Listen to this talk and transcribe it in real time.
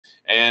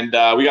And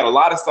we got a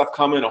lot of stuff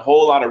coming, a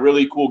whole lot of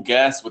really cool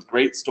guests with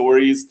great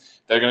stories.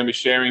 They're going to be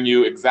sharing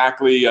you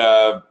exactly,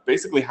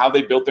 basically how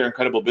they built their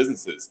incredible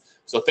businesses.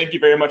 So thank you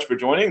very much for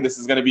joining. This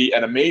is going to be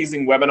an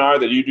amazing webinar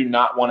that you do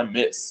not want to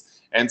miss.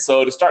 And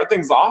so to start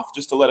things off,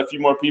 just to let a few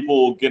more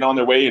people get on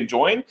their way and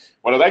join,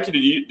 what I'd like you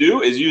to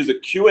do is use the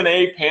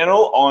Q&A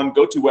panel on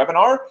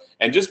GoToWebinar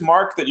and just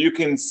mark that you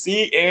can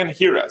see and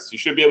hear us. You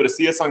should be able to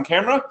see us on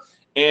camera,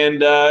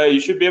 and you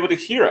should be able to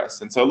hear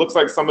us. And so it looks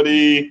like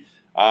somebody,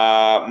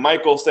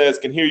 Michael says,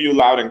 can hear you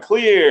loud and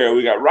clear.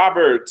 We got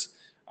Robert,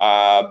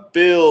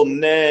 Bill,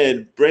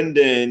 Ned,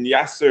 Brendan,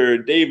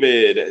 Yasser,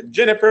 David,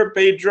 Jennifer,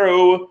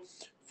 Pedro,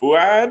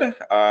 Fuad,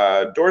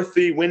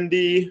 Dorothy,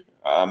 Wendy,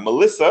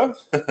 Melissa,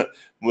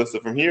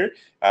 Melissa from here.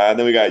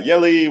 Then we got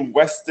Yelly,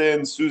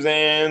 Weston,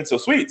 Suzanne. So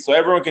sweet. So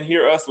everyone can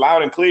hear us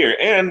loud and clear.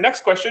 And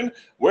next question,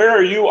 where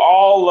are you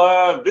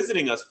all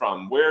visiting us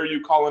from? Where are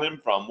you calling in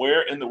from?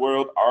 Where in the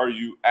world are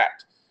you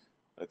at?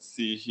 Let's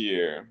see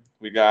here.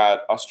 We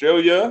got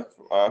Australia.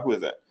 Who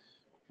is that?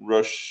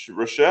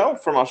 Rochelle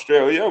from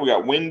Australia. We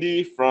got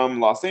Wendy from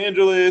Los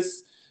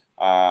Angeles,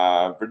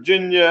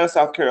 Virginia,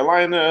 South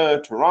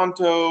Carolina,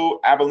 Toronto,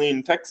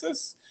 Abilene,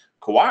 Texas,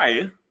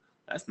 Kauai.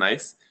 That's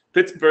nice.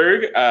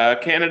 Pittsburgh,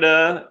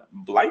 Canada.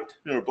 Blight?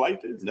 You know where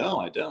Blight is? No,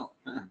 I don't.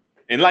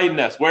 Enlighten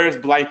us. Where is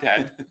Blight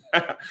at?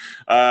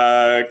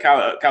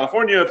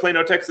 California,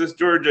 Plano, Texas,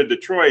 Georgia,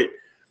 Detroit,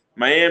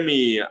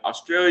 Miami,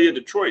 Australia,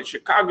 Detroit,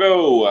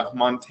 Chicago,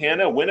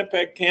 Montana,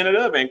 Winnipeg,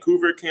 Canada,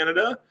 Vancouver,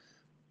 Canada.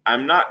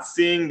 I'm not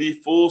seeing the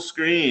full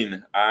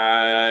screen.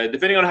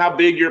 Depending on how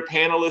big your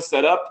panel is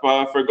set up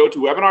for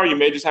GoToWebinar, you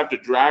may just have to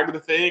drag the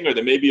thing, or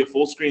there may be a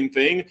full screen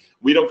thing.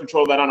 We don't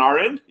control that on our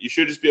end. You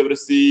should just be able to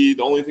see,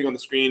 the only thing on the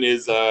screen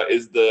is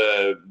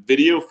the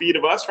video feed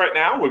of us right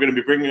now. We're going to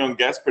be bringing on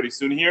guests pretty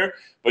soon here,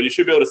 but you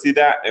should be able to see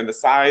that, and the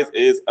size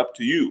is up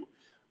to you.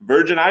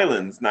 Virgin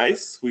Islands,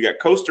 nice. We got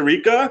Costa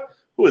Rica.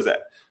 Who is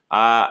that?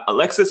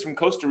 Alexis from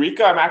Costa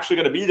Rica. I'm actually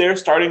going to be there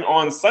starting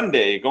on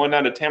Sunday, going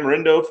down to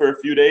Tamarindo for a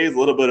few days, a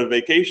little bit of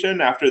vacation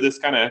after this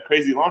kind of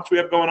crazy launch we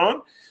have going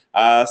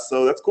on.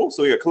 So that's cool.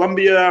 So we got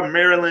Columbia,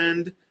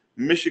 Maryland,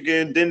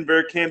 Michigan,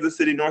 Denver, Kansas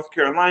City, North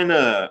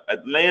Carolina,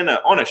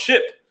 Atlanta, on a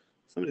ship.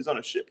 Somebody's on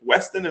a ship.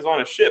 Weston is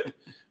on a ship.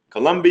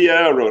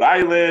 Columbia, Rhode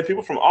Island,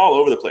 people from all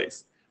over the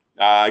place.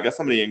 I got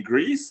somebody in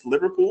Greece,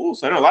 Liverpool.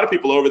 So I know a lot of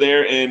people over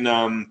there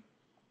in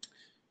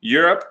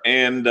Europe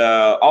and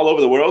all over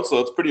the world, so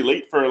it's pretty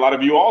late for a lot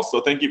of you all. So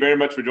thank you very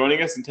much for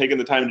joining us and taking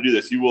the time to do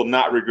this. You will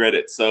not regret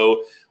it.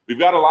 So we've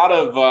got a lot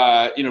of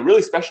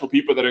really special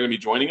people that are going to be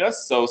joining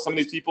us. So some of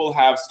these people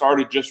have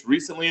started just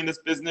recently in this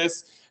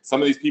business.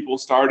 Some of these people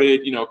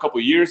started a couple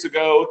years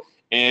ago,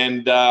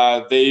 and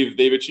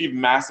they've achieved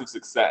massive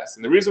success.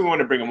 And the reason we want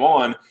to bring them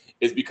on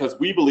is because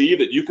we believe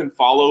that you can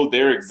follow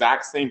their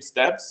exact same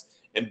steps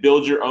and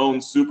build your own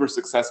super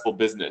successful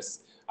business.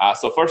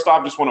 So first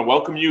off, just want to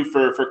welcome you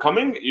for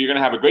coming. You're going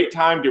to have a great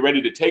time. Get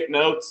ready to take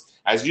notes.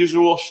 As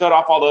usual, shut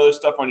off all the other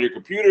stuff on your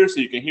computer so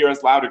you can hear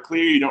us loud and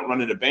clear. You don't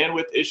run into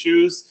bandwidth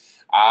issues.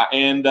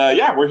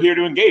 Yeah, we're here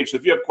to engage. So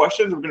if you have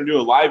questions, we're going to do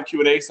a live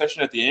Q&A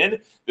session at the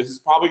end. This is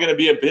probably going to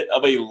be a bit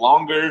of a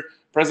longer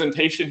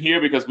presentation here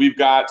because we've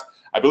got,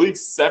 I believe,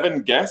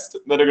 7 guests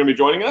that are going to be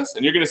joining us.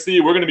 And you're going to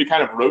see we're going to be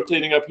kind of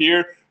rotating up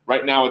here.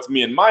 Right now it's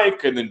me and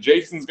Mike, and then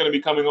Jason's going to be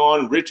coming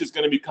on, Rich is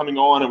going to be coming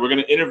on, and we're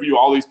going to interview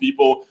all these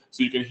people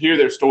so you can hear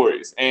their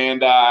stories.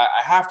 And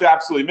I have to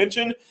absolutely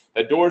mention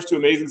that doors to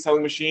Amazing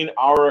Selling Machine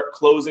are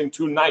closing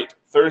tonight,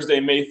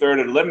 Thursday, May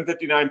 3rd at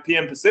 11:59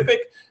 p.m.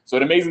 Pacific. So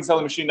at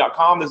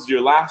AmazingSellingMachine.com, this is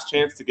your last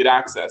chance to get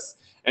access.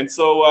 And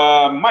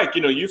so, Mike,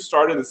 you've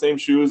started in the same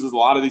shoes as a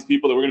lot of these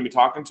people that we're going to be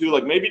talking to.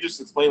 Like, maybe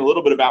just explain a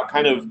little bit about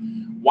kind of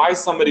why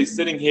somebody's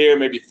sitting here,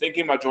 maybe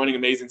thinking about joining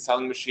Amazing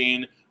Selling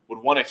Machine, would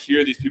want to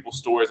hear these people's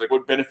stories. Like,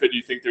 what benefit do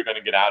you think they're going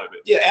to get out of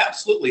it? Yeah,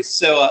 absolutely.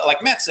 So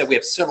like Matt said, we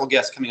have several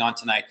guests coming on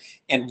tonight.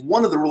 And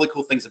one of the really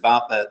cool things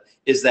about that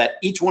is that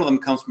each one of them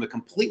comes from a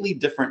completely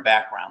different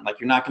background. Like,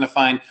 you're not going to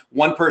find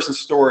one person's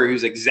story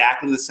who's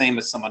exactly the same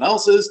as someone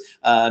else's.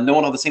 No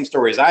one has the same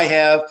story as I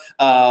have,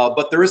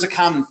 but there is a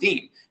common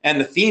theme.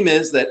 And the theme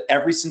is that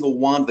every single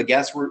one of the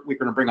guests we're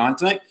going to bring on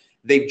tonight,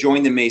 they've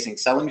joined the Amazing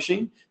Selling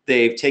Machine.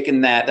 They've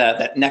taken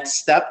that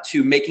next step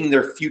to making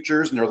their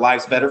futures and their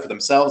lives better for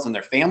themselves and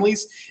their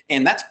families.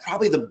 And that's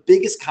probably the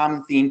biggest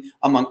common theme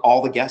among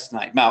all the guests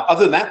tonight. Now,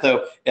 other than that,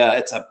 though,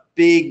 it's a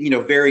big,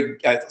 very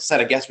set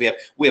of guests we have.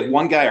 We have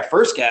one guy, our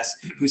first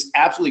guest, who's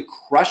absolutely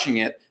crushing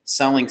it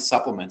selling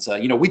supplements.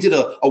 We did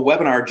a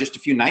webinar just a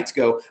few nights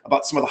ago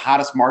about some of the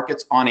hottest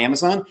markets on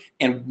Amazon.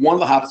 And one of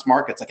the hottest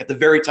markets, like at the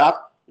very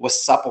top, was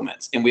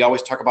supplements. And we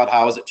always talk about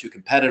how is it too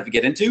competitive to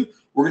get into?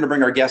 we're going to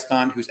bring our guest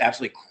on who's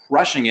absolutely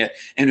crushing it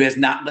and who has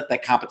not let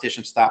that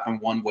competition stop him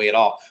one way at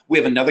all. We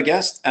have another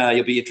guest,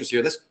 you'll be interested to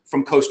hear this,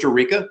 from Costa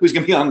Rica, who's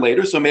going to be on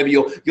later. So maybe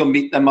you'll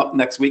meet them up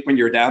next week when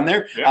you're down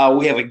there. Yeah.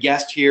 We have a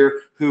guest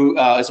here who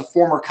is a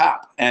former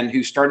cop and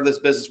who started this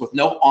business with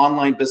no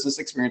online business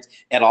experience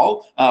at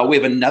all. We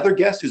have another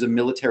guest who's a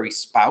military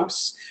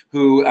spouse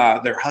who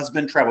their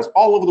husband travels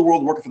all over the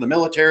world working for the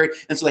military,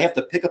 and so they have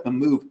to pick up and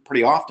move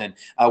pretty often,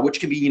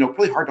 which can be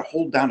really hard to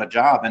hold down a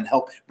job and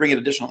help bring in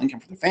additional income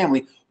for the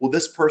family. Well,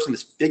 this person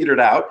has figured it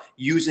out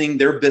using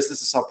their business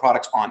to sell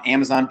products on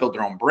Amazon, build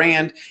their own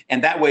brand,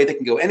 and that way they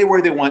can go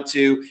anywhere they want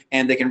to,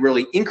 and they can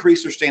really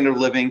increase their standard of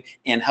living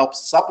and help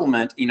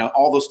supplement,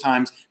 all those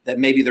times that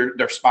maybe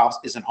their spouse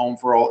isn't home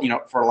for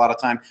a lot of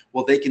time.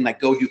 Well, they can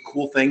go do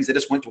cool things. They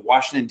just went to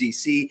Washington,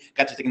 D.C.,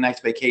 got to take a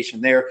nice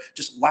vacation there.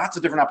 Just lots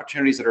of different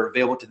opportunities that are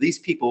available to these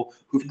people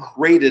who've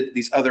created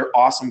these other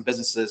awesome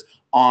businesses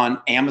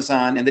on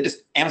Amazon, and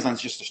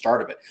Amazon's just the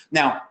start of it.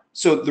 Now,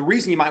 so the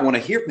reason you might want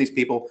to hear from these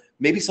people,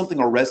 maybe something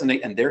will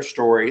resonate in their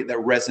story that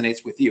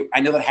resonates with you.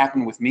 I know that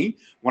happened with me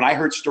when I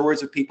heard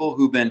stories of people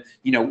who've been,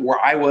 where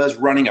I was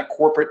running a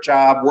corporate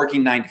job,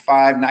 working 9 to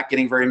 5, not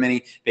getting very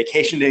many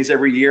vacation days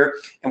every year.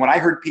 And when I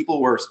heard people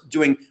were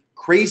doing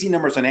crazy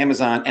numbers on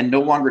Amazon and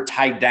no longer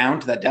tied down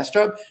to that desk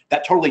job,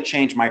 that totally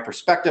changed my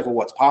perspective of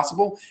what's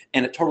possible.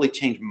 And it totally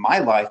changed my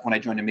life when I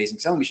joined Amazing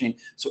Selling Machine.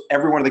 So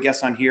every one of the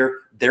guests on here,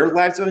 their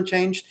lives have been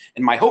changed.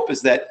 And my hope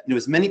is that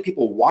as many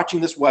people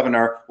watching this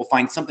webinar will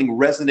find something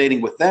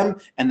resonating with them,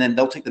 and then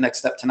they'll take the next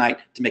step tonight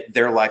to make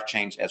their life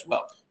change as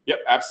well. Yep,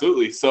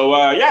 absolutely. So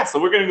so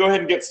we're going to go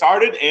ahead and get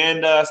started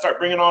and start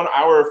bringing on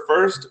our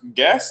first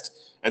guest.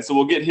 And so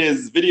we'll get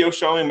his video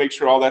showing, make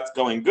sure all that's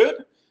going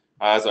good.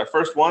 As our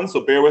first one,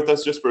 so bear with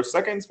us just for a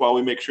second while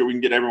we make sure we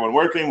can get everyone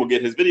working. We'll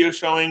get his video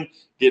showing,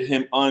 get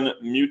him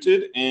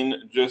unmuted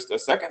in just a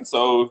second.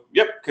 So,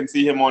 yep, can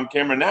see him on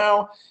camera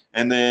now.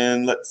 And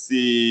then let's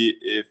see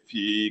if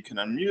he can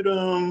unmute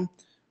him.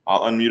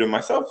 I'll unmute him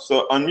myself.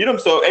 So unmute him.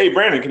 So, hey,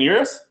 Brandon, can you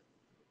hear us?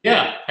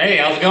 Yeah. Hey,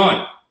 how's it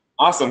going?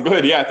 Awesome.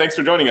 Good. Yeah, thanks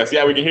for joining us.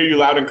 Yeah, we can hear you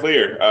loud and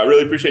clear.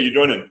 Really appreciate you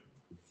joining.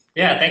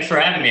 Yeah, thanks for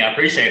having me. I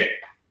appreciate it.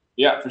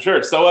 Yeah, for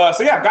sure. So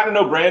yeah, I've gotten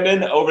to know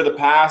Brandon over the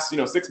past,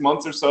 6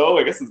 months or so.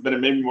 I guess it's been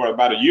maybe more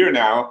about a year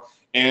now.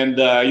 And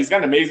he's got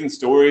an amazing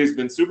story. He's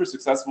been super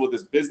successful with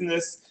his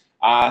business.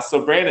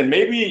 So Brandon,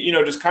 maybe,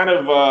 just kind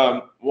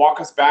of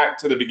walk us back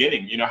to the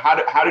beginning.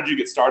 How did you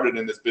get started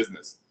in this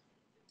business?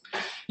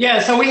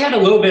 Yeah, so we had a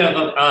little bit of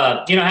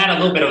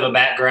a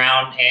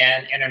background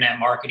in internet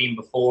marketing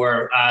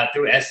before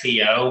through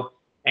SEO.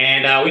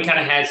 And we kind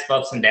of had some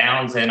ups and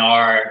downs in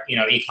our,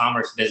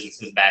 e-commerce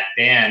businesses back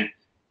then.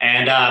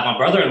 And my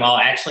brother-in-law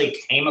actually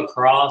came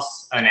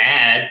across an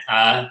ad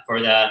for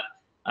the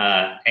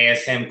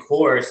ASM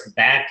course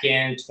back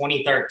in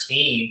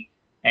 2013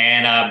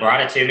 and brought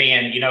it to me.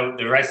 And,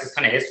 the rest is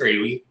kind of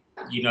history.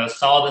 We,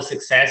 saw the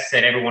success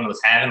that everyone was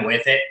having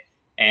with it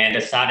and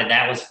decided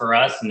that was for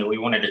us and that we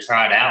wanted to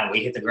try it out. And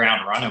we hit the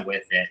ground running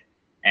with it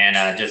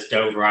and just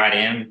dove right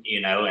in,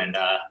 and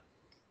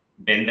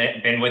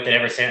been with it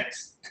ever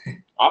since.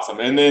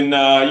 Awesome. And then,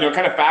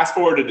 kind of fast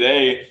forward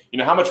today,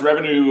 how much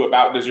revenue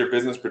about does your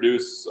business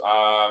produce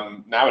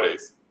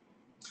nowadays?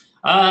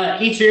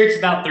 Each year it's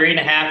about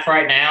 3.5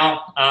 right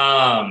now.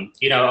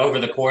 Over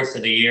the course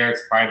of the year,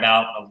 it's probably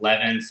about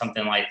 11,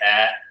 something like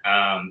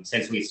that,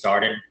 since we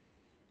started.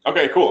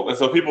 Okay, cool. And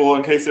so people,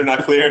 in case they're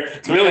not clear,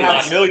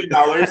 $3.5 million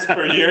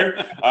per year.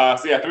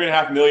 So yeah,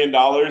 $3.5 million.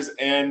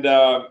 And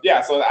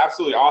so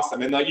absolutely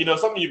awesome. And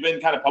something you've been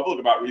kind of public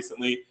about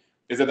recently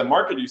is that the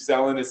market you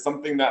sell in is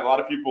something that a lot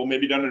of people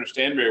maybe don't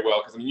understand very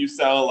well. Because you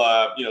sell,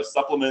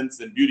 supplements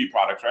and beauty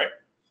products, right?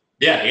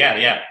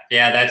 Yeah.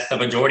 That's the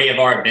majority of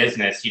our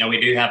business.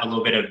 We do have a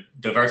little bit of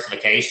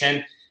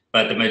diversification,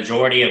 but the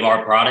majority of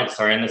our products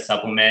are in the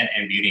supplement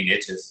and beauty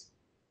niches.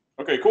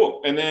 Okay,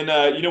 cool. And then,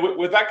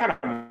 with that kind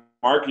of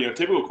market,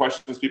 typical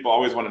questions people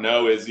always want to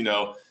know is,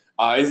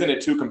 isn't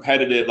it too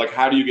competitive? Like,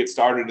 how do you get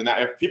started in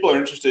that? If people are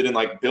interested in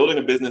building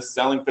a business,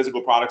 selling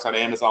physical products on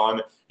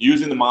Amazon,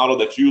 using the model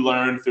that you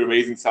learned through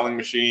Amazing Selling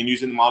Machine,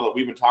 using the model that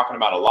we've been talking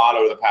about a lot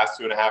over the past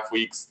 2.5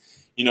 weeks,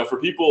 for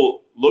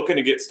people looking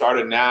to get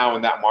started now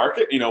in that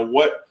market,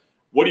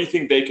 what do you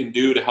think they can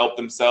do to help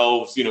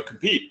themselves,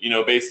 compete,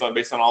 based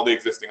on all the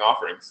existing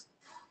offerings?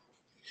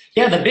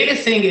 Yeah, the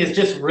biggest thing is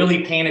just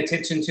really paying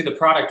attention to the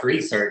product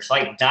research,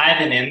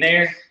 diving in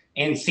there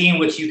and seeing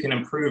what you can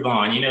improve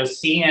on,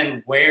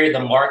 seeing where the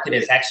market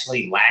is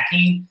actually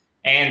lacking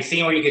and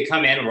seeing where you could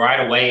come in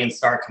right away and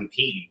start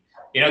competing.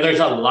 There's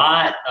a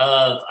lot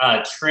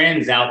of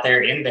trends out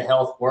there in the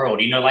health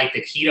world, like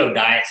the keto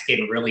diet's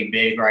getting really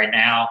big right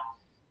now.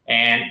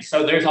 And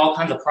so there's all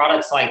kinds of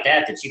products like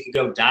that you could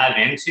go dive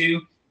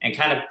into and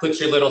kind of put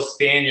your little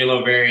spin, your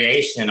little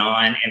variation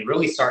on and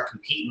really start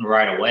competing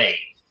right away.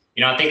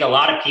 I think a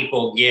lot of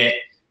people get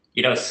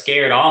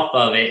scared off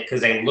of it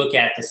because they look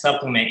at the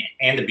supplement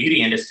and the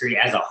beauty industry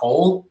as a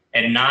whole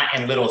and not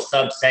in little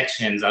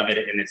subsections of it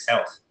in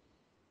itself.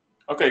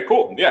 Okay,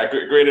 cool. Yeah,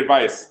 great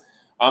advice.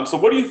 So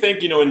what do you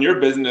think, in your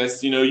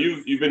business,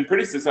 you've been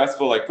pretty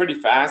successful, like pretty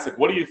fast. Like,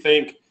 what do you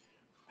think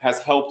has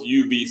helped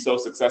you be so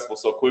successful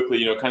so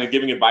quickly, kind of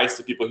giving advice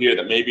to people here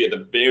that maybe at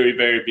the very,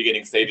 very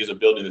beginning stages of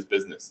building this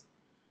business?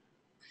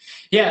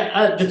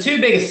 Yeah, the two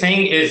biggest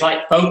thing is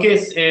like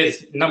focus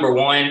is number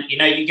one.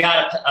 You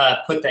got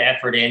to put the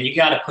effort in, you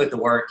got to put the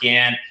work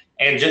in,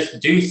 and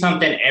just do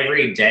something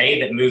every day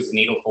that moves the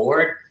needle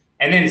forward.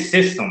 And then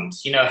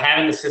systems,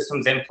 having the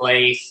systems in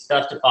place,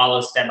 stuff to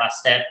follow step by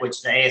step,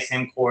 which the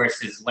ASM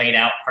course is laid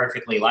out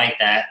perfectly like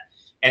that.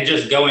 And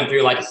just going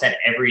through, like I said,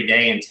 every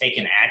day and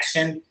taking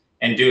action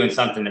and doing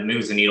something that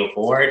moves the needle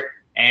forward.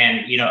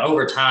 And,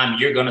 over time,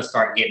 you're going to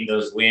start getting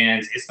those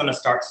wins. It's going to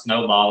start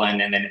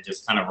snowballing, and then it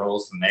just kind of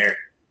rolls from there.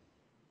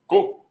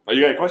 Cool. Oh,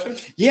 you got a question?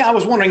 Yeah, I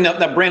was wondering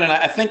that Brandon,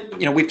 I think,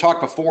 we've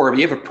talked before, but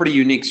you have a pretty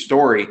unique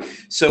story.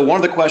 So one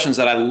of the questions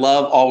that I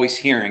love always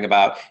hearing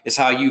about is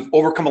how you've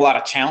overcome a lot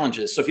of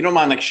challenges. So if you don't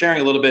mind, like,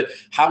 sharing a little bit,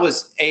 how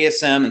has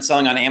ASM and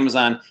selling on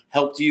Amazon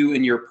helped you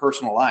in your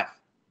personal life?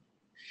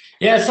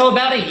 Yeah, so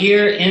about a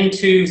year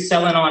into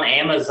selling on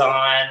Amazon,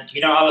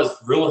 I was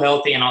real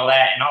healthy and all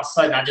that, and all of a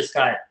sudden I just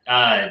got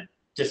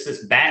just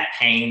this back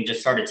pain just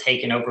started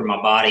taking over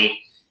my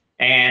body.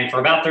 And for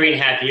about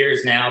 3.5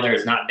 years now,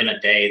 there's not been a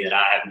day that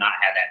I have not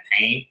had that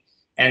pain.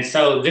 And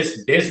so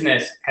this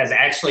business has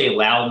actually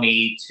allowed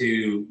me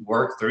to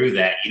work through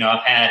that.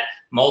 I've had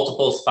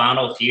multiple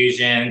spinal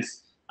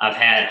fusions. I've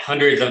had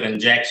hundreds of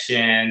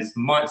injections,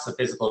 months of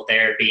physical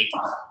therapy,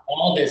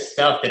 all this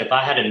stuff that if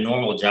I had a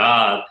normal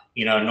job,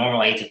 a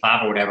normal 8 to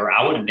 5 or whatever,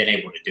 I wouldn't have been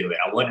able to do it.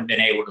 I wouldn't have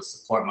been able to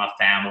support my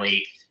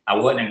family. I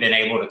wouldn't have been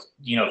able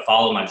to,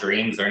 follow my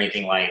dreams or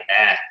anything like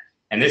that.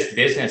 And this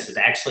business has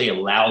actually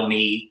allowed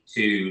me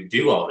to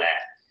do all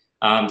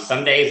that.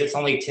 Some days it's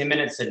only 10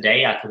 minutes a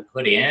day I could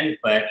put in,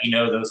 but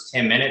those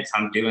 10 minutes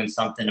I'm doing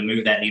something to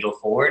move that needle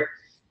forward.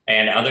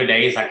 And other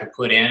days I could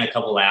put in a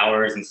couple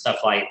hours and stuff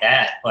like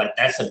that. But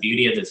that's the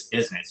beauty of this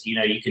business.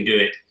 You can do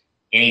it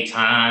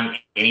anytime,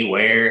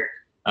 anywhere,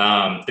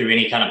 through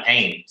any kind of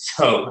pain.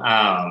 So,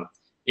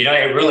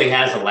 it really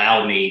has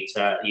allowed me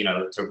to,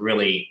 to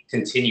really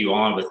continue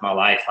on with my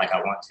life like I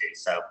want to.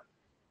 So.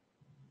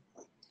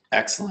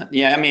 Excellent.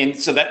 Yeah, I mean,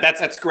 so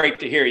that's great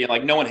to hear.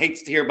 Like, no one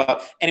hates to hear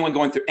about anyone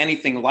going through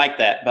anything like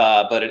that,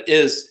 but it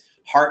is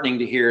heartening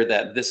to hear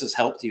that this has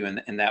helped you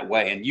in that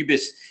way. And you've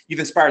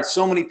inspired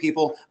so many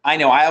people. I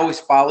know I always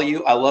follow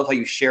you. I love how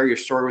you share your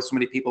story with so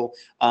many people.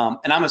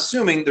 And I'm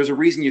assuming there's a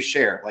reason you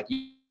share. Like,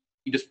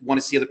 you just want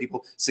to see other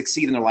people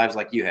succeed in their lives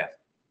like you have.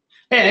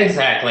 Yeah,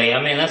 exactly.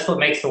 I mean, that's what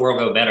makes the world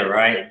go better,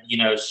 right?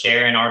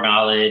 Sharing our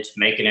knowledge,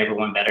 making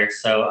everyone better.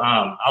 So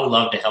I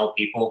love to help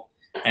people.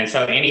 And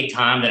so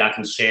anytime that I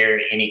can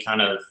share any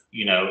kind of,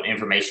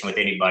 information with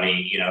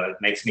anybody, it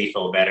makes me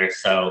feel better.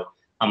 So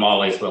I'm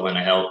always willing to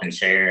help and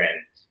share.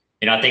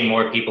 And, I think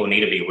more people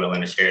need to be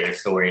willing to share their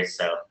stories.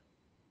 So.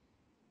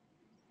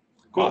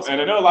 Cool.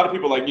 And I know a lot of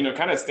people, like,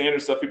 kind of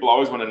standard stuff people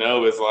always want to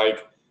know is,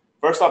 like,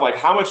 first off, like,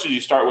 how much did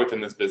you start with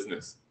in this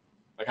business?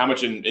 Like, how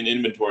much in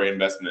inventory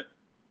investment?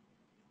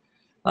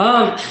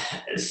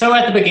 So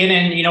at the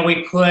beginning,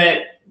 we put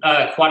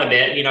quite a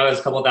bit, it was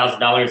a couple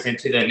 $1,000s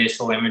into the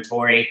initial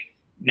inventory.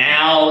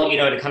 Now,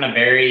 it kind of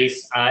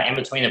varies in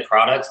between the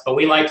products, but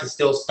we like to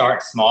still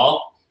start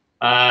small.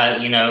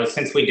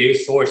 Since we do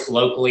source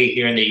locally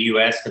here in the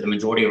US for the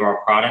majority of our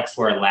products,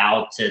 we're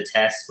allowed to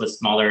test with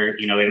smaller,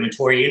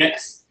 inventory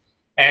units.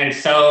 And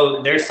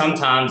so there's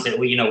sometimes that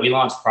we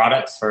launch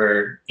products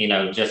for,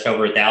 just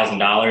over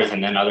 $1,000,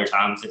 and then other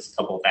times it's a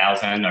couple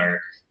thousand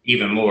or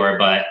even more.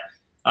 But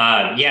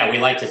yeah, we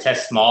like to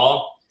test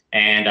small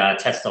and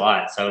test a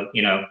lot. So,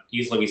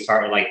 usually we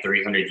start with like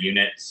 300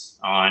 units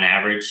on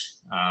average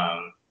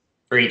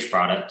for each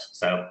product.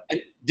 So,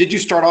 did you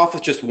start off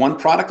with just one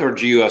product, or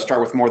did you start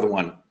with more than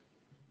one?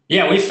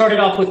 Yeah, we started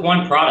off with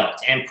one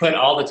product and put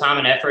all the time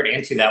and effort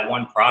into that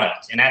one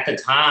product. And at the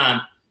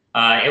time,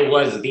 it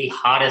was the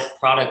hottest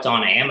product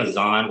on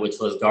Amazon, which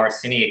was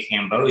Garcinia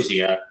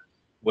cambogia,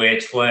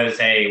 which was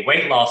a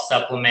weight loss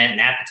supplement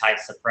and appetite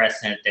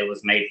suppressant that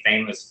was made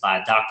famous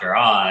by Dr.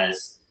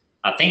 Oz,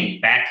 I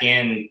think back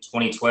in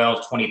 2012,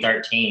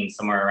 2013,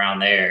 somewhere around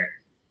there.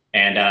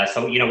 And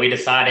so, we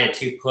decided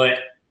to put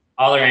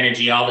all our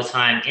energy, all the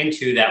time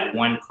into that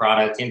one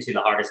product, into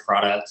the hardest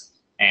product,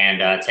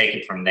 and take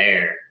it from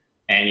there.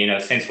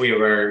 And, since we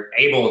were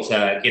able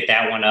to get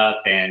that one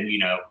up and,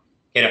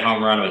 hit a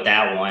home run with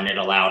that one, it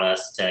allowed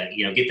us to,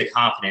 get the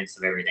confidence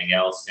of everything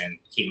else and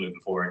keep moving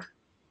forward.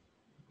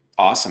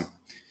 Awesome.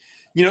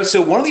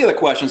 So one of the other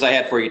questions I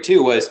had for you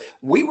too was,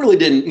 we really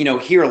didn't,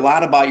 hear a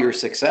lot about your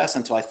success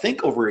until I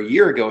think over a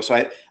year ago.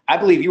 So I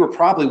believe you were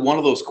probably one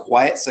of those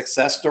quiet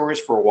success stories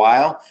for a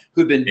while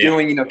who've been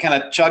doing,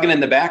 kind of chugging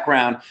in the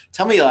background.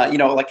 Tell me,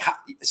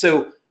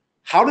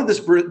 how did this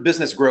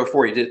business grow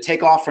for you? Did it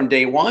take off from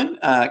day one?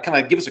 Kind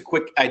of give us a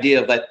quick idea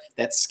of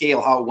that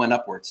scale, how it went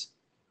upwards.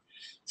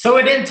 So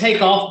it didn't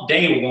take off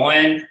day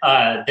one.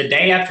 The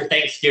day after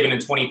Thanksgiving in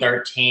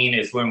 2013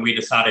 is when we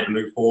decided to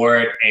move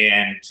forward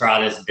and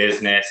try this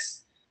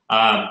business.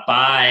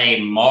 By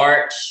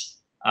March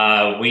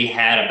we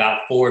had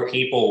about 4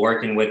 people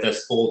working with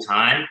us full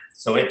time.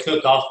 So it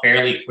took off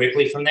fairly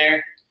quickly from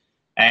there.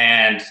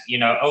 And, you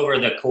know, over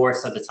the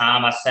course of the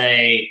time, I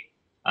say,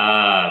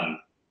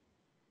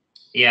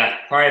 yeah,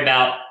 probably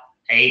about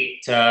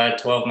 8 to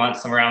 12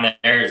 months, somewhere around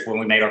there is when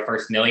we made our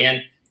first $1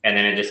 million. And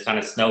then it just kind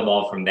of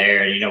snowballed from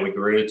there. And, you know, we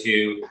grew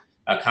to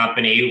a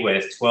company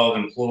with 12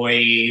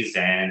 employees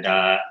and,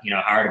 you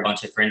know, hired a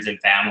bunch of friends and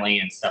family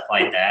and stuff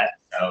like that.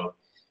 So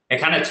it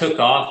kind of took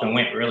off and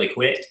went really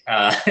quick,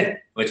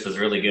 which was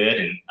really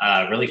good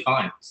and really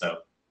fun. So.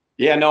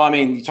 Yeah, no, I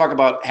mean, you talk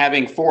about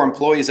having 4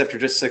 employees after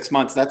just 6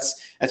 months.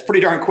 That's pretty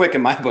darn quick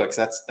in my books.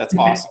 That's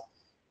awesome.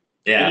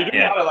 Yeah. And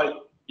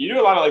you do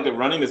a lot of like the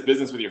running this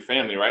business with your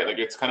family, right? Like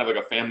it's kind of like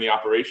a family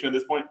operation at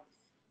this point.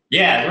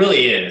 Yeah, it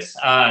really is.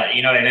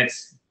 You know, and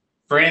it's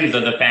friends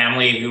of the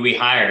family who we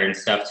hire and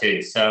stuff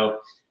too. So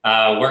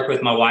work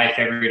with my wife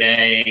every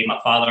day, my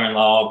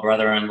father-in-law,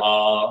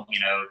 brother-in-law, you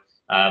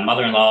know,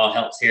 mother-in-law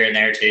helps here and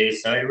there too.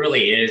 So it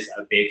really is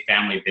a big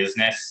family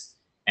business.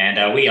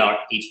 And we all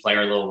each play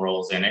our little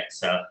roles in it.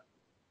 So.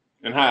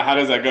 And how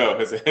does that go?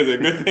 Is it a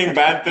good thing,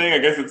 bad thing? I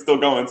guess it's still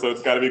going, so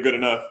it's got to be good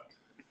enough.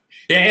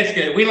 Yeah, it's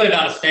good. We live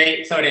out of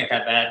state, so it ain't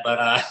that bad.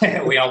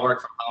 But we all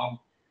work from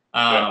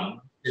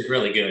home. It's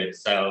really good.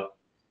 So,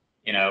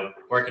 you know,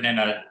 working in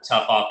a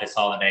tough office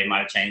all the day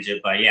might change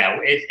it, but yeah,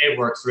 it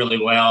works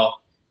really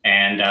well.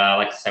 And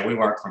like I said, we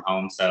work from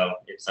home, so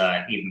it's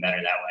even better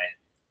that way.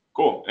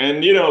 Cool.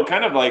 And, you know,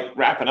 kind of like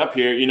wrapping up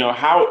here, you know,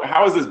 how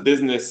has this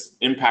business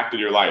impacted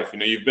your life? You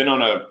know, you've been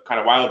on a kind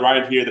of wild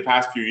ride here the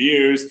past few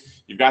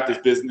years. You've got this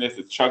business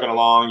that's chugging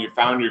along. You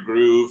found your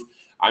groove.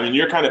 I mean,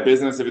 your kind of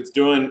business, if it's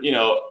doing, you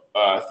know,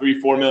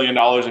 $3-4 million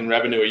in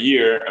revenue a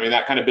year, I mean,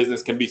 that kind of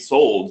business can be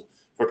sold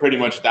for pretty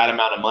much that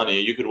amount of money.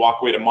 You could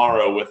walk away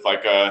tomorrow with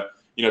like a,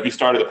 you know, if you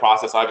started the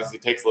process, obviously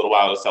it takes a little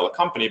while to sell a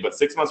company, but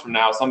 6 months from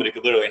now, somebody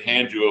could literally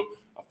hand you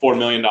a $4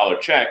 million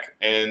check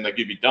and like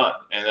you'd be done.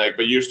 And like,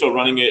 but you're still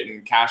running it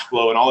and cash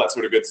flow and all that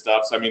sort of good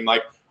stuff. So I mean,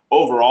 like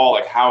overall,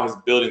 like how has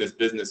building this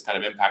business kind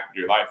of impacted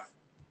your life?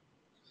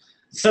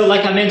 So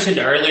like I mentioned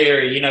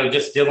earlier, you know,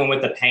 just dealing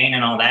with the pain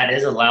and all that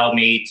has allowed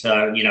me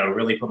to, you know,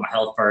 really put my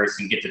health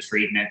first and get the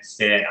treatments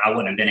that I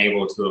wouldn't have been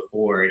able to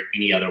afford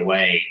any other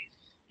way.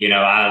 You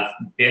know, I've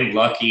been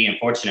lucky and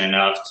fortunate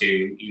enough to,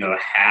 you know,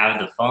 have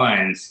the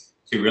funds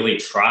to really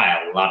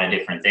try a lot of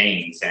different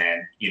things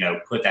and, you know,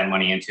 put that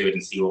money into it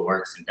and see what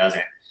works and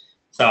doesn't.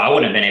 So I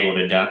wouldn't have been able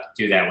to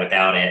do that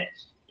without it.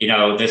 You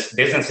know, this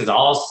business has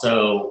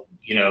also,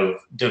 you know,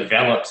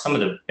 developed some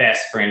of the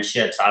best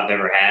friendships I've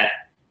ever had.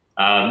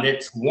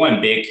 It's one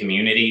big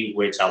community,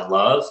 which I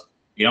love.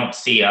 You don't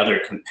see other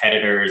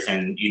competitors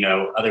and, you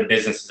know, other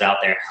businesses out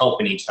there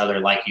helping each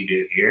other like you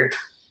do here.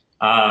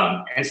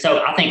 And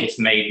so I think it's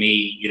made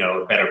me, you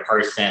know, a better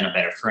person, a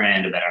better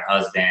friend, a better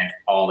husband,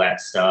 all that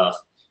stuff,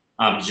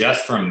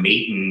 just from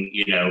meeting,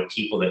 you know,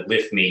 people that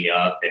lift me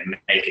up and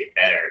make it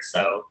better.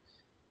 So,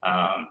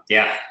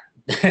 yeah,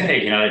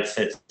 you know, it's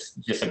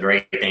just a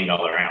great thing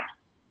all around.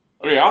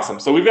 Okay, awesome.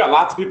 So we've got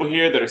lots of people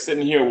here that are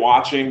sitting here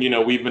watching. You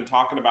know, we've been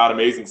talking about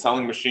Amazing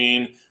Selling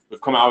Machine.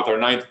 We've come out with our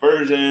 9th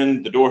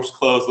version. The doors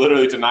closed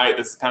literally tonight.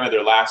 This is kind of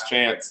their last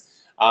chance.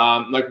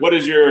 Like, what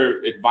is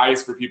your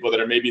advice for people that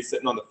are maybe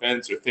sitting on the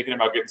fence or thinking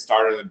about getting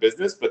started in the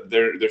business, but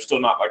they're still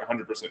not like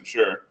 100%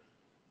 sure?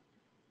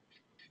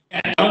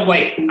 Yeah, don't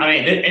wait. I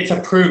mean, it's a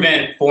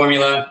proven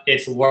formula.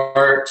 It's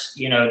worked,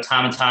 you know,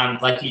 time and time.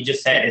 Like you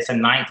just said, it's a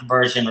 9th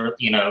version, or,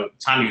 you know,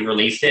 time you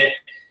released it.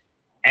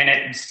 And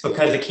it's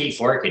because it keeps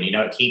working, you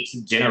know, it keeps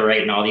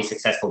generating all these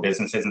successful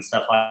businesses and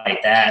stuff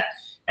like that.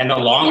 And the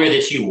longer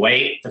that you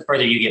wait, the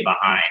further you get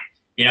behind.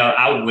 You know,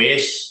 I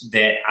wish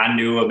that I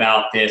knew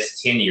about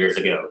this 10 years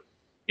ago.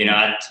 You know,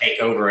 I'd take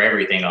over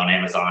everything on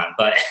Amazon,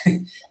 but,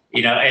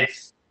 you know,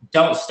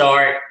 don't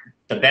start.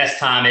 The best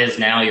time is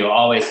now. You'll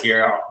always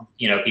hear,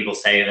 you know, people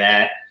say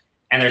that,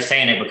 and they're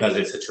saying it because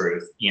it's the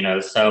truth, you know,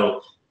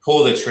 so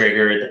pull the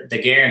trigger.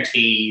 The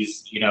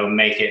guarantees, you know,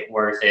 make it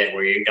worth it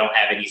where you don't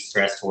have any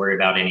stress to worry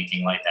about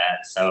anything like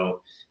that.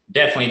 So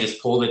definitely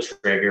just pull the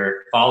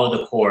trigger, follow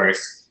the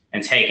course,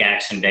 and take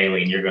action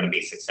daily, and you're going to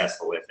be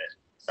successful with it.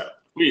 So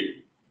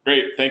sweet.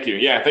 Great. Thank you.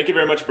 Yeah. Thank you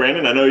very much,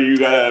 Brandon. I know you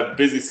got a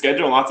busy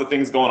schedule and lots of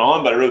things going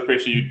on, but I really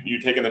appreciate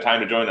you taking the time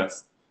to join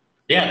us.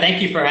 Yeah.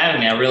 Thank you for having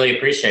me. I really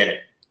appreciate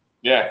it.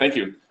 Yeah. Thank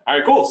you. All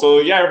right, cool. So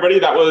yeah, everybody,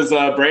 that was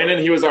Brandon.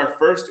 He was our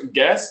first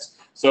guest.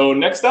 So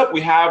next up,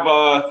 we have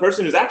a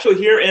person who's actually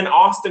here in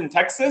Austin,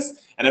 Texas,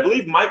 and I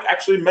believe Mike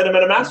actually met him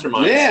at a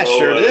mastermind. Yeah, so,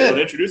 sure did. You want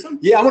to introduce him?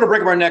 Yeah, I'm going to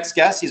bring up our next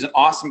guest. He's an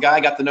awesome guy. I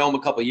got to know him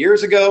a couple of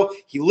years ago.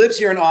 He lives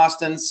here in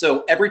Austin,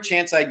 so every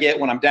chance I get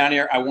when I'm down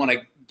here, I want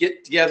to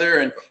get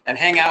together and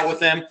hang out with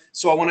him.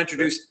 So I want to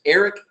introduce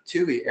Eric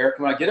Toohey. Eric,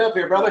 come on, get up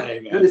here, brother.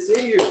 Hey, good to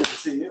see you. Good to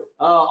see you.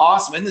 Oh,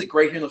 awesome. Isn't it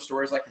great hearing those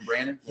stories like from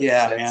Brandon?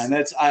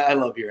 Man, I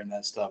love hearing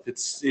that stuff.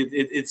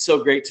 It's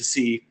so great to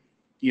see,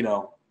 you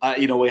know,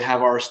 we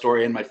have our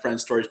story and my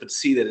friends' stories, but to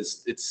see that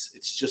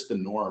it's just the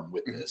norm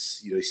with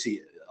this. You know, you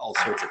see all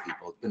sorts of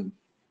people. It's been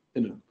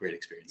been a great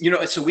experience. You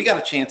know, so we got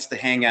a chance to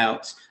hang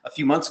out a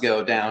few months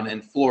ago down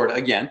in Florida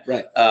again,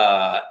 Right.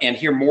 And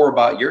hear more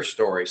about your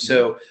story.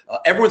 So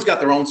everyone's got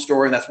their own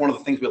story, and that's one of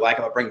the things we like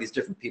about bringing these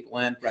different people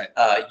in. Right.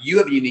 You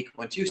have a unique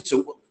one too.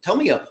 So tell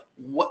me,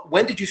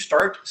 when did you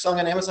start selling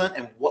on Amazon,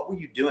 and what were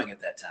you doing at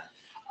that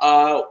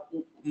time?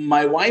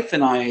 My wife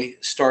and I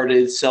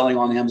started selling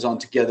on Amazon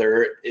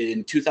together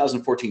in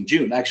 2014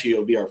 June. Actually,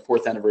 it'll be our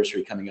 4th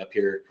anniversary coming up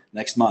here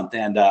next month.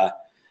 And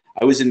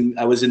I was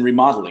in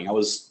remodeling. I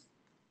was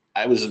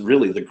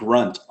really the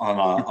grunt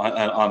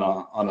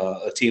on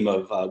a team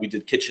of we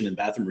did kitchen and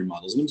bathroom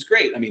remodels, and it was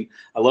great. I mean,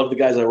 I love the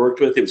guys I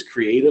worked with. It was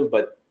creative,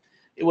 but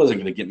it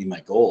wasn't going to get me my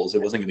goals.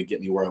 It wasn't going to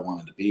get me where I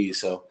wanted to be.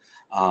 So,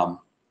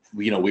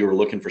 we were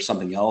looking for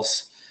something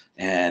else.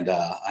 And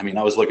I mean,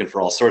 I was looking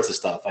for all sorts of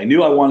stuff. I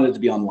knew I wanted it to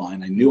be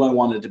online. I knew I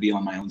wanted it to be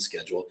on my own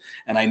schedule.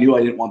 And I knew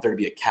I didn't want there to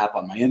be a cap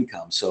on my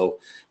income. So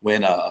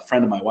when a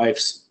friend of my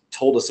wife's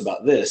told us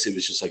about this, it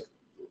was just like,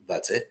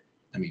 that's it.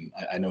 I mean,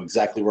 I know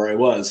exactly where I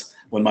was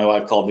when my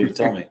wife called me to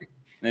tell me.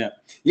 Yeah.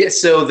 Yeah.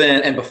 So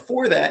then, and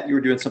before that, you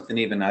were doing something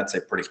even, I'd say,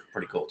 pretty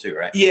cool too,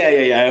 right?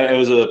 Yeah. I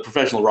was a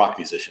professional rock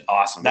musician.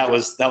 Awesome. That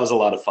was a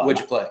lot of fun.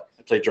 What'd you play?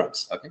 I played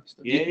drums. Okay. So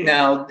Yeah.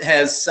 Now,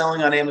 has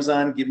selling on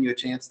Amazon given you a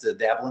chance to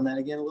dabble in that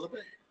again a little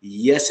bit?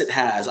 Yes, it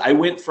has. I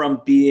went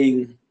from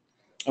being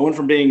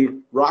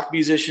rock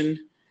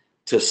musician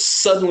to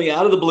suddenly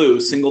out of the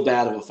blue single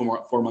dad of a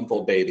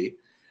 4-month-old baby.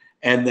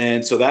 And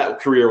then, so that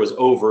career was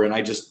over, and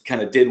I just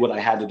kind of did what I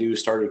had to do,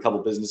 started a couple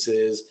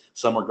businesses.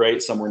 Some were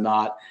great, some were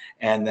not.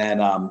 And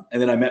then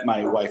I met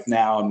my wife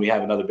now, and we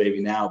have another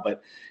baby now.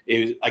 But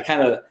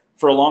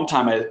for a long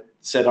time, I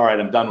said, all right,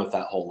 I'm done with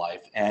that whole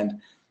life.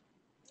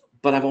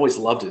 But I've always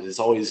loved it. It's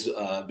always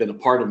been a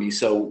part of me.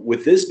 So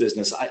with this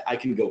business, I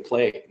can go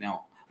play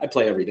now. I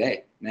play every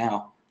day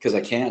now because I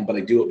can, but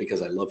I do it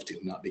because I love to,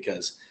 not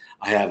because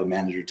I have a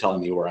manager telling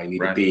me where I need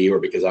to be, or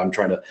because I'm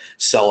trying to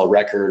sell a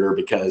record, or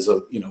because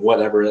of,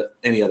 whatever,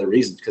 any other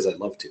reason, because I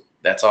love to.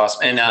 That's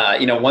awesome.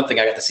 And, one thing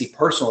I got to see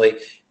personally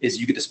is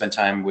you get to spend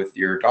time with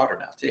your daughter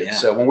now too. Yeah.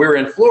 So when we were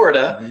in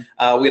Florida,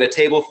 we had a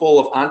table full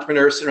of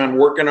entrepreneurs sitting around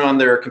working on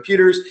their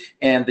computers.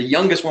 And the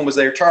youngest one was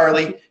there,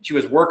 Charlie. She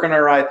was working on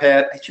her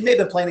iPad. She may have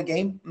been playing a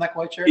game. I'm not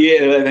quite sure.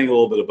 Yeah, I think a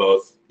little bit of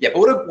both. Yeah,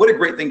 but what a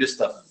great thing just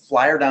to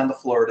fly her down to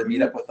Florida,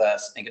 meet up with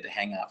us, and get to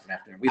hang out for an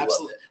afternoon. We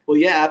loved it. Well,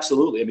 yeah,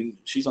 absolutely. I mean,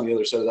 she's on the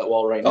other side of that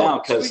wall right now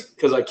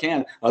because I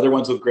can. Other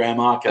ones with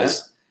grandma,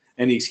 because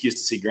any excuse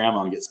to see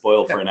grandma and get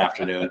spoiled for an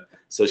afternoon.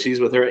 So she's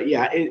with her.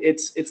 Yeah,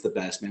 it's the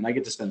best, man. I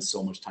get to spend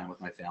so much time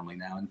with my family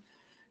now, and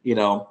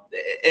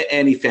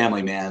any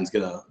family man's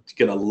gonna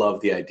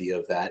love the idea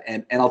of that.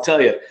 And I'll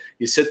tell you,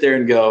 you sit there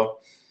and go,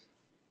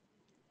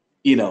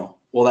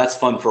 well, that's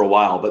fun for a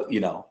while, but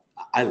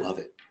I love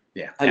it.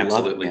 Yeah, I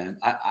love it, man.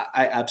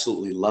 I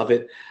absolutely love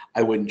it.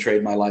 I wouldn't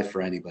trade my life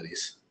for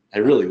anybody's. I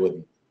really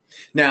wouldn't.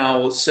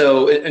 Now,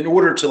 so in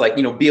order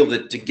to be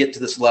able to get to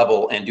this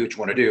level and do what you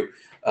want to do,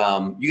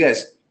 you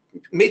guys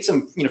made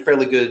some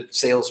fairly good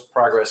sales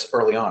progress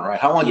early on, right?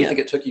 How long do you think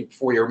it took you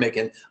before you were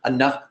making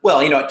enough?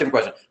 Well, different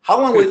question. How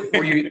long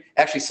were you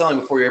actually selling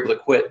before you were able to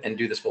quit and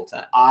do this full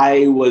time?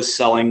 I was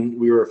selling.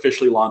 We were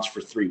officially launched for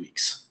 3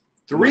 weeks.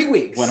 3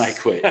 weeks when I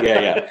quit.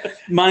 Yeah.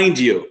 Mind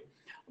you,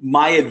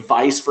 my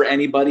advice for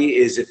anybody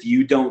is, if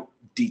you don't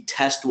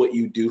detest what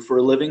you do for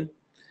a living,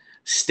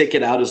 stick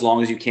it out as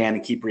long as you can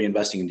and keep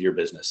reinvesting into your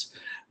business.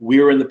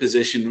 We were in the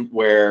position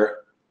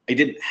where I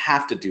didn't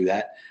have to do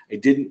that. I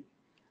didn't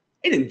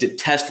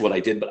detest what I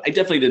did, but I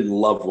definitely didn't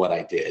love what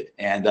I did.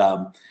 And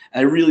I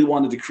really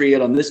wanted to create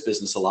on this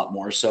business a lot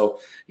more. So,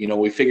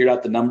 we figured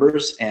out the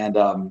numbers, and,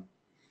 I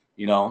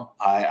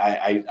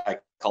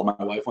called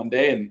my wife one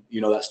day, and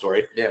that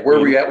story. Yeah. Where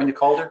were you at when you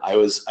called her? I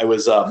was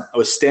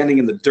standing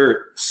in the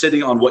dirt,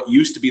 sitting on what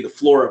used to be the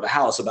floor of a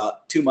house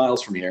about 2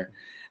 miles from here,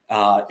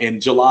 in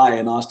July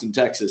in Austin,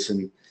 Texas.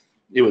 And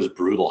it was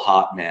brutal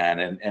hot, man.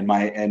 And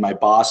my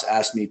boss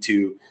asked me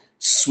to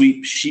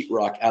sweep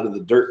sheetrock out of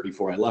the dirt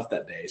before I left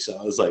that day. So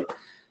I was like,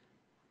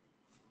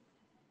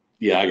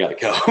 yeah, I got to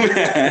go.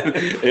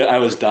 I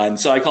was done.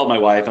 So I called my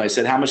wife and I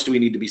said, how much do we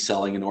need to be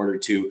selling in order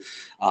to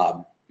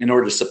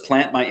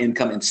supplant my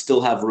income and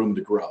still have room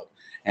to grow?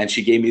 And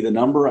she gave me the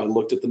number. I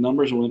looked at the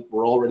numbers and went,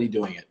 we're already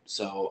doing it.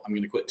 So I'm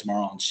going to quit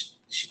tomorrow. And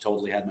she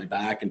totally had my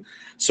back. And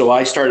so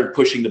I started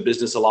pushing the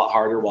business a lot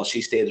harder while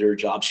she stayed at her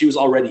job. She was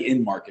already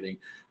in marketing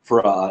for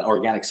an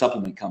organic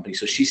supplement company.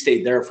 So she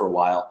stayed there for a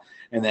while.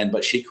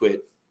 But she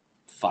quit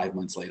 5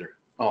 months later.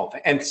 Oh,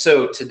 and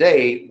so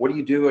today, what do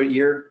you do a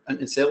year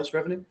in sales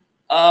revenue?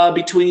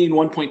 Between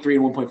 1.3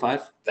 and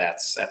 1.5.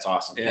 That's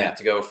awesome. Yeah.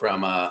 To go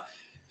from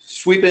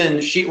sweeping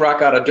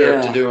sheetrock out of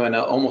dirt to doing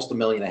almost $1.5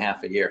 million a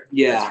year.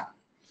 Yeah.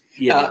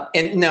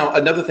 And now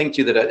another thing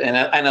too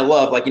that I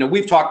love,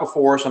 we've talked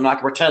before, so I'm not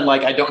gonna pretend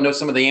like I don't know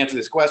some of the answers to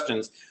these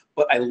questions,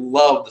 but I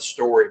love the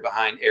story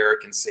behind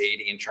Eric and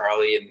Sadie and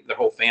Charlie and their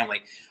whole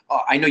family.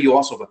 I know you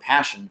also have a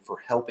passion for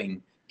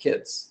helping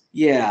kids.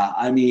 Yeah,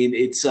 I mean,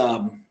 it's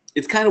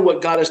kind of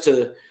what got us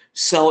to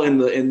sell in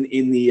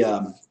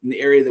the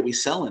area that we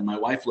sell in. My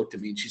wife looked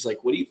at me and she's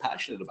like, "What are you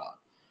passionate about?"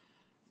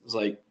 I was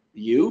like,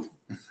 You.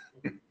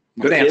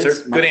 Good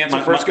answer. Good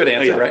answer. First good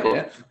answer, right?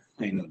 Yeah.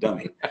 I ain't no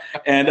dummy.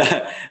 And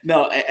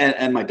no,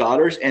 and my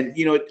daughters, and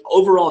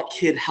overall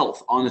kid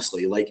health.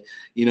 Honestly, like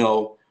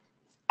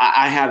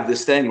I have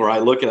this thing where I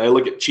look at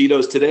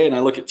Cheetos today, and I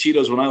look at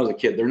Cheetos when I was a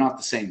kid. They're not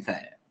the same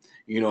thing.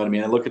 You know what I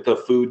mean? I look at the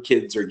food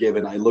kids are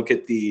given. I look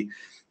at the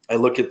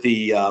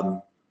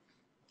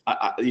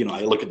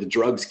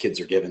drugs kids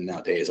are given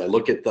nowadays. I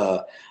look at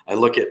the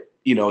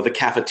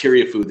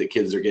cafeteria food that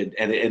kids are getting,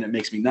 and it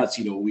makes me nuts.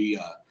 We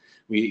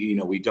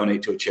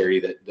donate to a charity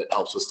that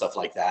helps with stuff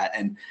like that.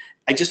 And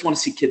I just want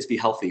to see kids be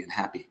healthy and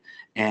happy.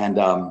 And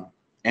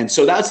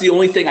so that's the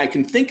only thing I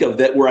can think of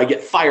where I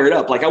get fired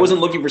up. Like I wasn't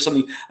looking for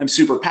something I'm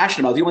super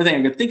passionate about. The only thing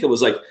I could think of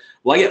was like,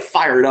 well, I get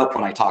fired up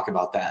when I talk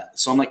about that.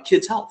 So I'm like,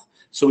 kids' health.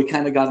 So we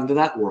kind of got into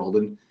that world,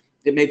 and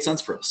it made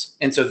sense for us.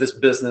 And so this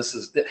business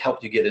it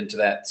helped you get into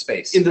that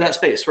space. That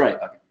space, right.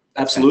 Okay.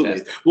 Absolutely.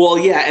 Fantastic. Well,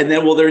 yeah. And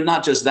then, they're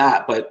not just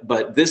that,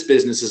 but this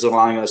business is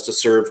allowing us to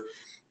serve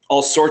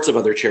all sorts of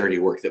other charity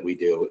work that we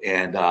do.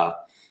 And,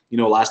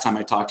 last time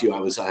I talked to you, I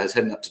was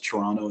heading up to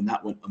Toronto, and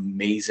that went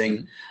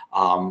amazing.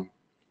 I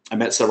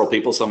met several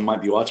people. Some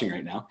might be watching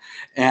right now.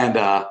 And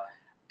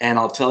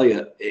I'll tell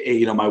you,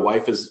 my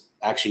wife is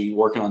actually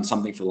working on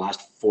something for the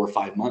last 4 or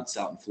 5 months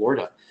out in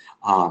Florida.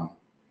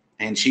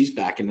 And she's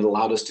back, and it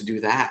allowed us to do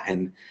that.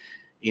 And,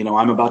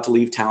 I'm about to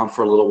leave town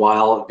for a little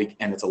while,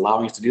 and it's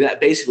allowing us to do that.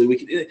 Basically, we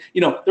could,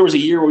 there was a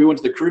year where we went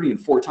to the Caribbean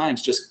 4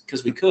 times just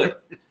because we could.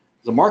 It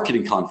was a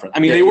marketing conference. I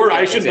mean, they were,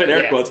 I shouldn't put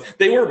air quotes.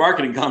 They were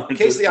marketing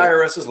conferences. In case the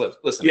IRS is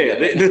listening. Yeah,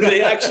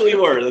 they actually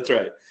were. That's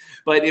right.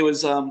 But it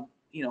was,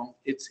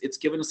 it's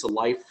given us a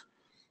life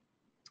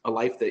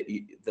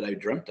that I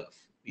dreamt of.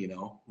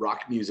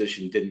 Rock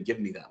musician didn't give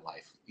me that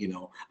life.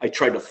 I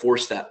tried to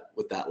force that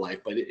with that life,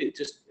 but it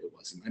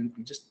wasn't. I'm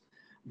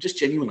just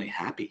genuinely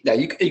happy. Yeah,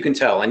 you can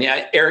tell. And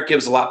yeah, Eric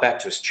gives a lot back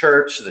to his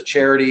church, the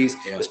charities,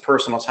 his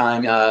personal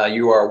time.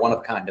 You are one of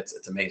a kind.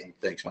 It's amazing.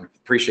 Thanks, man.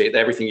 Appreciate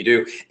everything you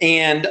do.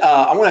 And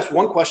I want to ask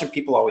one question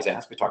people always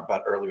ask. We talked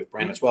about it earlier with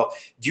Brandon as well.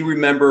 Do you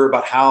remember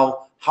about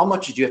how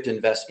much did you have to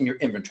invest in your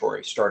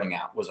inventory starting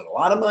out? Was it a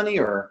lot of money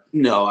or?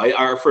 No,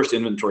 our first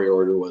inventory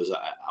order was,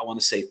 I want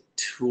to say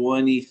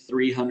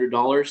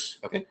 $2,300.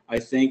 Okay. I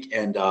think.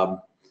 And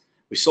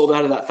we sold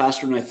out of that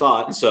faster than I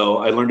thought. So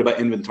I learned about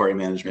inventory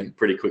management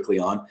pretty quickly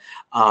on.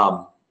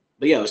 But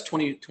yeah, it was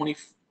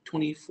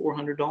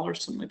 $2,400,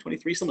 something like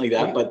 23, something like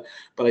that. Wow.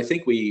 But I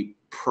think we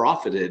I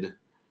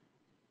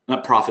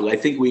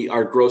think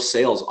our gross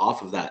sales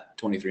off of that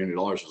 $2,300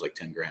 was like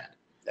 10 grand.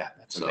 Yeah,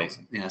 that's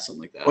amazing. Yeah,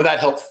 something like that. Well, that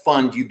helped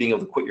fund you being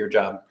able to quit your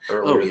job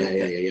earlier.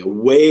 Oh yeah.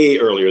 Way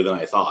earlier than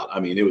I thought. I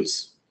mean,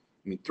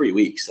 3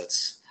 weeks. I'm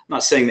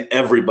not saying that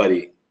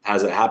everybody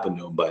has it happen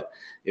to them, but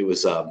it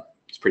was,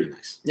 it's pretty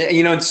nice. Yeah,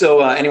 and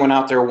so anyone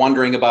out there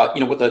wondering about,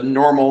 what the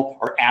normal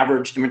or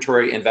average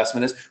inventory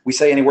investment is, we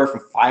say anywhere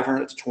from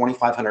 $500 to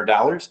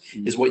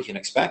 $2,500 is what you can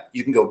expect.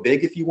 You can go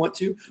big if you want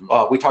to.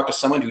 We talked to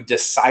someone who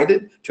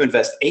decided to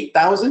invest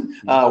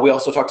 $8,000. We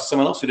also talked to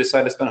someone else who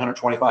decided to spend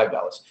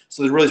 $125.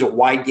 So there really is a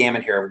wide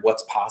gamut here of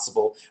what's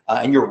possible,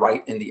 and you're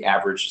right in the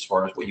average as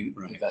far as what you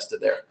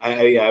invested there.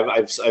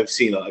 I've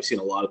seen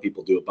a lot of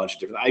people do a bunch of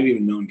different. I've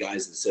even known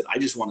guys that said, I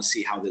just want to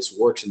see how this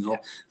works, and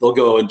they'll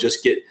go and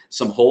just get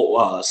some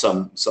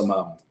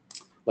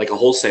like a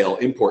wholesale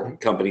import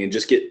company and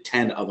just get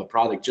 10 of a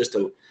product just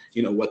to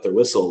wet their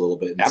whistle a little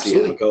bit and see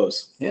how it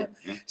goes. Yeah.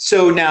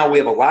 So now we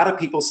have a lot of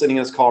people sitting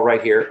in this call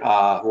right here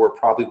who are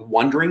probably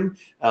wondering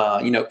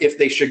if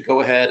they should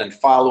go ahead and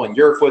follow in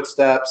your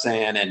footsteps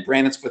and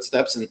Brandon's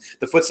footsteps and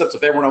the footsteps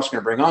of everyone else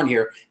we're going to bring on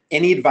here.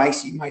 Any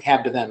advice you might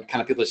have to them,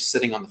 kind of people just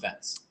sitting on the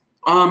fence?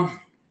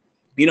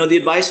 The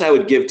advice I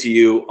would give to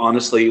you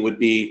honestly would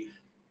be,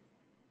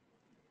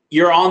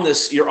 you're on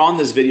this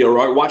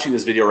video, watching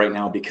this video right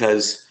now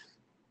because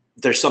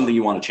there's something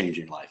you want to change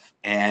in your life.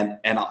 And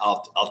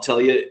I'll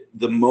tell you,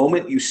 the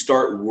moment you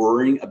start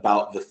worrying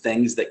about the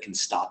things that can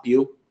stop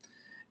you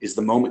is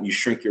the moment you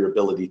shrink your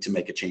ability to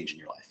make a change in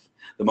your life.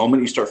 The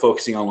moment you start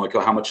focusing on like,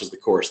 how much is the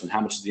course and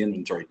how much is the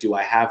inventory? Do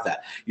I have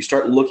that? You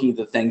start looking at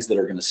the things that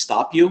are going to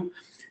stop you.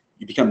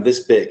 You become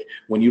this big.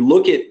 When you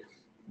look at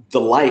the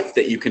life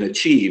that you can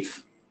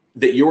achieve,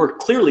 that you're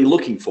clearly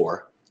looking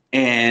for,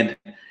 and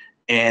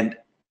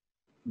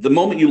the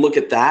moment you look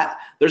at that,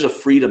 there's a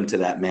freedom to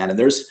that, man. And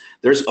there's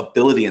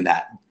ability in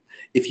that.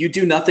 If you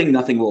do nothing,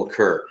 nothing will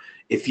occur.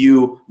 If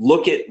you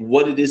look at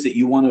what it is that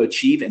you want to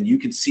achieve and you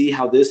can see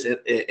how this, and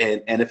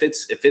if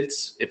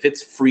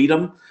it's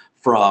freedom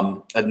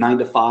from a 9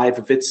 to 5,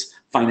 if it's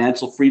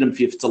financial freedom,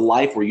 if it's a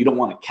life where you don't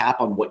want to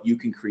cap on what you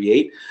can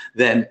create,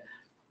 then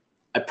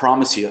I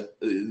promise you,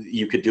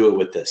 you could do it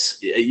with this.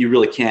 You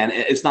really can.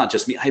 It's not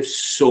just me. I have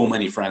so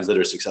many friends that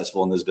are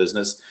successful in this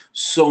business,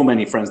 so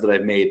many friends that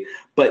I've made.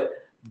 But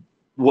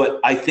what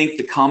I think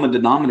the common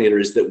denominator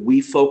is that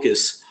we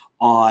focus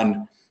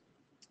on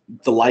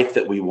the life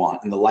that we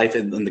want and the life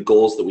and the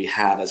goals that we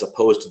have, as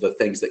opposed to the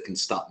things that can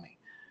stop me.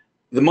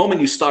 The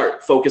moment you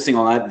start focusing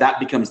on that, that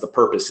becomes the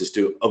purpose, is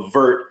to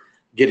avert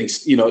getting,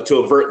 to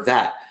avert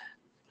that.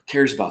 Who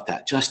cares about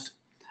that? Just,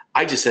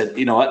 I just said,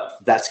 you know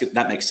what,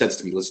 that makes sense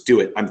to me. Let's do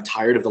it. I'm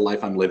tired of the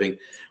life I'm living.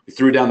 We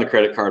threw down the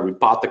credit card. We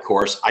bought the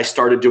course. I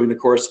started doing the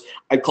course.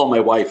 I called my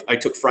wife. I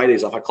took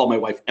Fridays off. I called my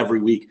wife every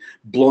week,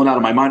 blown out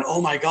of my mind.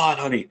 Oh my God,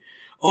 honey.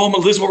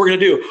 Oh, this is what we're going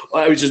to do.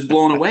 I was just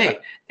blown away.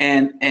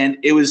 And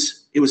it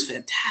was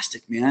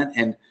fantastic, man.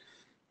 And,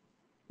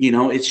 you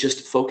know, it's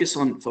just focus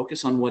on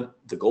what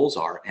the goals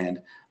are. And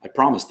I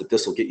promise that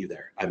this will get you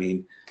there. I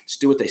mean,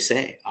 just do what they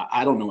say.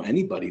 I don't know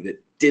anybody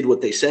that did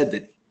what they said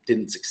that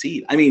didn't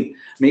succeed. I mean,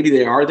 maybe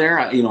they are there.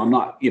 I'm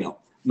not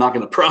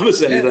going to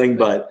promise anything,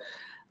 but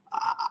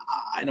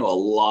I know a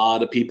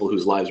lot of people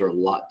whose lives are a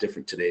lot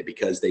different today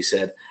because they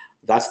said,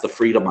 that's the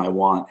freedom I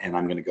want, and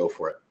I'm going to go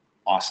for it.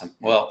 Awesome.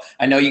 Well,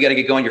 I know you got to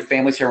get going. Your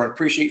family's here. I want to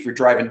appreciate you for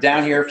driving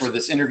down here for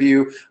this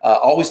interview.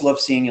 Always love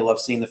seeing you.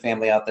 Love seeing the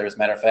family out there, as a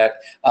matter of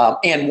fact.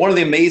 And one of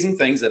the amazing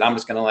things that I'm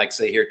just going to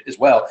say here as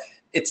well,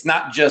 it's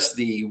not just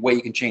the way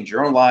you can change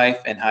your own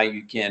life and how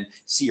you can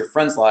see your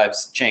friends'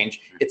 lives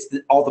change. It's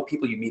all the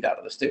people you meet out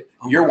of this too.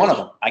 You're one of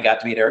them. I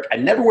got to meet Eric. I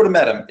never would have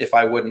met him if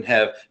I wouldn't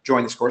have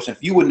joined this course. And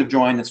if you wouldn't have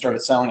joined and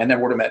started selling, I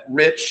never would have met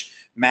Rich,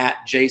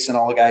 Matt, Jason,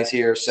 all the guys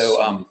here.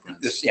 So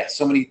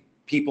so many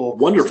people.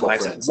 Wonderful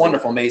friends.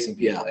 Wonderful, amazing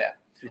people. Yeah.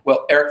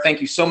 Well, Eric,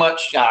 thank you so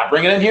much.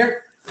 Bring it in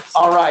here.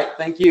 All right.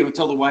 Thank you.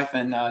 Tell the wife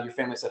and your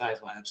family said hi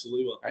as well.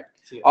 Absolutely will. All right.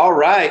 All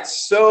right.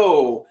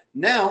 So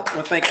now I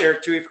want to thank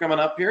Eric Toohey for coming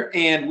up here.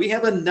 And we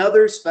have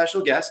another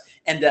special guest.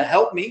 And to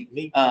help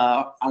me,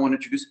 I want to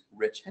introduce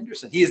Rich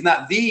Henderson. He is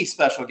not the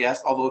special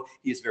guest, although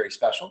he is very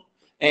special.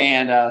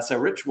 And so,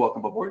 Rich,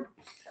 welcome aboard.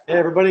 Hey,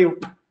 everybody.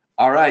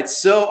 All right.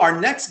 So our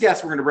next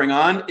guest we're going to bring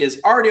on is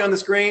already on the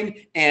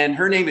screen. And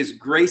her name is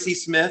Gracie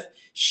Smith.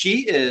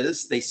 She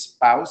is the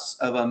spouse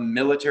of a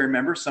military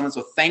member. So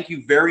thank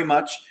you very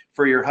much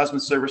for your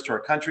husband's service to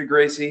our country,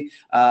 Gracie.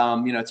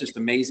 It's just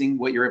amazing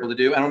what you're able to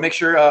do. And I'll make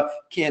sure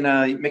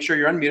make sure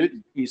you're unmuted.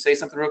 Can you say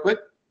something real quick?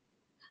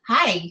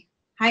 Hi,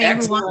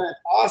 Excellent.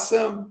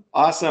 everyone.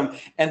 Awesome.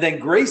 And then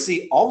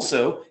Gracie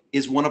also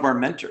is one of our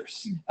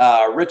mentors.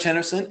 Rich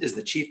Henderson is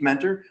the chief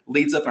mentor,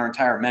 leads up our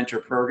entire mentor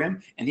program,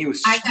 and he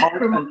was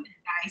smart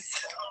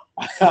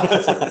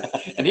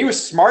and he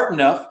was smart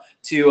enough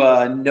to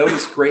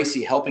notice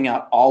Gracie helping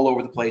out all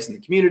over the place in the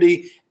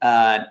community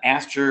and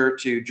asked her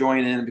to join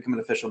in and become an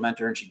official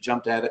mentor, and she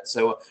jumped at it.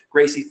 So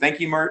Gracie, thank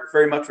you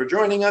very much for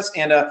joining us.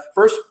 And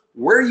first,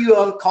 where are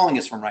you calling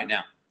us from right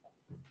now?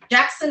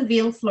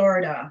 Jacksonville,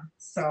 Florida.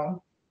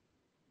 So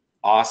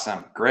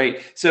awesome.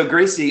 Great. So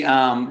Gracie,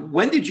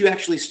 when did you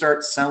actually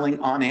start selling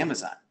on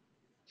Amazon?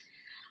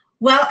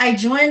 Well, I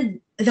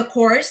joined the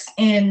course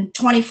in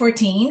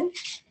 2014,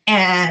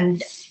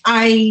 and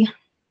I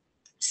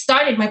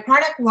started my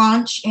product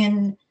launch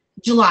in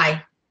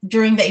July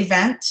during the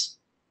event.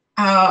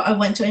 I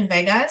went to in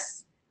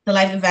Vegas, the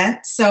live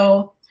event.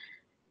 So,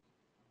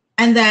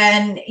 and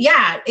then,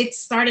 it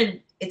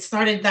started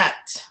around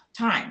that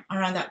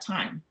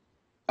time.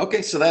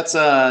 Okay. So that's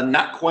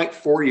not quite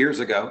 4 years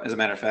ago, as a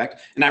matter of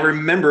fact. And I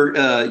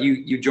remember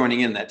you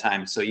joining in that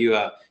time. So you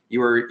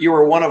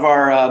were one of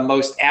our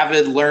most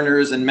avid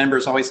learners and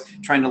members, always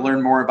trying to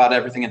learn more about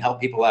everything and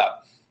help people out.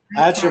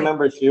 I actually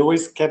remember she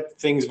always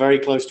kept things very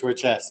close to her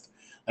chest.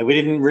 Like, we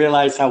didn't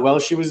realize how well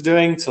she was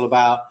doing till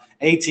about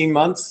 18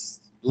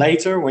 months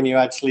later when you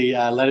actually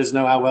let us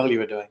know how well you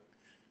were doing.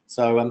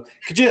 So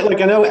could you,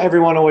 I know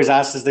everyone always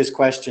asks us this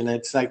question.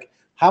 It's like,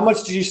 how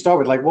much did you start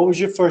with? Like, what was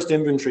your first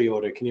inventory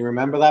order? Can you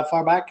remember that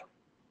far back?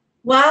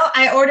 Well,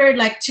 I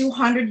ordered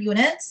 200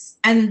 units,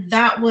 and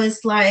that was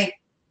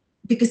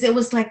because it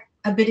was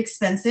a bit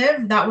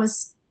expensive. That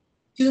was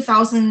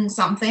 2,000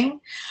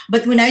 something.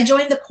 But when I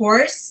joined the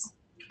course,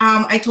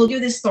 I told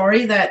you this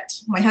story that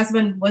my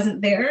husband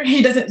wasn't there.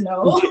 He doesn't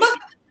know,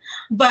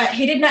 but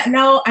he did not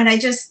know. And I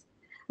just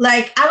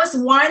I was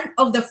one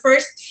of the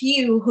first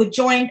few who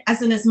joined as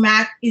soon as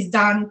Matt is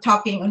done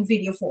talking on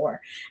video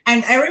 4.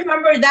 And I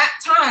remember that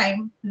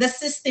time the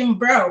system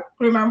broke,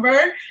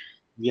 remember?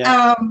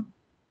 Yeah.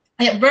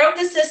 It broke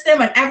the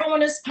system and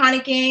everyone was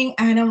panicking.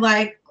 And I'm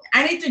like,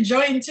 I need to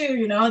join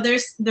too.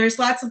 There's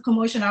lots of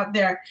commotion out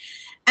there.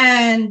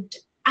 And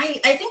I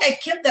think I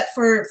kept that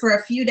for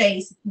a few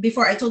days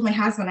before I told my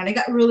husband, and I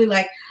got really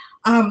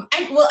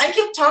I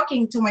kept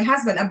talking to my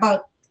husband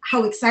about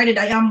how excited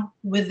I am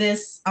with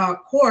this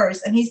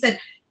course, and he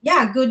said,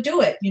 yeah, go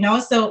do it,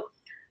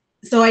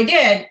 so I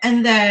did.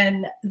 And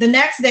then the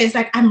next day, it's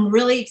I'm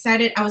really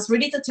excited. I was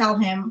ready to tell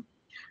him,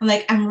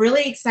 I'm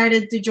really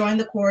excited to join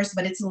the course,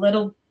 but it's a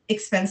little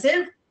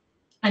expensive.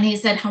 And he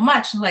said, how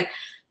much? I'm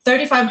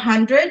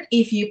 $3,500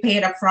 if you pay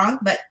it up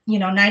front, but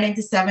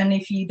 $997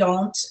 if you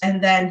don't.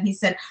 And then he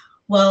said,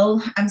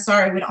 well, I'm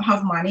sorry, we don't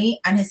have money.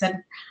 And he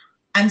said,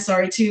 I'm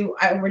sorry too,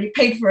 I already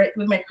paid for it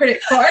with my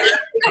credit card.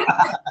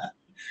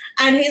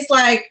 And he's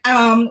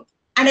and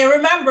I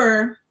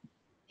remember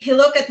he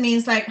looked at me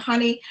and he's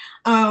honey,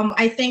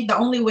 I think the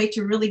only way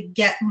to really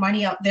get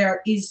money out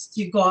there is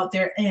to go out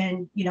there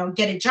and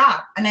get a job.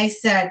 And I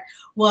said,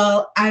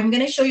 well, I'm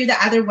gonna show you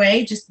the other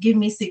way, just give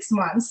me 6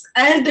 months.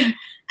 And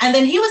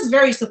then he was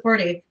very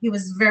supportive. He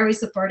was very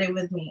supportive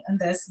with me on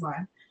this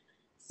one.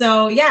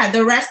 So yeah,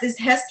 the rest is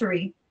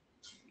history.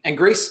 And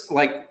Grace,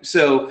 like,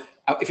 so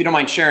if you don't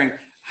mind sharing,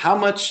 how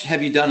much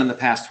have you done in the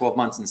past 12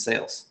 months in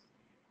sales?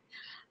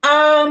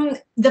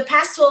 The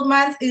past 12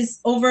 months is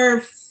over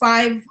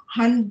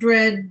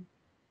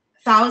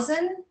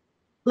 500,000,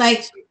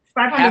 like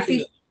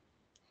 550.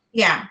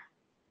 Yeah.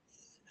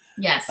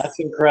 Yes. That's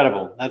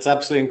incredible. That's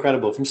absolutely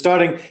incredible. From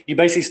starting, you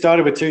basically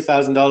started with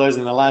 $2,000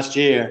 in the last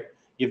year.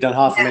 You've done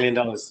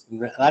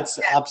 $500,000. That's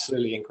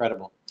absolutely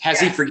incredible. Has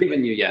he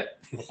forgiven you yet?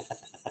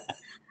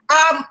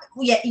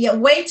 Yeah,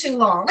 way too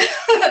long.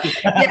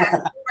 Yeah,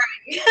 right.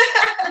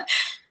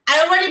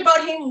 I already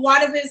bought him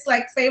one of his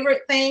like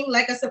favorite thing,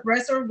 like a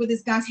suppressor with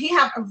his guns. He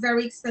have a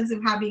very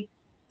expensive hobby,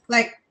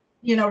 like,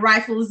 you know,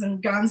 rifles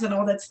and guns and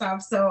all that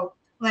stuff. So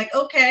like,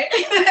 okay,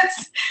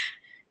 that's,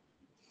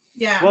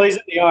 yeah. Well, he's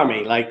in the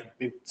Army. Like,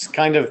 it's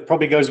kind of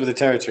probably goes with the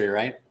territory,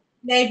 right?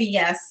 Navy,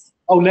 yes.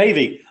 Oh,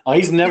 Navy. Oh,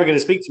 he's never going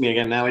to speak to me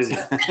again now, is he?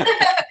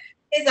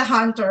 He's a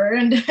hunter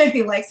and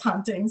he likes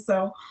hunting,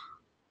 so.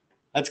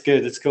 That's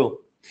good. That's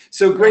cool.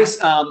 So Grace,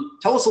 tell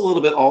us a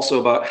little bit also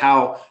about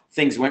how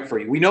things went for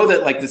you. We know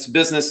that like this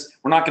business,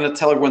 we're not going to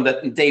tell everyone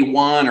that in day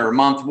one or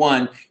month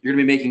one, you're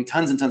going to be making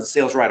tons and tons of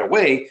sales right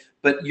away,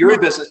 but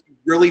your business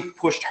really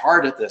pushed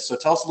hard at this. So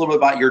tell us a little bit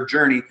about your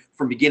journey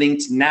from beginning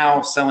to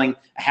now selling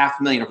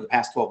 $500,000 over the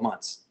past 12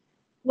 months.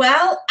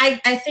 Well,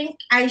 I think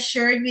I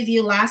shared with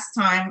you last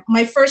time,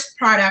 my first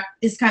product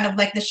is kind of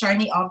like the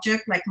shiny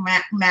object, like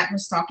Matt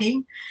was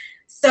talking.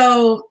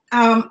 So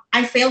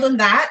I failed on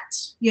that,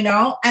 you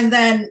know, and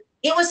then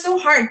it was so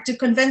hard to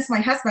convince my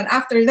husband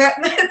after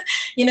that,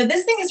 you know,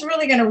 this thing is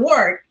really going to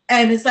work.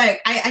 And it's like,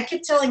 I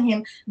keep telling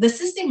him the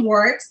system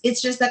works.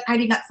 It's just that I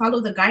did not follow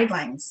the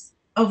guidelines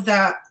of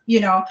the, you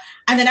know,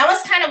 and then I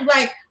was kind of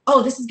like,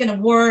 oh, this is going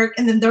to work.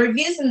 And then the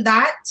reviews in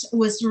that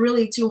was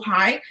really too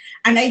high.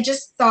 And I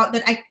just thought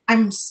that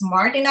I'm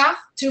smart enough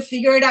to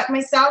figure it out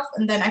myself.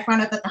 And then I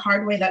found out that the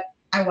hard way that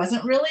I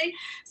wasn't really.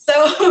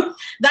 So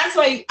that's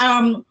why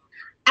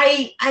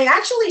I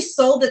actually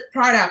sold the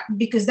product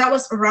because that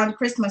was around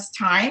Christmas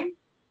time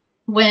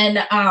when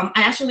I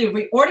actually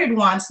reordered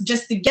once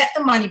just to get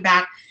the money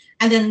back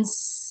and then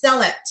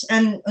sell it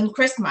on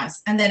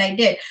Christmas. And then I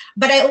did.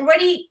 But I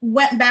already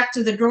went back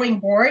to the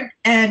drawing board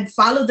and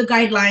followed the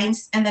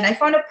guidelines. And then I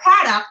found a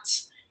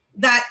product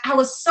that I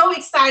was so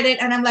excited.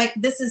 And I'm like,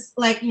 this is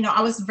like, you know, I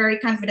was very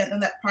confident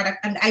in that product.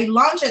 And I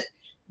launched it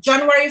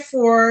January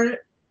 4,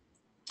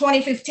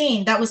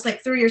 2015. That was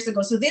like 3 years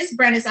ago. So this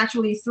brand is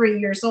actually 3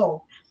 years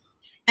old.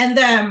 And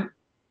then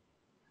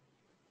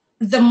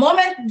the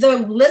moment the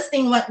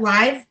listing went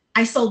live,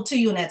 I sold 2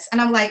 units.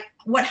 And I'm like,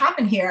 what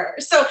happened here?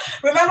 So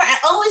remember, I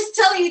always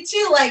tell you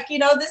too, like, you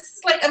know, this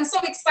is like, I'm so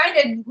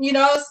excited, you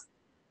know,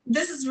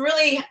 this is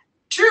really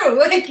true.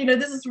 Like, you know,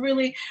 this is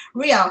really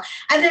real.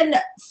 And then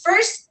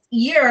first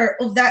year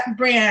of that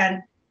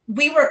brand,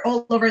 we were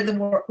all over the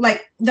world,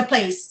 like the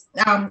place.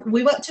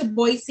 We went to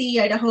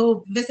Boise,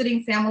 Idaho,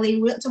 visiting family.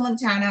 We went to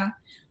Montana.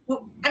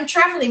 I'm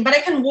traveling, but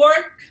I can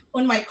work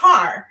on my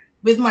car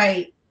with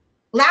my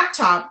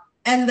laptop.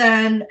 And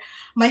then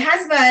my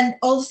husband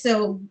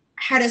also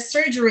had a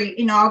surgery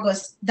in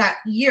August that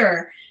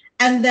year.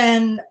 And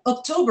then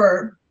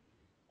October,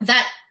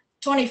 that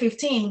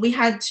 2015, we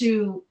had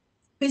to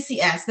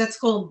PCS, that's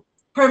called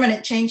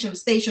permanent change of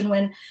station,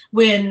 when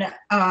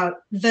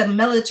the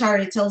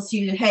military tells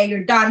you, hey,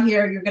 you're done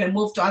here, you're gonna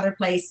move to other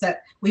place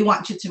that we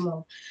want you to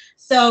move.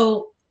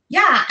 So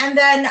yeah, and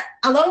then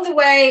along the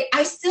way,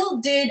 I still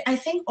did, I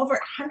think, over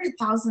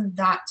 100,000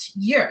 that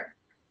year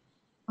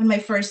on my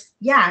first,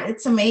 yeah,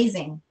 it's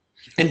amazing.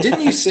 And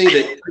didn't you say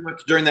that pretty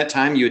much during that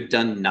time you had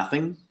done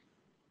nothing?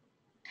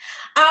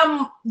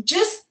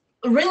 Just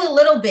really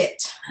little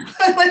bit.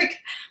 Like,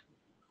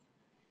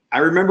 I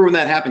remember when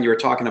that happened, you were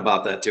talking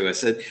about that to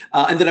us.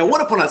 And then I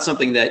want to point out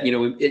something that, you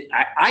know,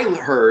 I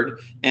heard,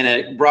 and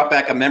it brought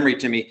back a memory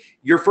to me.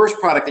 Your first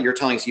product that you're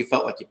telling us, you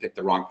felt like you picked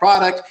the wrong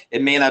product.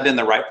 It may not have been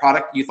the right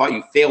product. You thought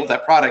you failed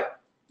that product.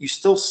 You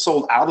still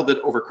sold out of it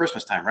over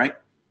Christmas time, right?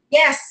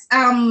 Yes,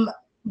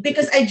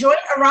 because I joined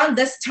around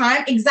this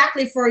time,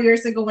 exactly 4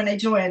 years ago when I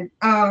joined.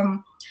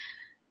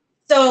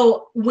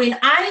 So when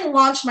I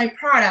launched my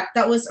product,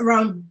 that was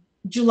around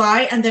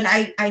July, and then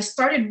I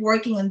started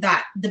working on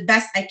that the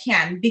best I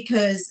can,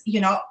 because, you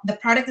know, the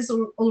product is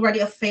already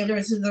a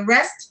failure. So the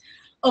rest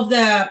of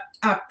the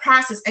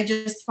process I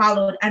just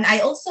followed. And I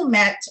also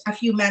met a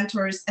few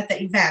mentors at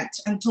the event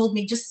and told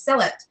me, just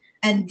sell it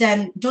and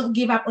then don't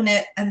give up on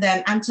it. And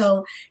then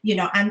until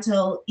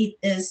it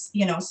is,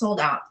 you know, sold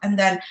out. And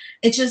then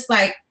it's just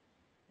like,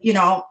 you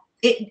know,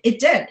 it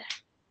did.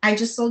 I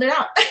just sold it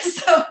out.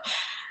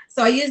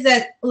 So I used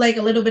that, like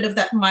a little bit of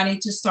that money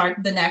to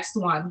start the next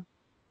one.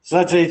 So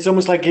it's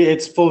almost like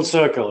it's full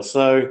circle.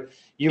 So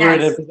you were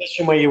in a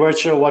position where you weren't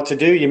sure what to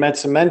do. You met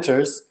some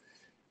mentors,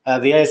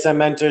 the ASM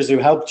mentors, who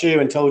helped you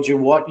and told you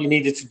what you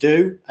needed to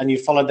do, and you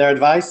followed their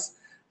advice.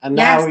 And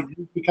now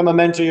you become a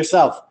mentor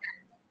yourself.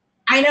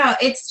 I know.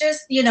 It's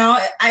just, you know,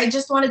 I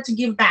just wanted to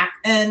give back,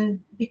 and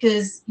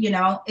because, you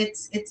know,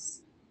 it's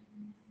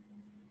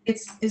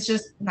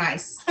just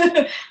nice.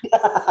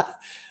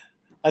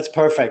 That's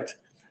perfect.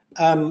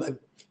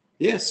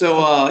 Yeah.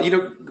 So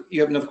you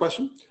have another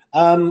question?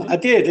 I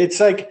did. It's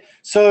like,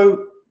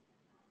 so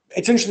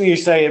it's interesting you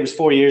say it was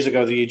 4 years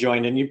ago that you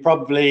joined, and you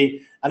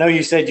probably, I know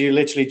you said you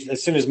literally,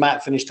 as soon as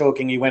Matt finished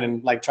talking, you went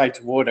and like tried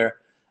to order.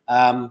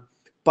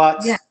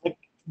 But Yeah.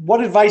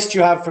 what advice do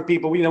you have for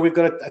people? You know, we've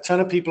got a ton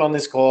of people on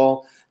this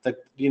call that,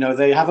 you know,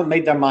 they haven't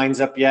made their minds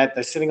up yet.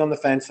 They're sitting on the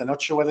fence. They're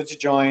not sure whether to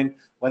join,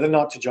 whether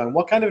not to join.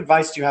 What kind of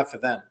advice do you have for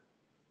them?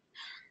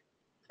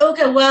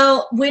 Okay,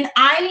 well, when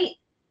I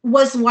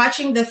was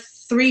watching the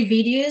 3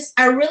 videos,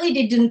 I really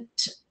didn't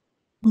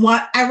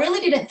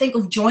think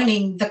of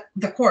joining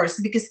the course,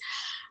 because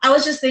I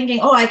was just thinking,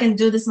 oh, I can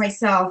do this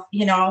myself,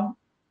 you know,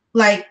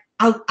 like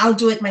I'll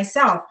do it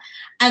myself.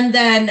 And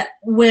then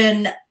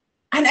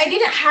and I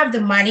didn't have the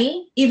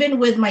money, even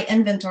with my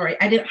inventory,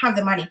 I didn't have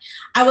the money.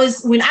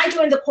 When I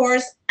joined the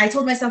course, I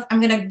told myself,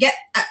 I'm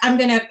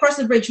gonna cross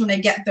the bridge when I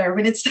get there,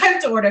 when it's time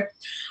to order.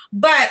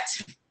 But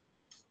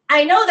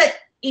I know that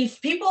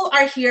if people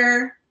are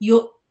here,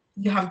 you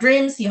have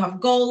dreams, you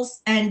have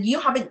goals, and you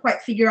haven't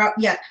quite figured out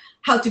yet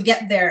how to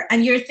get there,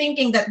 and you're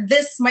thinking that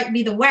this might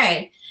be the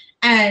way,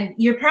 and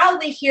you're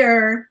probably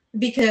here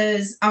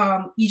because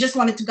you just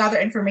wanted to gather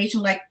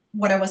information, like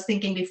what I was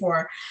thinking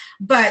before.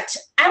 But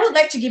I would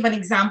like to give an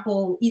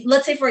example.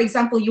 Let's say, for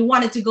example, you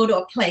wanted to go to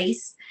a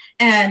place,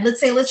 and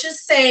let's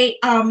just say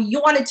you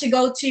wanted to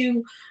go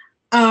to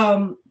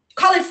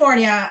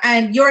California,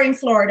 and you're in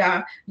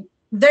Florida.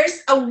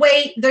 There's 2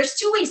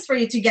 ways for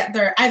you to get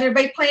there, either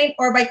by plane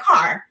or by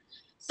car.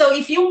 So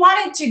if you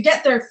wanted to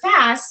get there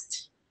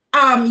fast,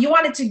 you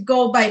wanted to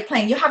go by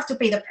plane, you have to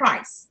pay the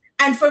price.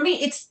 And for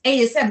me, it's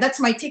ASM. That's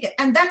my ticket.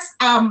 And that's,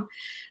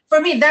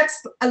 for me,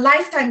 that's a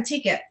lifetime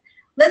ticket.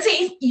 Let's say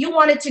if you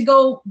wanted to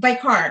go by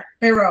car,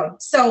 by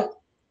road. So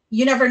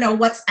you never know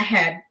what's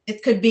ahead.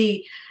 It could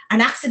be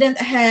an accident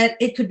ahead.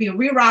 It could be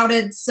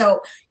rerouted.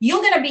 So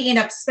you're going to end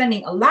up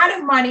spending a lot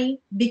of money,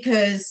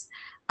 because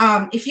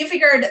if you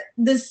figured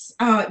this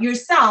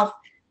yourself,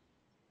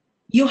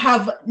 you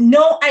have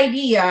no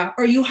idea,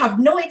 or you have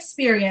no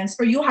experience,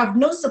 or you have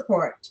no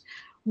support.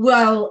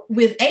 Well,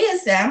 with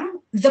ASM,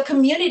 the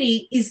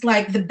community is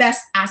like the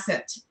best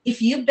asset.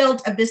 If you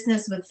build a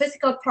business with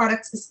physical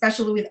products,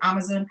 especially with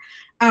Amazon,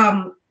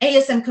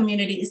 ASM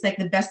community is like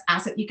the best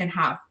asset you can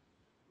have.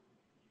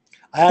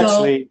 I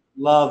actually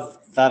love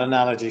that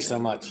analogy so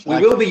much. We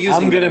will be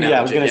using that analogy.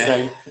 I was going to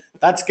say,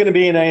 that's going to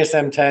be in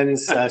ASM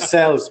 10's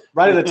sales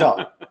right at the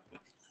top.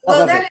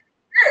 Well, that is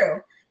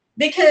true,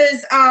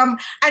 because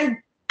and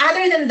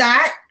other than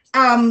that,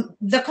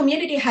 the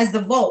community has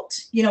the vault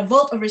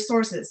of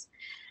resources,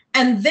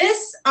 and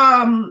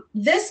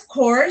this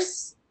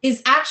course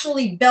is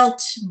actually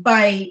built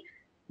by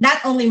not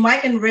only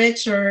Mike and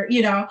Rich,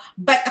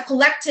 but a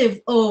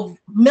collective of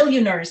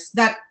millionaires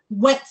that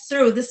went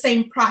through the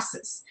same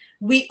process.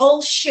 We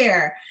all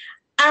share.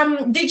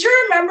 Did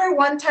you remember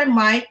one time,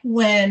 Mike,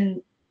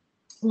 when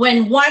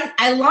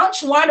I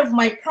launched one of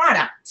my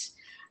products?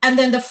 And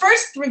then the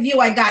first review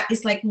I got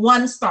is like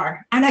 1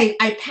 star, and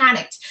I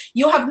panicked.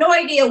 You have no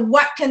idea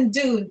what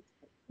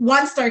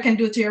 1 star can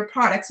do to your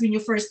products when you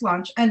first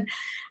launch. And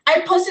I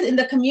posted in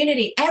the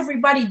community.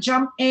 Everybody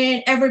jumped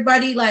in.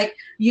 Everybody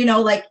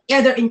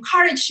either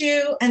encouraged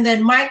you, and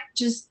then Mike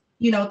just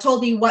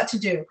told me what to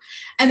do.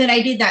 And then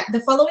I did that.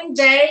 The following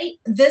day,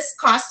 this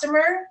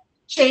customer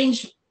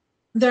changed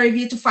the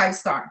review to 5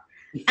 star,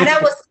 and I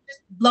was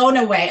just blown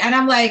away. And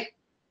I'm like,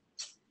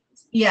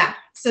 yeah.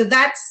 So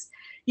that's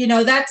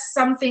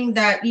something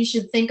that you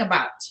should think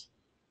about.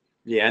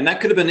 Yeah, and that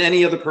could have been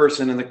any other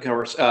person in the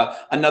course.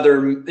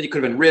 It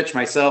could have been Rich,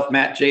 myself,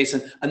 Matt,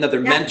 Jason,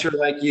 another mentor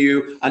like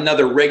you,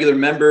 another regular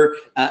member.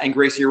 And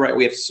Gracie, you're right.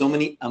 We have so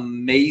many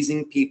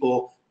amazing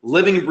people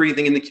living and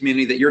breathing in the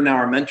community that you're now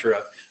our mentor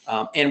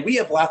of. And we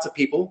have lots of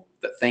people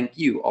that thank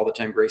you all the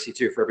time, Gracie,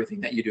 too, for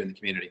everything that you do in the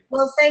community.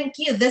 Well, thank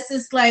you. This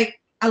is like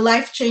a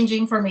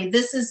life-changing for me.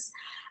 This is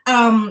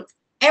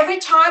every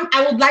time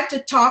I would like to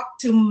talk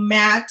to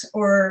Matt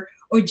or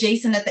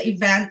Jason at the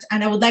event,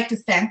 and I would like to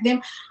thank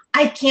them.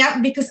 I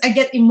can't, because I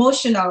get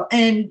emotional,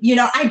 and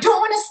I don't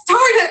want to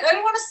start it. I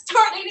don't want to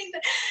start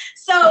anything.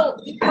 So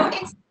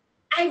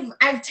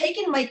I've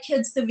taken my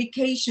kids to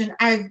vacation.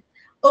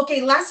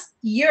 Last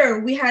year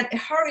we had a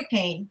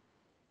hurricane,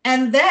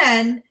 and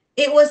then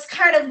it was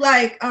kind of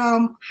like,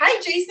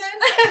 hi Jason.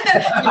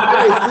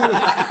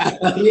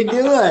 How you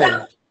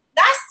doing?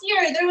 Last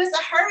year there was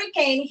a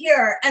hurricane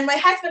here, and my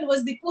husband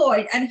was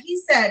deployed, and he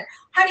said,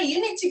 honey,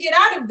 you need to get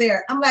out of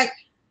there. I'm like,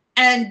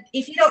 and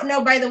if you don't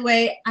know, by the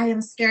way, I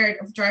am scared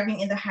of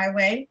driving in the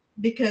highway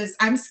because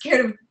I'm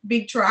scared of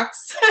big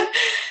trucks.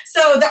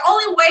 So the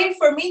only way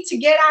for me to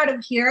get out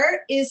of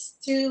here is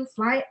to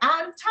fly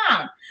out of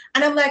town.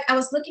 And I'm like, I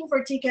was looking for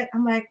a ticket.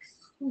 I'm like,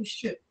 oh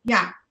shoot,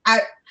 yeah.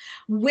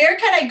 Where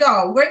can I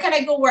go? Where can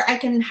I go where I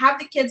can have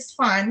the kids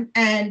fun,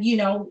 and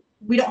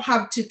we don't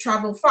have to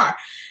travel far?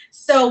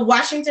 So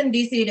Washington,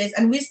 D.C. it is,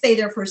 and we stayed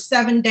there for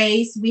 7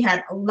 days. We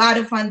had a lot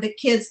of fun. The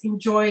kids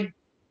enjoyed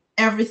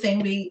everything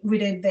we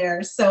did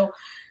there. So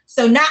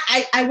now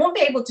I won't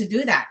be able to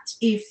do that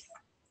if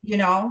you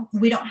know,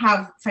 we don't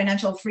have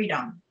financial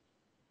freedom.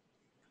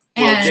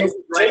 Well, And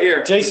Jason's right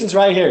here. Jason's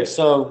right here,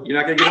 so You're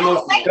not gonna get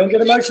emotional. don't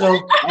get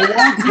emotional. I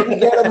want you to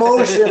get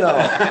emotional.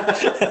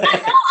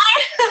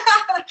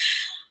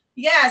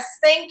 yes,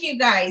 thank you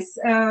guys.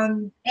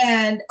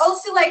 And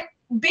also, like,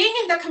 being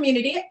in the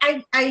community,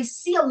 I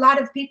see a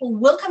lot of people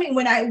welcoming.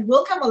 When I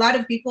welcome a lot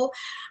of people,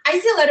 I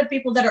see a lot of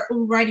people that are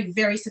already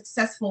very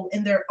successful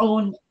in their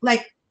own,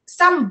 like,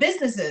 some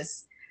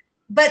businesses,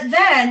 but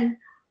then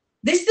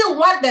they still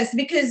want this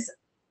because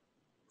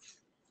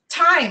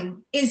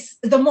time is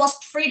the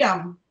most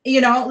freedom, you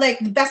know, like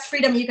the best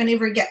freedom you can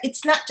ever get.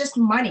 It's not just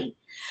money.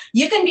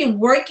 You can be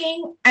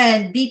working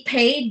and be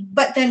paid,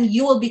 but then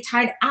you will be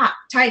tied up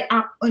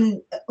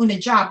on a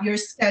job, your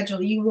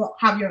schedule. You won't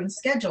have your own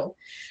schedule.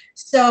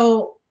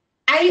 So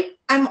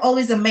I'm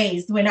always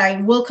amazed when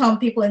I welcome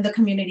people in the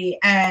community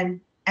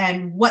and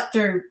what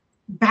their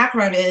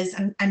background is,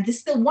 and they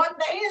still want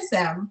the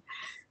ASM.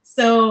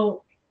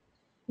 So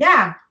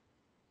yeah.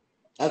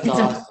 That's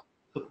awesome.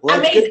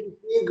 Well, it's good to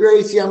see you,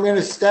 Gracie. I'm going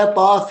to step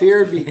off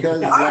here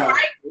because. All right.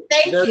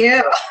 Thank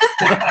you.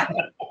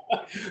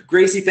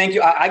 Gracie, thank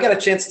you. I got a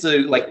chance to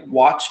like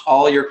watch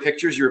all your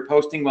pictures you were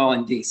posting while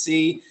in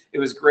DC. It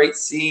was great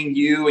seeing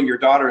you and your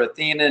daughter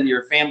Athena and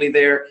your family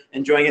there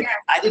enjoying it. Yeah.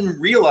 I didn't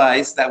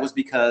realize that was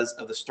because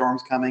of the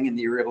storms coming and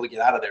you were able to get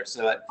out of there.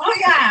 So oh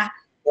yeah,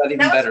 that even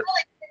better.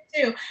 Really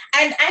good too.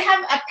 And I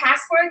have a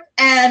passport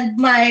and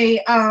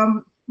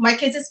my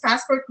kids'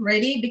 passport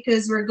ready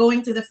because we're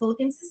going to the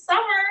Philippines this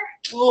summer.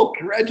 Oh,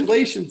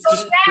 congratulations!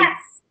 So,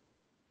 yes.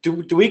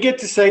 Do we get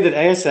to say that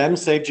ASM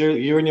saved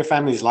you and your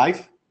family's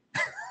life?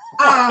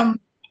 Are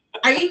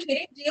you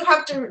kidding?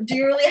 Do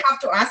you really have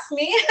to ask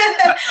me?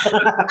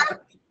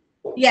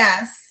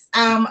 Yes.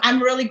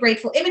 I'm really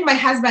grateful. Even my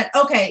husband.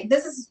 Okay,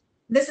 this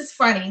is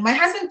funny. My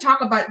husband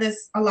talked about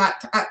this a lot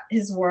at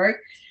his work,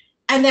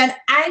 and then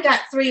I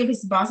got 3 of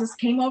his bosses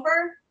came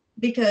over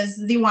because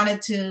they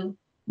wanted to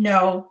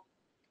know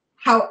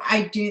how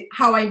I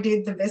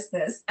did the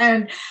business,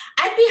 and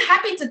I'd be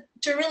happy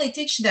to really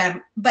teach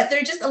them, but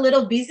they're just a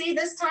little busy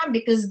this time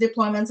because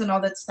deployments and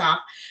all that stuff.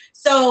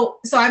 So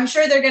I'm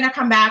sure they're gonna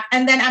come back.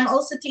 And then I'm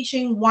also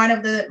teaching one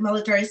of the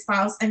military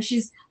spouse, and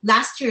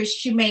last year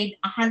she made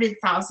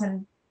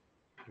 100,000.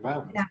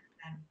 Wow. Yeah.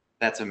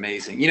 That's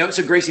amazing. You know,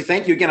 so Gracie,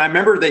 thank you again. I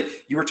remember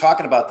that you were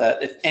talking about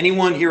that. If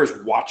anyone here is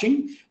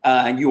watching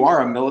and you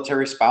are a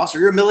military spouse or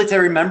you're a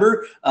military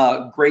member,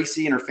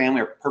 Gracie and her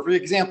family are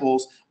perfect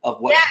examples of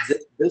what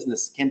this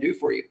business can do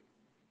for you.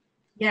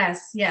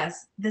 Yes,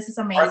 yes. This is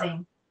amazing.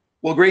 Right.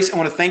 Well, Grace, I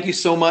want to thank you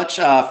so much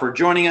for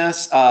joining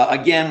us.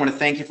 Again, I want to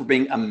thank you for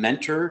being a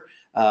mentor,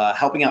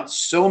 helping out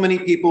so many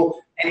people.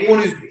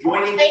 Anyone who's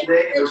joining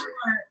today.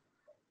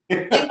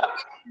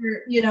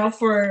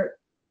 For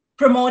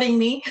promoting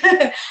me.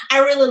 I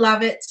really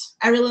love it.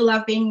 I really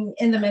love being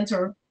in the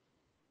mentor.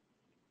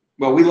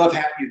 Well, we love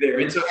having you there.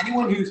 And so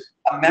anyone who's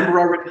a member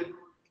already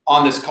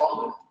on this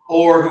call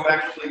or who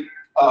actually,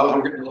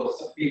 we're getting a little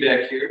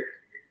feedback here.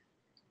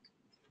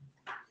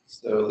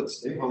 So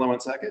let's see, hold on one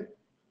second.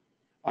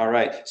 All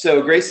right,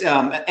 so Grace,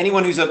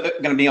 anyone who's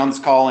going to be on this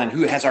call and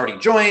who has already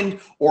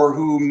joined or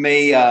who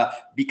may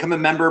become a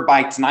member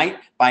by tonight,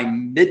 by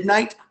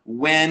midnight,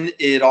 when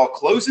it all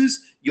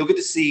closes, you'll get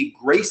to see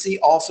Gracie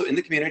also in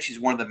the community. She's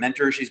one of the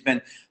mentors. She's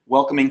been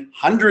welcoming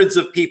hundreds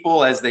of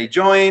people as they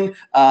join,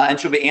 and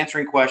she'll be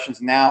answering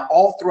questions now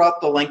all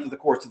throughout the length of the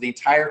course, of the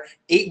entire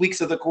 8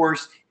 weeks of the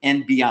course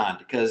and beyond,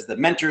 because the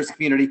mentors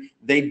community,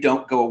 they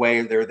don't go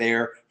away. They're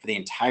there for the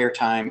entire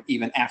time,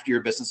 even after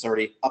your business is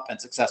already up and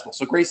successful.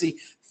 So Gracie,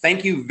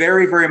 thank you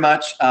very, very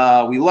much.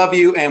 We love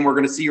you, and we're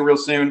going to see you real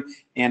soon,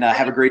 and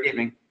have a great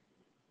evening.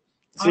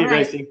 See you,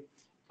 Gracie.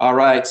 All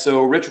right,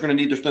 so Rich, we're going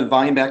to need to turn the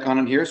volume back on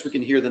in here so we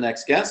can hear the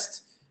next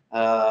guest.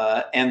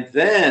 And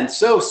then,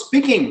 so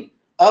speaking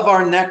of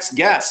our next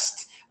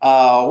guest,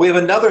 we have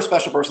another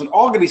special person,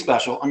 all going to be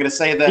special. I'm going to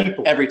say that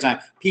every time.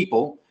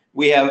 People.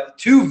 We have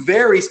 2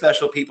 very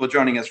special people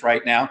joining us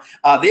right now.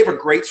 They have a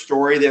great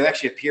story. They've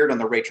actually appeared on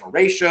the Rachel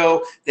Ray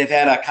Show. They've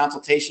had a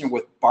consultation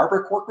with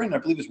Barbara Corcoran, I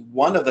believe is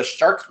one of the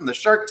sharks from the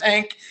Shark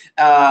Tank.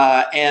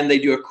 And they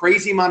do a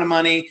crazy amount of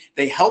money.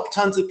 They help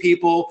tons of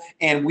people.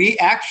 And we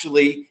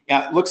actually,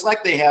 it looks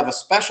like they have a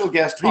special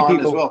guest on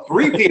as well.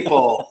 3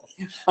 people.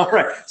 All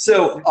right.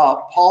 So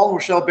Paul and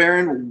Rochelle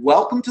Barron,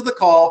 welcome to the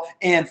call.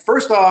 And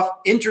first off,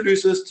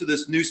 introduce us to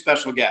this new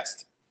special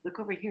guest. Look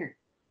over here.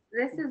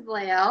 This is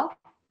Lael.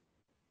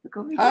 Look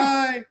over here.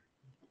 Hi.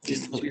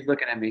 She's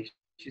looking at me.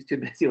 She's too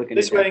busy looking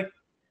this at me.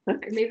 way.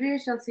 Maybe you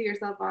shall see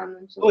yourself on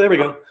them. Oh, there we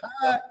go.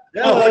 Oh,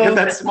 look at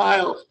that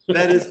smile.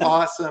 That is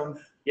awesome.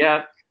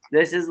 Yeah,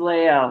 this is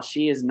Lael.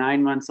 She is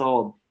 9 months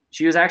old.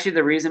 She was actually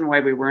the reason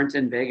why we weren't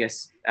in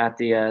Vegas at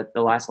the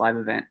last live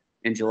event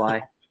in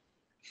July.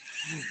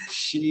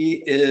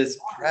 She is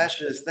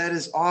precious. That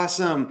is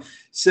awesome.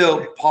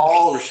 So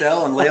Paul,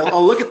 Rochelle, and Lael.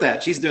 Oh, look at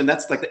that. She's doing,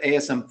 that's like the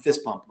ASM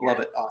fist pump. Love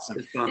it. Awesome.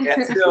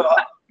 Yeah, so,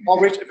 Paul,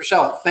 Rich,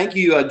 Rochelle, thank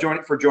you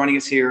for joining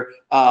us here.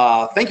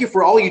 Thank you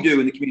for all you do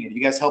in the community.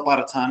 You guys help out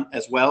a ton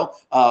as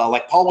well.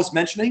 Like Paul was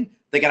mentioning,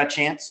 They got a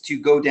chance to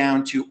go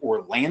down to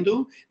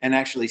Orlando and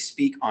actually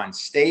speak on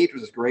stage. It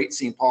was great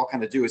seeing Paul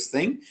kind of do his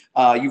thing.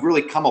 You've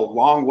really come a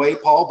long way,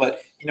 Paul.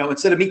 But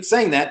instead of me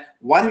saying that,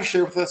 why don't you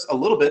share with us a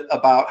little bit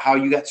about how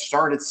you got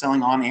started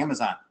selling on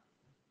Amazon?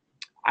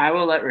 I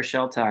will let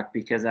Rochelle talk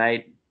because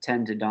I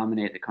tend to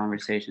dominate the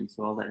conversation,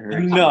 so I'll let her.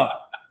 No.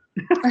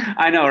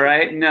 I know,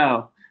 right?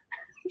 No.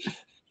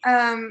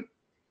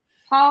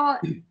 Paul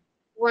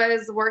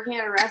was working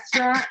at a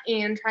restaurant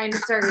and trying to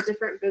start a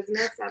different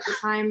business at the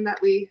time that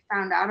we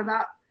found out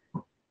about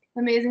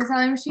Amazing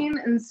Selling Machine.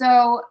 And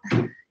so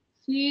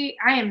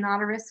I am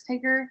not a risk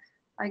taker,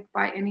 like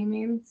by any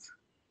means.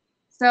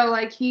 So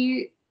like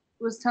he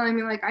was telling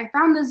me like, I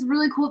found this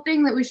really cool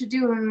thing that we should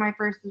do. And my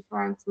first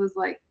response was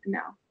like,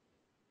 no,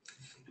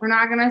 we're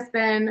not going to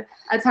spend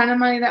a ton of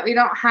money that we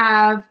don't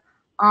have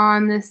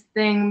on this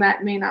thing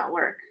that may not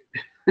work.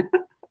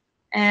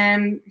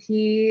 And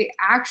he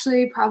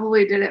actually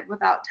probably did it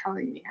without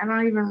telling me. I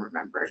don't even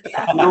remember.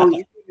 No,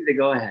 you gave me the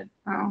go ahead.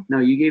 Oh. No,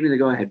 you gave me the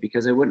go ahead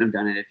because I wouldn't have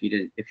done it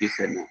if you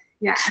said no.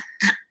 Yeah.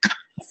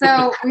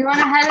 So we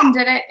went ahead and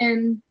did it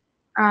in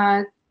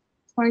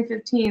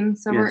 2015.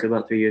 So yeah, it's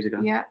about 3 years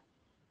ago. Yeah.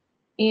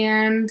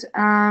 And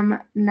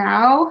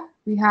now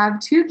we have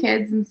 2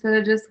 kids instead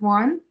of just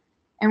 1,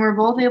 and we're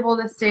both able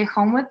to stay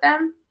home with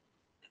them,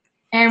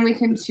 and we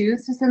can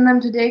choose to send them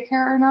to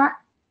daycare or not.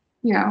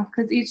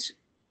 Because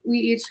we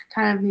each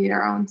kind of need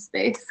our own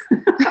space.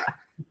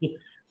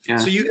 Yeah.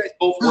 So you guys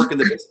both work in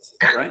the business,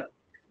 right?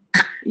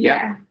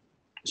 Yeah.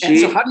 And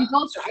so how do you,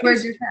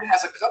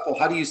 as a couple,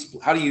 how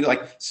do you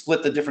like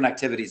split the different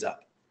activities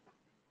up?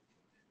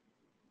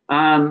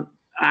 I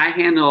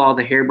handle all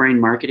the harebrained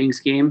marketing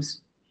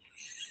schemes,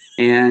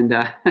 and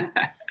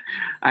I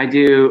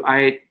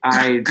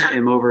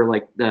am over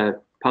like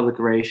the public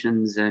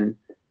relations and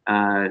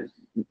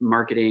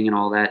marketing and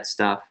all that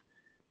stuff,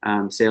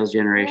 sales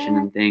generation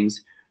and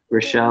things.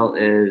 Rochelle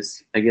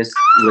is, I guess,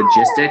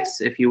 logistics,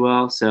 if you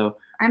will. So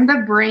I'm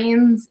the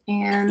brains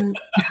and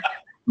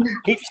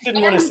he just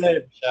didn't want to say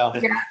it,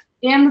 Rochelle. Yeah,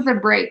 and the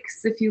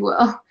brakes, if you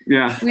will.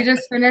 Yeah. We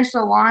just finished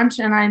a launch,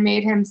 and I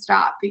made him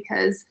stop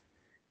because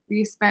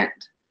we spent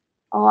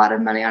a lot of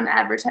money on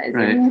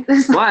advertising.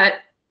 Right. But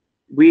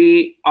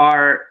we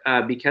are,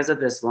 because of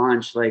this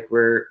launch, like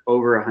we're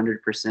over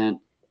 100%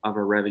 of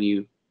our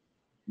revenue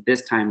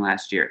this time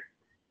last year.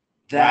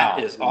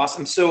 That is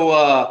awesome.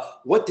 So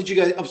what did you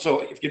guys, so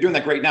if you're doing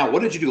that great now,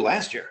 what did you do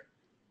last year?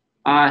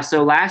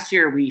 So last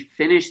year we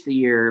finished the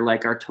year,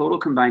 like our total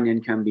combined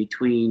income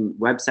between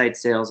website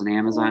sales and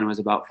Amazon was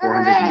about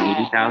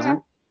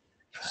 $480,000.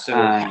 So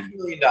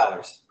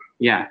 $500,000.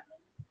 Yeah.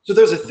 So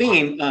there's a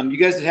theme. You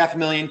guys did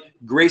 $500,000,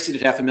 Gracie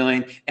did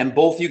 $500,000, and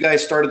both you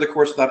guys started the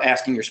course without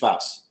asking your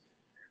spouse.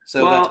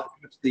 So well,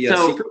 that's the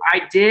secret.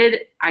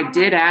 I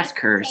did ask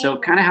her. So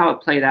kind of how it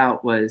played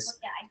out was,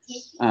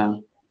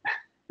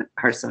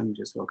 our son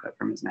just woke up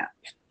from his nap.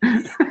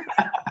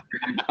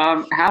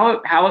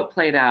 How it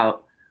played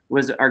out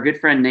was our good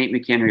friend Nate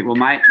McClary. Well,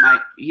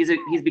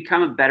 he's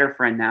become a better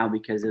friend now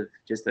because of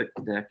just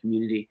the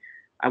community.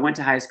 I went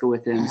to high school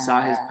with him,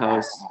 saw his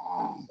posts,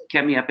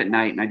 kept me up at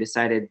night, and I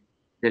decided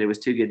that it was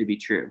too good to be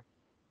true.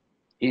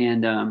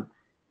 And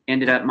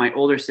ended up, my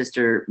older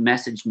sister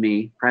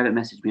private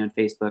messaged me on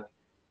Facebook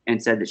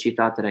and said that she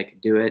thought that I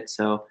could do it.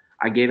 So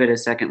I gave it a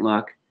second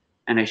look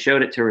and I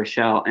showed it to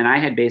Rochelle, and I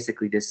had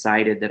basically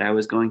decided that I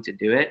was going to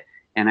do it,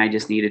 and I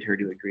just needed her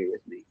to agree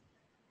with me.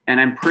 And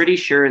I'm pretty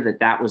sure that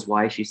that was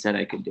why she said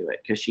I could do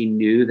it, because she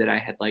knew that I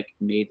had like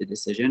made the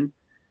decision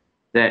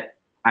that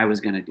I was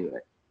going to do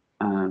it.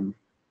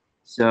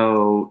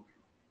 So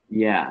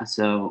yeah,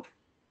 so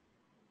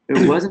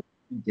it wasn't,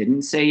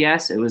 didn't say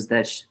yes. It was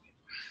that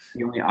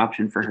the only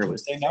option for her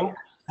was to say no.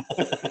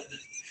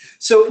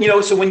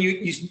 So, so when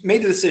you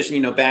made the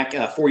decision, back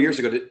 4 years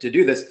ago to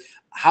do this,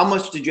 how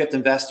much did you have to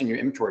invest in your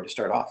inventory to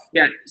start off?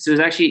 Yeah, so it was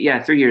actually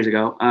 3 years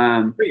ago.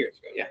 3 years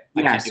ago, yeah.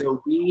 Yeah,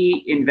 so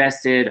we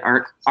invested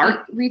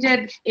we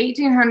did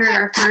 1,800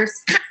 our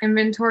first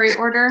inventory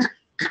order.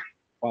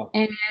 Wow.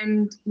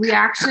 And we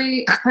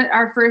actually put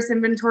our first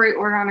inventory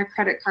order on a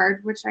credit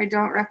card, which I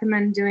don't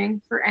recommend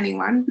doing for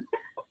anyone.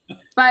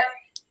 But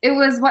it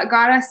was what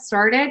got us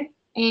started,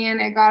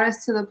 and it got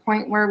us to the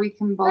point where we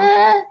can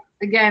both,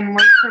 again,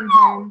 work from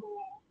home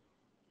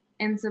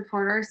and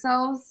support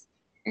ourselves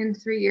in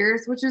 3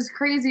 years, which is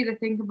crazy to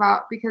think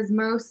about because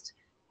most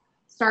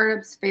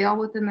startups fail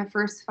within the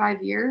first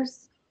 5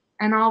 years,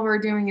 and all we're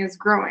doing is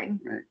growing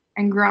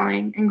and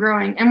growing and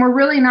growing. And we're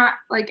really not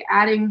like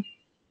adding,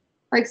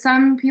 like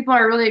some people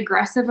are really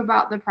aggressive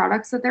about the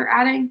products that they're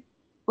adding,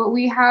 but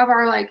we have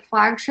our like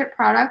flagship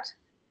product,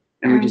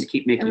 and we just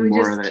keep making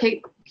more of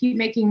it. Keep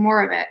making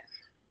more of it.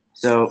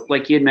 So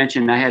like you had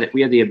mentioned,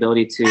 we had the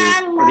ability to,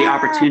 or the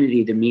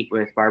opportunity to meet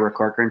with Barbara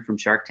Corcoran from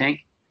Shark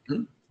Tank.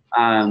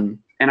 Mm-hmm.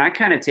 And I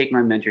kind of take my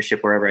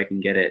mentorship wherever I can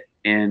get it.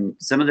 And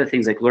some of the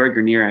things like Laura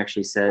Grenier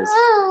actually says,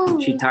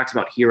 she talks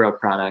about hero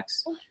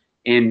products.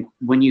 And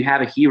when you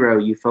have a hero,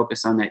 you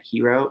focus on that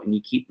hero and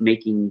you keep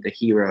making the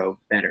hero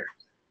better,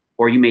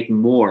 or you make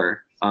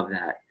more of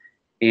that.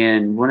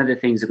 And one of the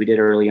things that we did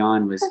early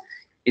on was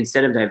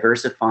instead of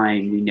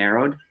diversifying, we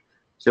narrowed.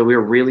 So we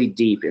were really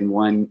deep in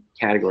one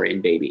category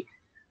in baby.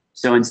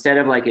 So instead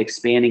of like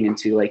expanding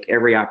into like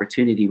every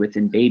opportunity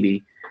within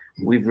baby,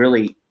 we've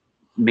really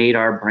made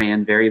our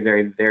brand very,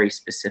 very, very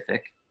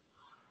specific.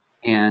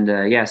 And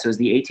yeah, so it was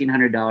the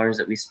 $1,800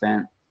 that we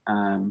spent.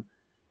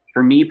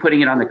 For me,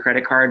 putting it on the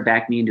credit card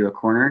backed me into a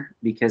corner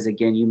because,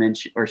 again, you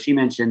mentioned, or she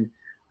mentioned,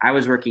 I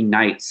was working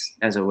nights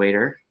as a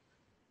waiter.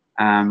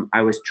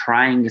 I was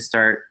trying to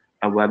start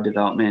a web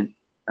development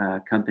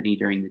company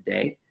during the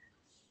day.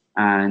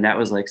 And that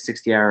was like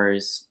 60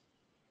 hours,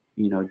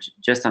 you know,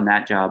 just on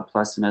that job,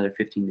 plus another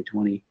 15 to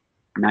 20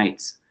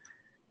 nights.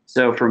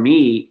 So for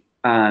me,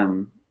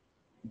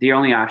 the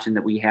only option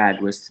that we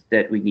had was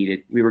that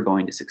we were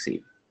going to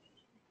succeed.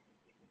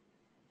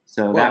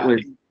 So well, that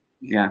was,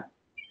 yeah.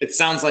 It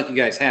sounds like you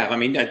guys have. I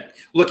mean,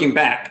 looking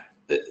back,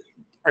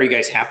 are you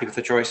guys happy with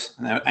the choice?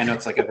 I know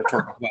it's like a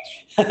rhetorical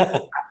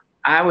question.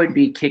 I would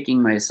be kicking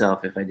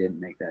myself if I didn't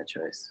make that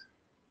choice.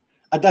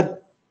 I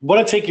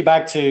want to take you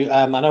back to,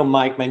 I know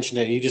Mike mentioned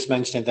it, you just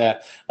mentioned it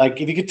there.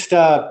 Like, if you could,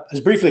 as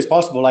briefly as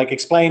possible, like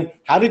explain,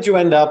 how did you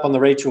end up on the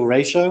Rachel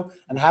Ray show,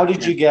 and how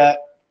did you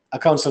get a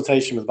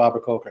consultation with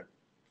Barbara Corcoran?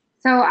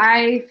 So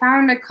I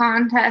found a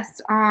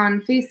contest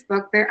on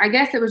Facebook. There, I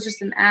guess it was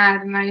just an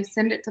ad, and I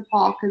sent it to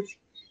Paul because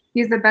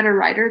he's a better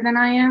writer than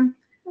I am.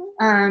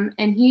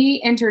 And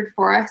he entered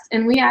for us,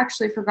 and we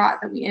actually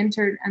forgot that we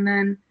entered. And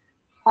then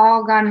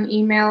Paul got an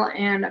email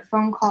and a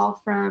phone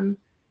call from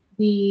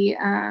the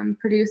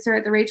producer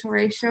at the Rachel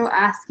Ray show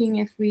asking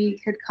if we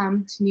could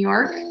come to New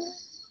York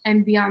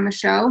and be on the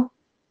show.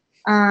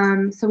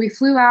 So we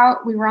flew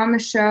out. We were on the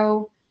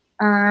show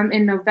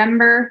in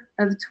November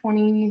of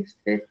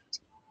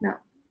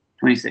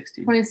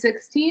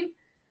 2016.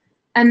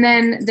 And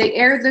then they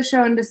aired the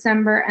show in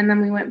December, and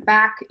then we went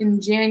back in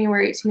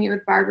January to meet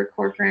with Barbara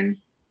Corcoran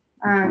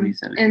in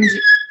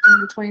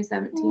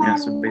 2017. Yeah,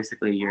 so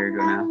basically a year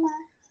ago now.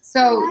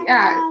 So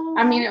yeah,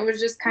 I mean, it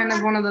was just kind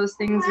of one of those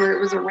things where it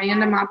was a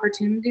random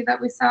opportunity that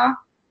we saw.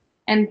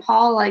 And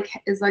Paul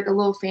is like a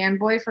little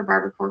fanboy for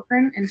Barbara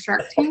Corcoran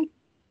instructing.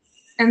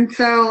 And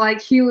so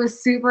like he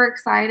was super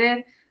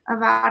excited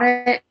about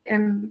it,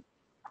 and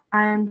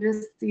I'm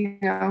just, you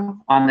know,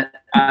 on the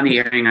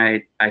airing,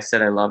 I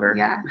said I love her.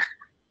 Yeah.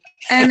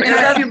 And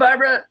I love you,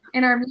 Barbara.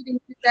 In our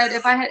meeting, she said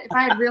if I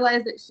had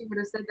realized that she would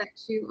have said that,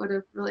 she would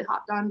have really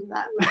hopped onto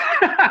that.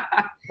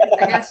 I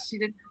guess she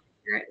didn't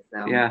hear it.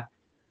 So yeah.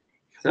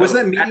 So, was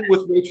that meeting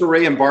with Rachel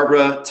Ray and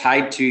Barbara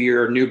tied to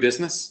your new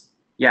business?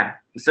 Yeah.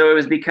 So it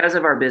was because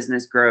of our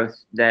business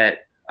growth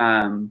that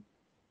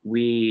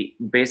we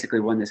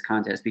basically won this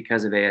contest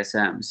because of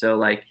ASM. So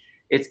like,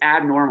 it's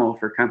abnormal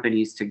for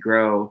companies to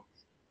grow.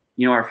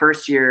 You know, our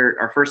first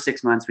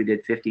 6 months, we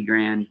did 50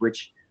 grand,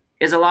 which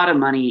is a lot of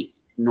money,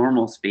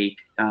 normal speak.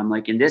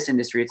 Like in this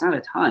industry, it's not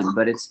a ton,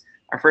 but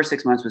our first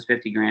 6 months was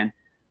 50 grand.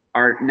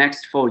 Our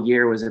next full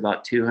year was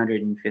about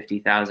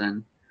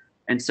 250,000.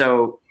 And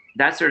so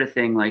that sort of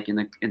thing, like in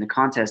the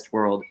contest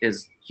world,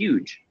 is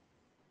huge.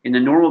 In the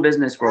normal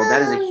business world,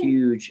 that is a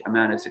huge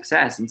amount of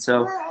success. And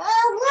so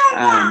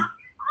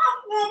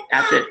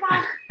at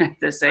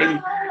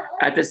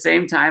the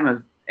same time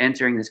of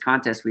entering this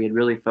contest, we had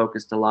really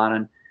focused a lot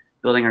on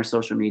building our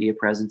social media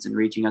presence and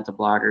reaching out to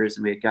bloggers,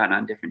 and we had gotten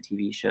on different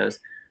TV shows.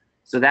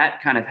 So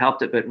that kind of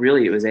helped it, but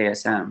really it was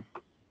ASM.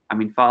 I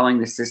mean, following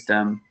the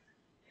system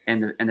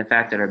and the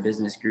fact that our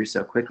business grew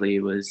so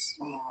quickly was,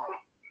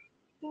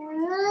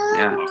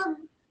 yeah.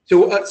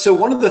 So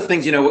one of the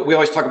things, you know, we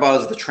always talk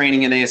about is the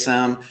training in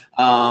ASM.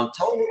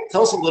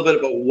 Tell us a little bit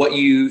about what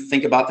you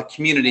think about the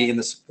community and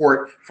the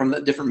support from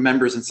the different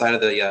members inside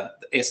of the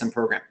ASM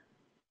program.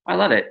 I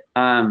love it.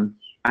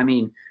 I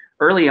mean,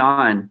 early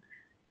on,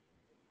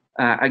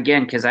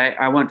 again, because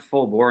I went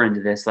full bore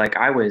into this, like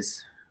I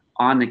was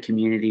on the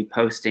community,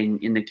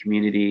 posting in the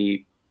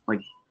community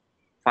like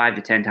 5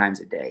 to 10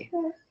 times a day.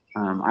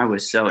 I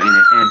was so in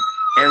it. And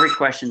every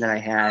question that I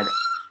had,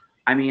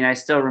 I mean, I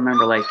still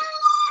remember like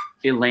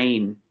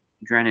Elaine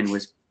Drennan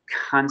was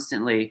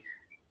constantly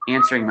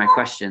answering my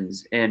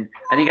questions. And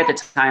I think at the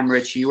time,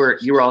 Rich, you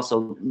were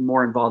also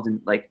more involved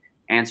in like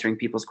answering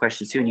people's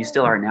questions too, and you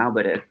still are now,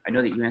 but I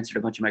know that you answered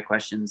a bunch of my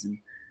questions. And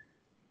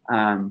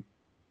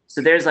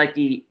so there's like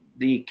the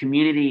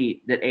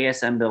community that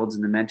ASM builds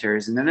and the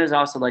mentors, and then there's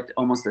also like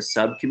almost the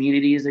sub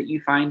communities that you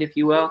find, if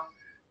you will.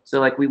 So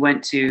like we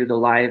went to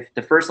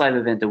the first live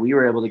event that we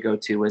were able to go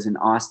to was in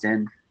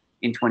Austin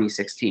in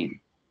 2016.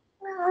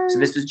 So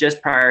this was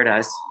just prior to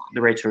us,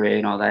 the Rachel Ray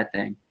and all that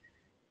thing.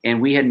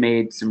 And we had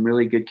made some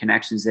really good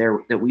connections there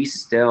that we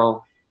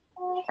still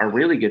are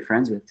really good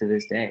friends with to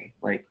this day.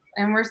 Like,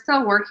 and we're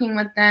still working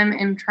with them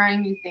and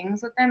trying new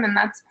things with them. And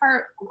that's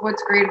part of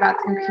what's great about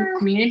the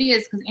community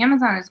is because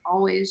Amazon is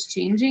always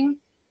changing.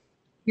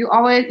 You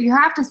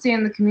have to stay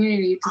in the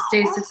community to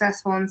stay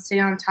successful and stay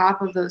on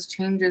top of those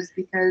changes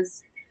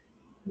because,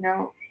 you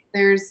know,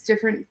 there's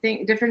different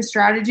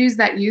strategies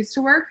that used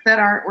to work that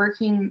aren't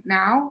working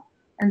now.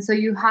 And so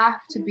you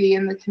have to be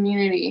in the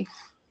community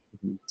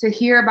to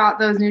hear about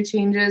those new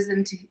changes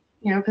and to,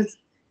 you know, because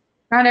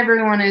not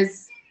everyone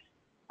is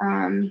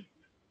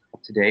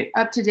to date.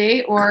 Up to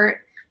date,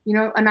 or you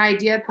know, an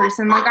idea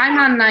person. Like I'm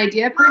not an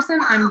idea person.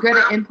 I'm good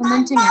at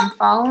implementing and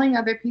following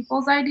other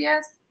people's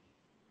ideas.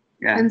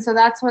 Yeah. And so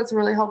that's what's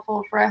really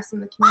helpful for us in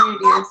the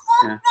community is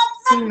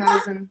seeing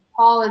those. And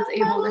Paul is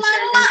able to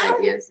share his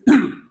ideas.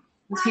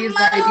 He's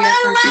the idea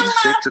person.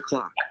 6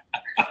 o'clock.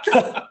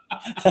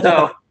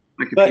 So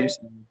my computer's.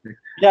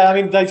 Yeah,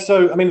 I mean,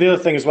 the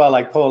other thing as well,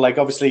 like Paul, like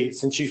obviously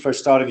since you first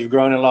started, you've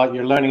grown a lot,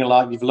 you're learning a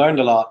lot, you've learned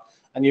a lot,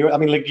 and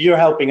you're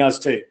helping us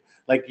too.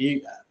 Like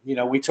you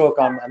know, we talk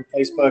on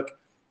Facebook,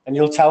 and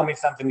you'll tell me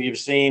something that you've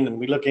seen, and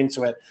we look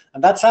into it,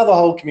 and that's how the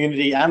whole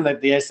community and the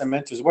ASM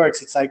Mentors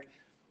works. It's like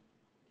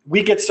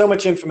we get so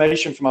much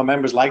information from our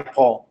members, like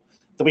Paul,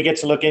 that we get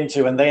to look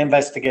into, and they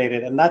investigate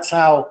it, and that's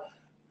how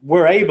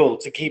we're able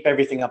to keep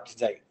everything up to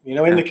date. You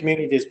know, in the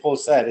community, as Paul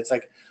said, it's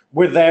like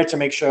we're there to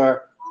make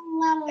sure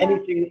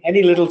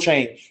any little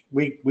change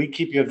we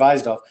keep you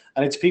advised of,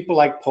 and it's people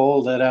like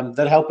Paul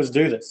that help us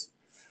do this.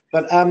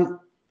 But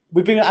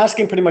we've been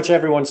asking pretty much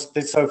everyone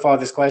so far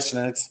this question,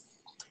 and it's,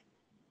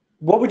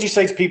 what would you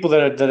say to people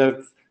that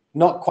have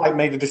not quite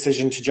made the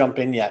decision to jump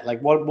in yet?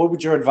 Like, what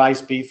would your advice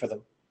be for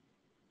them?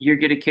 You're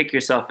gonna kick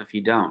yourself if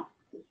you don't.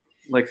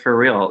 Like, for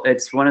real,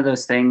 it's one of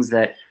those things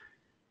that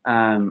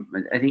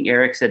I think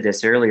Eric said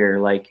this earlier.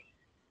 Like,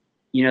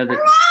 you know, that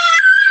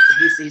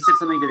he said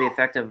something to the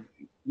effect of,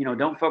 you know,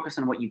 don't focus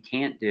on what you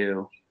can't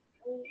do.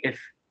 If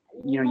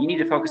you know, you need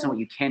to focus on what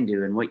you can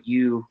do and what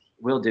you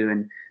will do.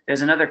 And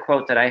there's another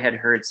quote that I had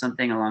heard,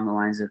 something along the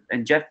lines of,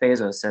 and Jeff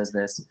Bezos says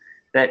this,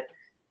 that,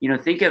 you know,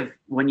 think of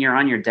when you're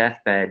on your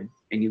deathbed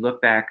and you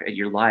look back at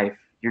your life,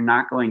 you're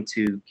not going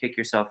to kick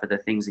yourself for the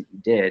things that you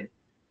did,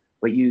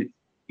 but you're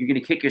going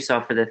to kick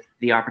yourself for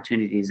the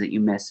opportunities that you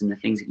missed and the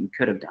things that you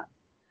could have done.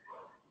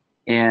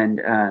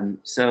 And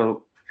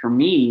so for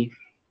me,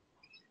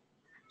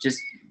 just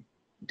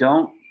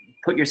don't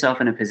put yourself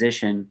in a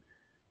position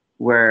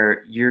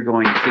where you're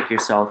going to kick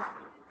yourself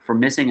for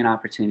missing an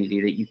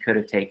opportunity that you could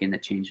have taken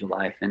that changed your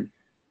life. And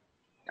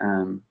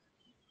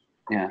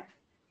yeah.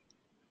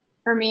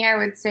 For me, I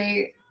would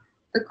say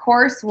the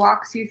course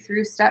walks you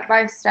through step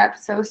by step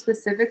so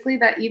specifically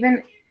that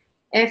even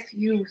if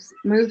you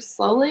move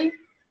slowly,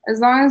 as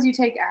long as you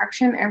take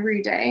action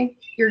every day,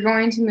 you're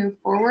going to move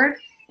forward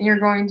and you're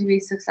going to be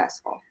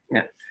successful.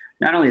 Yeah.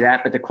 Not only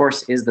that, but the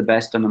course is the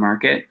best on the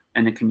market,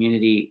 and the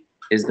community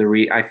is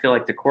I feel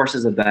like the course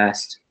is the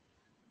best.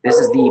 This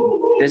is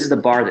the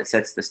bar that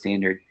sets the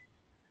standard,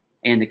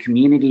 and the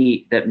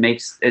community that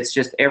makes, it's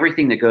just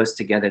everything that goes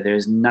together.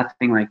 There's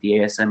nothing like the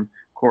ASM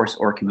course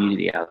or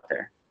community out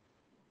there.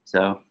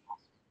 So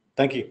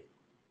thank you.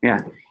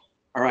 Yeah.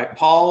 All right,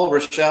 Paul,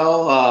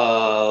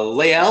 Rochelle,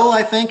 Lael,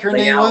 I think her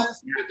name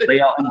was. Yeah,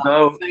 Lael and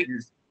Bo.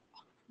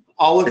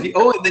 All of you.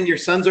 Oh, and then your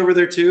son's over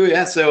there too.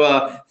 Yeah.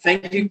 So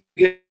thank you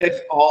guys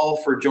all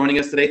for joining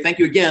us today. Thank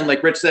you again,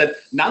 like Rich said,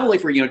 not only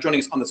for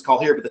joining us on this call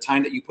here, but the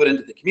time that you put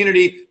into the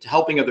community, to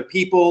helping other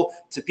people,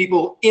 to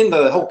people in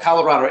the whole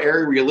Colorado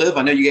area where you live.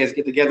 I know you guys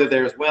get together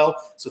there as well.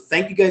 So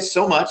thank you guys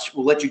so much.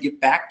 We'll let you get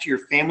back to your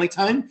family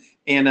time,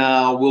 and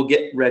we'll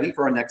get ready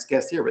for our next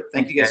guest here. But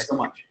thank you guys so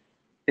much.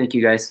 Thank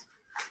you guys.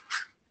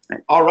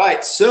 All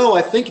right. So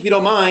I think if you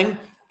don't mind,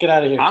 get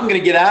out of here. I'm going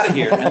to get out of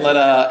here and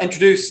let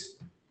introduce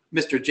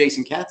Mr.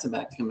 Jason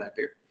Katzenback to come back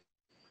here.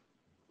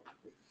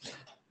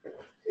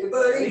 Hey,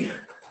 buddy.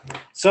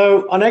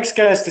 So our next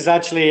guest has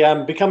actually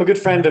become a good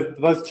friend of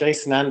both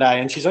Jason and I,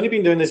 and she's only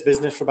been doing this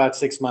business for about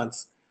 6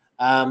 months.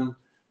 And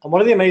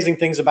one of the amazing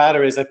things about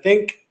her is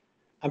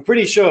I'm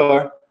pretty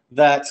sure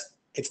that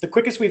it's the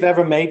quickest we've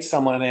ever made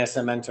someone an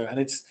ASM mentor. And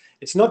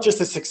it's not just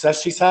the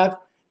success she's had,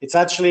 it's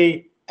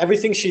actually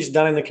everything she's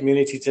done in the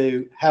community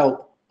to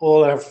help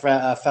all her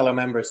fellow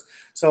members.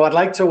 So I'd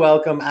like to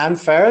welcome Ann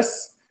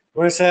Ferris. You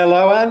want to say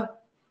hello, Ann?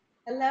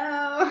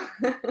 Hello.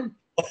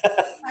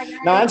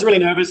 No, Ann's really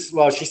nervous.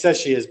 Well, she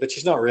says she is, but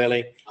she's not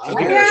really. I'm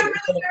really nervous.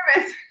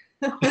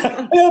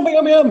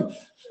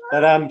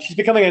 But she's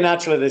becoming a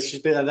natural at this. She's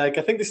been I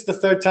think this is the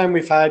 3rd time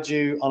we've had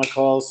you on a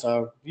call,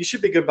 so you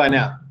should be good by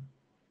now.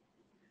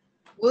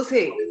 We'll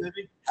see.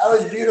 How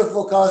is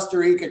beautiful Costa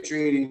Rica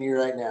treating you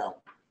right now?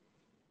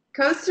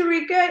 Costa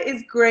Rica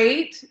is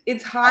great.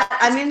 It's hot.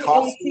 I'm in the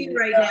AC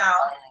right now.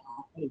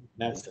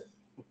 That's it.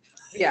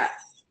 Yeah.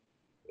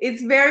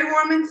 It's very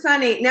warm and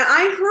sunny. Now,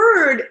 I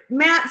heard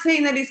Matt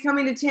saying that he's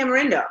coming to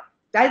Tamarindo.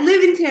 I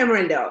live in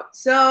Tamarindo.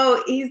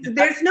 So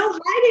there's no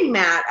hiding,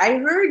 Matt. I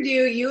heard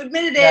you. You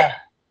admitted it. Yeah.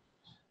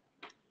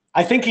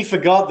 I think he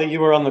forgot that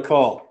you were on the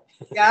call.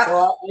 Yeah.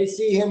 So I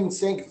see him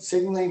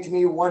signaling to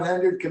me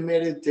 100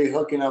 committed to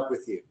hooking up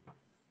with you.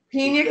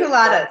 Pina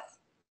coladas.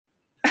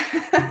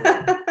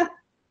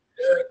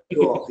 Very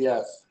cool.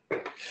 Yes.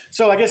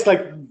 So I guess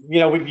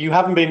you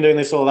haven't been doing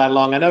this all that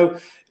long. I know.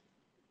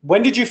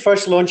 When did you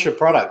first launch your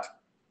product?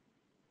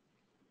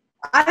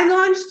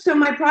 So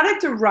my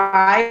product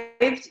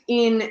arrived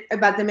in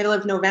about the middle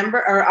of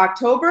November or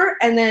October,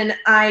 and then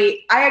I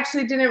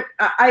actually didn't.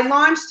 I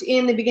launched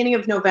in the beginning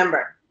of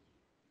November.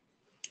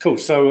 Cool.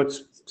 So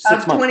it's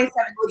 6 months.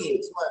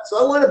 2017. 6 months.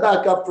 So I want to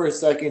back up for a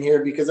second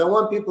here because I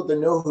want people to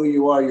know who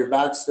you are, your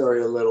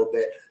backstory a little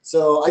bit.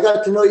 So I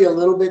got to know you a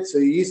little bit. So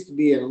you used to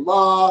be in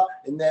law,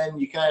 and then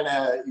you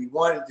you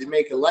wanted to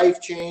make a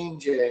life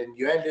change, and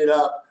you ended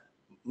up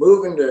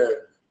moving to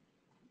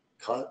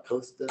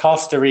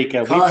Costa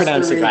Rica. We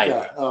pronounce it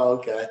right. Oh,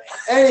 okay.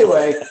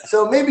 Anyway,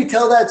 so maybe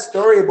tell that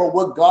story about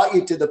what got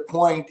you to the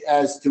point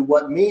as to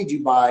what made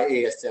you buy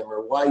ASM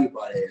or why you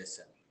bought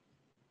ASM.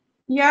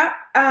 Yeah.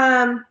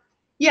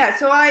 Yeah.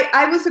 So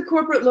I was a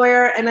corporate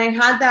lawyer, and I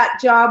had that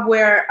job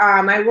where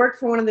I worked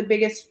for one of the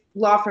biggest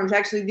law firms,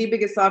 actually the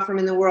biggest law firm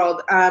in the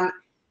world.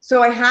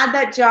 So I had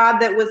that job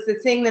that was the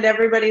thing that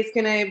everybody's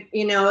gonna,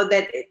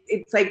 that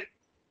it's like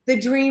the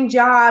dream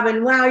job,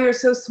 and wow, you're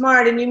so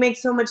smart and you make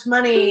so much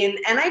money,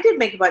 and I did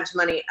make a bunch of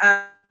money,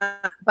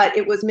 but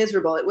it was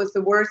miserable. It was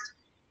the worst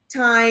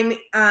time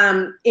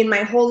in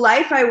my whole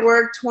life. I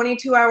worked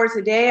 22 hours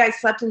a day. I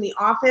slept in the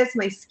office.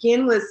 My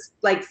skin was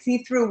like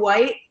see-through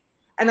white,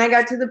 and I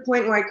got to the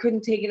point where I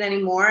couldn't take it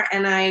anymore,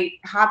 and I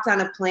hopped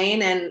on a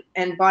plane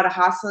and bought a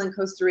hostel in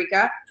Costa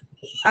Rica,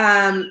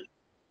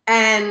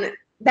 and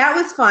that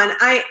was fun.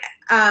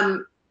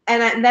 Then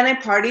I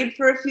partied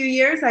for a few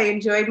years. I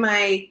enjoyed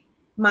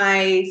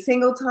my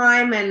single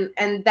time,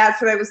 and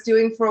that's what I was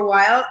doing for a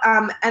while.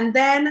 And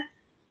then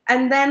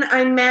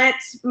I met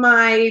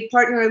my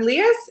partner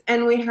Elias,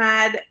 and we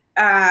had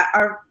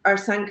our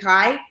son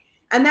Kai,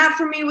 and that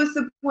for me was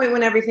the point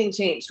when everything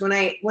changed. When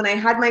I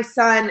had my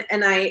son,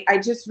 and I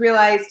just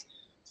realized,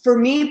 for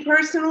me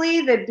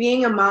personally, that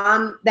being a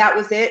mom, that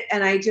was it,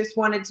 and I just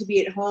wanted to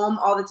be at home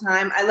all the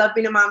time. I love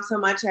being a mom so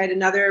much. I had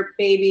another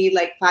baby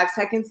like 5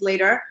 seconds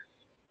later.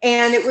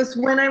 And it was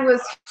when I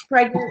was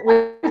pregnant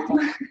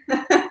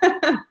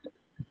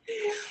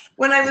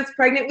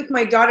with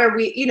my daughter.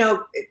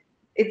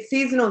 It's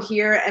seasonal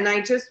here, and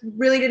I just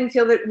really didn't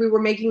feel that we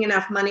were making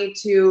enough money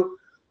to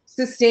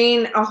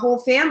sustain a whole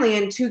family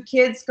and 2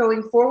 kids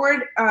going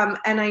forward.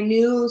 And I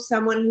knew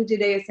someone who did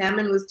ASM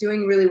and was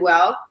doing really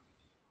well.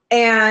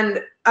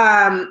 And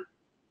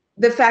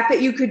the fact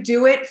that you could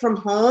do it from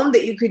home,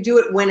 that you could do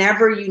it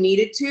whenever you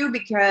needed to,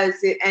 because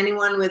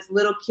anyone with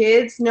little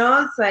kids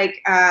knows,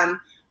 like,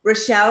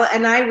 Rochelle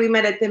and we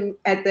met at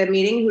the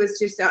meeting, who was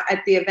just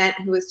at the event,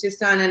 who was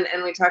just on,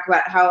 and we talk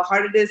about how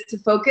hard it is to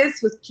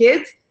focus with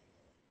kids.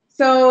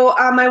 So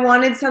I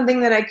wanted something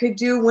that I could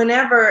do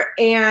whenever,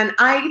 and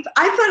I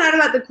found out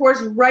about the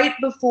course right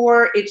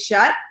before it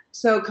shut.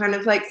 So kind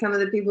of like some of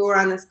the people who were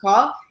on this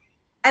call,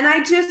 and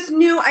I just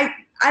knew, I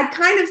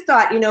kind of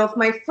thought, if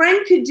my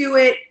friend could do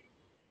it,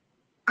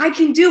 I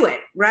can do it,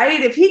 right?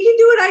 If he can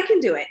do it, I can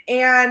do it,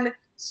 and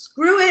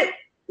screw it.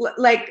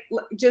 Like,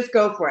 just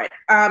go for it.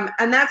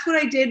 And that's what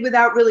I did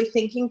without really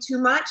thinking too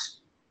much.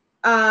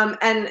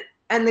 And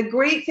the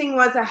great thing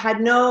was I had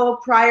no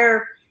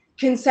prior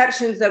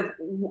conceptions of,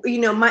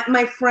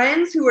 my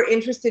friends who were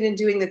interested in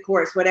doing the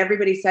course. What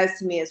everybody says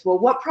to me is, well,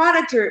 what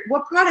product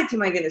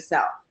am I going to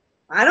sell?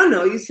 I don't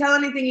know. You sell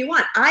anything you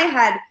want. I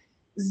had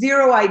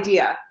zero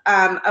idea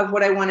of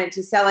what I wanted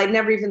to sell. I'd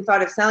never even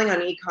thought of selling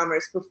on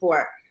e-commerce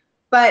before.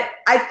 But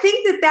I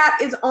think that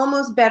is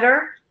almost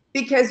better,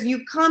 because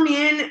you come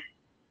in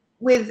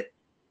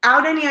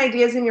without any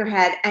ideas in your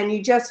head, and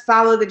you just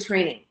follow the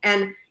training.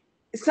 And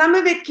some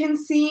of it can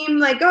seem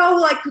like, oh,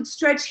 well, I could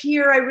stretch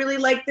here. I really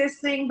like this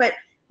thing. But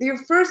your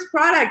first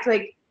product,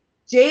 like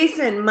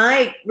Jason,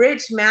 Mike,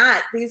 Rich,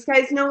 Matt, these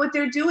guys know what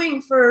they're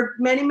doing for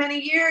many,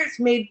 many years,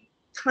 made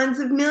tons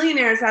of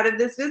millionaires out of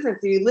this business.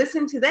 If you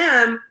listen to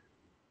them,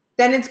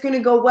 then it's going to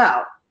go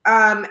well.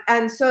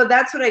 And so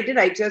that's what I did.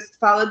 I just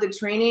followed the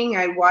training.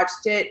 I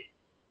watched it,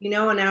 an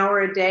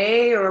hour a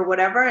day or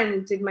whatever,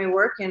 and did my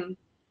work, and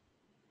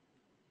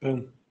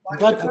boom. I'm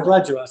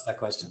glad you asked that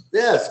question.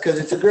 Yes, because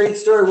it's a great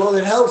story. Well,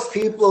 it helps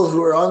people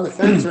who are on the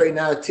fence right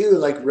now too,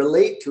 like,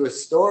 relate to a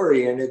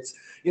story. And it's,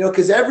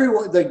 because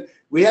everyone, like,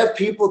 we have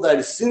people that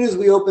as soon as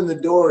we open the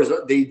doors,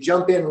 they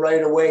jump in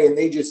right away, and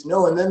they just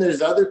know. And then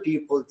there's other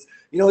people,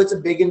 it's a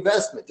big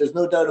investment. There's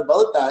no doubt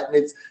about that. And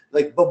it's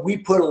like, but we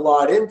put a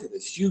lot into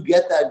this. You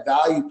get that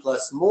value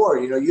plus more.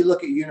 You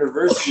look at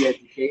university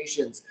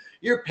educations,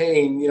 you're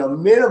paying,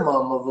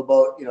 minimum of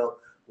about,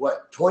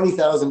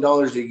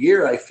 $20,000 a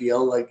year. I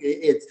feel like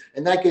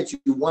and that gets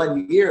you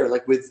 1 year.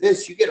 Like, with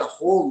this, you get a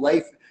whole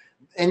life.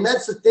 And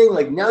that's the thing.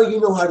 Like, now you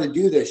know how to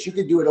do this. You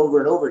could do it over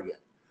and over again.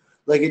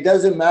 Like, it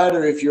doesn't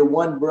matter if you're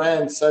one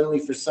brand, suddenly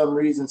for some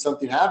reason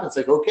something happens.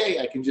 Like, okay,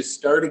 I can just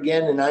start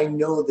again, and I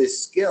know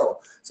this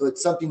skill. So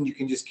it's something you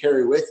can just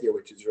carry with you,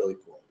 which is really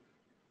cool.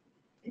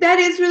 That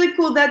is really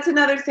cool. That's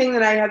another thing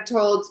that I have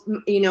told,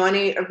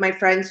 any of my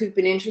friends who've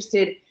been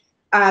interested,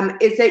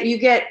 is that you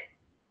get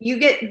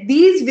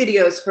these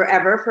videos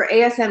forever. For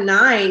ASM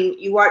 9,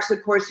 you watch the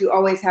course, you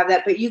always have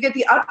that, but you get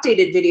the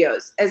updated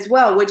videos as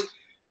well, which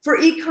for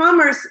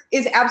e-commerce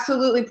is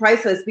absolutely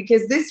priceless,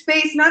 because this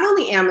space, not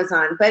only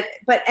Amazon, but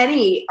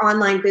any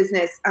online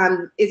business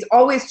is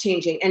always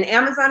changing. And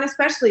Amazon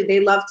especially, they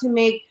love to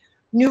make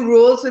new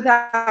rules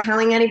without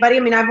telling anybody. I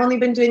mean, I've only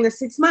been doing this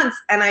 6 months,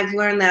 and I've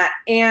learned that.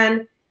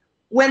 And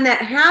when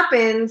that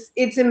happens,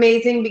 it's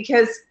amazing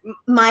because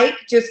Mike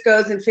just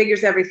goes and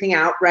figures everything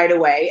out right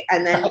away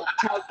and then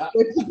tells us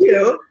what to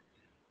do.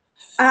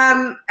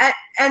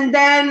 And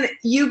then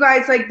you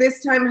guys, like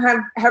this time,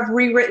 have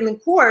rewritten the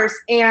course,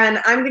 and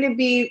I'm going to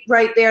be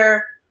right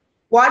there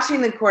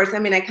watching the course. I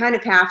mean, I kind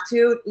of have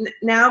to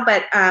now,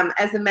 but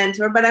as a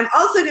mentor, but I'm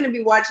also going to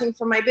be watching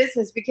for my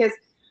business because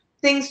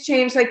things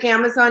change. Like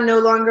Amazon no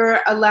longer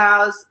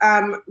allows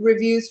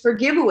reviews for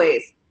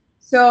giveaways.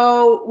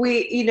 So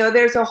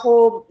there's a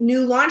whole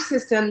new launch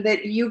system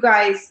that you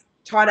guys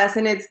taught us,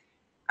 and it's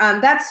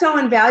that's so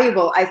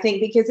invaluable, I think,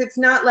 because it's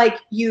not like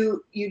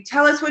you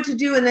tell us what to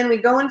do and then we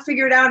go and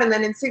figure it out, and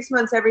then in 6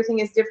 months everything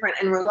is different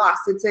and we're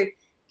lost. It's a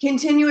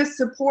continuous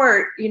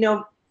support,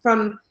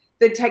 from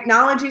the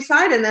technology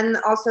side, and then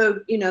also,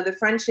 the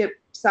friendship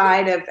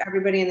side of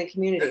everybody in the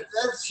community.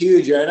 That's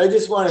huge, and I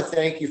just want to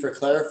thank you for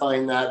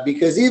clarifying that,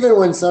 because even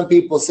when some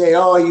people say,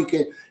 oh, you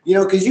can,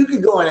 because you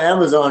could go on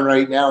Amazon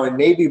right now and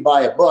maybe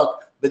buy a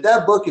book, but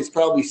that book is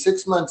probably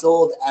 6 months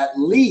old at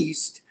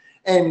least.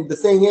 And the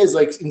thing is,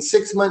 like, in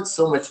 6 months,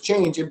 so much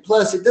change. And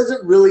plus, it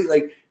doesn't really,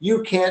 like,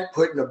 you can't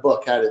put in a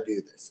book how to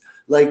do this.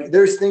 Like,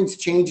 there's things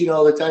changing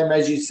all the time.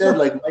 As you said,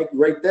 like, Mike,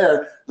 right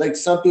there, like,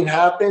 something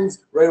happens,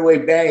 right away,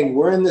 bang,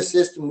 we're in the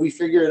system, we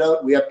figure it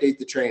out, we update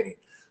the training.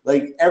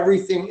 Like,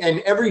 everything, and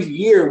every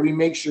year we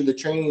make sure the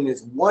training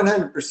is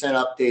 100%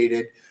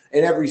 updated.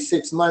 And every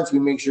 6 months, we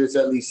make sure it's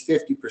at least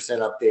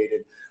 50%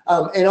 updated.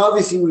 And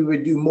obviously, we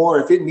would do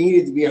more. If it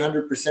needed to be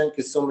 100%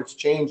 because so much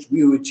changed,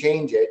 we would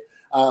change it.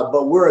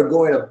 But we're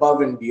going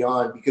above and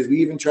beyond, because we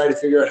even try to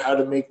figure out how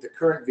to make the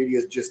current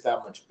videos just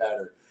that much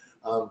better.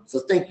 So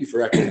thank you for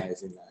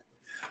recognizing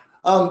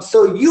that.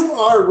 So you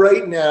are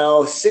right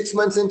now 6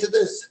 months into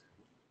this?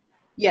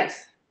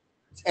 Yes.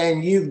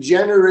 And you've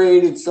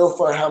generated so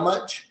far how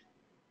much?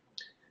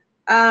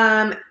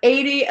 A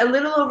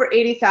little over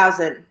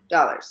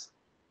 $80,000.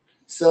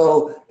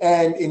 So,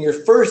 and in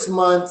your first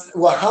month,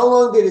 well, how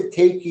long did it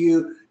take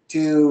you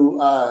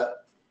to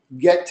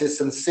get to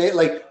some sale?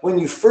 Like, when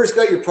you first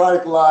got your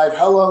product live,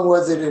 how long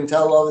was it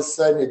until all of a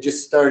sudden it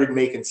just started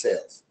making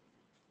sales?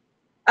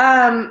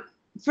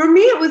 For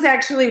me, it was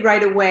actually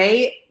right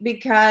away,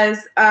 because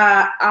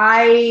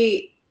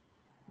I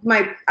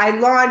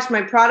launched,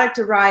 my product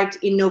arrived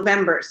in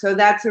November. So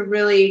that's a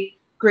really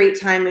great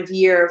time of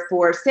year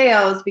for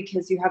sales,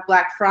 because you have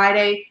Black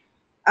Friday.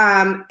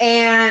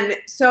 And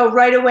so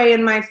right away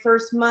in my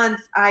first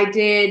month, I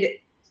did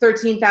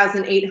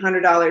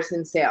 $13,800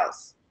 in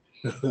sales.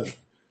 Cool.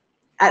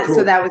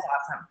 So that was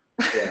awesome.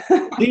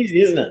 Yeah.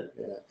 Easy, isn't it?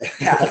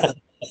 Yeah.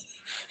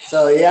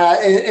 So yeah,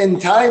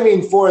 and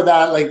timing for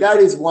that, like, that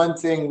is one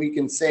thing we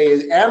can say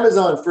is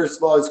Amazon, first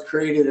of all, has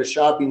created a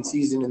shopping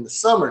season in the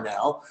summer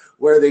now,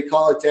 where they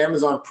call it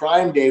Amazon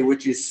Prime Day,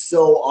 which is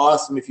so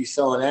awesome if you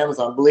sell on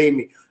Amazon. Believe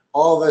me,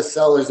 all of us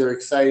sellers are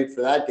excited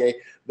for that day.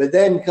 But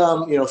then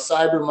come,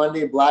 Cyber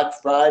Monday,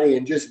 Black Friday,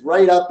 and just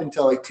right up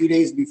until like 2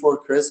 days before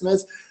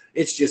Christmas,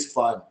 it's just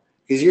fun.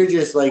 Because you're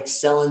just like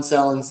selling, and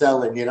that's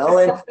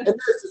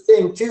the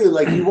thing too.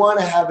 Like, you want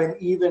to have an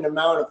even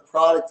amount of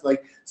product,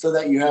 like, so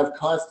that you have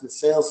constant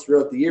sales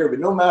throughout the year. But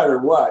no matter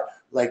what,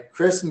 like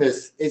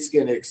Christmas, it's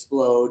going to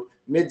explode.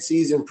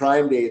 Mid-season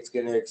Prime Day, it's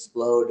going to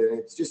explode, and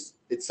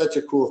it's such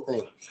a cool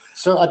thing.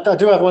 So I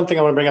do have one thing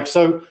I want to bring up.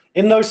 So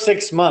in those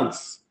 6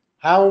 months,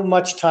 how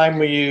much time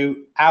were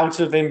you out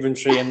of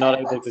inventory and not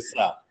able to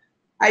sell?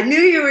 I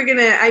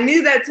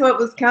knew that's what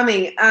was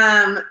coming.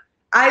 I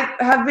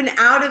have been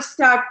out of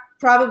stock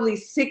probably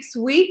 6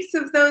 weeks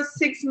of those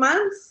 6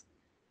 months.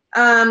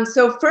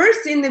 So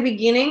first, in the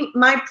beginning,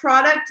 my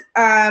product,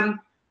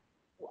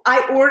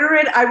 I order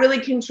it. I really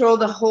control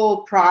the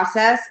whole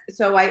process.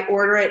 So I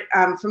order it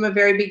from a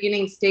very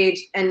beginning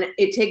stage, and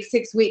it takes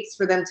 6 weeks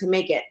for them to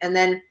make it, and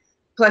then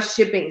plus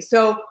shipping.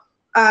 So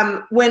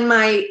when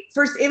my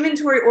first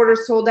inventory order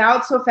sold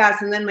out so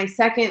fast, and then my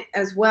second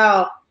as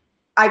well,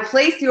 I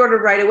placed the order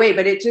right away,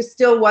 but it just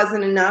still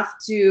wasn't enough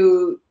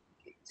to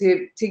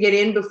get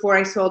in before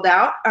I sold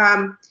out.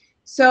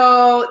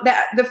 So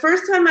the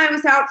first time I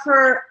was out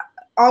for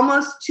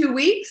almost 2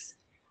 weeks,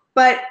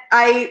 but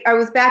I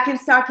was back in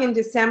stock in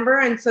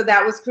December, and so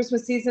that was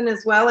Christmas season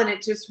as well, and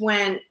it just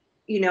went,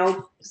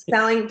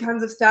 selling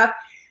tons of stuff.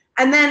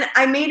 And then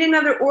I made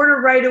another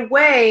order right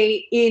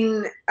away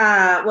in,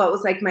 it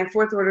was like my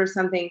fourth order or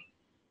something.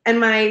 And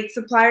my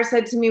supplier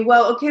said to me,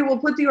 well, okay, we'll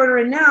put the order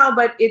in now,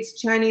 but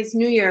it's Chinese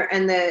New Year,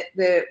 and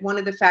the one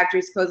of the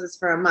factories closes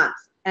for a month.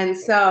 And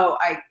so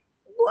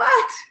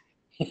what?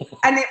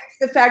 And it's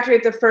the factory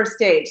at the first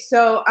stage.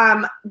 So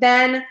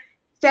then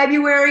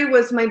February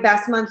was my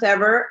best month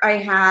ever. I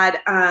had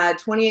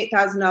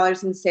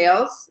 $28,000 in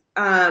sales.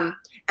 And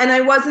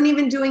I wasn't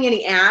even doing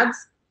any ads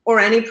or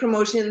any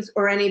promotions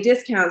or any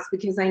discounts,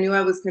 because I knew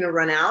I was going to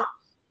run out.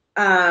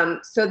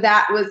 So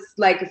that was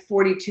like a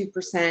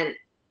 42%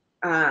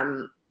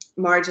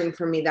 margin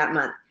for me that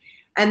month.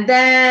 And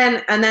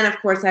then of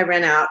course I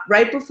ran out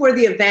right before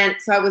the event.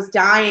 So I was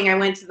dying. I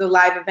went to the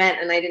live event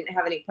and I didn't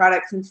have any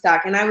products in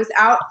stock, and I was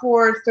out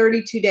for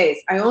 32 days.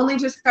 I only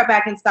just got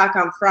back in stock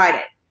on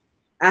Friday.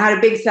 I had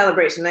a big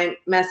celebration. I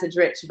messaged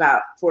Rich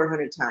about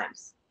 400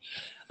 times.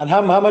 And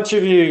how much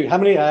have you,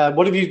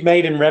 what have you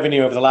made in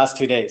revenue over the last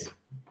 2 days?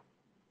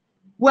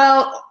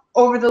 Well,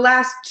 over the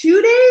last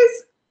 2 days,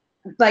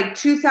 like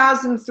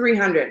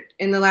 2,300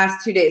 in the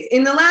last 2 days.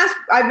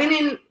 I've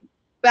been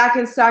back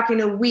in stock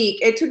in a week.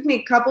 It took me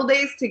a couple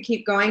days to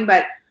keep going,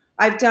 but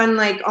I've done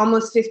like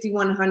almost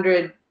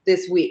 5,100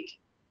 this week.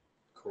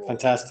 Cool.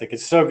 Fantastic.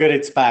 It's so good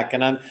it's back.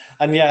 And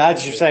yeah,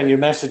 as you're saying, you're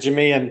messaging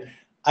me, and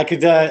I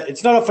could,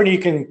 it's not often you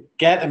can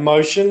get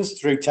emotions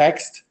through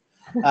text,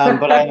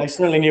 but I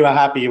certainly knew how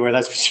happy you were,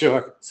 that's for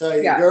sure.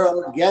 So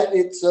girl, get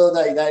it so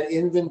that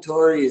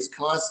inventory is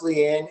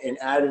constantly in, and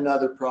add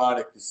another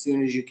product as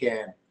soon as you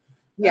can.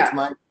 That's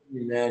my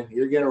opinion, man.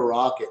 You're going to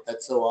rock it.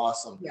 That's so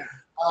awesome. Yeah.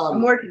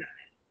 I'm working on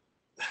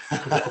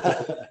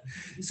it.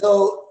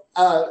 So,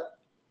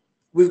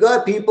 we've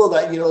got people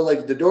that,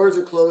 like the doors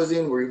are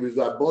closing. We've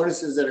got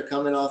bonuses that are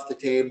coming off the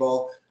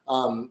table.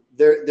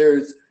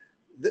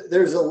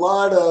 There's a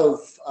lot of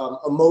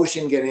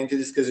emotion getting into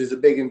this because there's a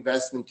big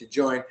investment to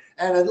join.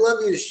 And I'd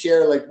love you to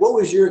share, like, what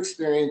was your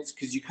experience?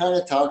 Because you kind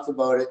of talked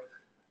about it.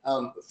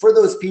 For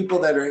those people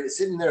that are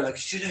sitting there like,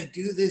 should I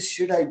do this?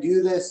 Should I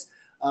do this?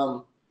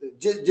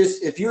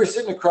 Just if you were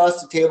sitting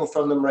across the table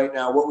from them right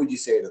now, what would you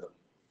say to them?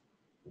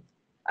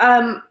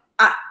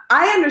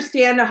 I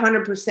understand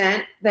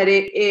 100% that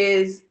it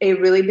is a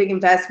really big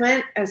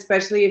investment,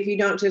 especially if you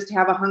don't just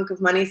have a hunk of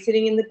money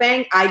sitting in the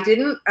bank. I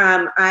didn't.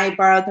 I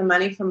borrowed the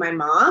money from my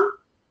mom.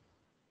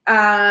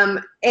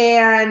 And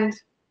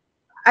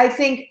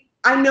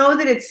I know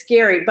that it's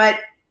scary, but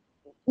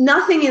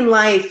nothing in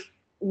life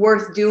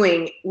worth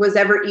doing was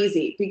ever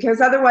easy, because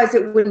otherwise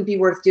it wouldn't be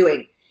worth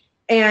doing.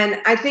 And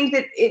I think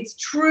that it's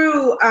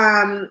true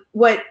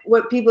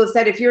what people have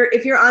said. If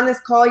you're on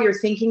this call, you're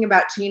thinking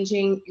about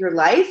changing your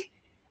life.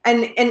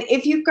 And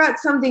if you've got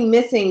something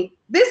missing,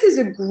 this is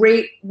a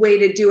great way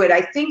to do it.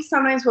 I think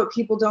sometimes what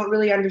people don't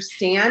really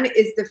understand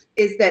is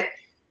that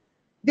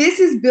this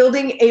is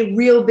building a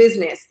real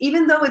business.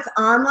 Even though it's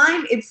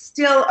online, it's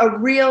still a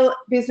real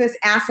business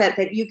asset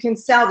that you can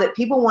sell, that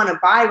people want to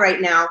buy right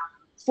now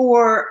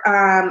for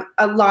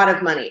a lot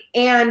of money.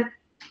 And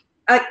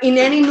in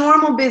any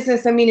normal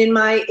business, I mean, in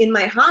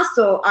my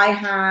hostel, I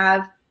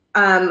have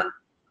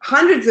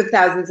hundreds of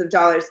thousands of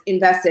dollars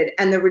invested,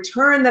 and the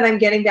return that I'm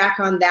getting back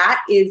on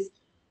that is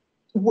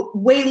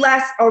way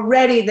less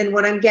already than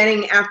what I'm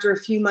getting after a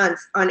few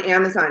months on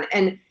Amazon.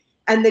 And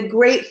the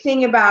great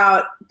thing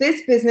about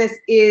this business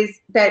is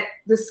that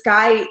the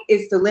sky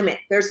is the limit.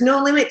 There's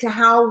no limit to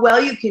how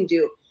well you can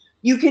do.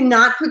 You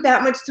cannot put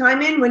that much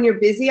time in when you're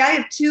busy. I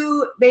have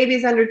 2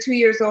 babies under 2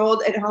 years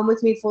old at home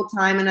with me full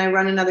time, and I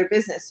run another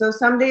business. So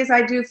some days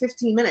I do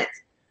 15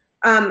 minutes,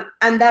 and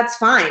that's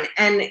fine.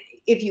 And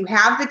if you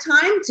have the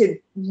time to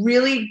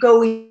really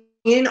go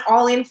in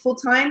all in full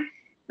time,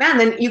 man,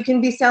 then you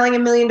can be selling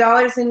 $1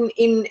 million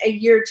in a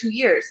year, 2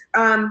 years.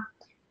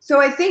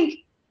 So I think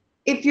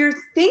if you're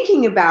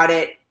thinking about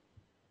it,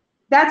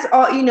 that's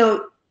all,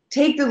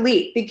 take the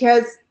leap,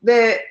 because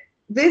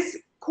this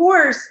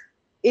course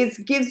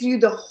gives you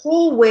the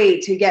whole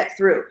way to get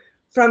through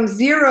from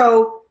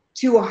 0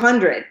 to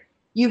 100.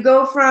 You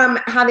go from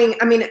having,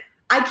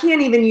 I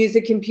can't even use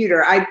a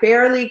computer. I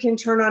barely can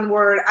turn on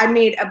Word. I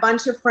made a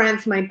bunch of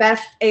friends. My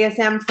best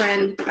ASM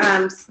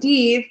friend,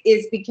 Steve,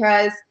 is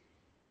because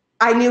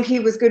I knew he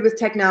was good with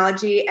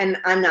technology and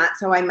I'm not,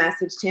 so I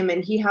messaged him,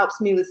 and he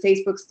helps me with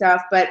Facebook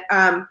stuff. But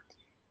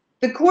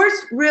the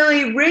course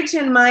really, Rich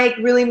and Mike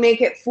really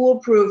make it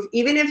foolproof.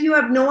 Even if you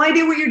have no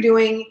idea what you're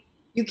doing,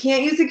 you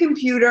can't use a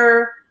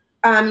computer,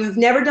 you've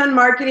never done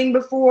marketing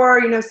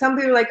before. Some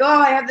people are like, oh,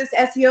 I have this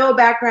SEO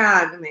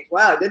background. I'm like,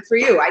 wow, good for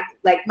you.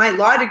 My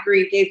law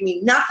degree gave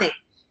me nothing.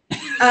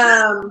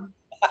 Nothing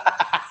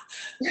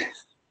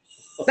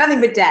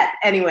but debt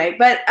anyway.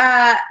 But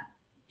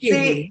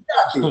the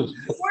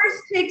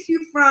course takes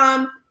you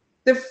from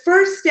the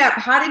first step,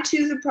 how to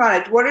choose a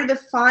product, what are the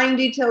fine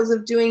details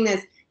of doing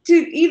this,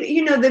 to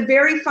the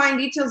very fine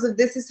details of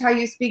this is how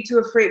you speak to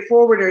a freight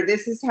forwarder,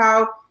 this is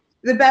how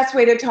the best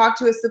way to talk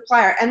to a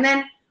supplier, and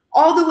then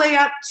all the way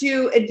up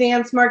to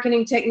advanced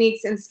marketing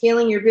techniques and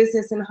scaling your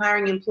business and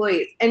hiring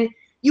employees. And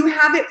you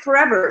have it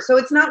forever. So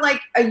it's not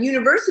like a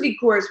university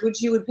course,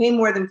 which you would pay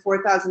more than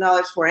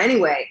 $4,000 for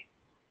anyway,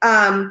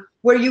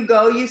 where you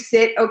go, you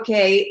sit,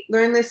 okay,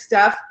 learn this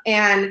stuff,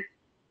 and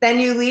then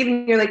you leave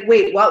and you're like,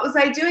 wait, what was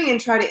I doing? And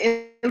try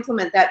to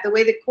implement that. The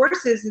way the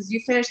course is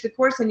you finish the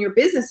course and your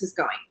business is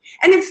going.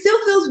 And it still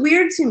feels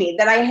weird to me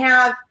that I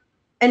have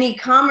an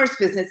e-commerce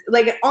business.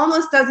 Like, it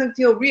almost doesn't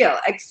feel real,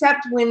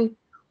 except when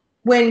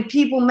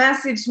people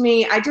message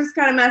me. I just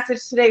got a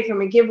message today from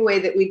a giveaway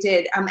that we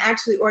did,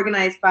 actually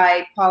organized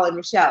by Paul and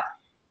Michelle.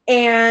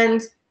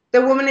 And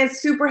the woman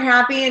is super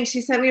happy, and she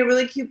sent me a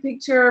really cute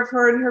picture of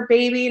her and her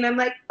baby. And I'm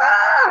like,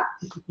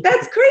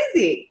 that's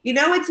crazy.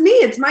 It's me,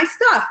 it's my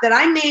stuff that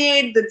I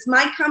made, that's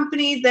my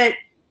company, that,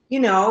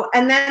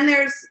 and then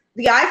there's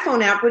the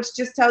iPhone app, which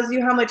just tells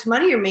you how much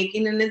money you're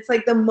making. And it's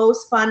like the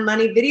most fun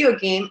money video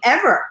game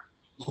ever.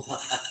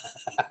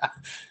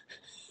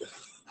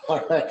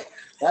 All right.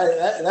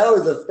 That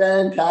was a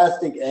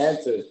fantastic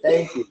answer.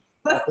 Thank you.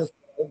 That was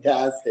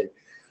fantastic.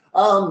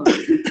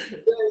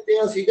 Anything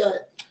else you got?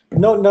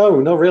 No,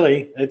 not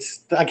really.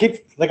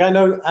 I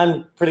know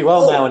Anne pretty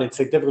well now, and it's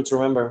difficult to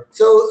remember.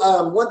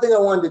 So one thing I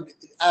wanted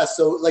to ask,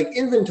 so like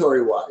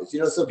inventory wise,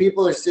 so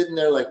people are sitting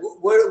there like,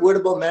 what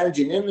about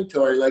managing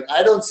inventory? Like,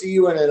 I don't see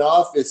you in an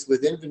office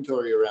with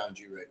inventory around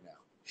you right now.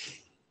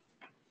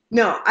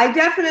 No, I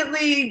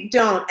definitely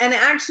don't. And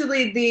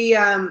actually, the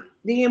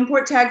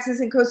import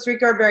taxes in Costa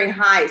Rica are very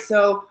high.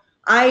 So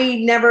I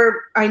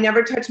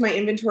never touch my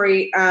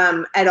inventory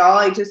at all.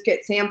 I just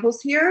get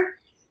samples here.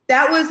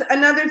 That was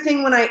another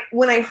thing when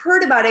I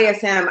heard about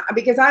ASM,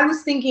 because I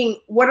was thinking,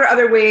 what are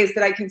other ways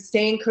that I can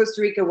stay in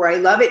Costa Rica where I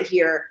love it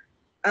here,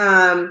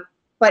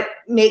 but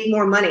make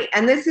more money?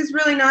 And this is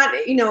really not,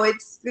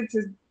 it's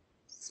a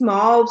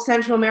small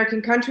Central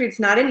American country. It's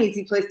not an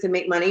easy place to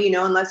make money,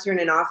 unless you're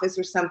in an office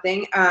or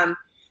something. And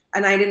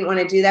I didn't want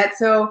to do that.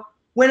 So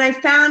when I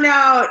found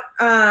out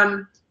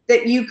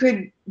that you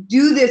could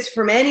do this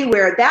from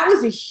anywhere, that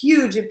was a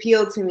huge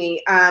appeal to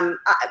me.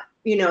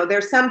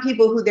 There's some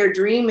people who their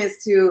dream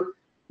is to,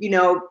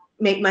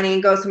 make money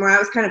and go somewhere. I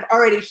was kind of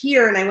already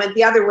here and I went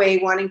the other way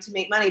wanting to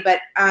make money,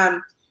 but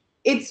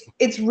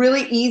it's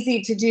really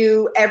easy to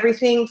do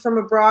everything from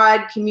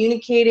abroad,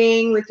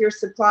 communicating with your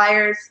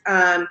suppliers,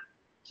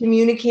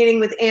 communicating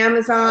with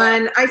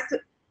Amazon.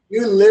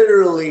 You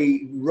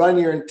literally run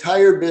your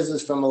entire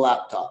business from a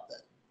laptop then?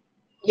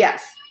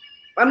 Yes.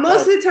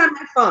 Most of the time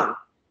my phone.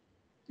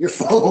 Your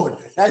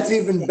phone, that's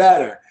even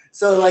better.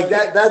 So like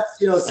that's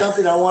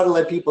something I want to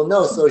let people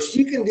know. So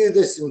she can do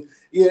this in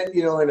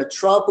in a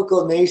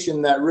tropical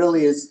nation that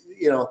really is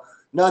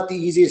not the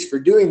easiest for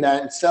doing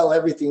that, and sell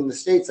everything in the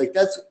States. Like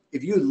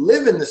if you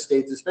live in the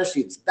States,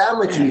 especially, it's that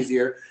much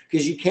easier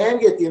because you can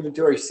get the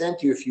inventory sent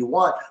to you if you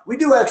want. We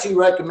do actually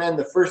recommend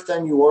the first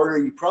time you order,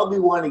 you probably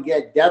want to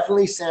get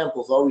definitely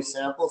samples, always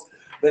samples,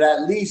 but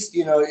at least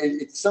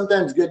it's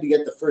sometimes good to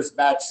get the first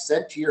batch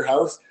sent to your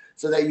house,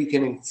 so that you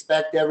can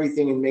inspect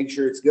everything and make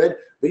sure it's good.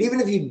 But even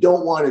if you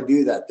don't want to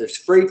do that, there's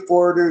freight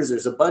forwarders,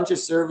 there's a bunch of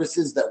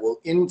services that will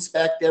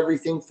inspect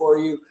everything for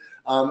you.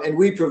 And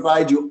we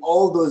provide you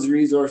all those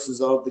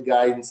resources, all of the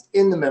guidance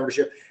in the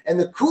membership. And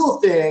the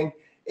cool thing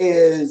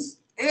is,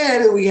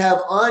 Anne, who we have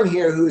on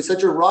here, who is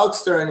such a rock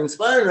star and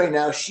inspiring right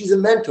now, she's a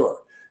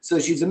mentor. So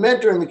she's a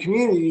mentor in the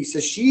community. So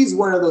she's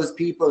one of those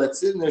people that's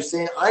sitting there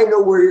saying, I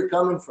know where you're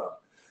coming from.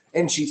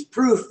 And she's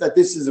proof that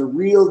this is a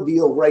real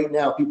deal right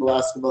now. People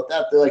ask about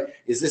that. They're like,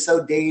 is this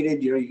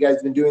outdated? You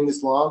guys been doing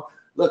this long?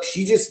 Look,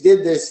 she just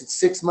did this. It's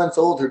 6 months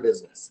old, her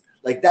business.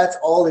 Like, that's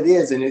all it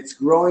is. And it's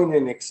growing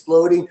and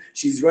exploding.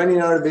 She's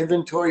running out of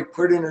inventory,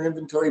 putting her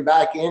inventory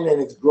back in,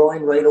 and it's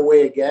growing right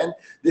away again.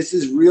 This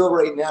is real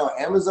right now.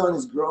 Amazon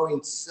is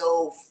growing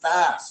so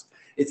fast.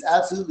 It's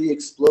absolutely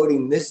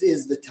exploding. This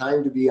is the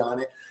time to be on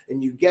it.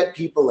 And you get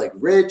people like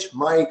Rich,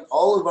 Mike,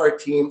 all of our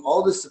team,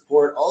 all the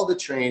support, all the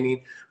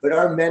training. But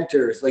our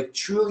mentors, like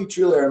truly,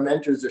 our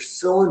mentors are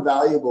so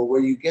invaluable,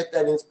 where you get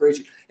that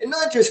inspiration. And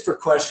not just for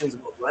questions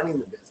about running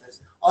the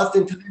business.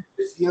 Oftentimes,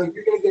 you're going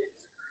to get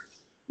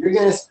discouraged. You're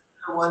going to sit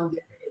there one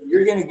day and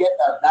you're going to get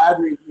that bad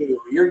review.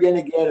 Or you're going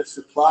to get a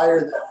supplier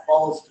that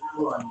falls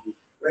through on you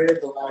right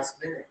at the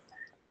last minute.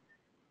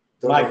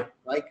 So,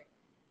 Mike?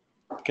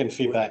 Getting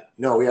feedback.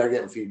 No, we are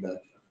getting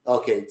feedback.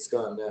 Okay, it's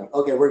gone now.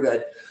 Okay, we're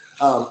good.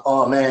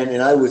 Oh man,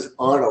 and I was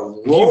on a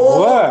roll. You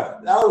were.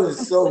 That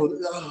was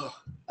so.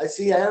 I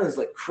see Anna's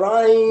like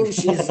crying.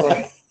 She's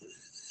like.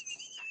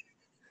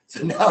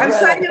 So now I'm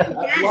signing up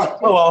again.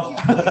 Oh well.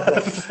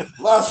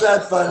 Lost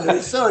that fun.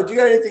 So, do you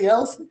got anything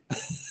else?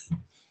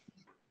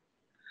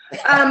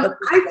 I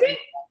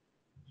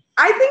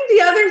think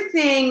the other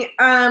thing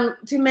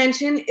to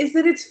mention is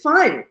that it's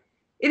fun.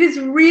 It is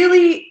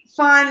really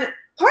fun.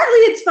 Partly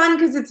it's fun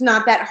because it's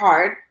not that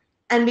hard,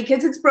 and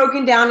because it's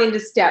broken down into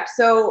steps.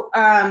 So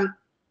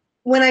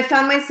when I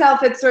found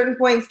myself at certain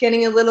points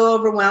getting a little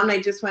overwhelmed, I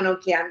just went,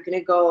 okay, I'm going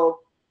to go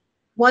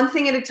one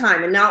thing at a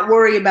time and not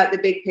worry about the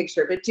big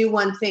picture, but do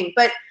one thing.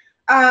 But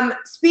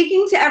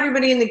speaking to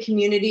everybody in the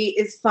community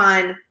is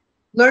fun.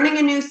 Learning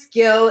a new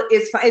skill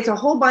is fun. It's a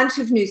whole bunch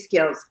of new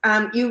skills.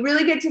 You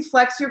really get to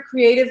flex your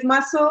creative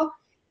muscle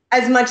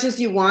as much as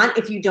you want.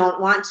 If you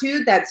don't want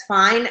to, that's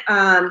fine.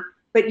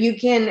 But you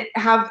can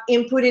have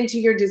input into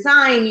your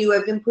design. You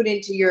have input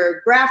into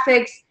your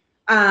graphics.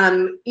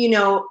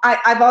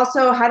 I've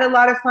also had a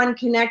lot of fun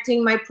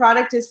connecting. My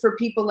product is for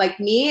people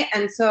like me.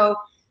 And so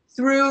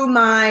through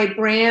my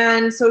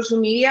brand social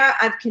media,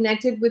 I've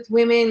connected with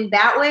women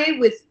that way,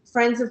 with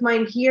friends of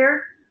mine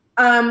here.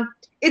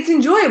 It's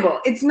enjoyable.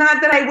 It's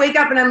not that I wake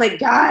up and I'm like,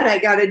 God, I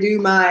got to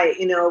do my,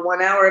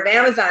 1 hour of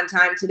Amazon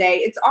time today.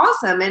 It's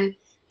awesome. And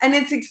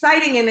it's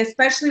exciting. And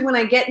especially when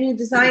I get new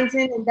designs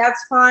in, and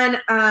that's fun.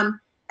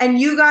 And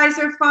you guys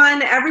are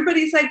fun.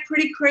 Everybody's like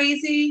pretty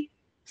crazy.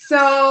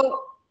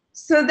 So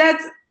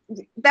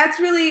that's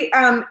really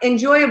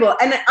enjoyable.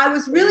 And I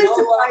was really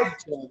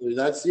surprised.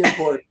 That's the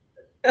important.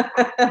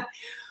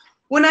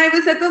 when I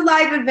was at the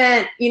live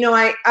event,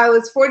 I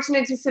was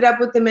fortunate to sit up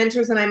with the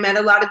mentors, and I met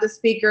a lot of the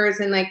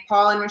speakers, and like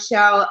Paul and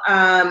Rochelle,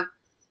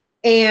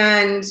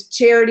 and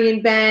Charity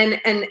and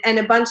Ben, and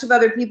a bunch of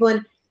other people.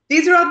 And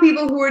these are all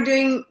people who are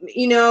doing,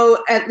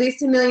 at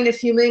least $1 million, a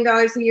few $1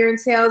 million a year in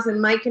sales,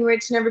 and Mike and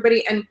Rich and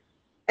everybody, and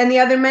the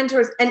other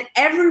mentors, and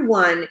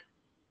everyone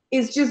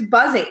is just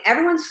buzzing.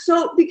 Everyone's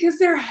because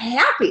they're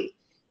happy.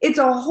 It's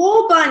a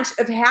whole bunch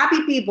of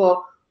happy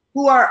people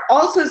who are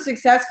also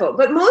successful,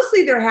 but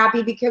mostly they're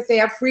happy because they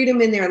have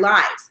freedom in their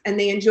lives and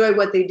they enjoy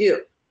what they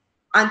do.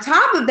 On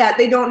top of that,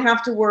 they don't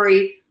have to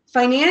worry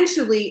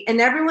financially,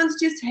 and everyone's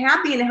just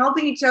happy and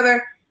helping each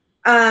other.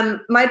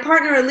 My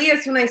partner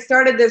Elias, when I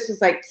started this, was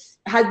like,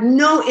 had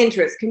no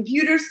interest.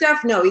 Computer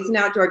stuff, no, he's an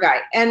outdoor guy.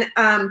 And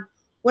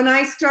when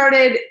I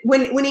started,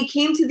 when he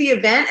came to the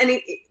event and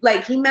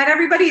he met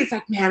everybody, he's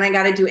like, man, I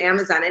got to do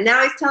Amazon. And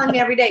now he's telling me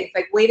every day, he's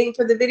like waiting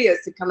for the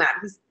videos to come out.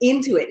 He's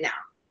into it now.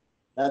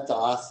 That's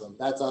awesome.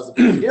 That's awesome.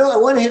 I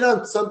want to hit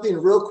on something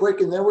real quick,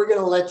 and then we're going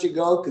to let you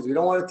go because we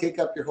don't want to take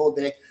up your whole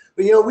day.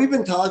 But, we've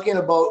been talking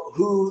about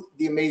who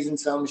the Amazing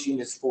Sound Machine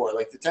is for,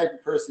 like the type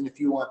of person, if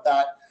you want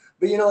that.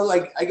 But,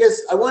 I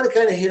guess I want to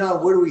kind of hit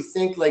on what do we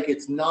think like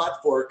it's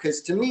not for,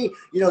 because to me,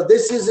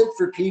 this isn't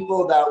for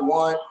people that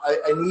want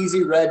an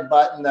easy red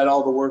button that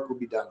all the work will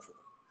be done for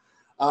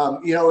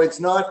them. It's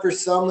not for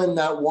someone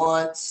that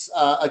wants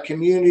a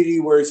community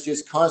where it's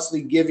just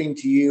constantly giving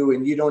to you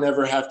and you don't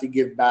ever have to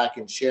give back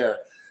and share.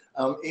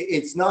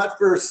 It's not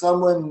for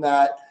someone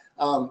that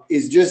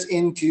is just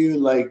into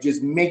like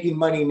just making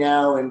money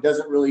now and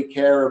doesn't really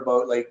care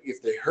about like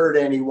if they hurt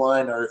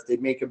anyone or if they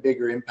make a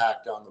bigger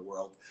impact on the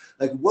world.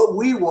 Like what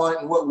we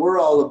want and what we're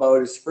all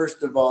about is,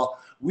 first of all,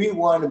 we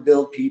want to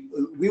build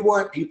people. We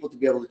want people to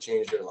be able to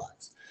change their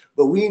lives.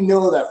 But we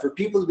know that for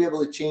people to be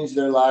able to change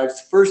their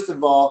lives, first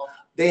of all,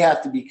 they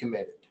have to be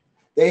committed.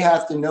 They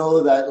have to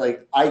know that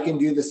like I can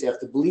do this. They have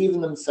to believe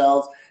in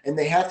themselves, and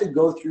they have to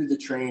go through the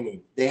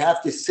training. They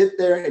have to sit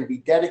there and be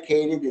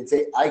dedicated and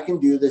say, I can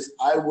do this.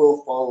 I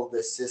will follow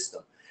this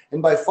system.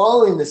 And by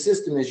following the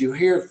system, as you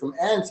hear from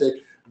Ann said,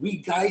 we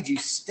guide you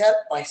step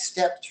by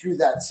step through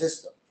that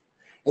system.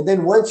 And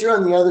then once you're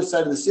on the other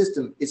side of the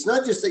system, it's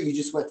not just that you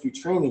just went through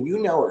training. You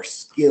now are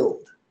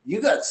skilled.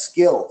 You got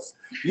skills.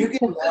 You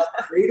can now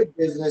create a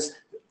business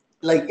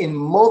like in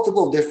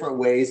multiple different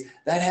ways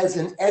that has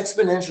an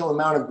exponential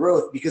amount of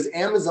growth because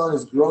Amazon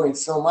is growing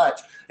so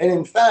much. And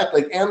in fact,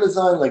 like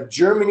Amazon, like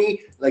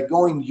Germany, like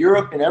going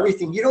Europe and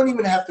everything, you don't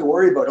even have to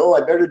worry about,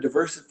 I better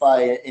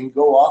diversify and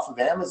go off of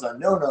Amazon.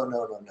 No.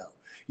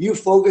 You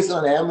focus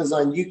on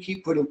Amazon, you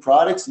keep putting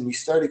products and you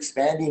start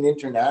expanding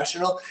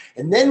international.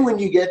 And then when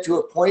you get to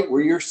a point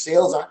where your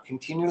sales aren't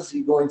continuously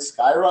going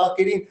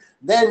skyrocketing,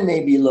 then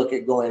maybe look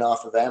at going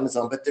off of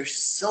Amazon. But there's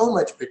so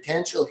much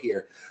potential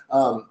here.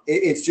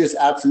 It's just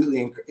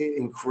absolutely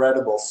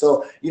incredible.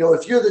 So,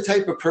 if you're the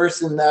type of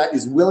person that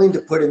is willing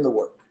to put in the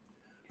work,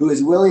 who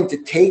is willing to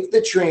take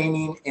the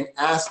training and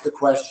ask the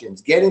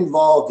questions, get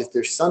involved. If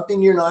there's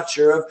something you're not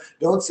sure of,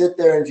 don't sit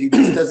there and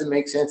this doesn't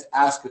make sense,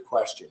 ask a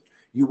question.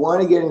 You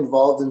want to get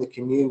involved in the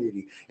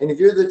community. And if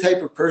you're the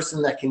type of person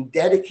that can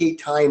dedicate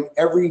time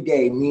every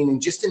day,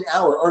 meaning just an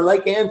hour, or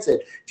like Ann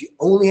said, if you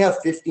only have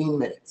 15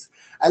 minutes,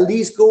 at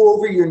least go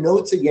over your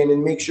notes again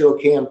and make sure,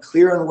 okay, I'm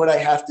clear on what I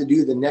have to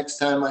do the next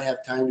time I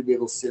have time to be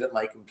able to sit at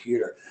my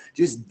computer.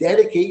 Just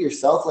dedicate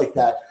yourself like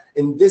that.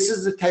 And this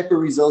is the type of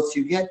results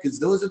you get because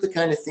those are the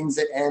kind of things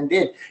that Ann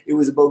did. It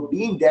was about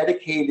being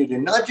dedicated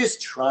and not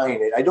just trying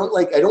it. I don't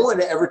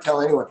want to ever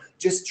tell anyone,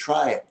 just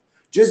try it.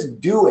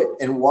 Just do it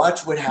and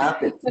watch what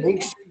happens.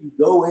 Make sure you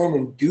go in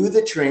and do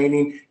the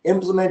training,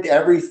 implement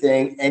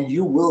everything, and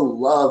you will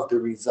love the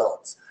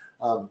results.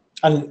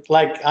 And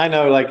like, I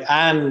know, like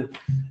Ann,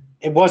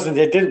 it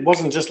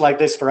wasn't just like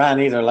this for Ann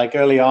either. Like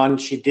early on,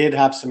 she did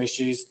have some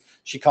issues.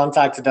 She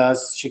contacted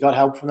us. She got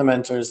help from the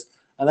mentors,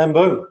 and then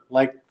boom,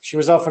 like she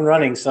was off and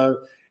running.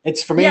 So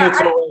it's for me. Yeah,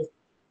 it's always.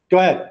 Go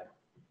ahead.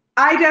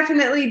 I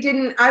definitely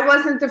didn't. I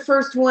wasn't the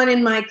first one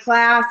in my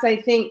class. I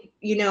think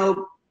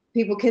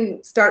people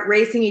can start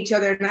racing each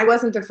other, and I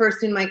wasn't the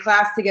first in my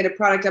class to get a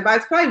product up. I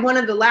was probably one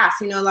of the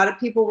last. A lot of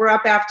people were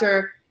up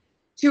after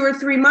 2 or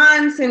 3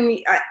 months,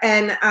 and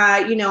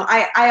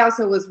I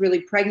also was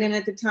really pregnant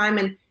at the time,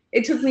 and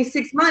it took me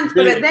 6 months,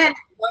 really? But then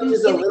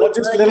just a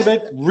little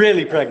bit,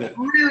 really pregnant.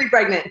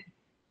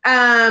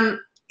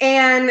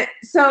 And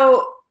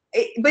so,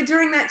 but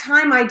during that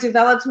time, I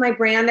developed my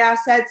brand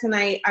assets, and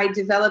I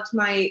developed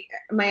my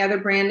other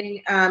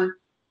branding.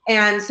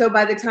 And so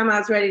by the time I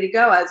was ready to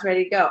go,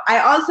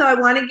 I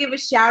want to give a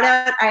shout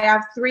out. I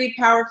have 3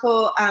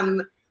 powerful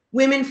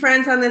women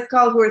friends on this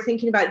call who are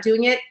thinking about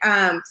doing it.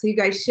 So you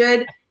guys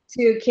should,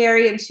 to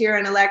Carrie and Shira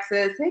and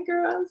Alexis. Hey,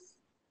 girls.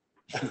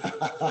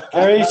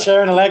 Carrie,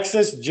 Sharon,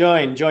 Alexis,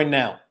 join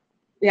now.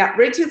 Yeah,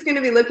 Rich is going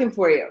to be looking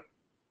for you.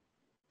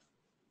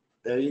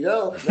 There you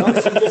go. No,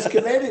 she just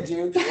committed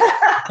you.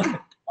 Yeah.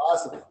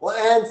 Awesome. Well,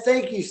 Ann,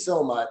 thank you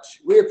so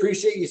much. We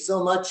appreciate you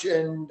so much,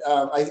 and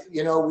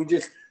we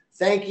just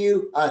thank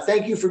you.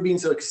 Thank you for being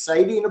so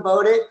exciting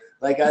about it.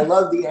 Like, I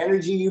love the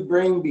energy you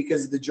bring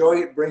because of the joy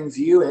it brings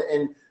you.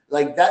 And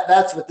like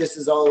that's what this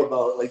is all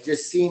about. Like,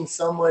 just seeing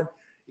someone,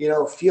 you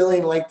know,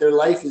 feeling like their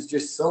life is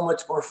just so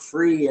much more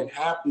free and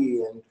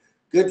happy and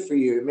good for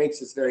you. It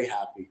makes us very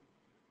happy.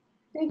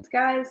 Thanks,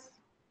 guys.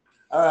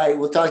 All right.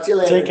 We'll talk to you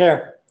later. Take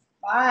care.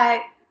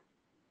 Bye.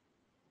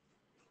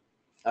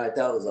 All right.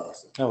 That was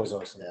awesome. That was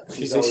awesome. Yeah,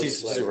 She's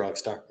a rock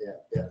star. Yeah.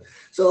 Yeah.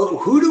 So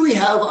who do we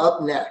have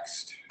up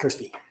next?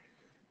 Kirsty.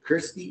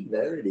 Kirsty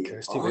Verity.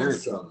 Kirsty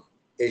Verity. Awesome.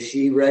 Is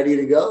she ready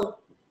to go?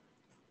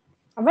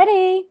 I'm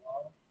ready.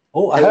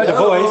 Oh, I heard a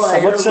voice.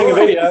 I'm watching a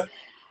video.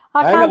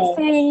 I can't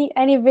see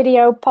any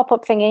video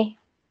pop-up thingy.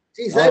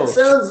 Geez, that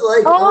sounds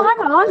like... Oh,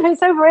 hang on.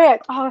 It's over here.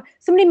 Oh,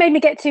 somebody made me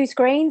get 2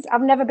 screens.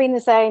 I've never been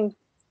the same.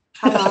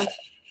 Hang on.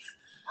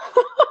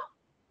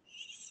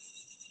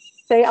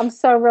 See, I'm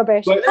so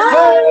rubbish.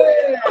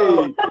 Hey!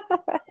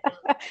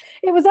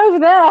 It was over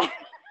there.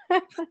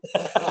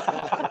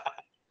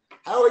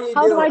 How are you doing?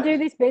 How do I do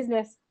this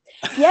business?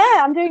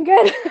 Yeah, I'm doing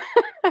good.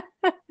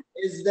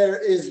 Is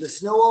the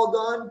snow all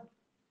gone?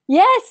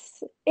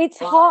 Yes, it's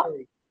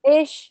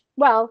hot-ish.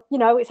 Well, you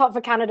know, it's hot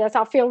for Canada,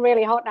 so I feel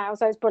really hot now,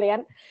 so it's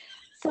brilliant.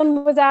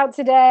 Sun was out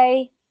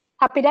today.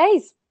 Happy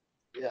days.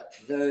 Yeah,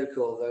 very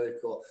cool, very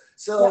cool.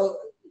 So,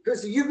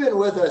 Kirsty, you've been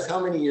with us how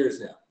many years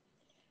now?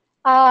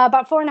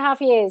 About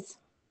 4.5 years.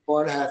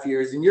 4.5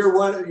 years, and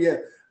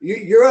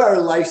you're our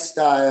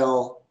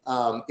lifestyle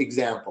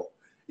example.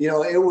 You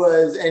know, it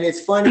was, and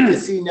it's funny to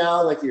see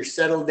now, like, you're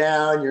settled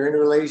down, you're in a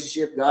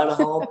relationship, got a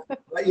home.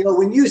 But, you know,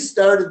 when you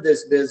started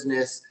this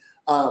business,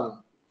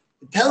 tell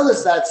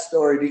us that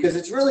story, because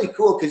it's really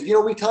cool. Because, you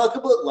know, we talk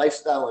about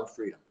lifestyle and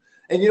freedom.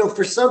 And, you know,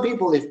 for some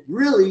people, if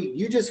really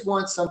you just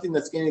want something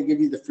that's going to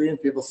give you the freedom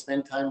to be able to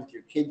spend time with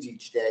your kids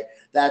each day,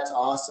 that's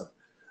awesome.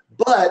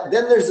 But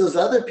then there's those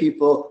other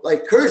people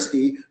like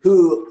Kirsty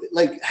who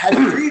like had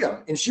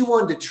freedom and she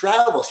wanted to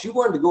travel. She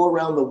wanted to go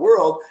around the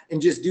world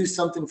and just do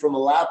something from a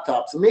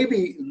laptop. So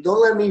maybe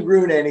don't let me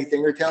ruin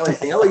anything or tell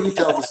anything. How about you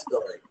tell the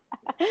story?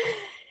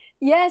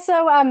 Yeah,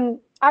 so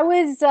I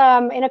was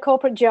in a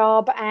corporate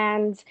job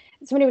and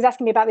somebody was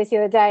asking me about this the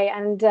other day,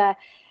 and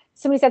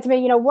somebody said to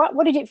me, you know,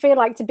 what did it feel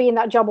like to be in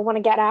that job and want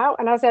to get out?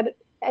 And I said,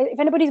 if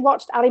anybody's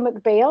watched Ally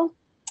McBeal,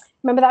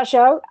 remember that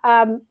show?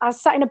 I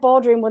sat in a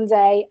boardroom one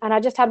day and I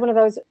just had one of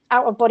those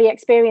out-of-body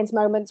experience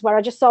moments where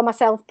I just saw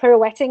myself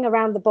pirouetting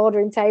around the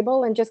boardroom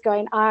table and just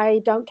going,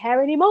 I don't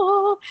care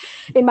anymore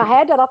in my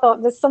head. And I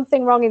thought, there's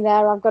something wrong in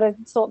there. I've got to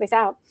sort this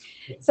out.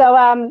 So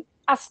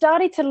I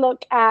started to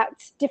look at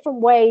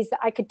different ways that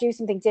I could do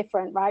something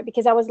different, right?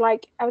 Because I was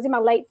in my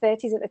late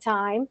 30s at the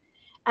time.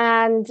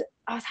 And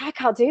I was like, I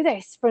can't do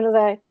this for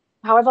another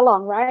however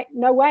long, right?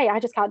 No way. I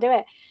just can't do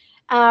it.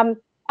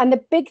 And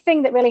the big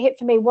thing that really hit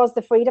for me was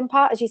the freedom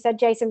part, as you said,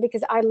 Jason,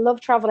 because I love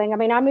traveling. I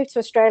mean, I moved to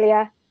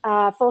Australia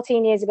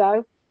 14 years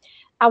ago.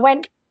 I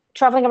went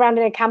traveling around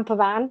in a camper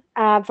van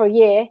for a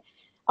year.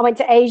 I went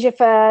to Asia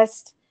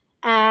first.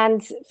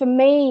 And for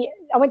me,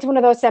 I went to one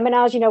of those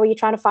seminars, you know, where you're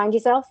trying to find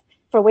yourself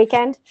for a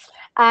weekend.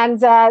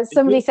 And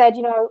somebody said,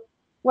 you know,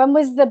 when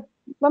was the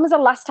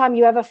last time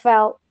you ever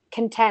felt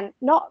content?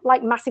 Not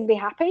like massively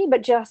happy,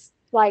 but just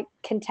like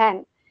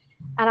content.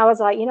 And I was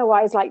like, you know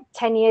what, it was like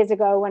 10 years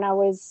ago when I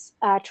was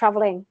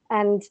traveling,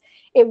 and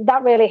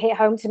that really hit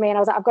home to me. And I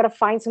was like, I've got to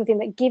find something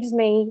that gives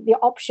me the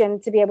option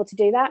to be able to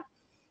do that.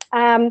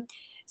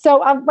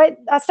 So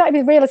I started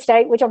with real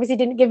estate, which obviously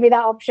didn't give me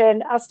that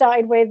option. I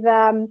started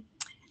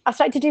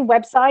to do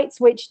websites,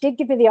 which did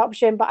give me the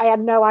option, but I had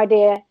no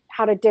idea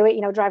how to do it,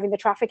 you know, driving the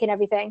traffic and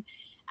everything.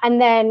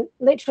 And then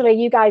literally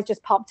you guys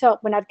just popped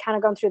up when I'd kind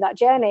of gone through that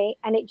journey,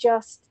 and it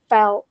just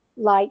felt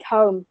like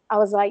home. I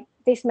was like,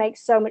 this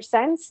makes so much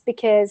sense,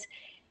 because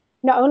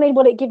not only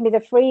will it give me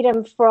the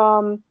freedom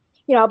from,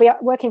 you know, I'll be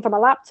working from a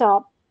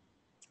laptop,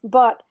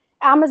 but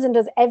Amazon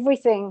does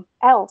everything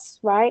else,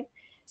 right?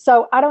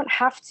 So I don't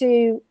have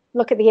to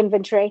look at the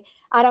inventory.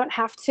 I don't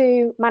have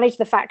to manage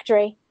the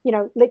factory, you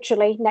know,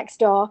 literally next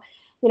door.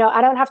 You know,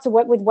 I don't have to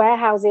work with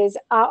warehouses.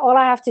 All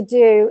I have to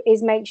do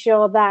is make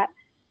sure that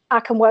I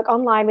can work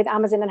online with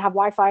Amazon and have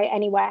Wi-Fi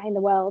anywhere in the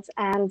world.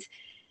 And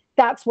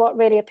that's what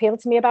really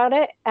appealed to me about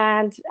it.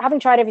 And having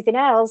tried everything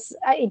else,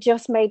 it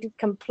just made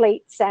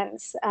complete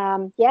sense.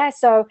 Yeah,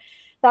 so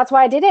that's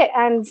why I did it.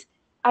 And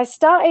I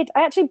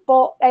actually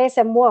bought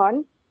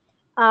ASM1,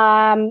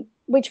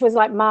 which was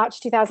like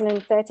March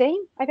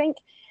 2013, I think.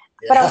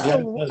 Yeah. But I was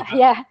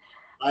still,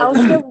 I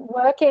was still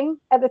working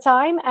at the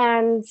time.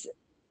 And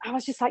I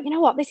was just like, you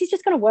know what, this is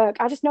just going to work.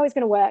 I just know it's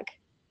going to work.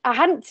 I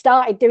hadn't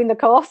started doing the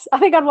course. I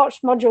think I'd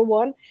watched module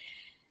 1.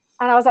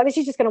 And I was like, this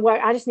is just going to work.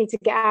 I just need to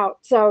get out.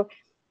 So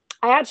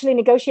I actually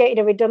negotiated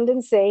a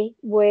redundancy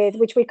with,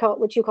 which you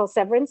call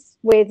severance,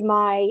 with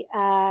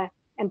my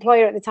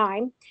employer at the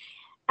time.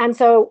 And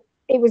so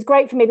it was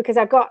great for me because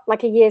I got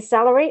like a year's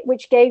salary,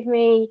 which gave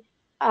me,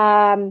 you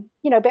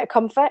know, a bit of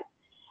comfort.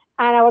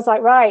 And I was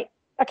like, right,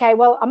 okay,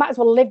 well, I might as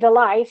well live the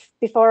life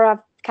before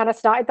I've kind of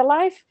started the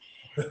life.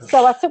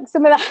 So I took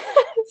some of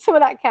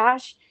that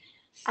cash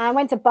and I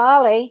went to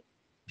Bali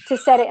to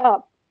set it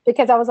up,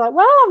 because I was like,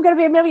 well, I'm going to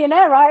be a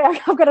millionaire,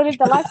 right? I've got to live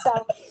the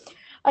lifestyle.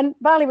 And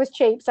Bali was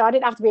cheap, so I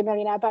didn't have to be a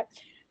millionaire. But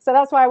so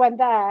that's why I went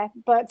there.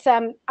 But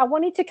I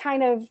wanted to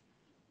kind of,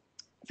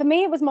 for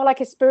me, it was more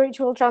like a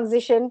spiritual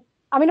transition.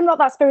 I mean, I'm not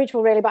that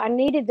spiritual really, but I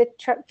needed the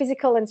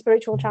physical and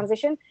spiritual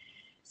transition.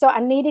 So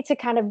I needed to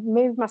kind of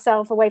move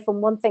myself away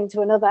from one thing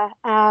to another,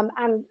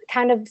 and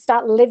kind of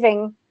start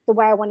living the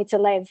way I wanted to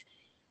live.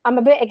 I'm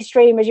a bit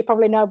extreme, as you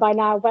probably know by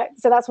now, but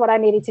so that's what I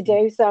needed to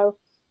do. So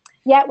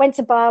yeah, went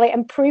to Bali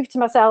and proved to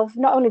myself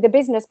not only the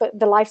business, but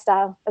the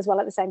lifestyle as well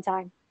at the same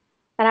time.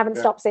 And I haven't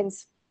stopped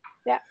since.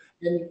 Yeah.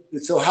 And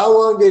so how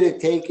long did it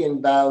take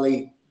in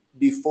Bali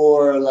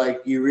before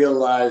like you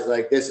realized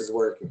like this is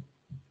working?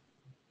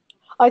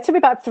 Oh, it took me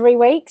about 3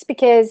 weeks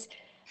because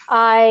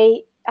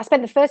I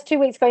spent the first 2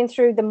 weeks going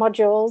through the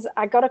modules.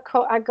 I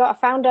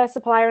found a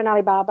supplier in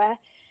Alibaba.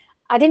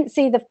 I didn't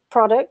see the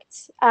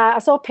product. I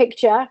saw a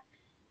picture.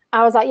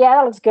 I was like, yeah,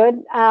 that looks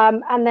good.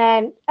 And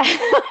then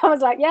I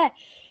was like, yeah,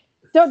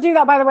 don't do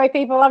that, by the way,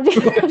 people. I'm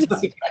just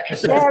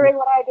sharing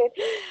what I did.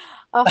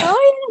 I thought,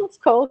 oh, yeah, that's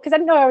cool, because I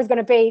didn't know where I was going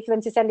to be for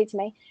them to send it to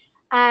me.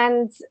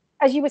 And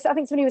as you were, I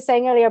think somebody was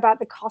saying earlier about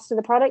the cost of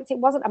the product, it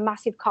wasn't a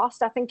massive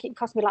cost. I think it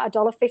cost me like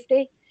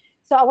 $1.50.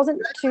 So I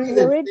wasn't too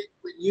worried.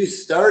 When you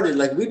started,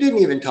 like we didn't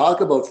even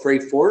talk about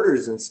freight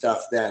forwarders and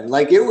stuff then.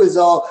 Like it was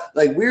all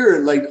like we were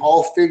like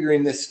all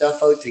figuring this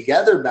stuff out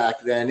together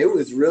back then. It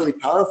was really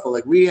powerful.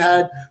 Like we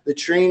had the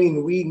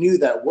training, we knew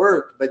that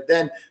worked, but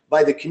then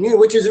by the community,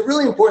 which is a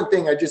really important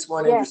thing. I just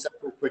want to intercept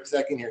for a quick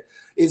second here,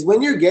 is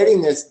when you're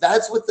getting this,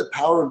 that's what the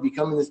power of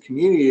becoming this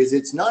community is.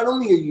 It's not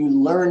only are you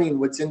learning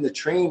what's in the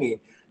training,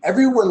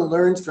 everyone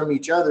learns from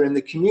each other. In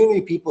the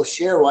community, people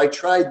share, well, I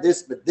tried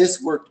this, but this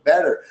worked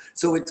better.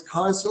 So it's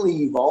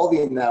constantly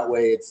evolving that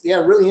way. It's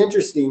really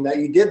interesting that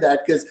you did that,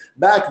 because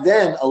back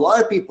then, a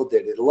lot of people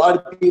did it. A lot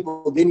of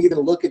people didn't even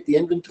look at the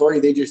inventory.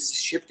 They just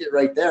shipped it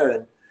right there.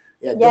 And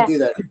don't do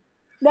that.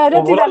 No,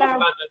 don't do that now.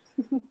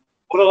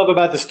 What I love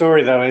about the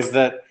story, though, is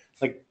that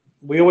like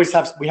we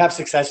have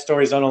success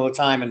stories on all the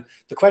time. And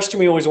the question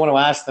we always want to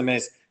ask them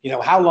is, you know,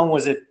 how long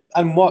was it?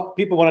 And what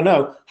people want to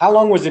know, how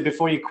long was it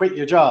before you quit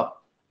your job?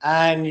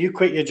 And you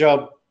quit your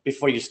job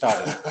before you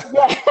started.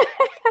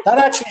 That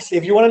actually,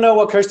 if you want to know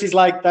what Kirsty's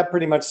like, that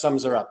pretty much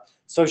sums her up.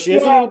 So she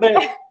is a little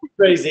bit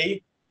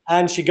crazy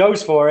and she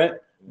goes for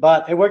it,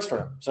 but it works for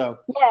her. So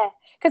yeah,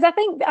 because I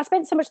think I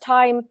spent so much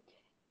time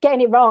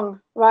getting it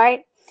wrong,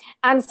 right?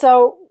 And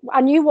so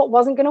I knew what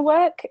wasn't going to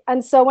work.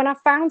 And so when I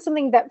found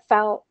something that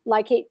felt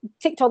like it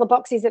ticked all the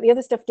boxes that the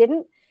other stuff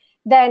didn't,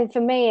 then for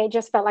me, it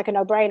just felt like a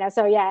no-brainer.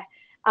 So yeah,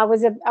 I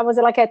was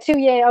like a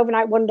 2-year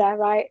overnight wonder,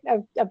 right,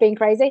 of being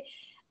crazy.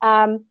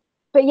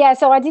 But yeah,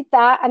 so I did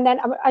that. And then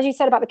as you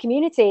said about the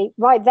community,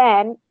 right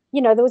then,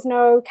 you know, there was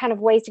no kind of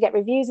ways to get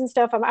reviews and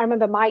stuff. I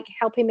remember Mike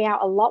helping me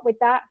out a lot with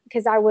that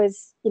because I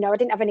was, you know, I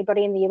didn't have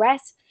anybody in the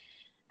US.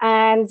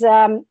 And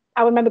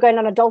I remember going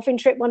on a dolphin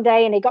trip one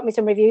day and he got me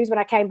some reviews when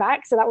I came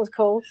back. So that was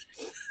cool.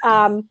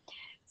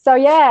 So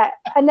yeah,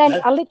 and then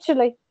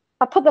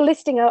I put the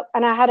listing up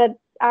and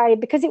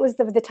because it was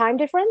the time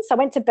difference, I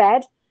went to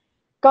bed,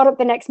 got up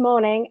the next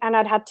morning and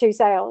I'd had 2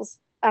 sales.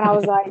 And I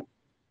was like,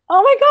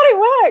 oh my God,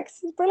 it works.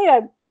 It's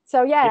brilliant.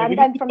 So yeah, and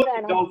then from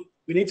there on.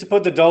 We need to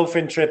put the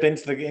dolphin trip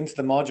into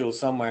the module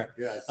somewhere.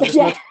 Yeah.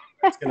 Yeah,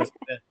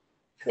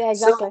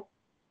 exactly. So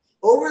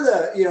over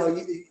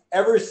the,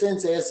 ever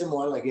since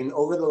ASM1, like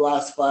over the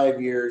last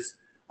 5 years,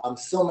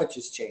 so much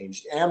has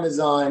changed.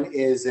 Amazon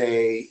is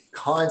a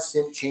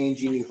constant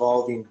changing,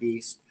 evolving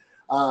beast.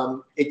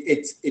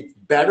 It's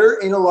better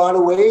in a lot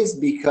of ways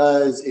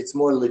because it's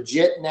more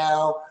legit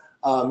now.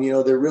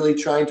 They're really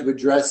trying to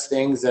address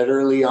things that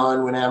early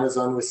on when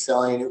Amazon was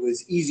selling, it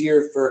was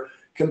easier for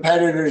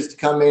competitors to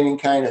come in and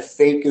kind of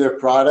fake their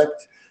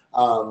product.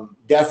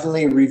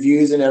 Definitely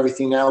reviews and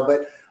everything now.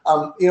 But,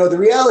 the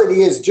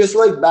reality is just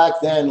like back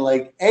then,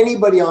 like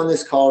anybody on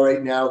this call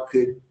right now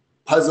could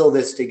puzzle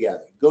this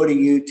together, go to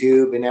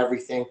YouTube and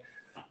everything.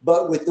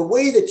 But with the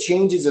way the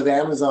changes of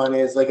Amazon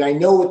is, like, I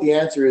know what the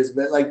answer is,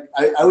 but like,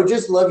 I would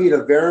just love you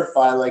to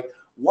verify, like,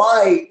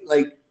 why,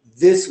 like,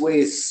 this way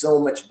is so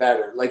much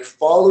better, like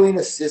following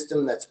a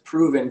system that's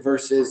proven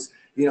versus,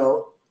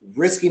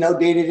 risking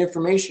outdated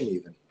information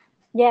even.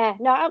 Yeah,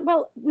 no,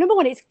 well, number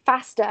one, it's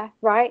faster,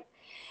 right?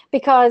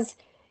 Because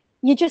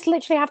you just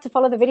literally have to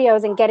follow the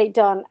videos and get it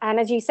done. And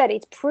as you said,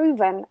 it's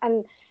proven.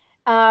 And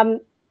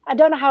I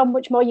don't know how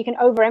much more you can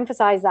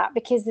overemphasize that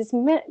because there's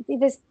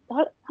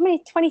how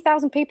many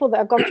 20,000 people that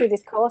have gone through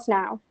this course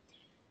now.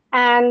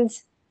 And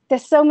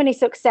there's so many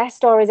success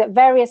stories at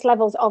various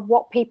levels of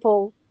what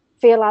people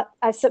feel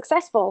as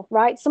successful,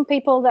 right? Some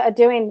people that are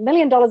doing $1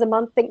 million a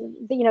month think,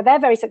 they're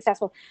very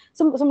successful.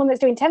 Someone that's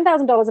doing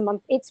 $10,000 a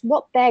month, it's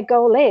what their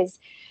goal is.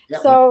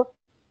 Yeah. So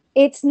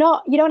it's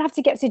not, you don't have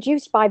to get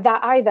seduced by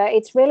that either.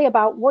 It's really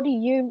about what do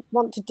you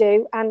want to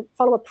do and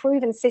follow a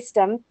proven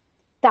system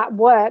that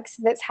works,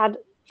 that's had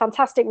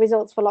fantastic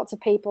results for lots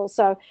of people.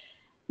 So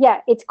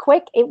yeah, it's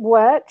quick, it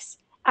works.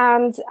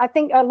 And I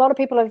think a lot of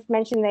people have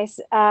mentioned this,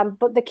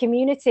 but the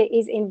community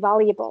is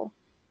invaluable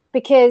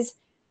because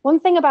one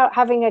thing about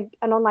having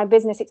an online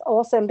business, it's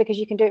awesome because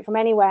you can do it from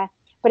anywhere,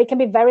 but it can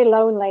be very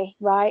lonely,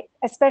 right?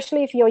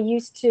 Especially if you're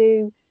used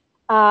to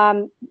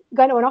going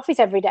to an office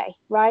every day,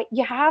 right?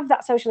 You have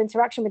that social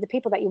interaction with the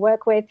people that you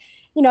work with.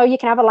 You know, you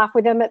can have a laugh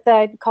with them at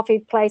the coffee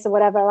place or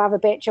whatever, or have a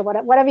bitch or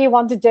whatever you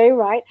want to do,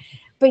 right?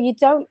 But you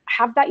don't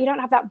have that. You don't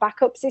have that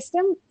backup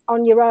system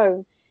on your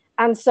own.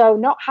 And so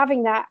not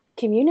having that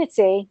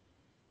community,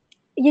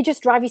 you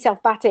just drive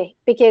yourself batty,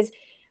 because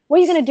what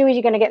you're going to do is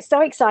you're going to get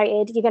so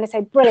excited. You're going to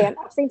say, brilliant,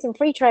 I've seen some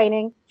free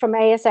training from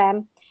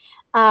ASM.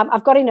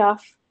 I've got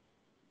enough.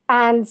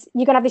 And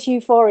you're going to have this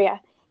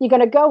euphoria. You're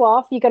going to go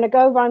off, you're going to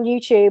go around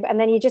YouTube, and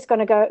then you're just going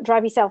to go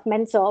drive yourself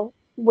mental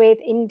with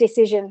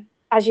indecision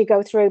as you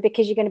go through,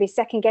 because you're going to be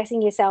second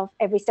guessing yourself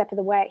every step of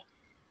the way.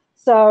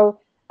 So,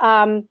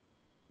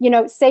 you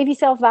know, save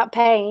yourself that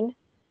pain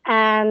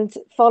and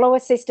follow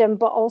a system,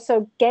 but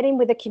also get in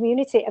with a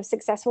community of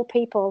successful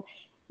people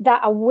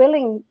that are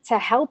willing to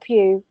help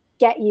you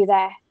get you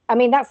there. I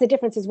mean, that's the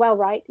difference as well,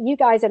 right? You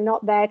guys are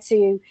not there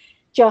to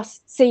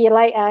just see you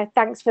later,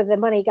 thanks for the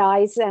money,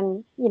 guys,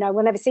 and you know,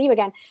 we'll never see you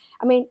again.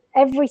 I mean,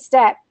 every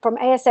step from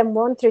ASM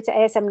 1 through to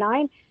ASM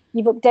 9,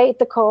 you've updated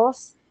the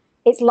course.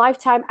 It's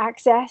lifetime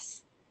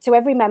access to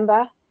every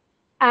member,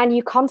 and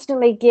you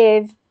constantly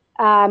give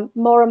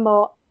more and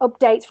more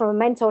updates from a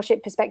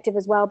mentorship perspective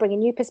as well, bringing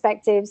new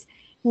perspectives,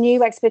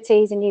 new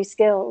expertise, and new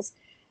skills.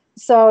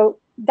 So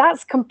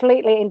that's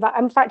completely, in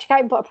fact, you can't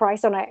even put a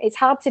price on it. It's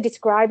hard to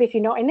describe if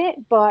you're not in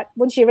it, but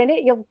once you're in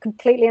it, you'll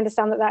completely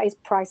understand that that is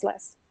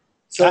priceless.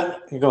 So I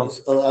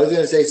was going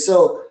to say,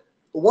 so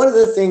one of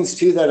the things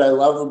too that I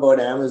love about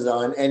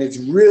Amazon, and it's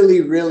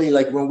really, really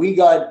like when we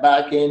got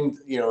back in,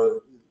 you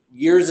know,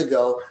 years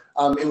ago,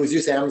 it was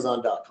just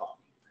Amazon.com.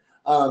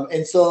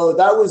 And so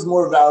that was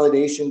more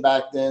validation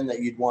back then, that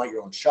you'd want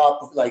your own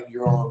shop, like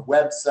your own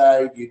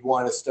website. You'd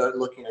want to start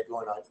looking at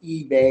going on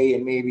eBay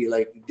and maybe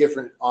like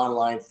different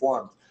online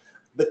forums.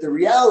 But the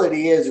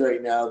reality is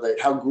right now that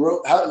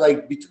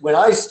when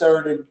I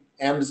started,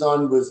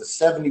 Amazon was a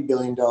 $70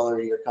 billion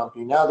a year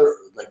company. Now they're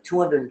like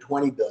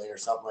 220 billion or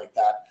something like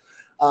that.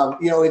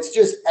 You know, it's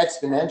just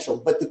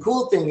exponential. But the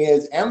cool thing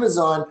is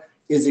Amazon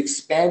is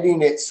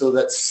expanding it so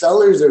that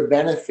sellers are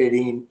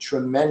benefiting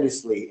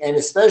tremendously. And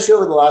especially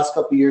over the last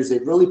couple of years,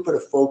 they've really put a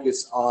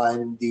focus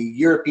on the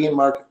European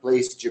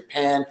marketplace,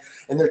 Japan,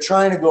 and they're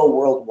trying to go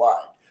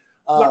worldwide.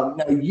 Now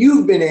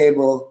you've been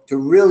able to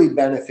really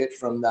benefit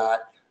from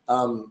that.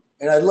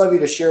 And I'd love you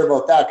to share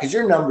about that, because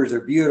your numbers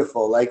are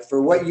beautiful. Like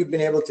for what you've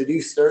been able to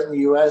do, start in the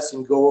US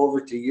and go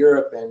over to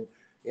Europe, and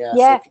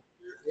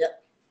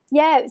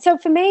So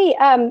for me,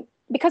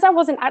 because I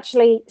wasn't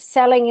actually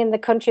selling in the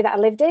country that I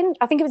lived in,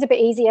 I think it was a bit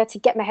easier to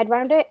get my head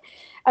around it.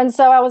 And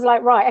so I was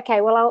like, right, okay,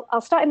 well, I'll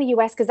start in the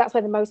US because that's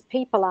where the most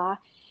people are.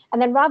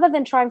 And then rather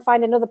than try and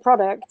find another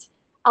product,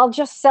 I'll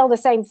just sell the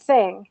same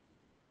thing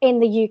in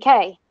the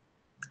UK.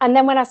 And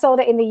then when I sold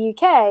it in the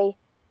UK,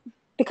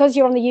 because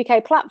you're on the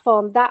UK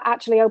platform, that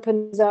actually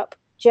opens up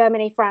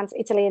Germany, France,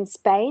 Italy, and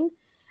Spain.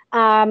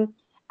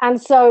 And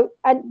so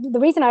the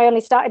reason I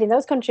only started in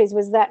those countries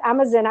was that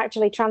Amazon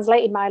actually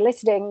translated my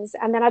listings,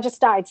 and then I just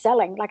started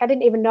selling. Like I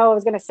didn't even know I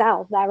was going to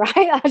sell there, right?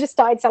 I just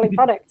started selling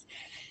products.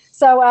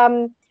 So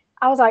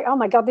I was like, oh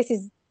my God, this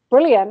is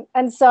brilliant.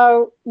 And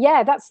so,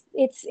 yeah,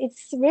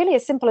 it's really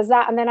as simple as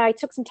that. And then I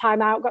took some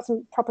time out, got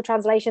some proper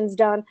translations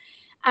done.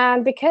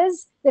 And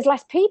because there's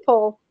less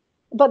people,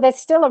 but there's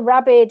still a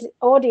rabid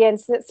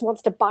audience that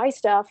wants to buy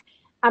stuff.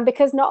 And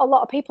because not a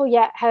lot of people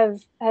yet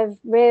have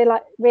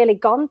really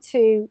gone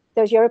to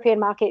those European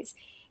markets,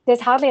 there's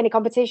hardly any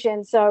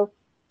competition. So,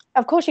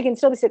 of course, you can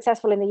still be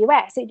successful in the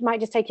US. It might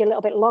just take you a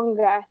little bit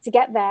longer to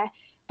get there.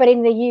 But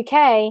in the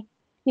UK,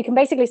 you can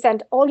basically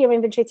send all your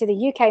inventory to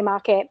the UK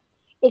market.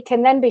 It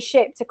can then be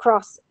shipped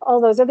across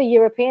all those other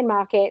European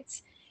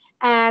markets.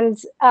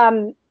 And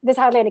there's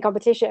hardly any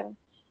competition.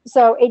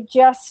 So it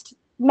just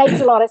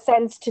makes a lot of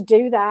sense to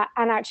do that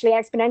and actually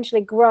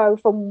exponentially grow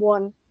from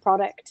one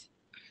product.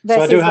 So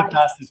I do have to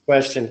ask this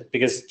question,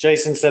 because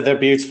Jason said they're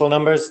beautiful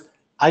numbers.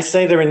 I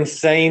say they're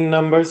insane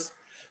numbers,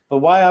 but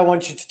why I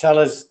want you to tell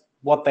us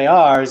what they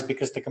are is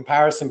because the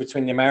comparison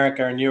between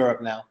America and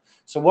Europe now.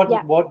 So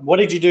what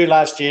did you do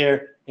last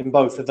year in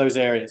both of those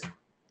areas?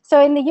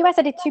 So in the US,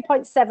 I did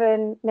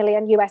 2.7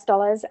 million US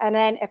dollars, and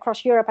then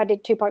across Europe, I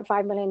did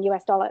 2.5 million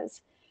US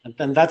dollars.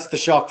 And that's the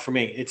shock for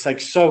me. It's like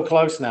so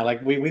close now.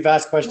 Like we've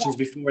asked questions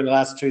before in the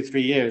last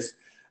 2-3 years,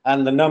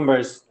 and the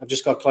numbers have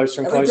just got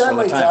closer and closer.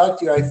 Every time I talk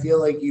to you, I feel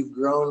like you've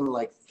grown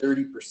like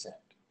 30%.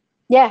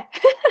 Yeah.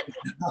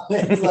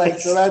 It's like,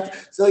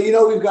 so you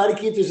know, we've got to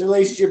keep this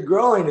relationship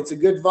growing. It's a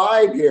good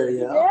vibe here,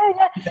 you know?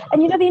 Yeah.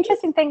 And you know, the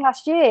interesting thing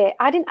last year,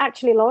 I didn't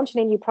actually launch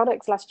any new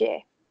products last year.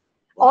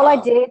 Wow. All I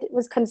did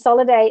was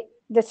consolidate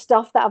the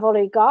stuff that I've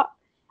already got,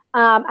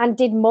 and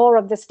did more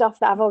of the stuff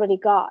that I've already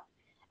got.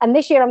 And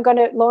this year I'm going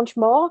to launch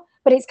more,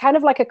 but it's kind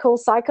of like a cool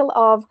cycle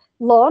of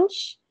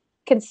launch,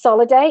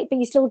 consolidate, but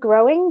you're still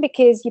growing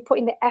because you're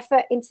putting the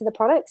effort into the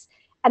products,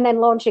 and then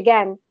launch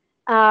again.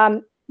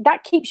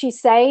 That keeps you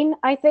sane,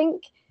 I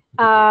think.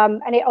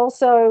 And it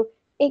also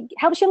it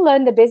helps you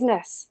learn the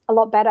business a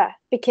lot better,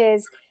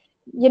 because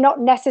you're not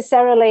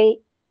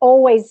necessarily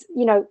always,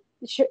 you know,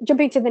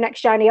 jumping to the next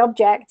shiny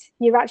object.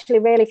 You're actually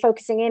really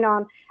focusing in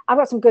on, I've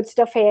got some good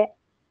stuff here.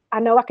 I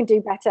know I can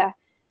do better.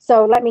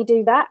 So let me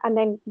do that and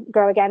then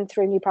grow again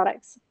through new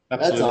products.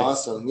 Absolutely. That's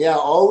awesome. Yeah,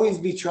 always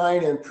be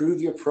trying to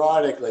improve your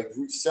product, like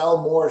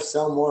sell more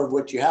of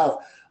what you have.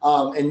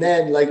 And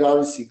then like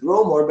obviously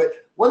grow more. But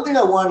one thing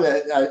I wanted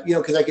to, you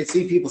know, because I could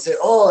see people say,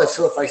 oh,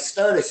 so if I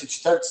should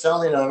start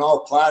selling on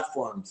all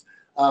platforms.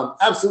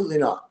 Absolutely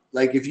not.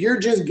 Like if you're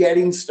just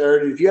getting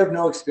started, if you have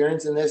no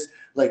experience in this,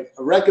 like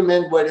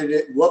recommend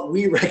what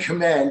we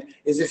recommend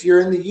is if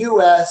you're in the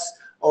US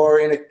or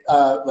in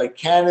like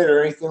Canada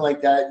or anything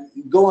like that,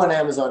 go on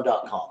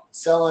Amazon.com,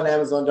 sell on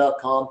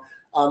Amazon.com.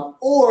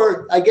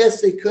 Or I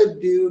guess they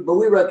could do, but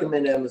we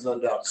recommend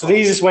Amazon.com. So the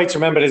easiest way to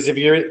remember it is if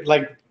you're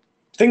like,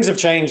 things have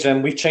changed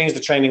and we've changed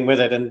the training with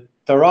it. And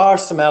there are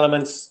some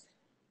elements,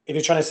 if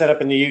you're trying to set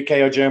up in the UK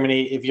or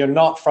Germany, if you're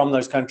not from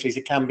those countries,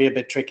 it can be a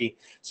bit tricky.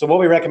 So what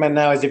we recommend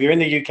now is if you're in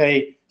the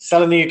UK,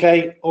 sell in the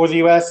UK or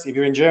the US. If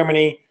you're in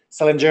Germany,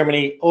 sell in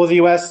Germany or the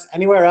US.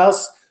 Anywhere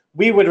else,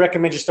 we would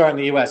recommend you start in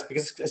the US,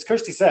 because as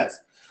Kirsty says,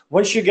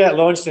 once you get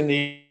launched in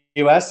the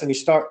US and you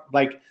start,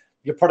 like,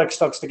 your product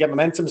starts to get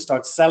momentum,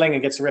 starts selling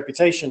and gets a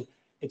reputation,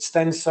 it's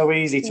then so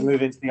easy to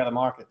move into the other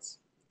markets.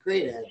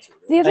 Great answer.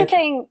 The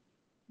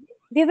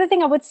other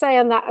thing I would say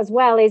on that as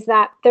well is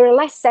that there are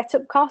less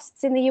setup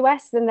costs in the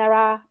US than there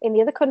are in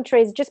the other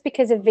countries, just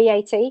because of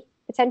VAT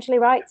potentially,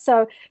 right?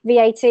 So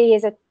VAT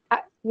is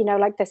you know,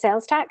 like the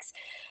sales tax.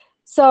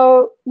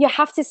 So you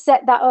have to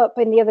set that up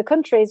in the other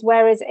countries,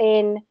 whereas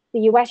in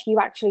the US, you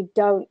actually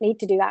don't need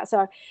to do that.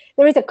 So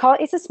there is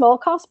it's a small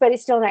cost, but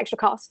it's still an extra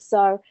cost.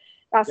 So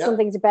that's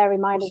something to bear in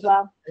mind as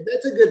well. And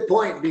that's a good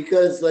point,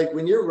 because like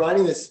when you're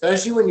running this,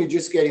 especially when you're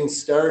just getting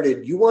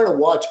started, you want to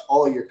watch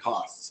all your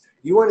costs.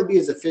 You want to be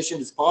as efficient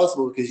as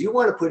possible, because you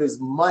want to put as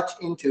much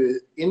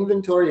into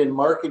inventory and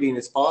marketing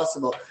as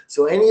possible.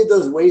 So any of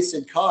those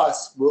wasted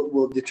costs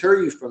will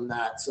deter you from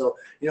that. So,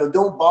 you know,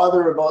 don't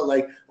bother about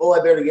like, oh,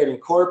 I better get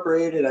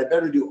incorporated, I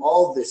better do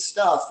all this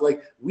stuff.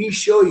 Like we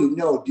show you,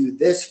 no, do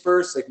this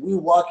first. Like we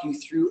walk you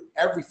through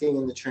everything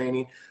in the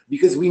training,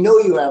 because we know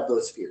you have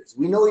those fears.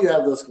 We know you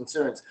have those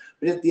concerns.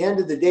 But at the end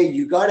of the day,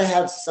 you got to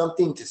have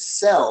something to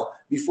sell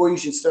before you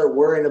should start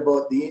worrying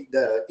about the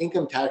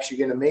income tax you're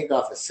going to make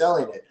off of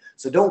selling it.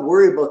 So don't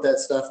worry about that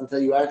stuff until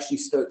you actually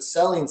start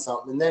selling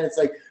something. And then it's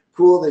like,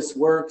 cool, this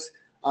works.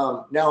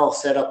 Now I'll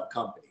set up a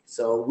company.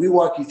 So we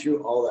walk you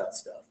through all that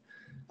stuff.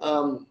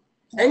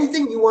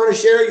 Anything you want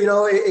to share? You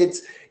know,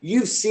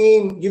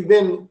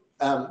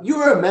 you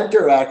were a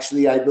mentor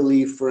actually, I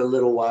believe, for a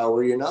little while.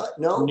 Were you not?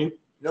 No,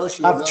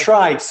 I've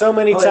tried so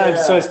many times.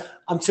 Yeah. So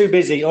I'm too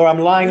busy, or I'm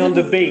lying on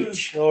the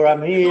beach, or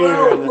I'm here.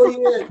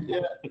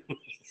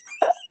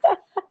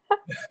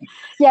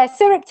 Yeah,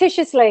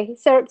 surreptitiously,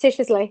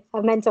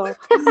 a mentor.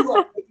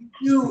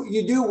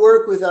 you do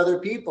work with other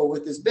people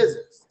with this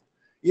business,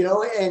 you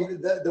know,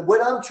 and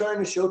what I'm trying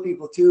to show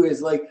people too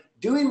is like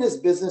doing this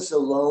business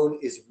alone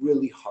is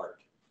really hard.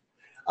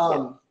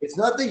 It's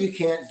not that you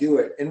can't do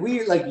it. And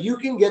you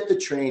can get the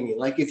training.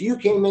 Like if you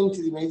came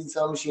into the Amazing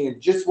Selling Machine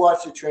and just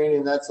watched the training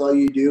and that's all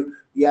you do,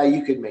 yeah,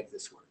 you could make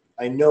this work.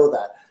 I know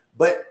that.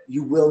 But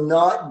you will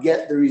not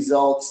get the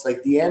results,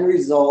 like the end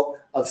result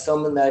of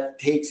someone that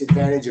takes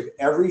advantage of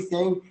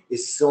everything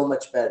is so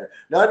much better.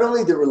 Not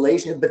only the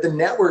relationship, but the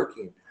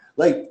networking.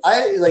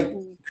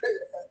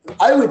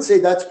 I would say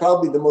that's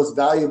probably the most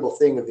valuable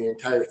thing of the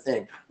entire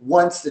thing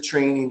once the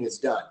training is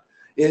done.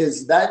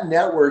 Is that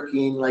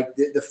networking, like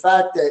the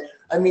fact that,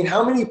 I mean,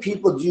 how many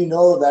people do you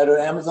know that are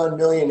Amazon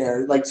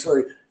millionaires,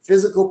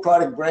 physical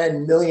product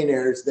brand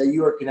millionaires that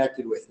you are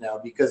connected with now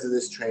because of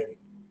this training?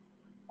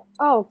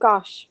 Oh,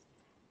 gosh.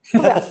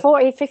 About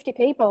 40, 50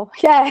 people.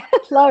 Yeah,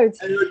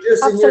 loads.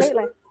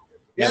 Absolutely.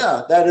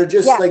 That are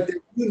just like,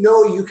 you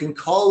know, you can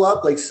call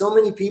up like so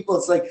many people.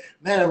 It's like,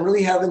 man, I'm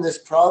really having this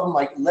problem.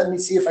 Like, let me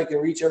see if I can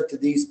reach out to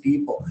these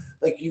people.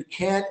 Like, you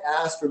can't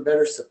ask for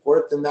better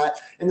support than that.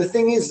 And the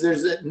thing is,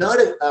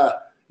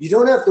 you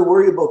don't have to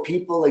worry about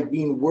people like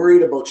being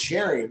worried about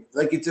sharing.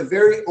 Like, it's a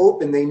very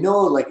open, they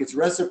know, like it's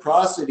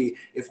reciprocity.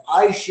 If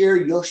I share,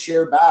 you'll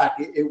share back.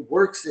 It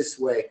works this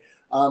way.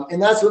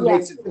 And that's what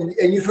makes it,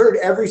 and you've heard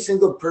every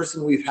single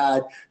person we've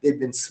had, they've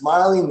been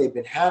smiling, they've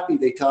been happy,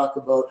 they talk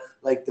about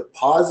like the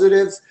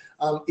positives.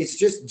 It's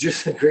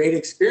just a great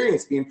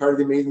experience being part of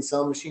the Amazing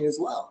Selling Machine as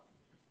well.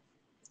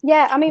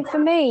 Yeah, I mean, for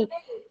me,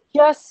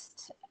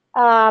 just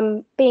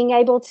being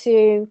able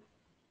to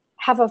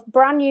have a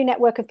brand new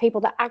network of people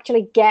that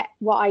actually get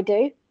what I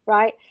do,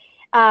 right?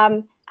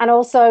 And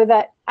also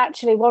that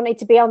actually wanted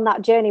to be on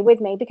that journey with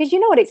me, because you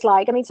know what it's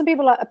like. I mean, some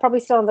people are probably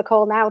still on the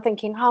call now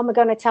thinking, how am I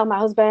going to tell my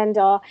husband,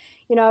 or,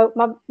 you know,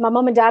 my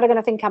mum and dad are going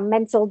to think I'm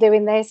mental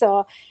doing this,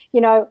 or,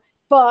 you know,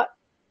 but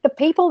the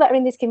people that are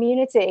in this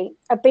community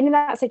have been in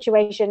that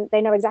situation.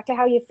 They know exactly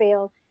how you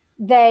feel.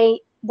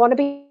 They want to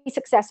be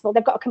successful.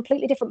 They've got a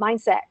completely different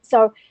mindset.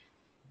 So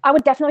I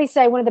would definitely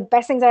say one of the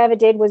best things I ever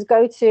did was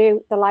go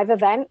to the live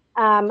event.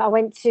 I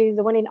went to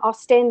the one in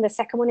Austin, the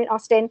second one in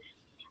Austin.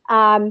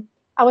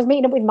 I was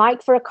meeting up with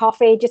Mike for a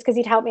coffee just because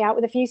he'd help me out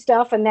with a few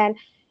stuff. And then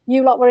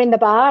you lot were in the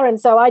bar.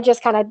 And so I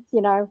just kind of,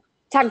 you know,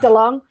 tagged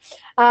along,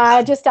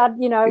 just had,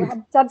 you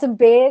know, had some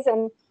beers.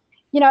 And,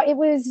 you know, it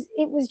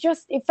was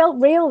just, it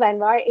felt real then,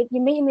 right?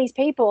 You're meeting these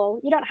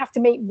people. You don't have to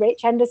meet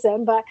Rich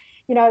Henderson, but,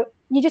 you know,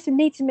 you just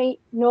need to meet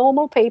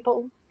normal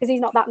people, because he's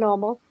not that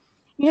normal.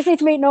 You just need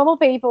to meet normal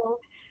people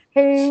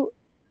who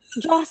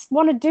just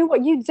want to do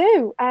what you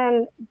do.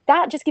 And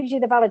that just gives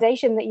you the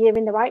validation that you're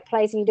in the right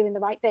place and you're doing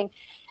the right thing.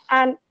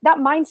 And that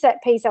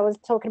mindset piece I was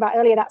talking about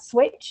earlier, that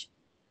switch,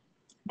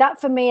 that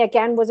for me,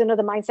 again, was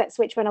another mindset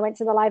switch when I went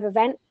to the live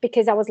event,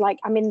 because I was like,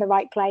 I'm in the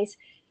right place.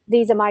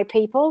 These are my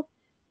people.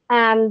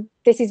 And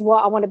this is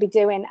what I want to be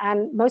doing.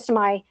 And most of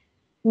my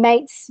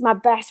mates, my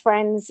best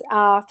friends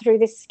are through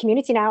this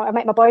community now. I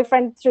met my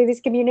boyfriend through this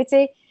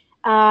community,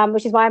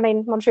 which is why I'm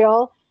in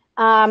Montreal.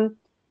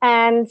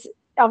 And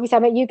obviously I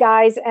met you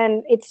guys,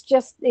 and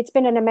it's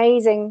been an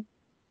amazing,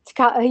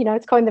 you know,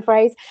 to coin the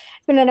phrase,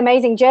 it's been an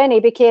amazing journey,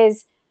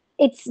 because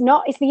it's the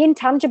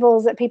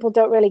intangibles that people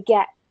don't really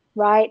get,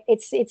 right?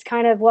 It's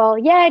kind of, well,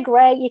 yeah,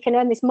 great, you can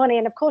earn this money,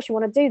 and of course you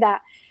want to do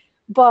that.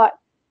 But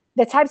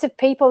the types of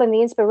people and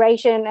the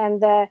inspiration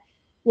and the,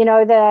 you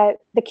know,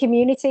 the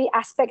community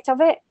aspect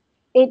of it,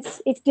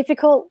 it's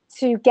difficult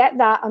to get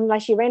that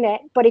unless you're in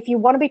it. But if you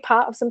want to be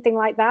part of something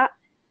like that,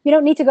 you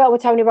don't need to go to a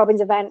Tony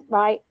Robbins event,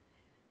 right?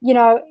 You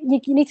know,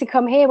 you need to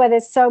come here where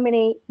there's so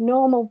many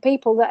normal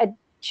people that are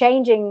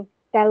changing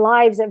their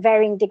lives at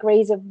varying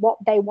degrees of what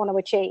they want to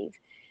achieve.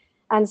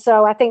 And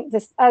so I think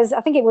this, as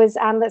I think it was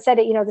Anne that said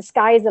it, you know, the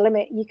sky is the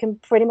limit. You can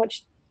pretty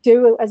much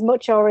do as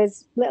much or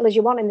as little as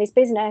you want in this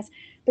business,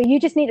 but you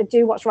just need to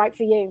do what's right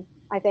for you,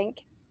 I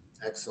think.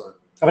 Excellent.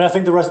 I mean, I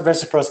think the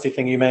reciprocity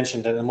thing you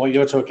mentioned and what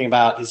you're talking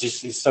about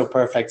is so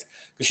perfect,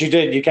 because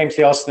you came to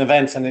the Austin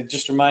event, and it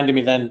just reminded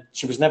me then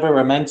she was never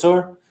a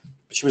mentor,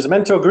 but she was a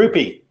mentor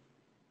groupie.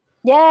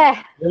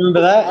 Yeah.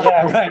 Remember that?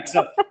 Yeah, right.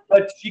 So,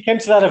 but she came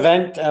to that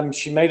event.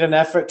 She made an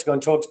effort to go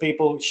and talk to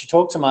people. She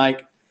talked to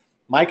Mike.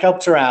 Mike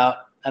helped her out.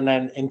 And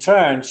then in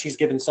turn, she's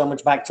given so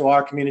much back to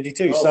our community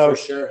too. Oh, so for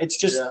sure. It's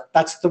just,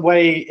 that's the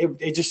way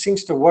it just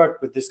seems to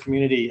work with this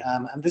community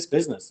and this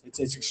business. It's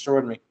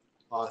extraordinary.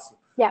 Awesome.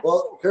 Yeah.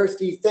 Well,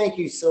 Kirsty, thank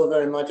you so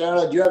very much. I don't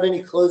know, do you have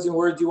any closing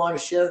words you want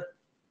to share?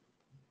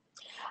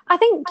 I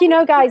think, you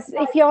know, guys,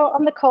 if you're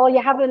on the call,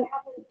 you haven't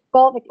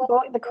bought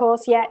the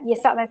course yet, you're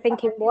sat there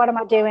thinking, what am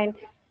I doing?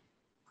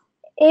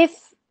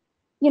 If,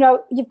 you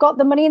know, you've got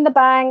the money in the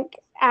bank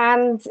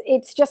and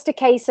it's just a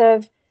case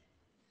of,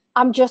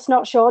 I'm just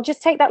not sure,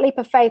 just take that leap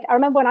of faith. I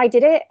remember when I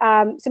did it,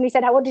 somebody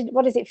said,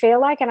 what does it feel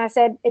like? And I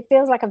said, it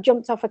feels like I've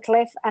jumped off a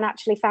cliff and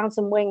actually found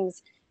some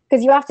wings,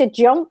 because you have to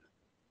jump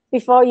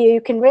before you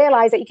can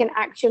realize that you can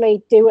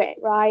actually do it,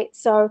 right?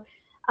 So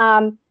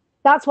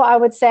that's what I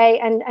would say,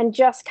 and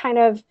just kind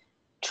of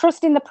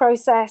trust in the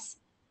process,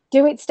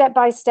 do it step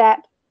by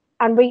step,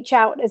 and reach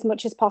out as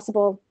much as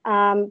possible,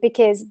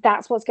 because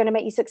that's what's going to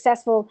make you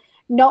successful.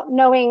 Not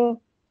knowing,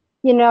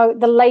 you know,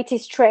 the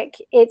latest trick.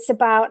 It's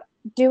about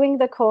doing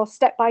the course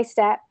step by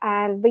step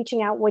and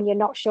reaching out when you're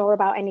not sure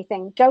about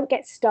anything. Don't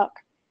get stuck.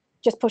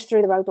 Just push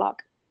through the roadblock.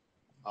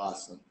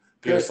 Awesome.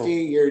 Beautiful.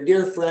 Kirsty, you're a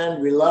dear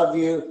friend. We love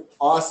you.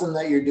 Awesome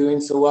that you're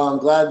doing so well. I'm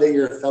glad that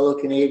you're a fellow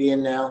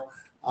Canadian now.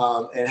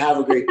 And have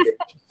a great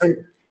day.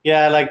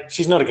 Yeah, like,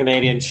 she's not a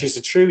Canadian. She's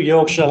a true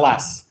Yorkshire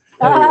lass.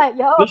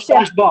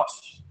 Yorkshire.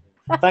 Boss.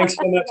 Thanks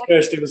so much,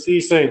 Kirsty. We'll see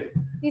you soon.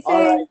 See you All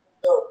soon. right.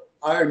 So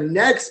our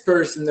next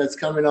person that's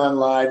coming on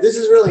live, this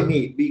is really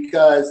neat,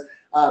 because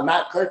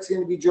Matt Clark's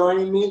going to be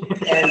joining me,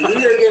 and we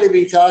are going to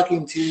be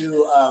talking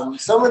to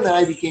someone that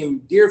I became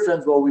dear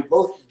friends. Well, we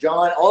both,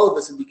 John, all of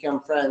us have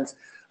become friends.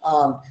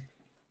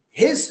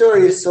 His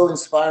story is so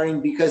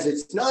inspiring because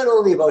it's not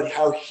only about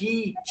how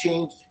he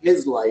changed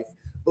his life,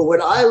 but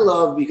what I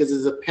love, because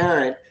as a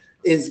parent,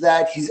 is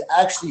that he's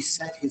actually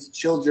set his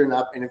children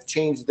up and have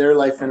changed their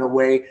life in a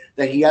way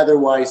that he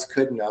otherwise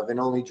couldn't have and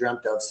only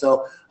dreamt of.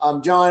 So,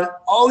 John,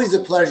 always a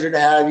pleasure to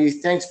have you.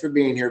 Thanks for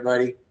being here,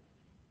 buddy.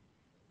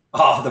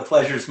 Oh, the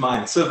pleasure's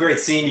mine. So great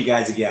seeing you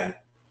guys again.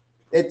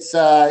 It's,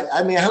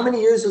 I mean, how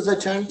many years was that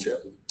China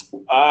trip?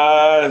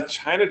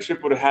 China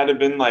trip would have had to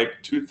been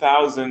like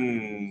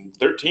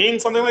 2013,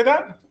 something like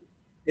that.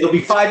 It'll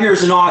be 5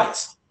 years in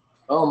August.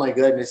 Oh my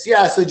goodness.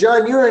 Yeah. So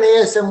John, you were in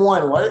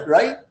ASM1,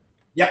 right?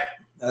 Yep,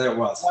 there it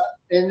was.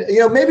 And,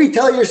 you know, maybe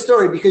tell your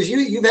story, because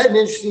you've had an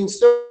interesting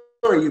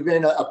story. You've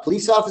been a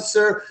police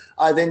officer.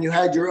 Then you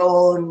had your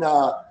own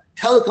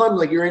telecom,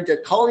 like you're into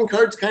calling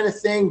cards kind of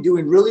thing,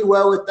 doing really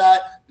well with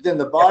that. But then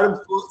the bottom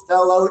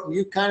fell out and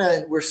you kind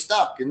of were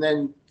stuck. And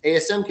then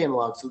ASM came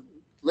along. So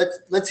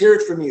let's hear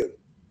it from you.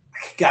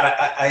 God,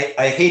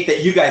 I hate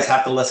that you guys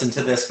have to listen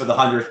to this for the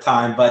 100th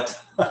time,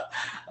 but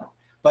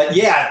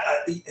yeah,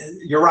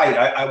 you're right.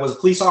 I was a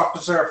police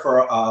officer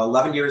for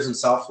 11 years in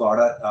South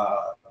Florida.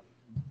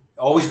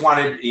 Always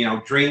wanted, you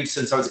know, dreamed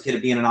since I was a kid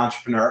of being an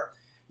entrepreneur,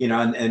 you know,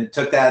 and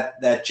took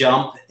that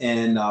jump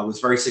and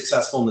was very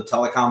successful in the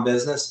telecom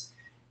business.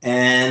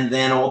 And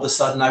then all of a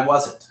sudden I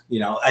wasn't, you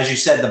know, as you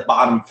said, the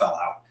bottom fell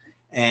out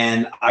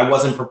and I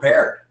wasn't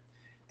prepared.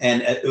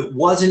 And it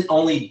wasn't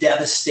only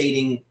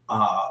devastating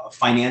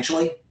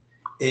financially,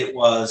 it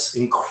was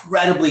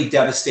incredibly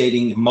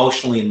devastating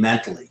emotionally and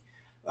mentally,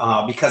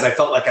 because I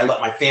felt like I let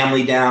my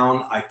family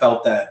down. I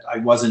felt that I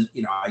wasn't,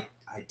 I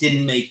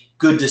didn't make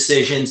good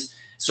decisions.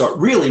 So it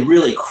really,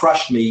 really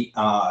crushed me,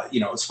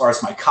 as far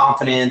as my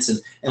confidence.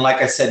 And like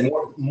I said,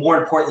 more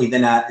importantly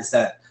than that is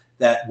that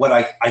what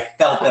I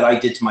felt that I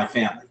did to my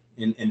family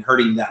in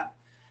hurting them.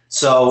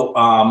 So,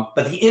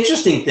 but the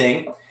interesting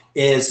thing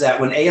is that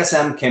when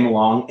ASM came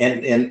along,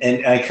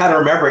 and I kind of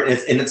remember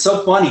it, and it's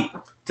so funny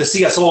to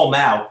see us all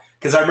now,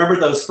 because I remember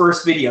those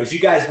first videos. You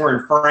guys were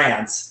in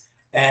France,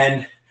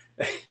 and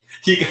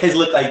you guys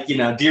look like,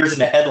 deers in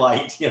the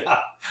headlight,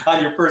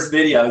 on your first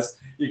videos.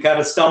 You're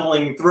kind of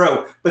stumbling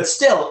through, but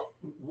still,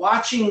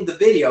 watching the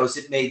videos,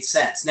 it made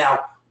sense.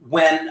 Now,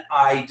 when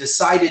I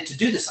decided to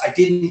do this, I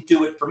didn't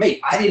do it for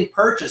me. I didn't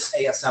purchase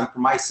ASM for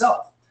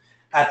myself.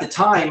 At the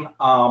time,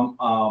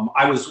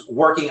 I was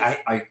working.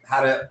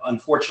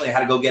 Unfortunately, I had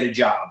to go get a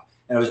job,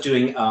 and I was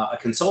doing a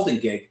consulting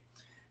gig.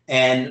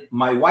 And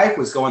my wife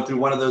was going through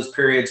one of those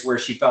periods where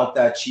she felt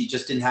that she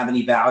just didn't have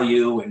any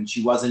value and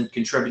she wasn't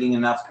contributing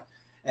enough,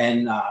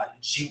 and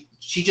she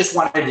just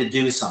wanted to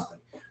do something.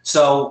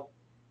 So,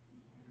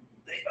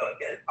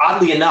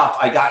 oddly enough,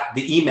 I got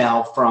the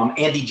email from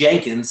Andy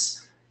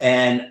Jenkins,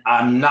 and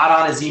I'm not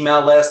on his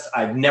email list.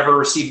 I've never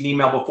received an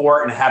email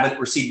before and haven't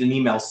received an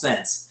email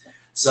since.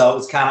 So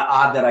it's kind of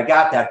odd that I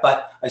got that,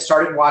 but I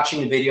started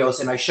watching the videos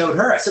and I showed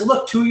her. I said,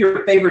 look, 2 of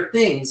your favorite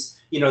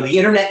things, the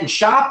internet and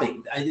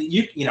shopping.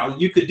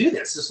 You could do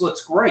this. This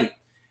looks great.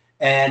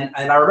 And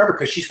I remember,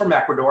 because she's from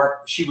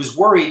Ecuador, she was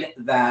worried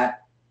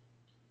that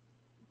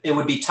it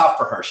would be tough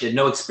for her. She had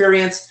no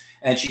experience,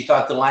 and she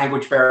thought the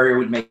language barrier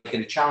would make it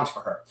a challenge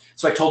for her.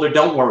 So I told her,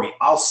 don't worry.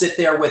 I'll sit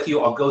there with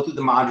you. I'll go through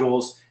the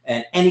modules,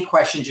 and any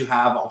questions you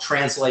have, I'll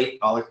translate.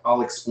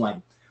 I'll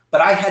explain.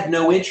 But I had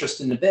no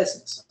interest in the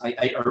business.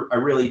 I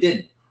really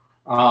didn't.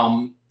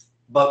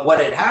 But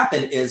what had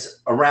happened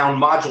is, around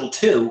module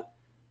 2,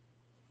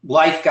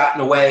 life got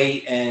in the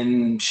way,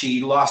 and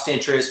she lost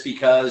interest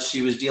because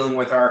she was dealing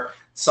with our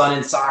son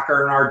in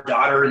soccer and our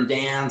daughter in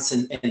dance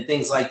and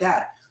things like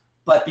that.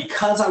 But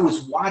because I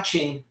was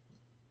watching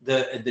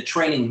the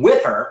training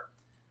with her,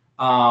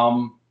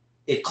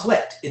 it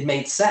clicked. It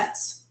made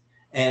sense.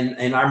 And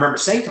I remember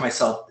saying to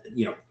myself,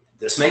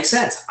 this makes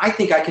sense. I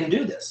think I can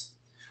do this.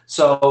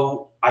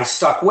 So I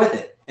stuck with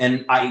it,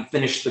 and I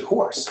finished the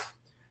course,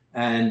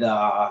 and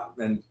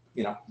the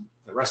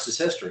rest is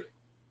history.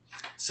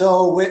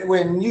 So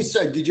when you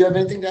started, did you have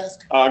anything to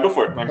ask? Go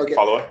for it. Okay.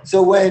 Follow it.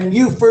 So when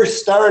you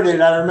first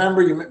started, I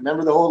remember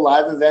the whole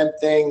live event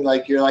thing.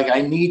 Like, you're like, I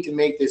need to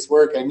make this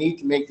work. I need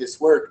to make this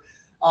work.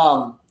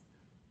 How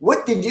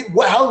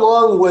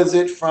long was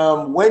it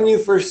from when you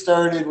first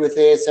started with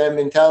ASM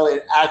until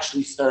it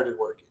actually started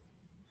working?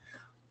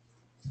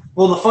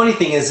 Well, the funny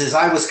thing is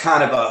I was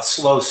kind of a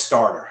slow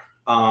starter,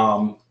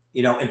 and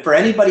for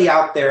anybody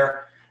out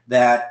there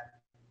that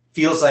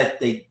feels like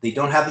they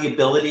don't have the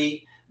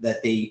ability,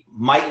 that they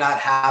might not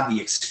have the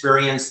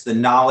experience, the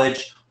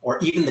knowledge, or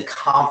even the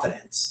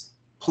confidence,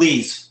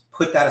 please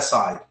put that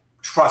aside.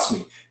 Trust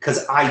me,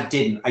 because I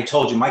didn't. I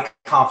told you, my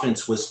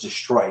confidence was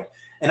destroyed.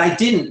 And I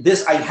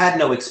had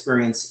no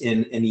experience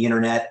in the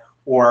internet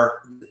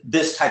or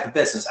this type of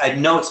business. I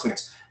had no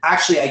experience.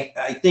 Actually,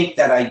 I think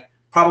that I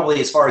probably,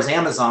 as far as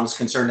Amazon was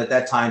concerned at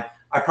that time,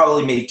 I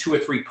probably made 2 or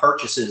 3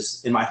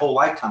 purchases in my whole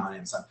lifetime on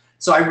Amazon.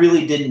 So I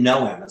really didn't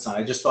know Amazon.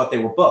 I just thought they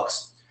were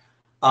books.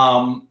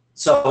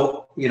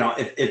 So,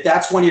 if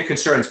that's one of your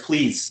concerns,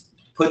 please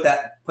put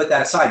that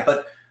aside.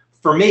 But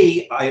for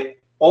me, I'm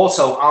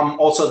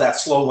also that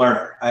slow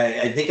learner.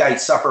 I think I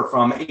suffer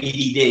from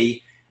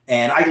ADD,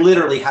 and I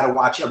literally had to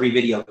watch every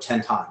video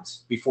 10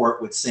 times before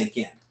it would sink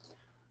in.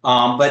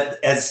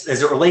 But as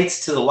it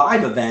relates to the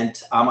live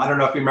event, I don't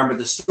know if you remember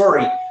the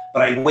story,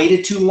 but I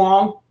waited too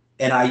long,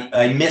 and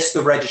I missed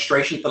the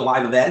registration for the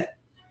live event,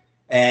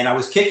 and I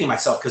was kicking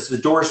myself because the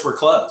doors were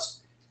closed.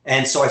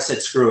 And so I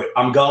said, screw it.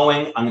 I'm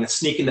going to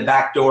sneak in the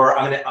back door.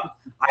 I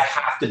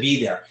have to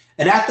be there.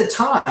 And at the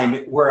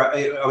time where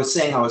I was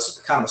saying I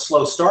was kind of a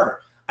slow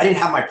starter, I didn't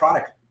have my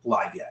product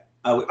live yet.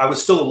 I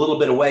was still a little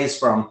bit away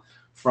from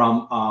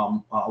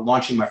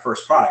launching my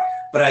first product,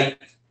 but I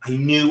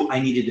knew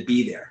I needed to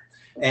be there.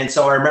 And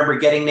so I remember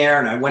getting there,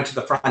 and I went to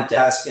the front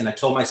desk, and I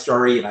told my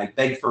story, and I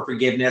begged for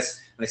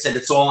forgiveness. And I said,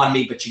 it's all on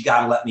me, but you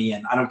got to let me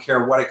in. I don't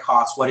care what it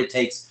costs, what it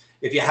takes.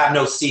 If you have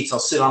no seats, I'll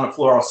sit on the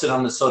floor. I'll sit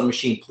on the soda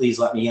machine. Please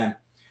let me in.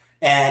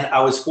 And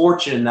I was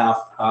fortunate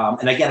enough.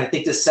 And again, I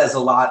think this says a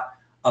lot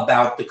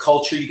about the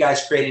culture you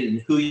guys created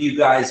and who you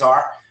guys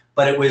are.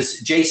 But it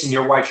was Jason,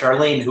 your wife,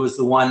 Charlene, who was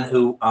the one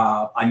who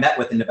I met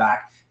with in the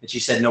back. And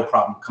she said, no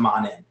problem, come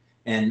on in.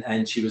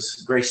 And she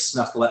was gracious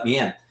enough to let me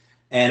in.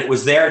 And it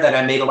was there that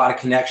I made a lot of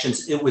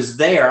connections. It was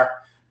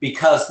there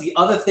because the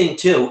other thing,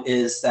 too,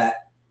 is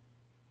that,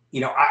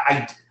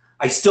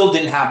 I still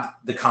didn't have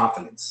the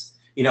confidence.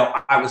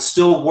 I was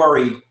still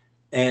worried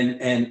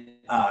and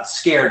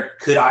scared.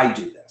 Could I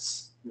do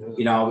this?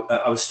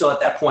 I was still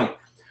at that point.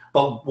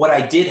 But what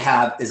I did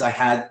have is I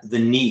had the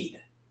need.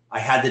 I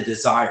had the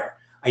desire.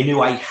 I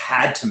knew I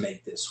had to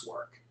make this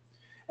work.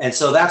 And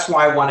so that's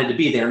why I wanted to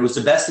be there. It was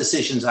the best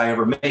decisions I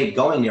ever made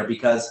going there,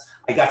 because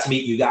I got to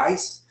meet you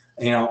guys.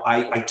 You know,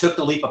 I took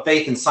the leap of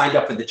faith and signed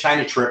up for the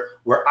China trip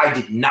where I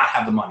did not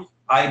have the money.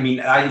 I mean,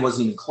 I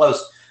wasn't even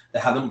close to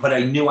having, but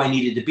I knew I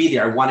needed to be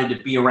there. I wanted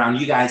to be around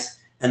you guys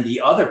and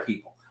the other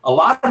people, a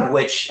lot of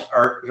which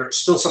are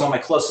still some of my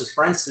closest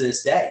friends to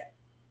this day,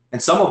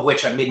 and some of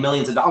which I've made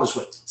millions of dollars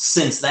with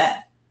since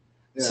then.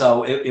 Yeah.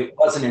 So it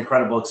was an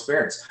incredible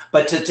experience.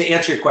 But to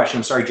answer your question,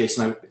 I'm sorry,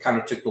 Jason, I kind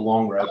of took the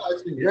long road. Oh,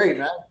 it's been great,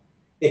 man.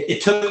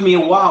 It took me a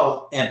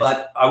while,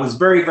 but I was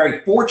very,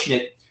 very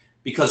fortunate,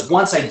 because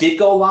once I did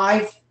go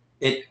live,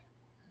 I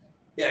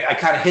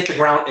kind of hit the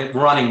ground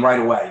running right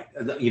away.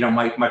 You know,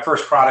 my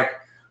first product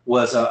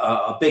was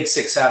a big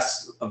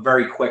success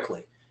very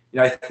quickly. You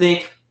know, I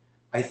think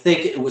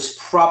it was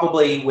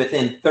probably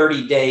within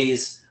 30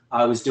 days,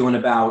 I was doing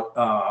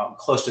about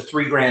close to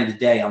 $3,000 a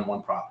day on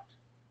one product.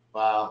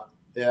 Wow.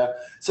 Yeah.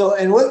 So,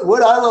 and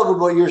what I love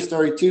about your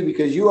story too,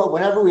 because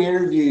whenever we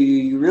interview you,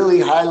 you really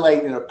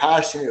highlight in a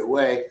passionate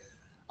way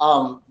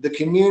the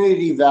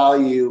community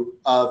value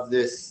of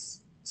this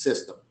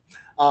system.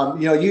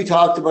 You know, you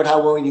talked about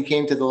how when you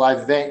came to the live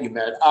event, you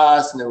met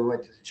us, and then we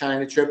went to the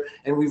China trip,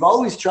 and we've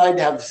always tried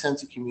to have a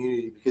sense of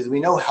community, because we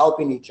know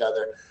helping each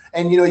other.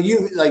 And you know,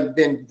 you've like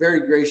been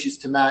very gracious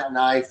to Matt and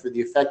I for the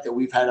effect that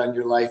we've had on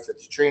your life that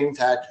the training's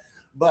had.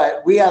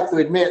 But we have to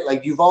admit,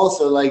 like, you've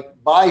also, like,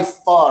 by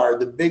far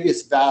the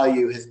biggest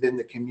value has been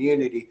the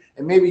community.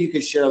 And maybe you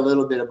could share a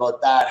little bit about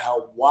that,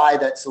 why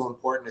that's so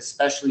important,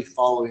 especially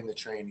following the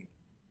training.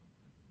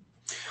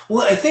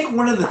 Well, I think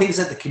one of the things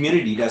that the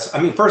community does,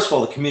 I mean, first of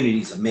all, the community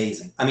is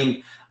amazing. I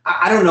mean,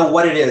 I don't know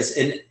what it is.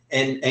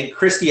 And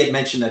Christy had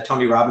mentioned that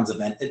Tony Robbins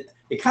event.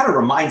 It kind of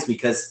reminds me,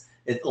 because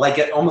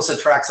it almost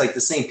attracts like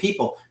the same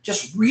people,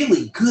 just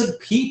really good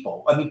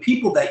people. I mean,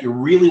 people that you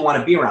really want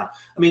to be around.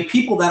 I mean,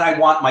 people that I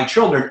want my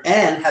children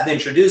and have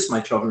introduced my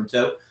children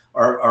to,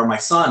 or my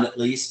son at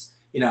least,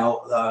 you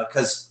know,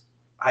 because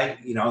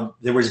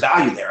there was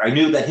value there. I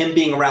knew that him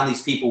being around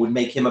these people would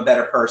make him a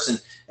better person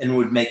and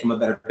would make him a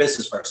better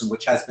business person,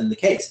 which has been the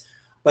case.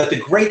 But the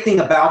great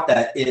thing about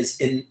that is,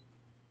 in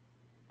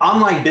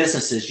online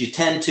businesses, you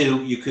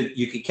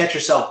could catch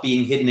yourself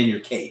being hidden in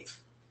your cave.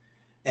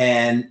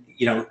 And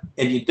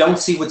you don't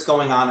see what's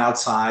going on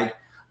outside.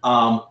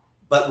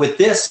 But with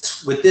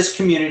this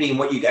community and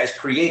what you guys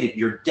created,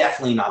 you're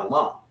definitely not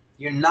alone.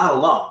 You're not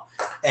alone.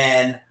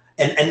 And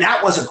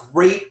that was a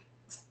great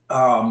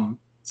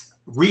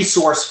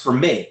resource for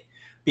me,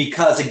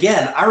 because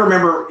again, I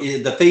remember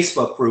the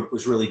Facebook group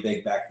was really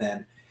big back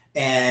then.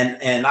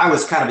 And I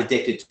was kind of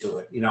addicted to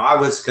it. You know,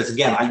 because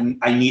again,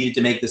 I needed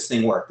to make this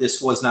thing work.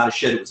 This was not a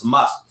should, it was a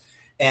must.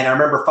 And I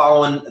remember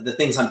following the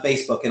things on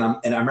Facebook, and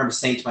I remember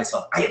saying to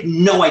myself, I have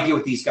no idea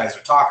what these guys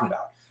are talking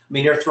about. I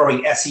mean, they're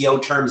throwing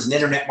SEO terms and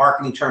internet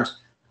marketing terms.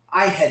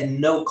 I had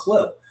no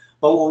clue.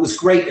 But what was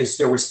great is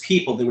there was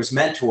people, there was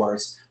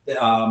mentors, there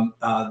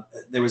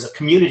was a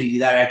community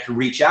that I could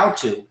reach out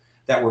to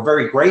that were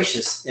very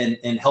gracious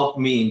and helped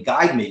me and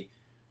guide me.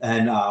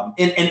 And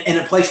in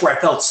a place where I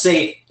felt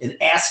safe in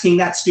asking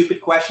that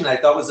stupid question I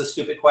thought was a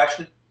stupid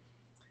question.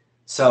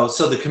 So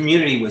the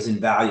community was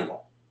invaluable.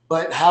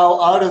 But how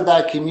out of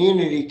that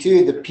community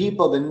too, the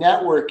people, the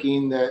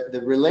networking,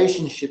 the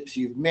relationships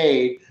you've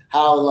made,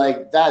 how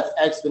like that's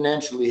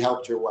exponentially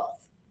helped your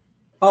wealth.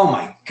 Oh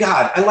my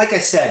God. Like I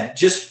said,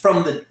 just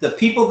from the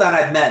people that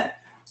I've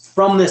met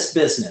from this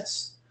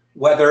business,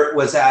 whether it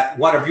was at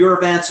one of your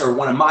events or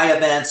one of my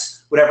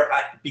events, whatever,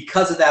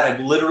 because of that, I've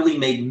literally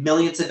made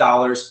millions of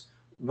dollars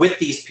with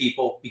these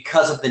people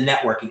because of the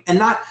networking. And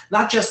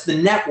not just the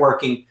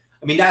networking.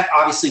 I mean, that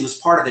obviously was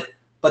part of it,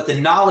 but the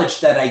knowledge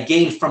that I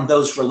gained from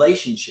those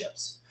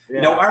relationships. Yeah.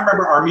 You know, I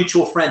remember our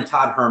mutual friend,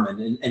 Todd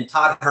Herman, and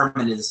Todd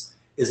Herman is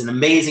an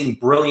amazing,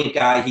 brilliant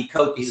guy.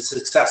 He's a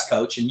success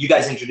coach, and you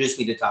guys introduced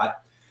me to Todd.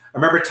 I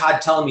remember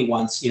Todd telling me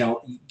once, you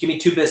know, give me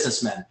two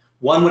businessmen,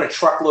 one with a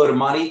truckload of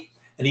money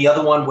and the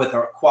other one with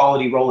a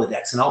quality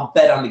Rolodex, and I'll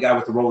bet on the guy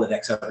with the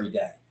Rolodex every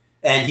day.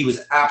 And he was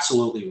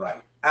absolutely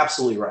right,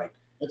 absolutely right.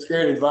 That's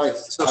great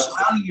advice. So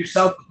surrounding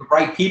yourself with the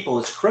right people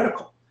is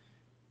critical.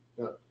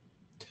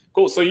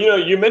 Cool. So, you know,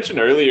 you mentioned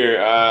earlier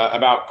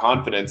about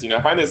confidence. You know,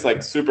 I find this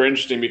like super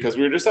interesting because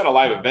we were just at a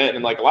live event,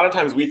 and like a lot of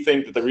times we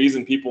think that the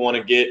reason people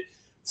want to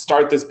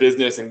start this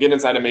business and get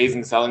inside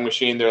Amazing Selling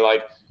Machine, they're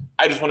like,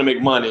 I just want to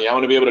make money. I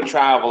want to be able to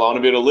travel. I want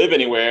to be able to live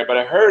anywhere. But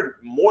I heard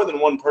more than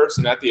one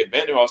person at the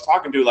event who I was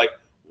talking to, like,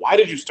 why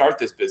did you start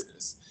this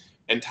business?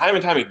 And time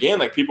again,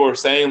 like people were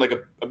saying, like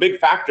a big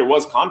factor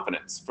was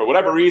confidence. For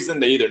whatever reason,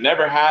 they either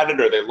never had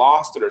it or they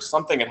lost it or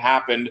something had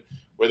happened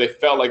where they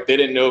felt like they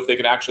didn't know if they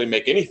could actually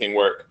make anything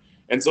work.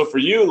 And so for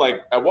you,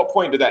 like, at what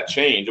point did that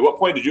change? At what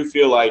point did you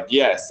feel like,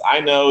 yes, I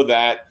know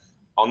that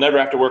I'll never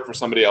have to work for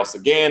somebody else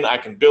again. I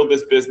can build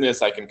this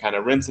business. I can kind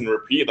of rinse and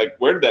repeat. Like,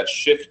 where did that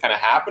shift kind of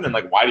happen? And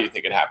like, why do you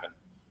think it happened?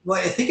 Well,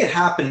 I think it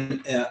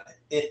happened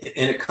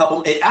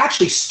it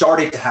actually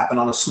started to happen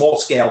on a small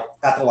scale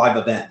at the live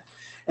event.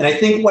 And I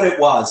think what it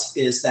was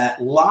is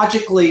that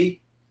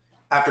logically,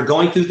 after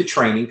going through the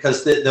training,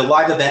 because the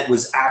live event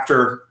was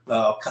after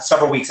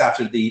several weeks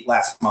after the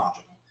last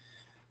module.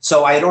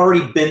 So I had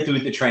already been through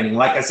the training.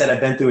 Like I said,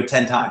 I've been through it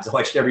 10 times. I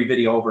watched every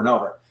video over and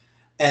over.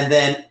 And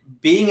then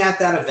being at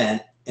that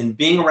event and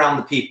being around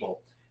the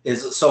people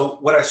is, so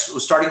what I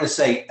was starting to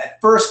say,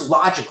 at first,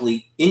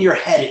 logically, in your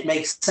head, it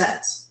makes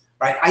sense,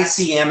 right? I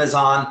see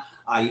Amazon.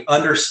 I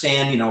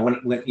understand,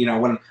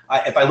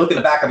 if I look at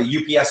the back of a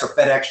UPS or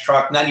FedEx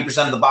truck,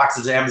 90% of the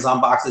boxes are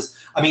Amazon boxes.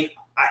 I mean,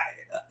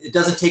 it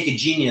doesn't take a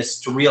genius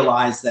to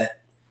realize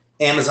that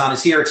Amazon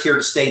is here. It's here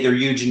to stay. They're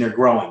huge and they're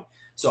growing.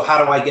 So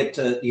how do I get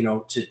to,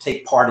 to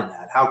take part in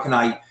that? How can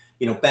I,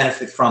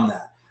 benefit from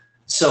that?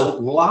 So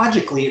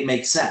logically, it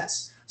makes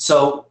sense.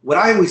 So what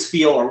I always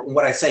feel, or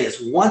what I say,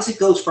 is once it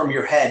goes from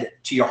your head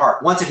to your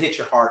heart, once it hits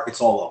your heart,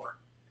 it's all over.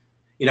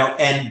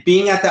 And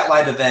being at that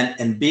live event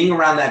and being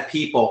around that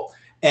people,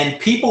 and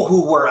people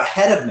who were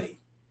ahead of me,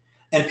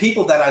 and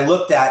people that I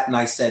looked at and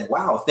I said,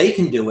 wow, if they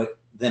can do it,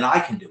 then I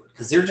can do it,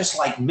 because they're just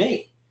like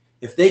me.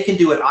 If they can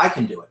do it, I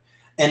can do it.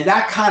 And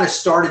that kind of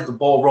started the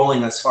ball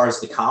rolling as far as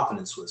the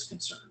confidence was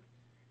concerned,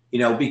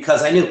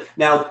 because I knew.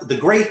 Now, the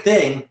great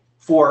thing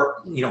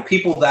for,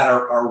 people that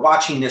are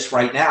watching this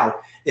right now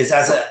is,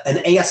 as an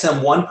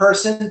ASM1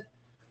 person,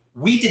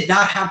 we did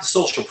not have the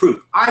social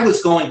proof. I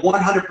was going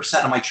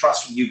 100% of my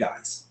trust with you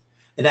guys,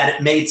 and that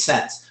it made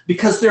sense,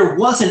 because there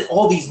wasn't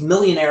all these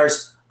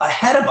millionaires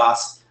ahead of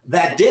us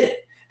that did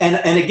it.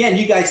 And again,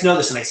 you guys know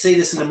this, and I say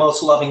this in the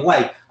most loving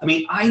way. I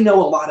mean, I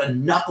know a lot of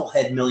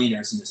knucklehead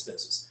millionaires in this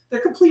business.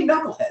 They're complete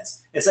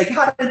knuckleheads. It's like,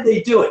 how did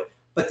they do it?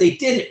 But they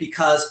did it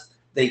because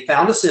they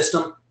found a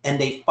system and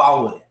they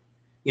followed it.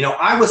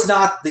 I was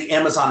not the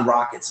Amazon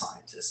rocket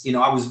scientist.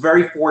 I was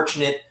very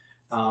fortunate,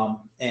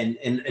 and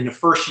the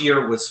first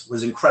year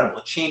was incredible.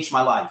 It changed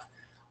my life.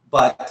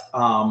 But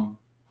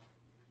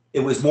it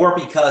was more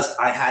because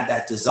I had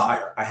that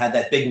desire. I had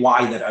that big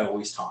why that I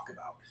always talk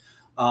about.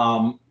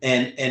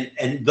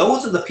 And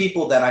those are the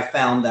people that I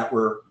found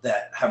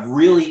that have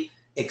really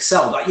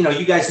excelled.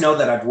 You guys know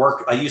that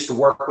I used to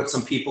work with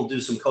some people, do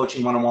some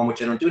coaching one-on-one,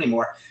 which I don't do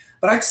anymore.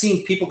 But I've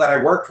seen people that I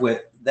worked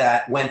with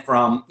that went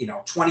from,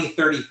 20,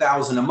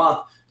 30,000 a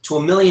month to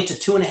 $1 million to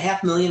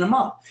 $2.5 million a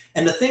month.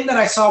 And the thing that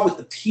I saw with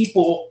the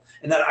people,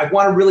 and that I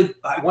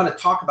want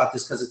to talk about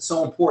this because it's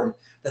so important,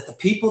 that the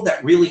people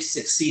that really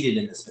succeeded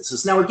in this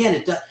business. Now,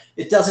 again,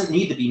 it doesn't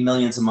need to be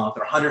millions a month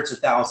or hundreds of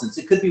thousands.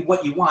 It could be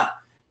what you want.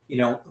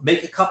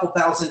 Make a couple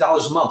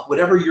 $1,000s a month,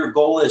 whatever your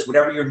goal is,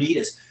 whatever your need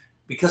is.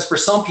 Because for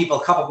some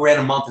people, a couple grand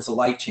a month is a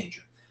life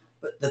changer.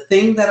 But the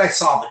thing that I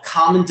saw, the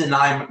common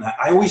denominator,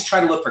 I always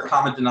try to look for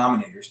common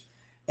denominators.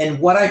 And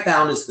what I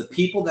found is the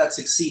people that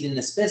succeed in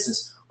this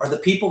business are the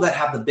people that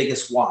have the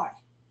biggest why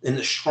and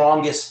the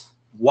strongest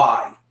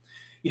why.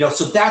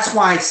 So that's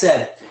why I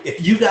said,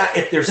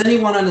 if there's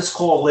anyone on this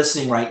call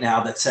listening right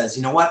now that says,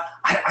 you know what,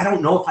 I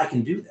don't know if I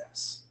can do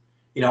this.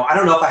 I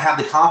don't know if I have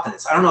the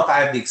confidence. I don't know if I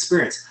have the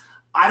experience.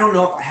 I don't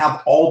know if I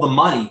have all the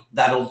money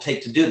that it'll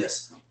take to do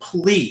this.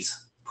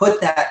 Please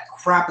put that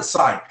crap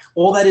aside.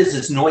 All that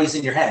is noise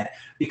in your head.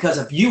 Because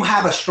if you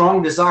have a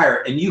strong desire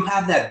and you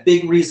have that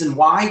big reason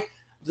why,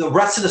 the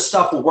rest of the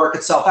stuff will work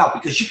itself out,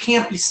 because you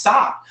can't be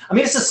stopped. I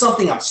mean, this is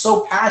something I'm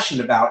so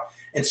passionate about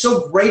and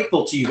so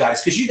grateful to you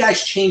guys, because you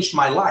guys changed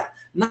my life.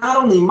 Not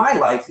only my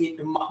life,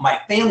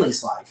 my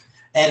family's life,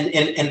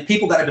 and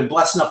people that I've been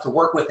blessed enough to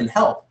work with and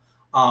help.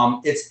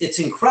 It's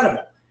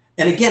incredible.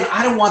 And again,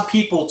 I don't want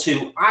people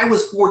to, I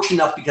was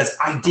fortunate enough because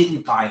I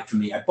didn't buy it for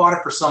me. I bought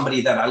it for somebody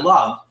that I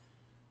loved,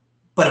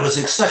 but it was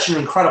such an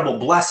incredible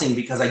blessing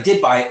because I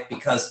did buy it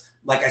because,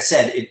 like I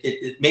said,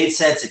 it made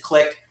sense, it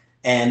clicked,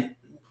 and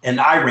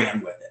I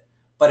ran with it.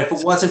 But if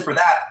it wasn't for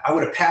that, I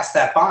would have passed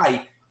that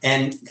by,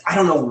 and I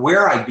don't know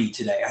where I'd be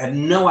today. I have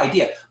no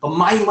idea. But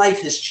my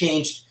life has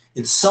changed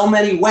in so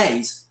many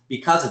ways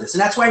because of this.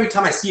 And that's why every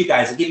time I see you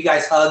guys, I give you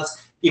guys hugs,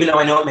 even though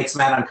I know it makes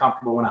Matt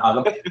uncomfortable when I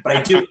hug him. But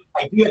I do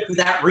it for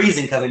that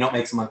reason, because I know it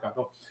makes him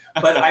uncomfortable.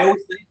 But I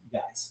always thank you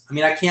guys. I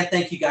mean, I can't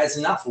thank you guys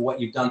enough for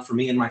what you've done for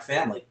me and my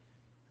family.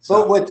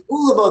 So what's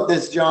cool about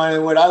this, John,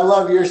 and what I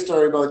love your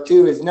story about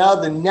too, is now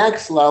the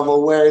next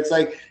level where it's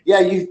like, yeah,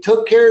 you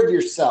took care of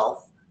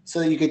yourself so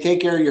that you could take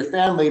care of your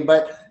family.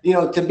 But,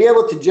 to be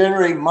able to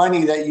generate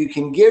money that you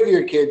can give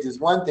your kids is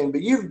one thing,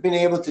 but you've been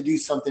able to do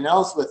something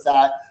else with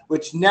that,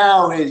 which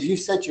now is you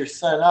set your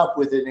son up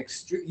with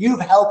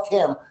you've helped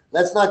him.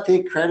 Let's not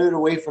take credit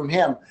away from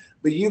him,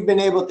 but you've been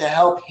able to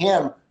help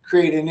him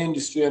create an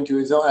industry unto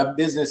his own, a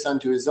business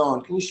unto his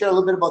own. Can you share a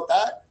little bit about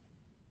that?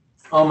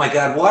 Oh my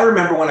God. Well, I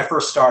remember when I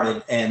first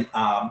started, and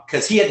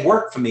because he had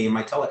worked for me in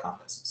my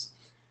telecom business,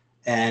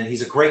 and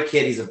he's a great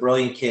kid. He's a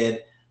brilliant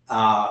kid.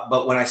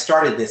 But when I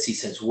started this, he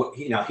says,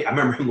 I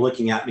remember him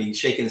looking at me,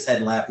 shaking his head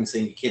and laughing,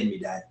 saying, "You kidding me,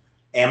 Dad?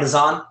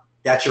 Amazon?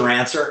 That's your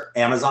answer?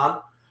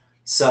 Amazon?"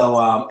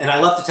 So, and I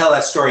love to tell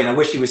that story, and I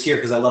wish he was here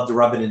because I love to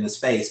rub it in his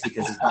face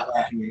because he's not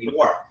laughing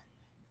anymore.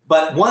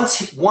 But once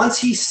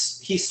he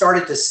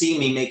started to see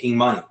me making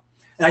money,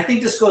 and I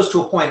think this goes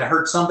to a point, I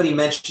heard somebody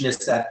mention this,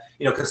 that,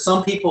 because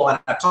some people, and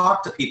I've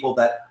talked to people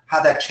that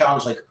have that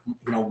challenge, like,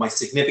 my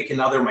significant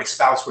other, my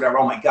spouse, whatever,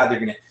 oh my God,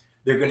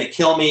 they're going to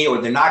kill me,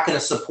 or they're not going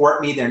to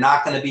support me. They're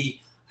not going to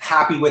be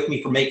happy with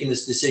me for making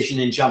this decision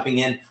and jumping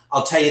in.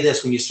 I'll tell you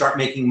this, when you start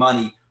making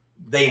money,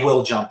 they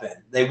will jump in.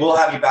 They will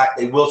have your back.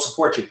 They will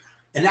support you.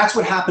 And that's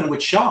what happened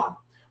with Sean.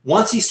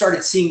 Once he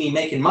started seeing me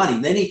making money,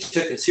 then he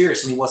took it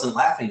serious and he wasn't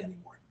laughing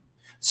anymore.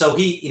 So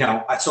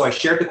so I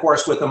shared the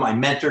course with him. I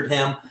mentored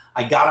him.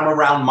 I got him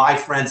around my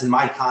friends and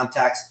my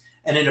contacts.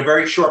 And in a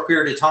very short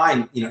period of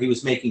time, he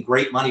was making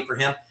great money for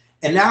him.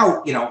 And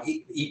now,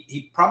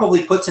 he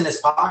probably puts in his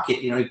pocket,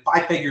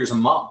 5 figures a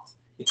month.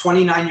 A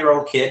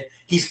 29-year-old kid.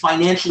 He's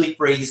financially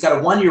free. He's got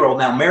a 1-year-old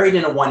now, married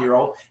and a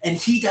 1-year-old, and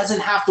he doesn't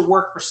have to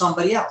work for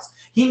somebody else.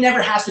 He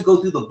never has to go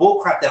through the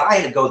bull crap that I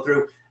had to go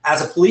through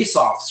as a police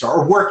officer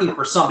or working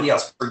for somebody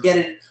else. Forget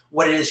it,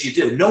 what it is you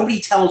do. Nobody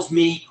tells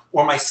me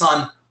or my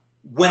son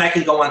when I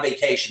can go on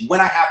vacation, when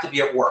I have to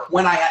be at work,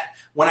 when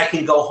I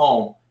can go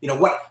home.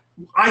 What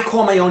I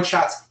call my own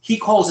shots, he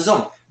calls his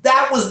own.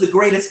 That was the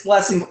greatest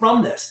blessing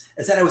from this,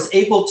 is that I was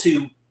able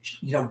to,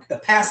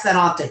 pass that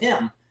on to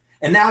him.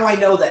 And now I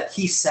know that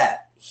he's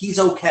set, he's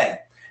okay.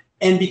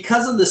 And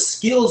because of the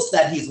skills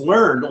that he's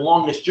learned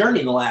along this journey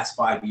in the last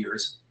 5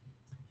 years,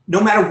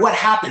 no matter what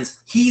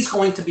happens, he's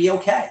going to be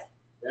okay.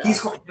 Yeah.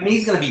 He's going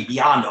to be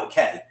beyond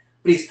okay.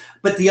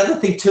 But the other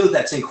thing too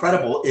that's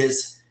incredible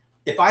is,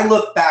 if I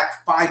look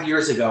back 5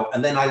 years ago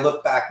and then I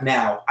look back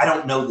now, I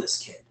don't know this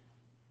kid.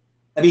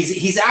 I mean,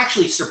 he's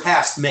actually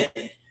surpassed me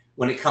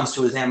when it comes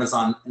to his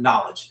Amazon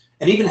knowledge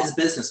and even his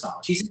business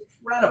knowledge. He's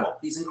incredible.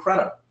 He's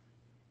incredible.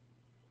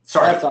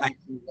 Sorry.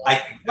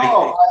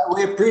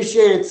 We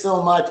appreciate it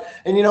so much.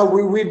 And,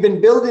 we've been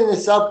building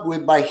this up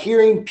by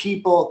hearing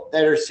people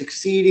that are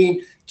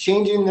succeeding,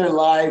 changing their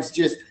lives,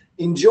 just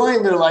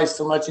enjoying their lives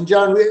so much. And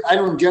John, do you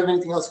have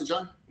anything else for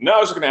John? No, I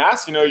was just going to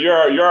ask,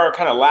 you're our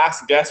kind of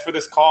last guest for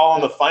this call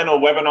on the final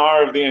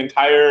webinar of the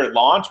entire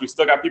launch. We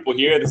still got people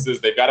here.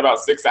 They've got about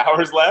 6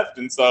 hours left.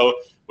 And so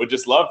would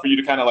just love for you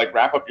to kind of like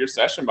wrap up your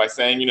session by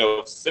saying,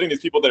 sitting these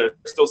people that are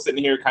still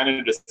sitting here kind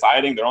of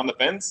deciding, they're on the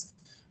fence.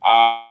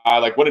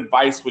 Like what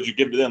advice would you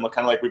give to them?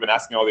 Kind of like we've been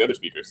asking all the other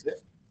speakers.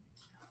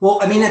 Well,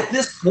 I mean, at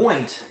this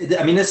point,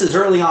 this is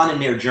early on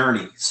in their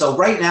journey. So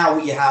right now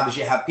what you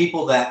have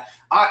people that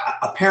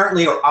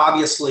apparently or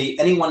obviously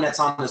anyone that's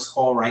on this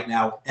call right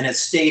now and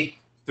has stayed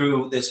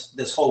through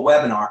this whole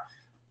webinar,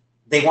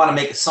 they want to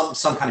make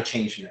some kind of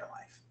change in their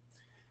life.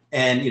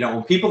 And,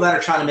 people that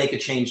are trying to make a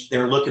change,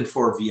 they're looking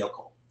for a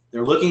vehicle.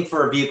 They're looking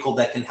for a vehicle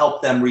that can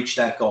help them reach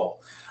that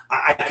goal.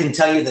 I can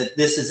tell you that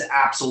this is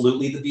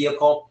absolutely the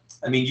vehicle.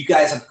 I mean, you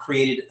guys have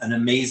created an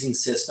amazing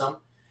system.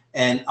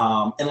 And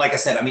like I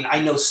said,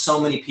 I know so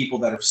many people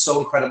that are so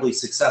incredibly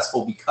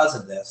successful because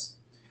of this.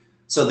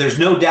 So there's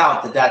no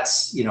doubt that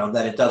that's,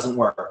 that it doesn't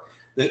work.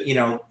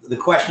 The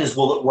question is,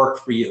 will it work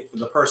for you, for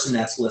the person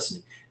that's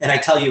listening? And I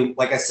tell you,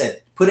 like I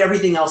said, put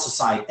everything else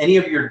aside, any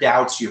of your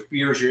doubts, your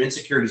fears, your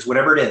insecurities,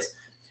 whatever it is.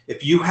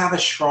 If you have a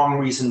strong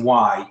reason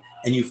why,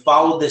 and you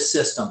follow this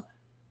system,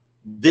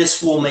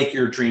 this will make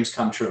your dreams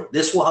come true.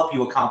 This will help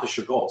you accomplish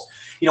your goals.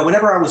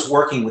 Whenever I was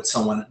working with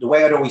someone, the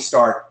way I'd always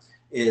start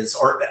is,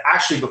 or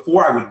actually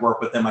before I would work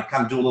with them, I'd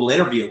kind of do a little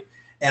interview,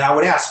 and I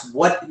would ask,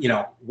 what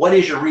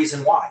is your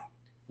reason why?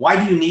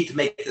 Why do you need to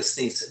make this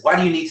thing? Why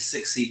do you need to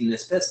succeed in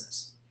this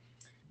business?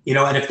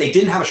 And if they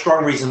didn't have a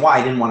strong reason why,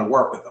 I didn't want to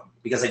work with them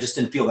because I just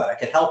didn't feel that I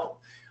could help them.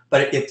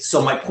 But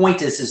so my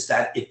point is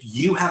that if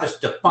you have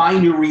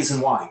define your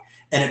reason why,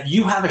 and if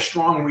you have a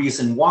strong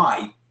reason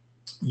why,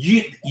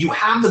 you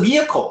have the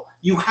vehicle,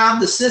 you have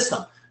the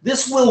system.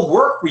 This will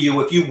work for you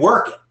if you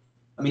work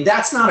it.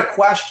 That's not a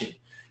question.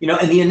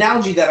 And the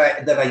analogy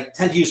that I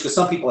tend to use, because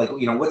some people are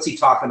like, what's he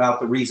talking about?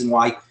 The reason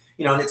why,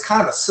 and it's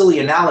kind of a silly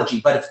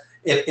analogy, but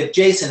if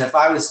Jason, if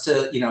I was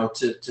to,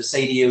 to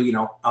say to you,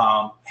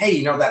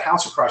 hey, that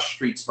house across the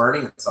street's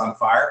burning, it's on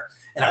fire,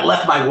 and I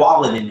left my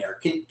wallet in there.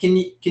 Can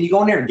you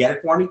go in there and get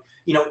it for me?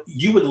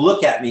 You would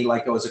look at me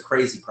like I was a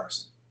crazy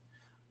person.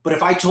 But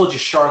if I told you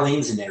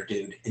Charlene's in there,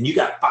 dude, and you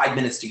got 5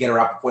 minutes to get her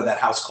out before that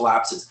house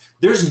collapses,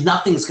 there's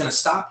nothing's going to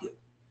stop you.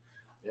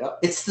 Yeah.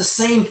 It's the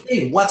same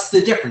thing. What's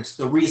the difference?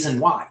 The reason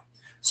why.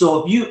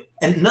 So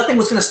and nothing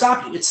was going to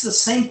stop you. It's the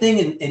same thing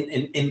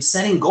in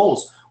setting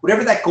goals.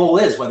 Whatever that goal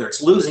is, whether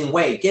it's losing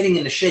weight, getting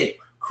into shape,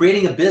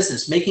 creating a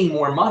business, making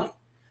more money,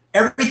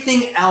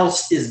 everything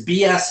else is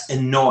BS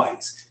and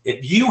noise.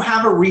 If you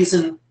have a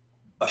reason,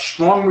 a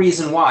strong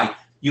reason why,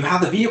 you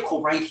have the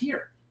vehicle right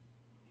here.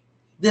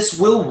 This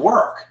will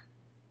work,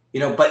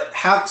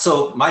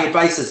 so my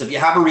advice is, if you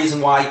have a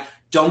reason why,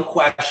 don't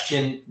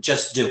question,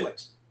 just do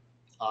it.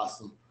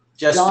 Awesome.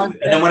 Just John, do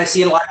it. And then when I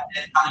see it live,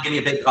 I'll give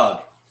you a big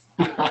hug.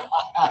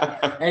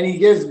 And he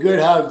gives good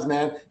hugs,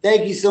 man.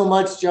 Thank you so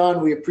much, John.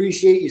 We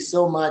appreciate you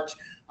so much.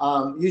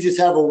 You just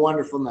have a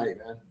wonderful night,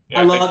 man. Yeah,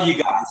 I love you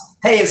guys.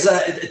 Hey,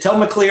 tell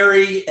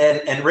McClary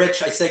and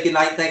Rich I say good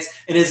night, thanks.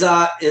 And is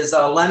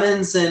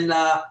Lemons and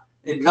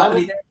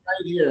company there?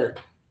 Right here.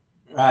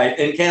 All right,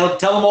 and Caleb,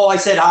 tell them all I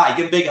said hi.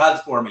 Give big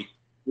hugs for me.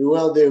 We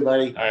will do,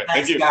 buddy. All right,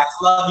 thanks, you guys.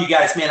 Love you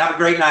guys, man. Have a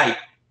great night.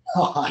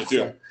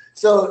 Awesome.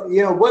 So,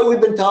 what we've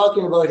been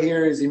talking about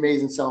here is the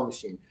Amazing Sell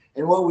Machine.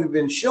 And what we've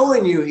been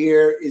showing you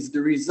here is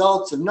the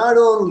results of not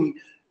only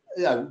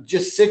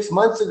just 6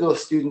 months ago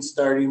students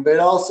starting, but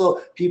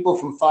also people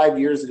from 5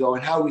 years ago,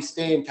 and how we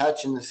stay in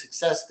touch and the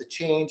success, the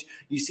change.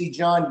 You see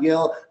John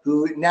Gill,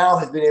 who now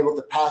has been able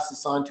to pass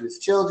this on to his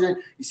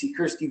children. You see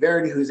Kirsty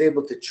Verity, who's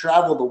able to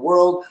travel the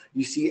world.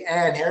 You see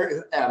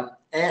Ann,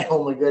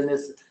 oh my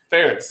goodness.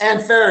 Ferris.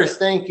 Ann Ferris,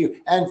 thank you.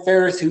 Ann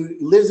Ferris, who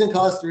lives in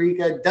Costa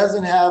Rica,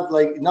 doesn't have,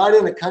 like, not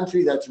in a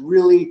country that's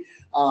really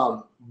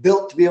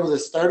built to be able to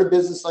start a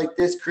business like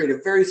this, create a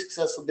very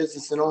successful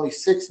business in only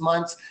 6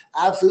 months,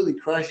 absolutely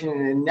crushing it,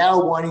 and now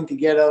wanting to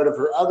get out of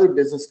her other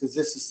business because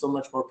this is so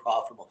much more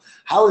profitable.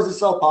 How is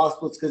this all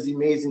possible? It's because the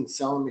Amazing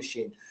Selling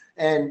Machine.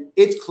 And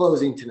it's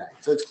closing tonight.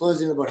 So it's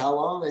closing in about how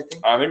long, I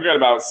think? I think we got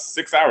about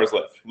 6 hours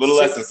left, a little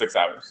less than 6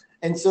 hours.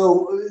 And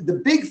so the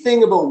big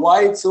thing about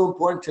why it's so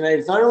important tonight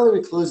is not only are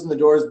we closing the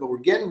doors, but we're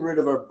getting rid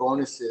of our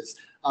bonuses.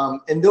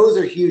 And those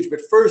are huge.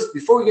 But first,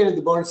 before we get into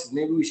the bonuses,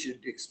 maybe we should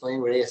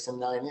explain what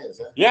ASM9 is.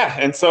 Huh? Yeah,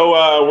 and so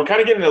we're kind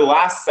of getting to the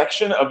last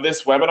section of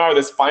this webinar,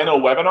 this final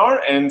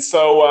webinar. And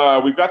so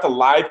we've got the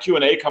live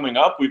Q&A coming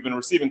up. We've been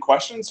receiving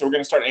questions, so we're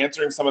going to start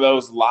answering some of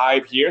those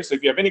live here. So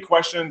if you have any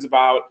questions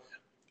about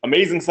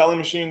Amazing Selling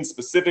Machines,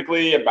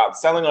 specifically about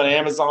selling on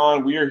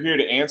Amazon, we are here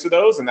to answer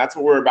those, and that's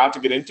what we're about to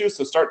get into.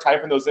 So start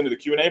typing those into the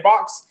Q&A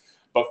box.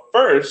 But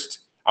first,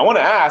 I want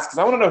to ask, because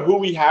I want to know who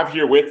we have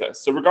here with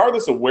us. So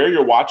regardless of where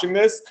you're watching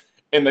this,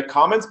 in the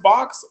comments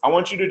box, I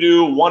want you to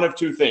do one of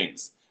two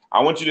things.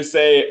 I want you to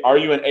say, are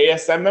you an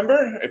ASM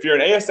member? If you're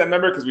an ASM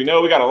member, because we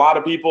know we got a lot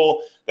of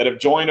people that have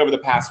joined over the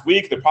past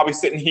week. They're probably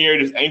sitting here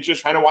just anxious,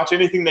 trying to watch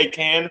anything they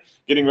can,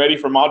 getting ready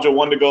for Module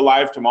 1 to go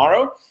live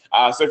tomorrow.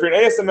 So if you're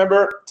an ASM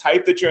member,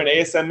 type that you're an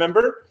ASM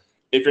member.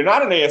 If you're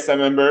not an ASM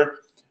member,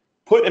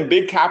 put in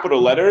big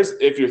capital letters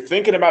if you're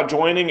thinking about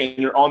joining and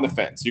you're on the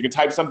fence. You can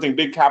type something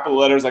big capital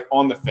letters like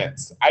on the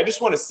fence. I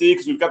just want to see,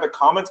 because we've got the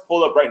comments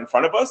pulled up right in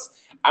front of us,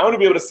 I want to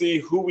be able to see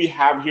who we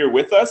have here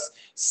with us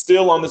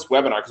still on this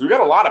webinar, because we've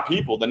got a lot of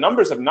people. The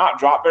numbers have not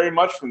dropped very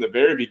much from the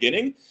very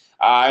beginning,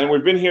 and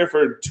we've been here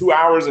for 2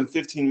 hours and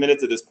 15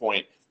 minutes at this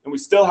point, and we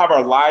still have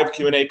our live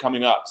Q&A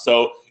coming up.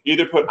 So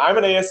either put I'm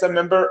an ASM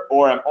member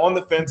or I'm on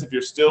the fence if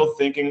you're still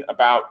thinking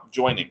about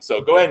joining. So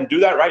go ahead and do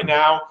that right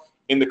now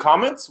in the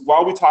comments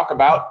while we talk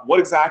about what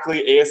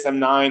exactly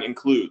ASM9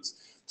 includes.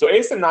 So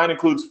ASM9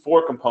 includes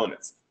 4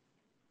 components.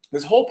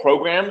 This whole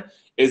program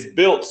is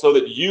built so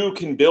that you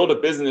can build a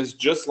business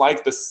just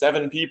like the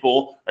 7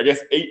 people, I guess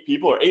 8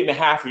 people, or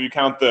 8.5 if you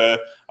count the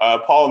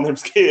Paul and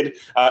them's kid,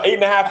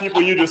 8.5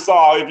 people you just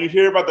saw. If you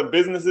hear about the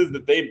businesses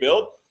that they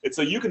built, it's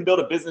so you can build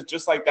a business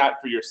just like that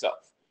for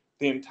yourself.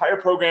 The entire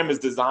program is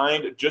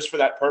designed just for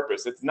that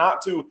purpose. It's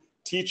not to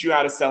teach you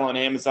how to sell on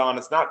Amazon.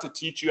 It's not to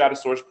teach you how to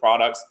source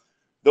products.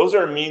 Those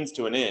are a means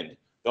to an end.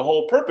 The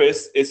whole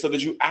purpose is so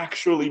that you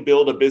actually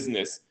build a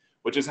business,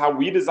 which is how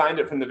we designed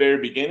it from the very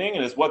beginning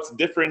and is what's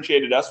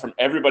differentiated us from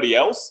everybody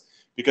else,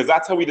 because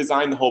that's how we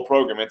designed the whole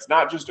program. It's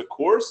not just a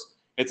course,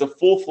 it's a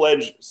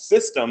full-fledged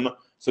system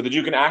so that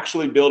you can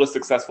actually build a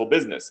successful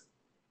business.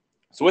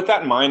 So with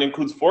that in mind, it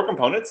includes 4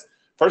 components.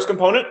 First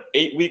component,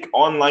 8-week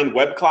online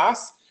web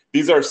class.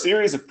 These are a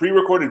series of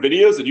pre-recorded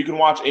videos that you can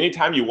watch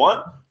anytime you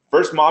want.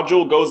 First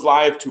module goes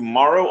live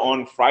tomorrow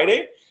on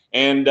Friday.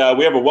 And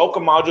we have a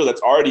welcome module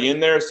that's already in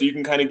there, so you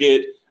can kind of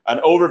get an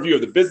overview of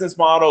the business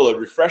model, a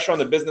refresher on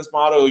the business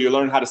model. You'll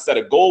learn how to set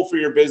a goal for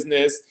your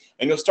business,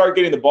 and you'll start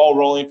getting the ball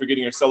rolling for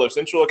getting your Seller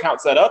Central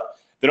account set up.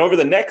 Then over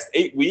the next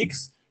 8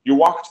 weeks, you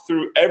walked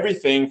through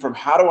everything from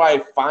how do I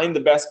find the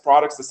best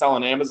products to sell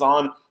on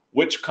Amazon,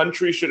 which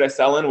country should I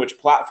sell in, which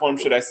platform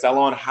should I sell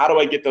on, how do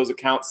I get those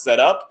accounts set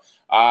up.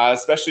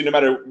 Especially no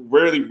matter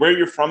where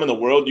you're from in the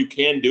world, you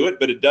can do it,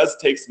 but it does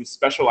take some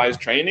specialized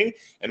training,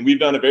 and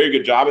we've done a very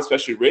good job,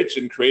 especially Rich,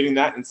 in creating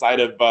that inside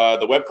of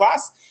the web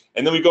class.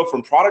 And then we go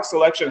from product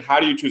selection, how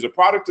do you choose a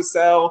product to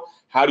sell,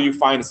 how do you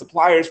find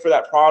suppliers for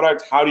that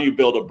product, how do you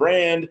build a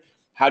brand,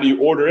 how do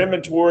you order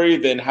inventory,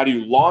 then how do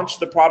you launch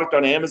the product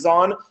on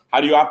Amazon, how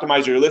do you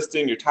optimize your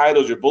listing, your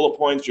titles, your bullet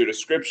points, your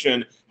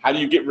description, how do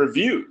you get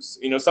reviews?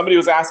 You know, somebody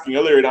was asking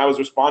earlier, and I was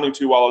responding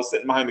to while I was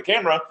sitting behind the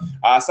camera,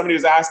 somebody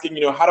was asking,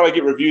 you know, how do I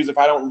get reviews if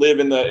I don't live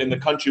in the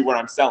country where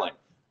I'm selling?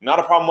 Not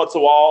a problem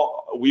whatsoever.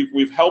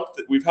 We've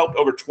helped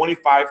over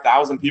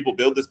 25,000 people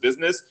build this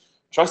business.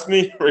 Trust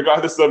me,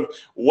 regardless of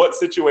what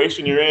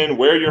situation you're in,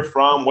 where you're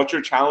from, what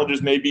your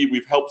challenges may be,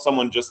 we've helped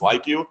someone just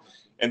like you.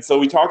 And so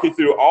we talk you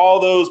through all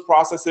those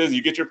processes.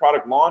 You get your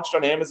product launched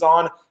on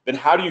Amazon, then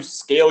how do you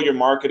scale your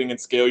marketing and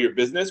scale your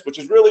business, which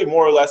is really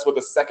more or less what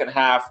the second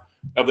half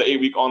of the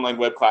 8-week online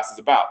web class is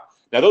about.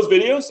 Now, those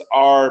videos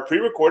are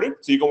pre-recorded,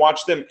 so you can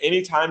watch them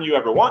anytime you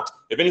ever want.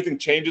 If anything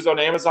changes on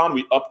Amazon,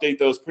 we update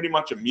those pretty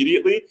much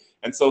immediately.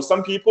 And so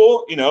some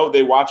people, you know,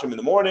 they watch them in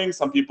the morning,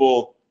 some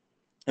people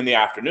in the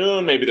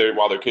afternoon, maybe they're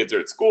while their kids are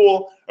at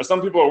school, or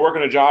some people are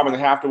working a job and they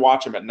have to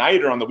watch them at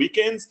night or on the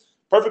weekends.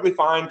 Perfectly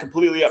fine,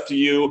 completely up to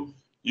you.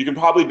 You can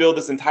probably build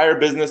this entire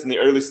business in the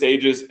early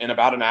stages in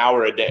about an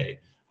hour a day.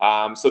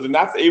 So then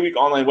that's the 8-week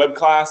online web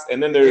class.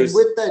 And then there's. And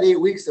with that 8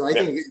 weeks, though, I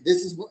think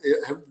this is,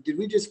 did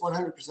we just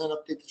 100%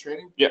 update the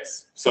training?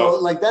 Yes. So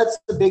like, that's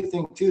the big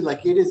thing too.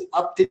 Like, it is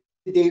up to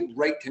date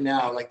right to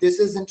now. Like, this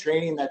isn't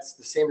training that's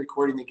the same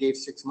recording they gave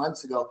 6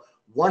 months ago.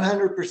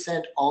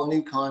 100% all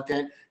new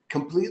content,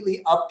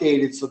 completely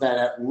updated, so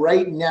that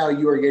right now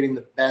you are getting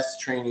the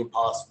best training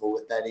possible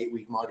with that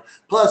 8-week module.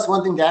 Plus,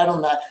 one thing to add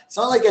on that, it's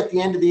not like at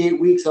the end of the 8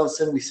 weeks, all of a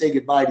sudden we say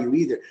goodbye to you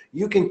either.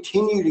 You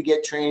continue to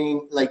get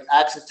training, like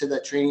access to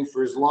that training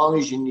for as long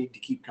as you need to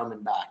keep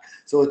coming back.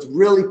 So it's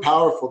really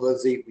powerful,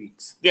 those 8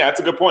 weeks. Yeah, that's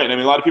a good point. I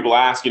mean, a lot of people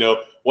ask,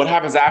 what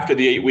happens after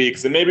the 8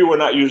 weeks? And maybe we're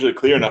not usually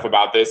clear enough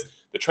about this.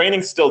 The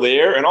training's still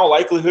there. In all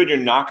likelihood, you're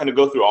not going to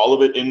go through all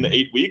of it in the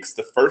 8 weeks,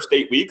 the first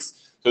 8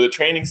 weeks. So the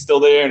training's still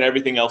there and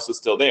everything else is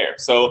still there.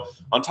 So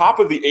on top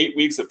of the 8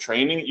 weeks of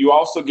training, you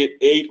also get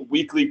 8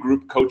 weekly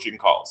group coaching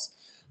calls.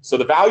 So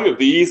the value of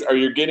these are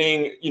you're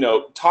getting,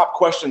 top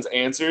questions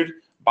answered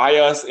by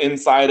us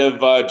inside of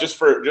just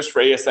for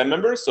ASM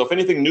members. So if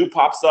anything new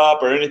pops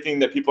up or anything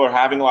that people are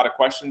having a lot of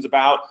questions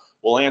about,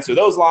 we'll answer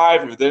those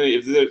live.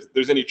 If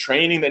there's any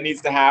training that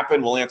needs to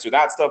happen, we'll answer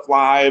that stuff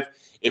live.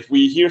 If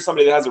we hear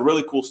somebody that has a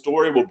really cool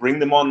story, we'll bring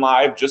them on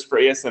live just for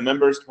ASM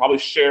members to probably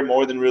share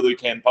more than really we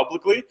can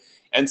publicly.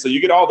 And so you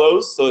get all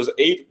those. So there's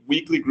 8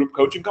 weekly group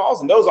coaching calls.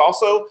 And those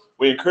also,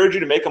 we encourage you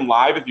to make them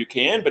live if you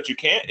can, but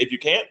if you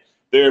can't,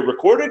 they're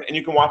recorded and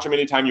you can watch them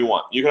anytime you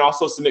want. You can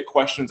also submit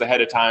questions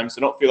ahead of time, so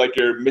don't feel like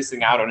you're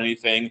missing out on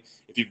anything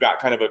if you've got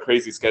kind of a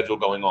crazy schedule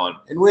going on.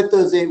 And with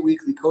those 8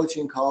 weekly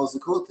coaching calls,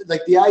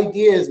 the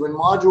idea is when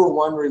Module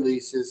 1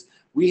 releases,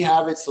 we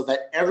have it so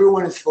that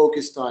everyone is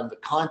focused on the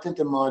content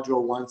of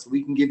Module 1 so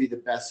we can give you the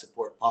best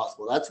support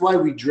possible. That's why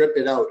we drip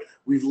it out.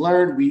 We've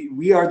learned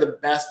we are the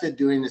best at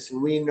doing this, and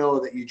we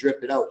know that you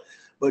drip it out.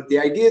 But the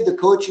idea of the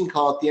coaching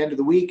call at the end of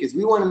the week is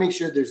we want to make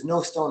sure there's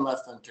no stone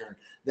left unturned,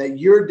 that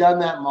you're done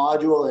that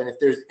module, and if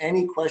there's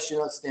any question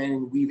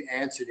outstanding, we've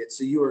answered it.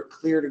 So you are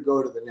clear to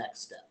go to the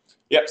next step.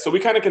 Yeah, so we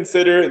kind of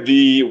consider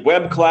the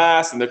web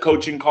class and the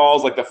coaching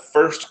calls like the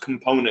first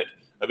component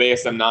of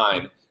ASM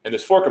 9. And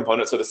there's 4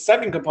 components. So the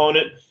second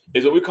component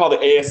is what we call the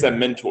ASM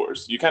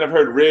mentors. You kind of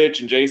heard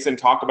Rich and Jason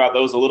talk about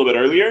those a little bit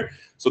earlier.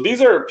 So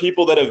these are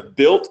people that have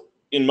built,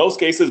 in most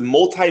cases,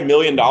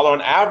 multi-million-dollar.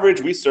 On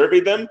average, we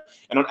surveyed them,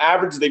 and on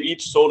average, they've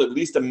each sold at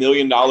least $1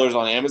 million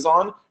on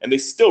Amazon, and they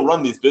still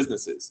run these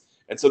businesses.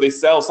 And so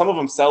some of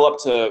them sell up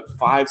to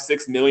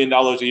 $5-6 million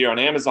a year on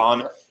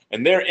Amazon,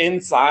 and they're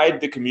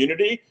inside the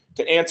community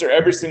to answer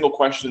every single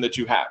question that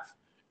you have.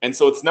 And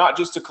so it's not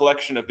just a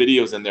collection of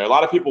videos in there. A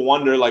lot of people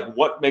wonder, like,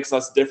 what makes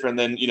us different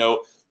than,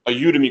 a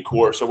Udemy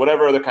course or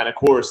whatever other kind of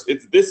course.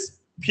 It's this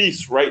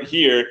piece right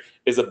here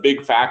is a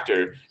big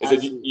factor. Is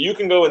that you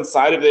can go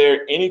inside of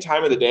there any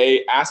time of the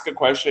day, ask a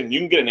question, you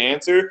can get an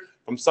answer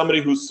from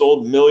somebody who's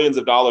sold millions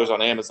of dollars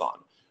on Amazon,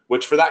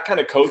 which for that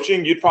kind of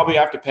coaching, you'd probably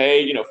have to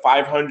pay, $500,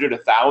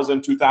 $1,000,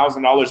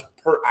 $2,000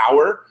 per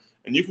hour.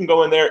 And you can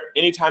go in there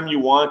anytime you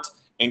want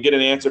and get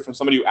an answer from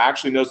somebody who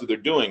actually knows what they're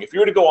doing. If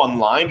you were to go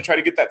online to try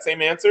to get that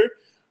same answer,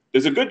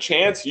 there's a good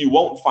chance you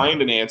won't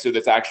find an answer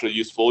that's actually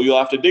useful. You'll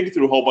have to dig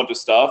through a whole bunch of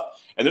stuff.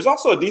 And there's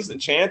also a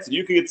decent chance that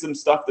you can get some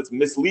stuff that's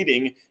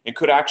misleading and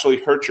could actually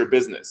hurt your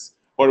business,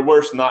 or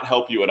worse, not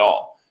help you at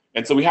all.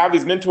 And so we have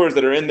these mentors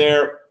that are in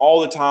there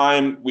all the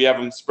time. We have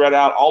them spread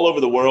out all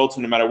over the world.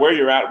 So no matter where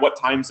you're at, what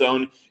time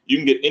zone, you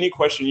can get any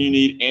question you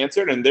need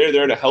answered, and they're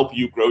there to help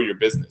you grow your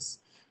business.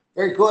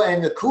 Very cool.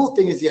 And the cool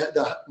thing is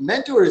the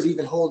mentors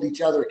even hold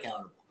each other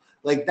accountable.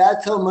 Like,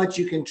 that's how much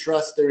you can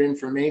trust their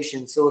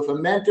information. So if a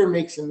mentor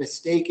makes a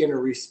mistake in a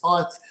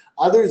response,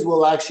 others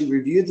will actually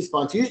review the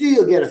response. Usually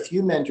you'll get a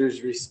few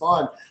mentors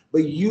respond,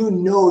 but you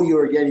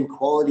are getting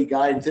quality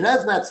guidance. And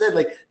as Matt said,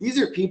 like, these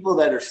are people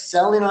that are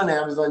selling on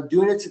Amazon,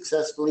 doing it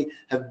successfully,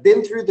 have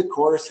been through the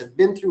course, have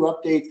been through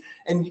updates,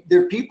 and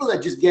they're people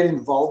that just get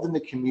involved in the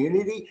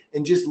community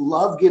and just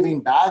love giving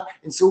back.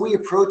 And so we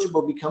approach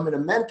about becoming a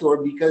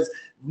mentor because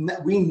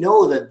we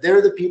know that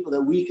they're the people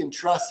that we can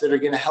trust that are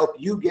going to help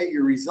you get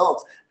your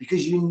results,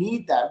 because you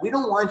need that. We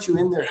don't want you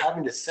in there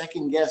having to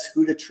second guess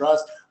who to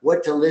trust,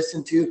 what to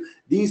listen to.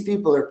 These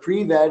people are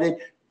pre-vetted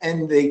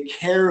and they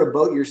care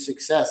about your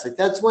success. Like,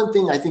 that's one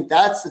thing. I think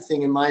that's the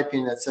thing, in my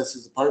opinion, that sets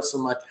us apart so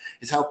much,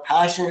 is how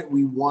passionate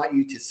we want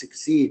you to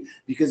succeed,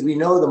 because we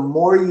know the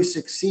more you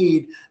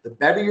succeed, the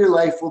better your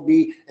life will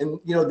be. And,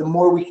 the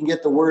more we can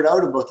get the word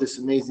out about this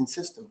amazing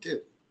system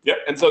too. Yeah.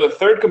 And so the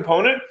third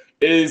component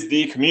is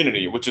the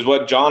community, which is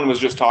what John was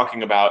just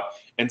talking about.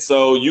 And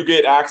so you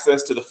get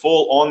access to the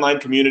full online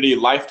community,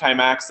 lifetime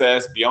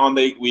access, beyond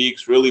 8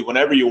 weeks, really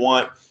whenever you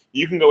want.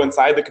 You can go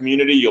inside the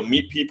community. You'll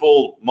meet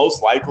people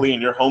most likely in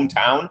your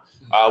hometown.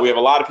 We have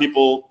a lot of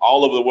people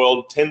all over the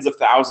world, tens of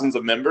thousands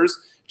of members.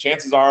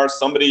 Chances are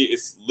somebody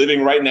is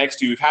living right next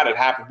to you. We've had it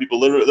happen. People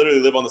literally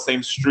live on the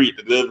same street.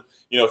 They live,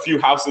 a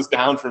few houses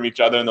down from each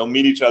other, and they'll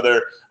meet each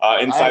other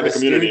inside the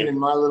community. In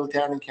my little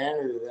town in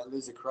Canada that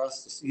lives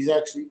across he's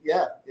actually,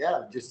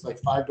 just like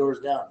 5 doors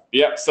down.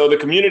 Yeah, so the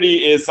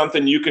community is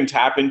something you can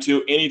tap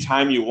into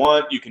anytime you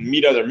want. You can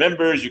meet other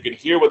members. You can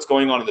hear what's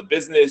going on in the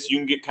business. You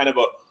can get kind of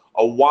a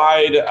a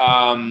wide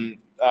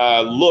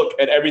look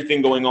at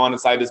everything going on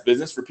inside this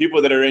business for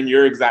people that are in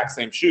your exact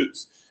same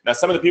shoes. Now,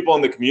 some of the people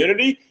in the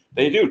community,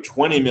 they do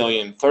 $20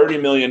 million,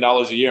 $30 million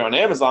a year on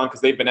Amazon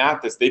because they've been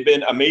at this. They've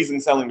been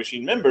Amazing Selling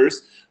Machine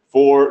members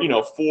for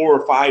 4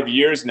 or 5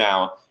 years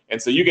now.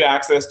 And so you get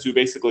access to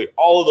basically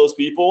all of those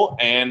people,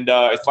 and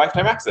it's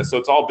lifetime access. So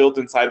it's all built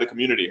inside the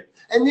community.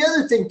 And the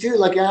other thing too,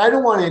 like, I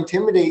don't want to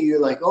intimidate you,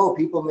 like, oh,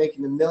 people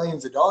making the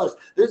millions of dollars.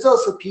 There's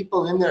also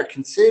people in there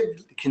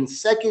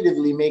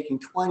consecutively making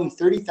 $20,000,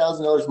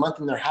 $30,000 a month,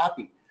 and they're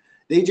happy.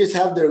 They just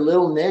have their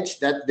little niche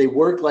that they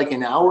work like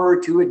an hour or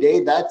two a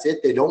day. That's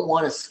it. They don't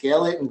want to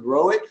scale it and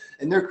grow it,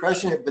 and they're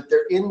crushing it, but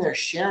they're in there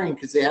sharing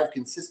because they have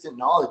consistent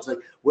knowledge. Like,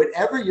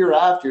 whatever you're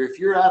after, if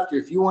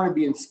you want to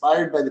be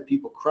inspired by the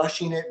people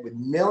crushing it with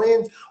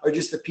millions, or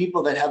just the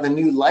people that have a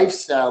new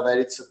lifestyle that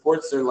it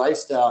supports their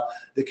lifestyle,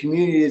 the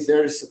community is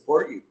there to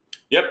support you.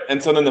 Yep.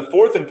 And so then the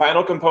fourth and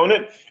final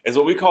component is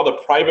what we call the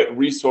private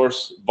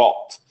resource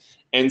vault.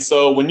 And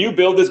so when you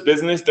build this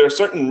business, there are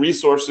certain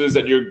resources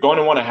that you're going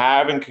to want to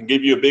have and can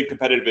give you a big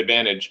competitive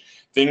advantage.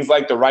 Things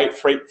like the right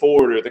freight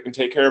forwarder that can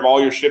take care of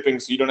all your shipping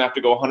so you don't have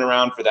to go hunt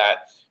around for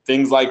that.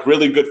 Things like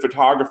really good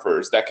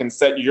photographers that can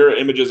set your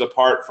images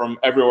apart from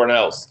everyone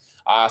else.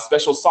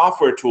 Special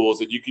software tools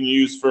that you can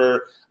use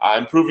for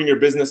improving your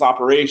business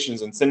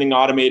operations and sending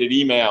automated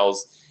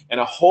emails,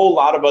 and a whole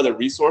lot of other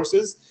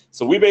resources.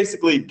 So we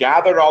basically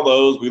gathered all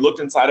those. We looked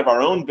inside of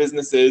our own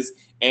businesses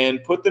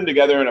and put them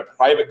together in a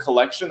private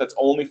collection that's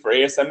only for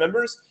ASM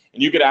members,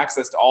 and you get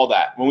access to all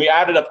that. When we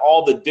added up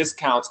all the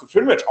discounts, because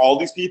pretty much all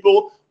these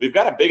people, we've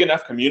got a big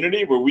enough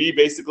community where we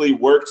basically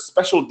worked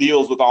special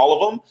deals with all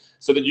of them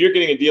so that you're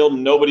getting a deal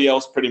nobody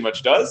else pretty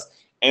much does.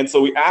 And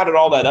so we added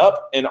all that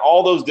up, and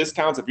all those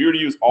discounts, if you were to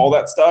use all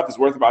that stuff, is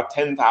worth about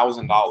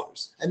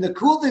 $10,000. And the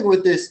cool thing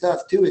with this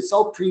stuff too, it's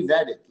all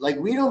pre-vetted. Like,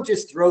 we don't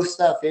just throw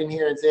stuff in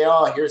here and say,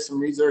 oh, here's some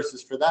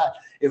resources for that.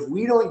 If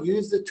we don't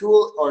use the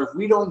tool, or if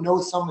we don't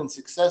know someone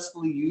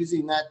successfully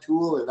using that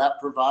tool or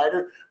that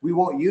provider, we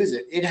won't use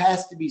it. It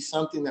has to be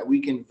something that we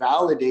can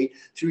validate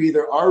through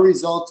either our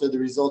results or the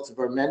results of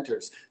our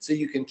mentors, so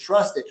you can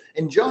trust it.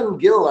 And John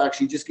Gill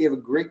actually just gave a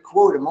great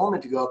quote a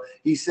moment ago.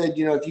 He said,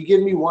 if you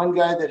give me one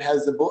guy that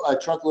has a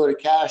truckload of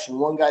cash and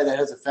one guy that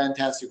has a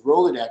fantastic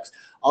Rolodex,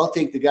 I'll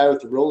take the guy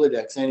with the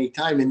Rolodex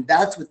anytime. And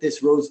that's what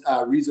this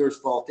resource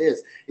vault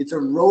is. It's a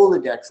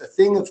Rolodex, a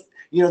thing of,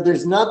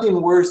 there's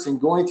nothing worse than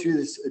going through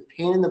this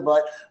pain in the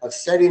butt of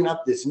setting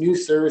up this new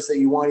service that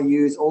you want to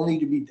use, only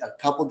to be a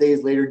couple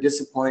days later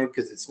disappointed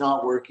because it's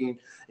not working.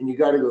 And you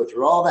got to go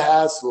through all the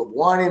hassle of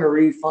wanting a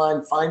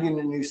refund, finding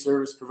a new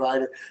service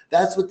provider.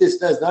 That's what this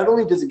does. Not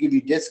only does it give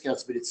you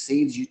discounts, but it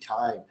saves you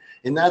time.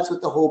 And that's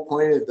what the whole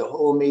point of the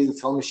whole Amazing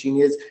Selling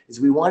Machine is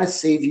we want to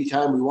save you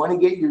time. We want to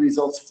get your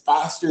results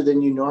faster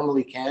than you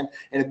normally can.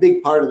 And a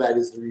big part of that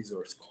is the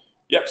resource vault.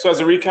 Yep. So as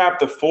a recap,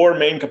 the four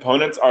main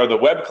components are the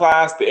web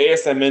class, the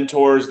ASM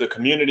mentors, the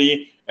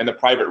community, and the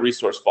private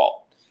resource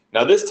vault.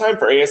 Now, this time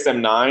for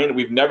ASM 9,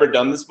 we've never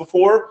done this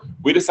before.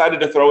 We decided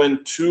to throw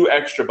in 2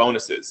 extra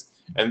bonuses.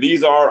 And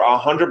these are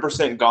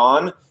 100%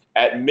 gone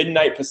at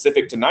midnight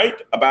Pacific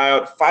tonight,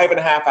 about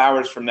 5.5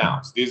 hours from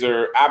now. So these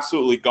are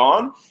absolutely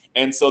gone.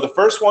 And so the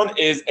first one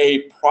is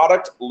a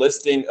product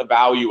listing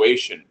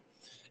evaluation.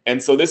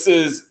 And so this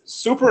is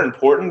super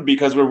important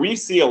because where we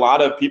see a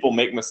lot of people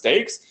make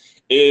mistakes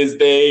is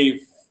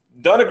they've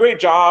done a great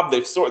job.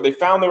 They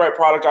found the right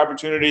product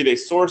opportunity. They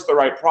sourced the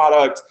right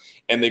product,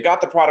 and they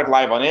got the product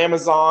live on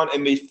Amazon,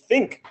 and they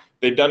think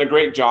they've done a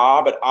great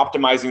job at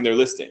optimizing their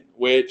listing,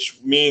 which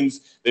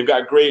means they've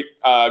got great,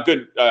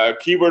 good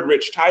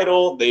keyword-rich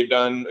title. They've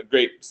done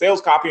great sales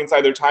copy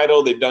inside their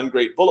title. They've done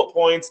great bullet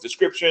points,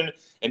 description,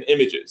 and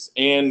images,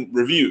 and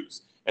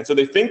reviews. And so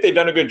they think they've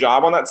done a good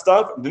job on that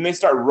stuff. Then they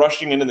start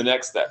rushing into the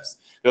next steps.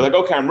 They're like,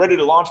 okay, I'm ready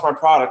to launch my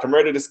product. I'm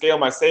ready to scale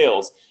my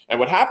sales. And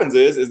what happens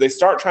is they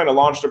start trying to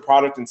launch their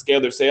product and scale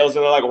their sales.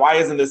 And they're like, why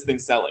isn't this thing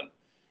selling?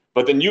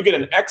 But then you get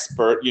an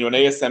expert, an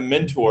ASM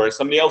mentor,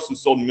 somebody else who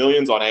sold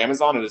millions on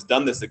Amazon and has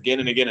done this again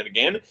and again and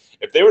again.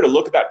 If they were to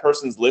look at that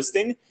person's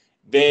listing,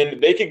 then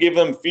they could give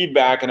them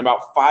feedback in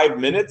about 5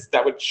 minutes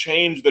that would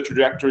change the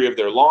trajectory of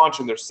their launch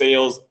and their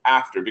sales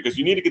after, because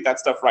you need to get that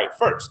stuff right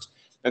first.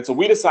 And so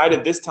we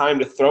decided this time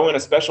to throw in a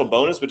special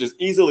bonus, which is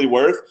easily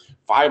worth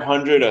 $500,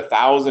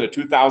 $1,000, or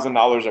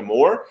 $2,000 or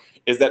more,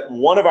 is that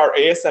one of our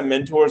ASM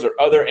mentors or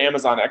other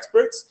Amazon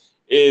experts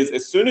is,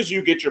 as soon as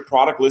you get your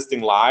product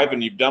listing live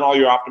and you've done all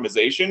your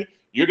optimization,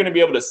 you're going to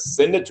be able to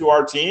send it to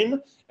our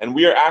team, and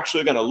we are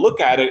actually going to look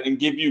at it and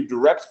give you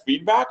direct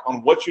feedback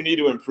on what you need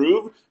to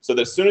improve, so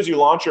that as soon as you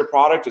launch your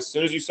product, as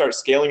soon as you start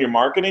scaling your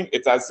marketing,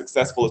 it's as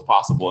successful as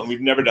possible. And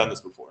we've never done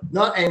this before.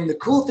 No, and the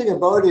cool thing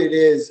about it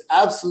is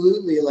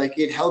absolutely, like,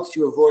 it helps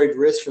you avoid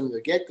risk from the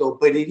get-go,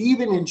 but it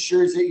even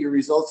ensures that your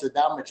results are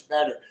that much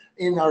better.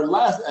 In our the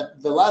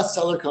last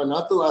SellerCon,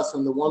 not the last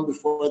one, the one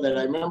before that,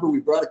 I remember we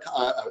brought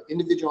an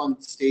individual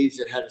on stage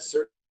that had a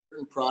certain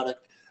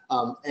product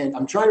And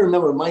I'm trying to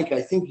remember, Mike,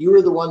 I think you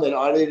were the one that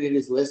audited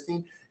his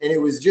listing, and it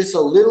was just a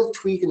little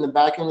tweak in the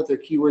back end with their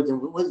keywords,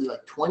 and what was it,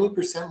 like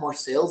 20% more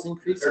sales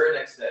increase? The very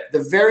next day.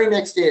 The very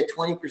next day, a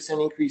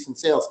 20% increase in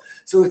sales.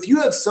 So if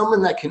you have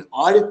someone that can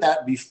audit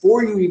that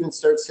before you even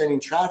start sending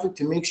traffic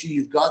to make sure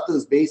you've got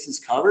those bases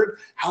covered,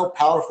 how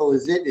powerful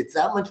is it? It's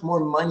that much more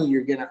money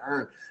you're going to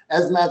earn.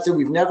 As Matt said,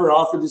 we've never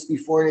offered this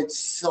before, and it's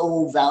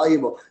so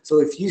valuable. So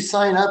if you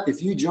sign up,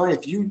 if you join,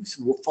 if you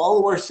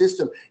follow our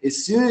system,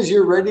 as soon as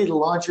you're ready to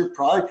launch your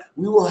product,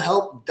 we will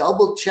help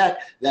double check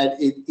that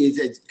it is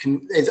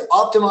as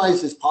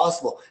optimized as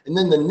possible. And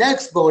then the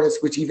next bonus,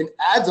 which even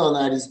adds on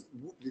that, is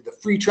the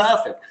free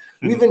traffic.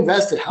 We've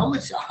invested how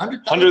much?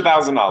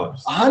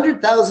 $100,000.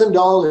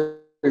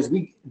 $100,000.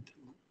 We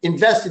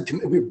invested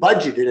to, we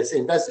budgeted, I say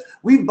invested,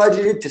 we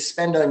budgeted to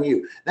spend on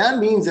you. That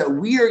means that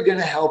we are going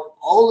to help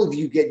all of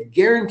you get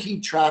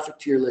guaranteed traffic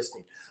to your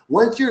listing.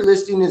 Once your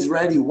listing is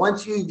ready,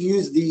 once you've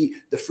used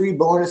the free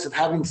bonus of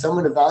having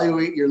someone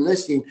evaluate your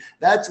listing,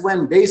 that's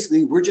when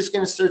basically we're just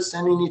going to start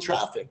sending you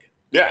traffic.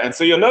 Yeah, and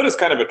so you'll notice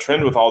kind of a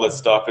trend with all this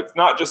stuff. It's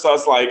not just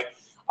us like,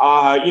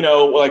 you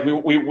know, like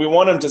we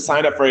want them to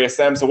sign up for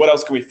ASM, so what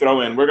else can we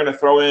throw in? We're going to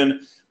throw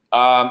in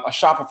a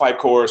Shopify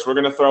course. We're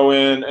going to throw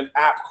in an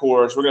app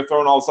course. We're going to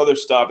throw in all this other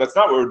stuff. That's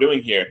not what we're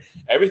doing here.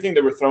 Everything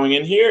that we're throwing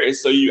in here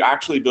is so you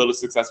actually build a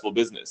successful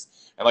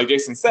business. And like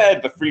Jason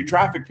said, the free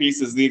traffic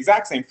piece is the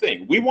exact same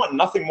thing. We want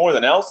nothing more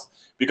than else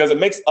because it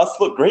makes us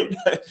look great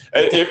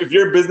if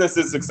your business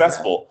is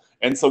successful.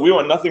 And so we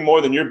want nothing more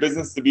than your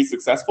business to be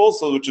successful.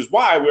 So which is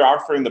why we're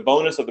offering the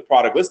bonus of the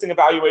product listing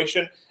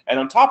evaluation. And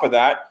on top of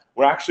that,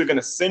 we're actually going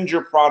to send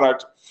your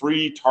product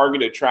free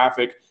targeted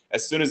traffic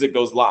as soon as it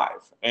goes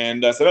live.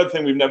 And that's another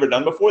thing we've never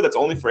done before. That's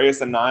only for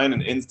ASM 9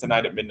 and ends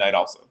tonight at midnight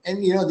also.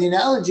 And, you know, the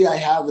analogy I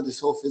have with this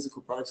whole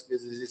physical products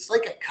business, it's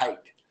like a kite,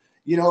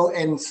 you know,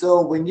 and so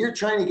when you're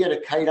trying to get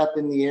a kite up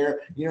in the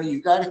air, you know,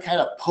 you've got to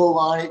kind of pull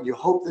on it. You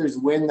hope there's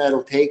wind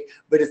that'll take.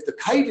 But if the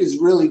kite is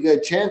really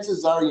good,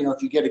 chances are, you know,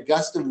 if you get a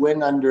gust of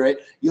wind under it,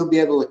 you'll be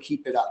able to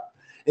keep it up.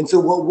 And so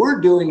what we're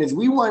doing is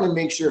we want to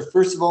make sure,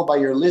 first of all, by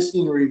your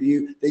listing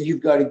review, that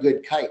you've got a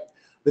good kite.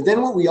 But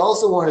then what we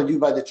also want to do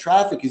by the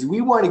traffic is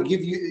we want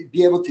to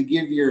be able to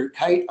give your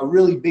kite a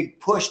really big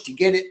push to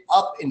get it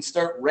up and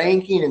start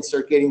ranking and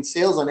start getting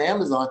sales on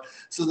Amazon,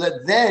 so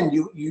that then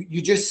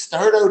you just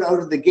start out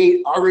of the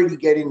gate already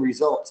getting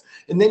results.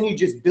 And then you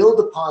just build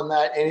upon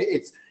that. And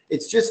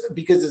it's just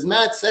because, as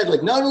Matt said,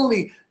 like not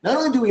only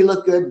do we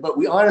look good, but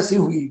we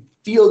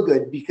feel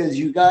good because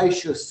you guys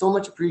show so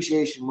much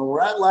appreciation when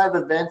we're at live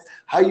events,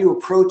 how you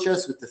approach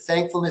us with the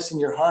thankfulness in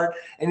your heart.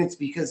 And it's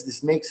because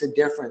this makes a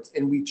difference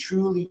and we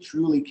truly,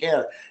 truly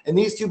care. And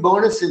these two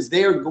bonuses,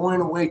 they are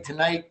going away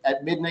tonight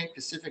at midnight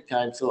Pacific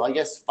time. So I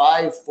guess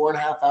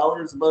 4.5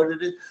 hours about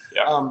it.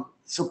 Yeah.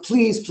 So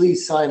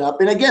please sign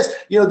up. And I guess,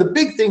 you know, the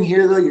big thing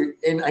here though,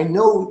 and I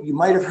know you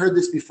might have heard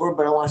this before,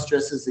 but I want to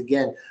stress this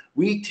again.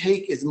 We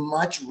take as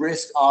much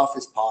risk off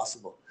as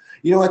possible.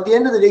 You know, at the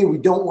end of the day, we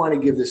don't want to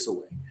give this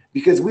away,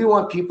 because we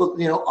want people,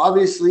 you know,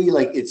 obviously,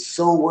 like it's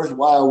so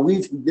worthwhile.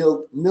 We've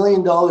built $1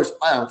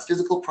 million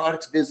physical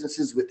products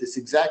businesses with this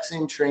exact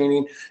same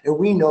training, and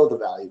we know the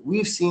value.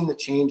 We've seen the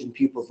change in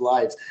people's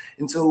lives.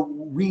 And so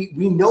we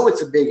know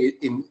it's a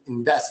big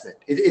investment.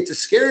 It's a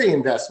scary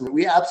investment.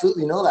 We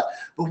absolutely know that.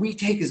 But we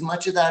take as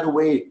much of that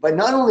away by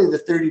not only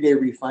the 30-day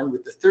refund,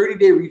 with the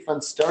 30-day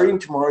refund starting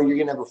tomorrow, you're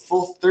going to have a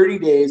full 30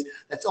 days.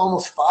 That's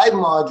almost 5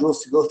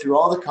 modules to go through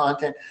all the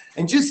content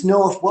and just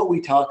know if what we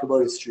talk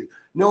about is true.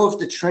 Know if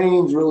the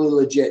training's really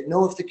legit.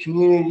 Know if the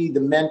community, the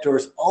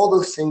mentors, all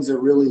those things are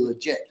really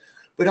legit.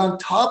 But on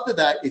top of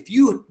that, if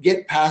you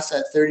get past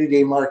that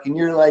 30-day mark and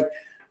you're like,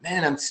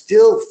 man, I'm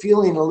still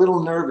feeling a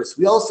little nervous,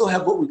 we also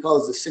have what we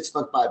call as the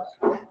 6-month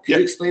buyback. Could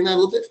you explain that a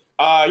little bit?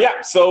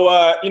 Yeah.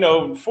 So, you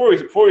know, before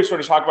we sort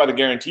of talk about the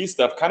guarantee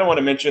stuff, kind of want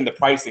to mention the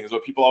pricing is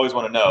what people always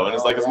want to know. And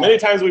it's like, as many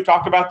times we've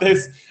talked about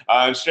this,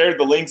 shared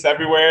the links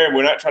everywhere, and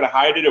we're not trying to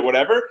hide it or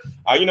whatever.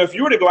 You know, if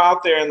you were to go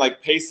out there and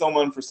like pay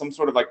someone for some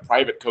sort of like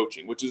private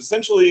coaching, which is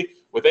essentially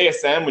with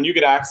ASM, when you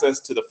get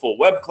access to the full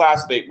web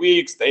class with 8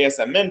 weeks, the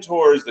ASM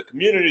mentors, the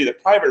community, the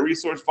private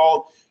resource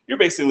vault, you're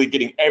basically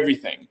getting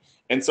everything.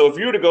 And so if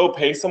you were to go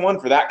pay someone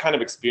for that kind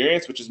of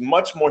experience, which is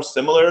much more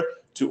similar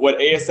to what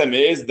ASM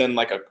is than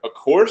like a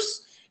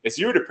course, if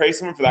you were to pay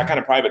someone for that kind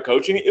of private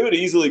coaching, it would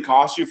easily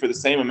cost you for the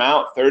same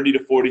amount $30,000 to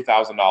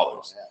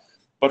 $40,000.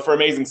 But for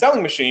Amazing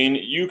Selling Machine,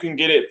 you can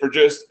get it for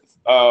just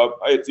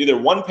it's either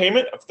one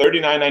payment of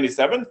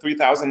 $39.97,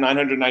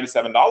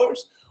 $3,997,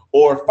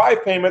 or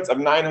 5 payments of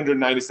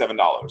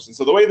 $997. And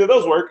so the way that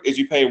those work is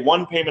you pay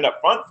one payment up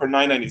front for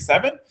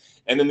 $997,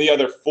 and then the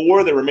other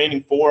 4, the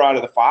remaining 4 out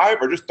of the 5,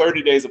 are just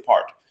 30 days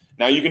apart.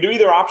 Now, you can do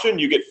either option.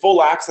 You get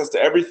full access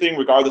to everything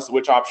regardless of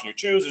which option you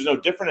choose. There's no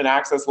different in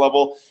access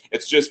level.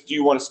 It's just, do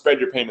you want to spread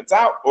your payments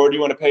out, or do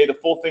you want to pay the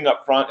full thing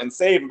up front and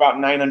save about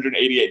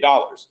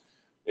 $988?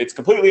 It's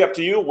completely up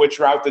to you which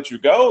route that you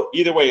go.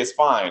 Either way is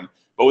fine.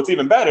 But what's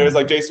even better is,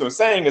 like Jason was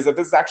saying, is that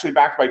this is actually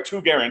backed by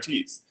 2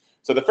 guarantees.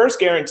 So the first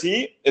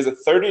guarantee is a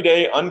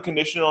 30-day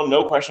unconditional,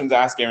 no questions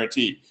asked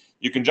guarantee.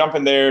 You can jump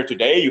in there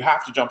today. You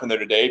have to jump in there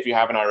today if you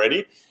haven't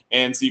already.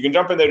 And so you can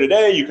jump in there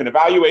today, you can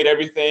evaluate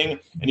everything,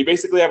 and you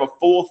basically have a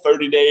full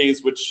 30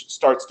 days, which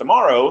starts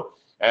tomorrow.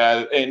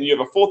 And you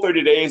have a full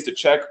 30 days to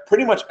check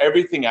pretty much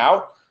everything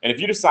out. And if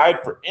you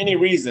decide for any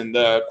reason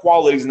the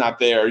quality's not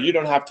there, you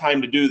don't have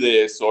time to do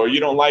this, or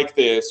you don't like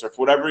this, or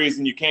for whatever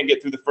reason you can't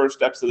get through the first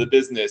steps of the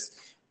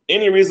business,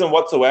 any reason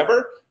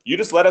whatsoever, you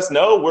just let us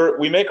know.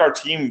 We make our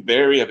team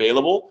very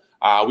available.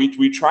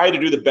 We try to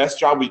do the best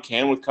job we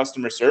can with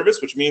customer service,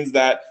 which means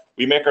that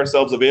we make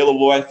ourselves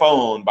available by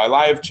phone, by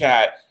live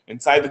chat.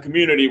 Inside the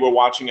community, we're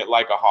watching it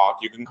like a hawk.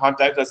 You can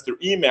contact us through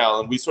email,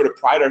 and we sort of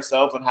pride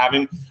ourselves on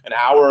having an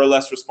hour or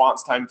less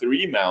response time through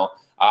email.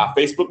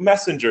 Facebook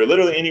Messenger,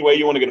 literally any way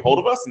you want to get hold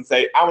of us and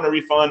say, I want a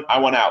refund, I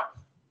want out.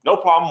 No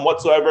problem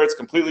whatsoever. It's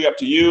completely up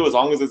to you. As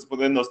long as it's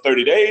within those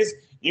 30 days,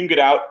 you can get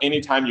out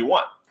anytime you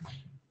want.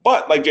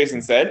 But like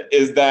Jason said,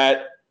 is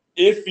that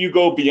if you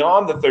go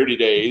beyond the 30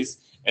 days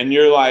and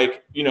you're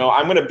like,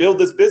 I'm going to build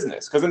this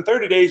business, because in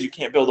 30 days, you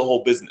can't build a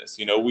whole business.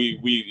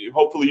 We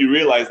hopefully you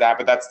realize that,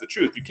 but that's the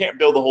truth. You can't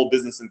build a whole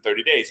business in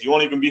 30 days. You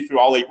won't even be through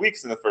all 8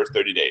 weeks in the first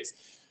 30 days.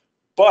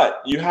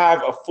 But you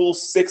have a full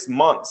 6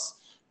 months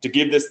to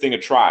give this thing a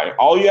try.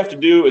 All you have to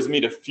do is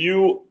meet a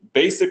few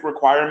basic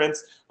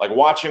requirements, like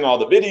watching all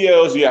the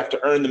videos. You have to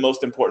earn the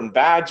most important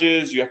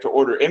badges. You have to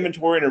order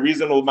inventory in a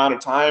reasonable amount of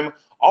time.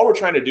 All we're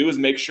trying to do is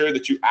make sure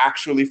that you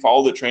actually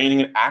follow the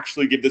training and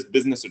actually give this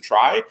business a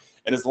try.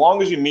 And as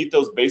long as you meet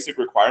those basic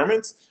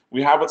requirements,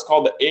 we have what's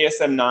called the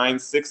ASM9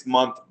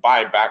 6-month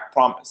buyback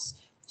promise.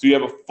 So you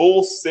have a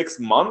full 6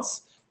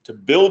 months to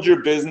build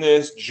your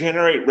business,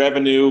 generate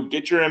revenue,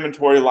 get your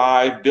inventory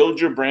live, build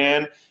your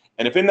brand.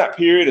 And if in that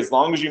period, as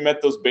long as you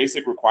met those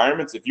basic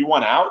requirements, if you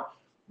want out,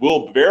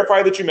 we'll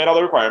verify that you met all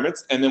the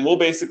requirements, and then we'll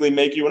basically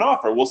make you an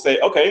offer. We'll say,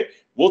 okay,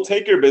 we'll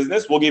take your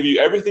business. We'll give you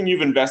everything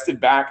you've invested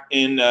back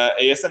in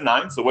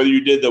ASM9. So whether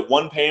you did the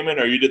 1 payment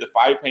or you did the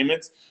 5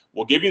 payments,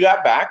 we'll give you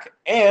that back.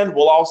 And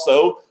we'll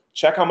also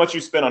check how much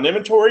you spent on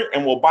inventory,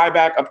 and we'll buy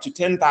back up to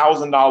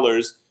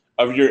 $10,000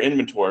 of your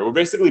inventory. We're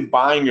basically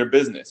buying your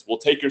business. We'll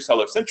take your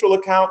Seller Central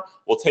account.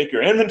 We'll take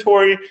your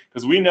inventory,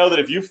 because we know that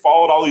if you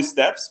followed all these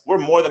steps, we're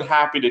more than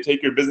happy to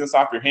take your business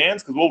off your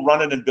hands, because we'll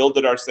run it and build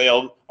it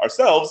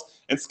ourselves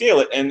and scale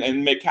it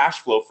and make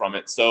cash flow from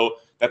it. So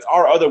that's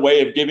our other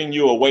way of giving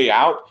you a way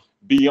out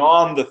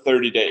beyond the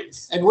 30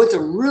 days. And what's a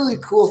really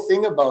cool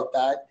thing about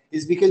that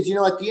is because,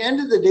 at the end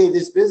of the day,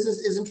 this business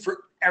isn't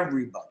for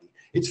everybody.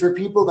 It's for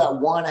people that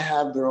want to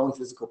have their own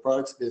physical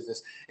products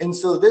business. And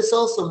so this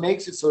also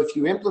makes it so if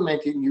you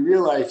implement it and you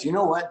realize, you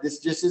know what, this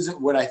just isn't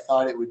what I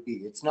thought it would be.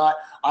 It's not,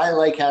 I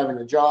like having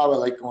a job, I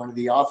like going to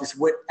the office,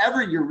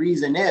 whatever your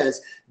reason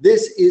is,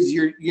 this is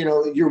your,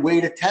 your way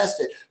to test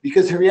it.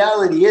 Because the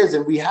reality is,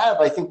 and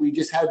I think we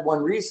just had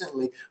one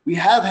recently, we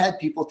have had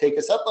people take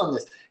us up on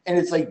this. And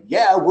it's like,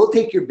 yeah, we'll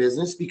take your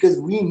business because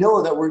we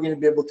know that we're going to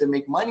be able to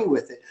make money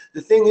with it.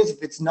 The thing is,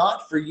 if it's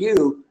not for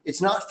you,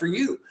 it's not for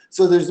you.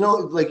 So there's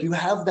no, you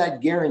have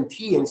that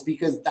guarantee. And it's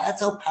because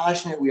that's how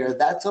passionate we are.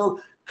 That's how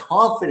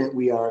confident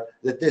we are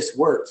that this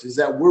works, is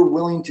that we're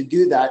willing to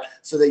do that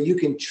so that you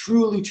can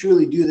truly,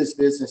 truly do this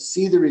business,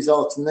 see the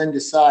results, and then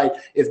decide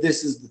if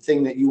this is the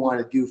thing that you want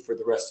to do for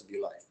the rest of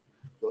your life.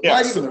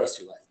 Not even the rest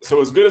of your life.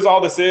 So as good as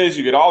all this is,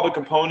 you get all the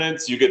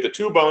components, you get the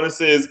 2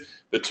 bonuses,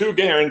 the 2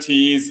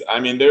 guarantees. I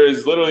mean, there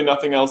is literally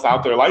nothing else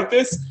out there like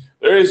this.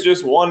 There is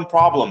just one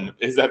problem,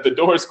 is that the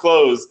doors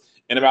close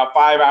in about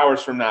 5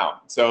 hours from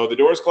now. So the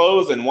doors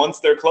close, and once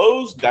they're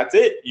closed, that's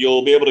it.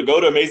 You'll be able to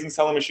go to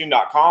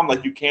AmazingSellingMachine.com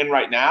like you can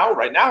right now.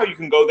 Right now, you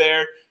can go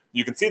there.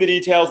 You can see the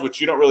details, which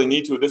you don't really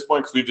need to at this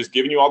point because we've just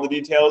given you all the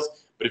details.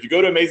 But if you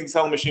go to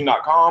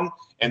AmazingSellingMachine.com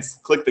and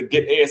click the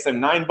Get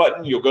ASM9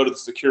 button, you'll go to the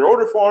secure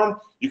order form.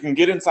 You can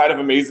get inside of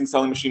Amazing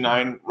Selling Machine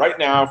 9 right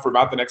now for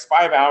about the next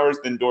 5 hours,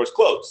 then doors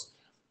close.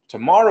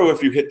 Tomorrow,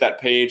 if you hit that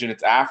page and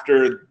it's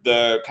after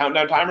the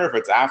countdown timer, if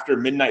it's after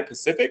midnight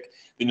Pacific,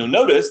 then you'll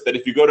notice that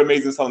if you go to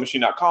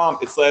AmazingSellingMachine.com,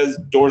 it says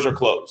doors are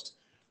closed.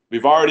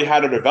 We've already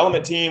had a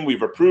development team.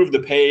 We've approved the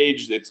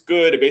page. It's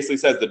good. It basically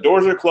says the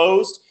doors are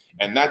closed,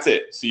 and that's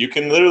it. So you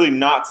can literally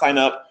not sign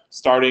up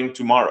starting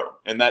tomorrow,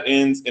 and that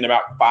ends in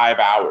about 5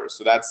 hours.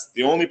 So that's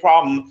the only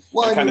problem.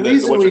 Well, and the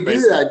reason we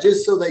do that,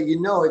 just so that you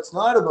know, it's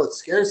not about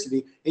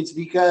scarcity. It's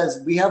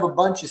because we have a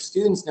bunch of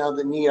students now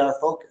that need our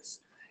focus.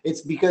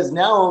 It's because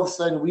now all of a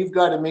sudden we've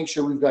got to make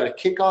sure we've got a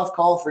kickoff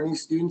call for new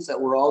students that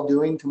we're all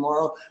doing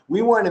tomorrow.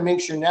 We want to make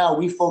sure now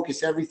we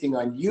focus everything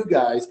on you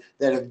guys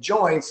that have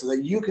joined so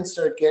that you can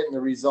start getting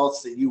the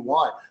results that you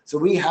want. So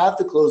we have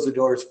to close the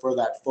doors for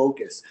that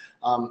focus.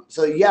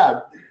 So yeah,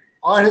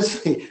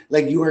 honestly,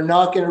 you are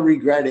not going to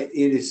regret it.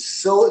 It is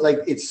so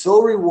it's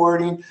so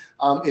rewarding.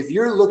 If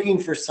you're looking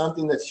for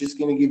something that's just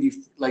going to give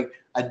you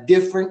a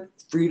different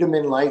freedom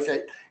in life,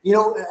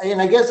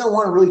 and I guess I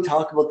want to really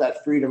talk about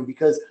that freedom,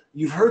 because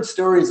you've heard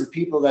stories of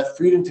people that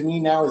freedom to me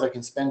now is I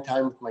can spend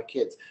time with my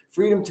kids.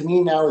 Freedom to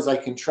me now is I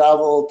can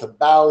travel to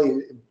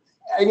Bali,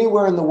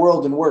 anywhere in the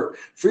world and work.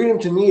 Freedom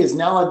to me is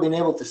now I've been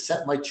able to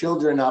set my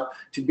children up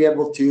to be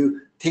able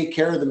to take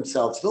care of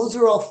themselves. Those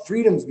are all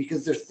freedoms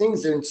because they're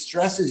things and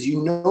stresses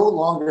you no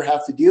longer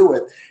have to deal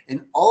with.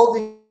 And all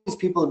these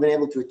people have been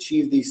able to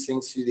achieve these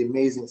things through the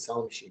Amazing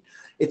Selling Machine.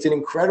 It's an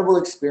incredible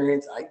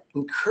experience. I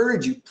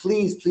encourage you,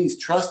 please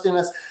trust in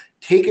us.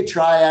 Take a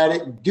try at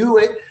it, do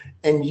it,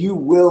 and you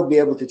will be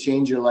able to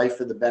change your life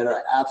for the better.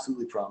 I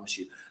absolutely promise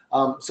you.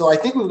 So I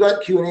think we've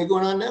got Q&A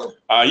going on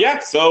now. Yeah,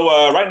 so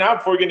right now,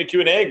 before we get into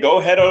Q&A, go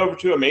head over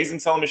to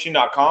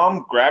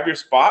AmazingSellingMachine.com, grab your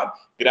spot,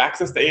 get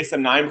access to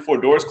ASM 9 before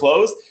doors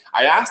close.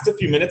 I asked a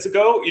few minutes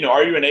ago,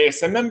 are you an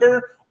ASM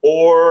member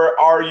or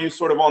are you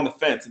sort of on the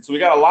fence? And so we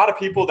got a lot of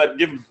people that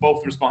give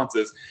both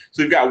responses.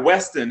 So we've got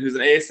Weston, who's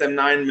an ASM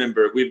 9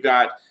 member. We've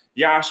got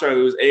Yasha,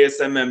 who's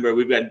ASM member.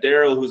 We've got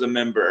Daryl, who's a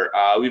member.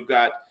 We've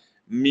got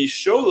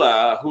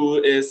Mishola,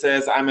 who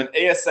says, I'm an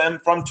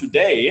ASM from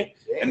today.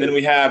 And then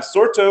we have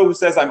Sorto, who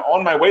says, I'm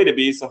on my way to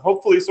be. So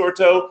hopefully,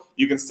 Sorto,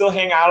 you can still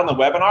hang out on the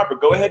webinar,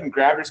 but go ahead and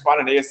grab your spot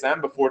at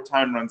ASM before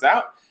time runs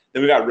out.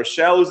 Then we got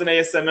Rochelle, who's an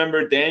ASM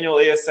member, Daniel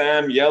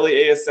ASM, Yelly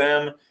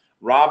ASM,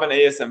 Robin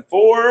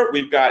ASM4.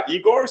 We've got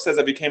Igor, says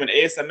I became an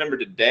ASM member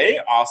today.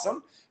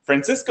 Awesome.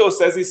 Francisco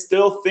says he's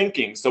still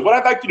thinking. So what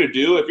I'd like you to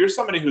do, if you're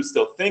somebody who's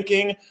still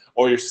thinking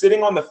or you're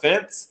sitting on the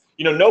fence,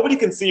 nobody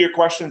can see your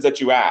questions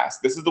that you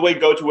ask. This is the way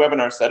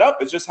GoToWebinar is set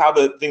up. It's just how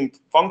the thing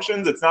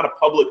functions. It's not a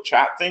public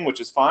chat thing, which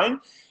is fine.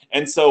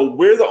 And so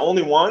we're the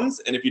only ones.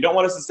 And if you don't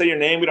want us to say your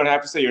name, we don't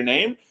have to say your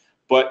name.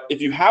 But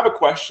if you have a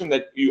question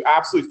that you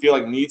absolutely feel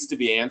like needs to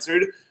be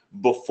answered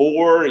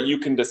before you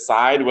can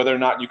decide whether or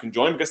not you can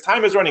join, because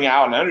time is running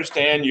out, and I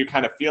understand you're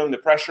kind of feeling the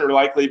pressure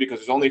likely because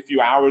there's only a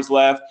few hours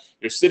left.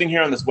 You're sitting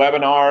here on this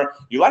webinar.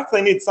 You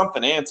likely need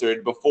something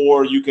answered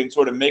before you can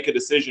sort of make a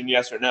decision,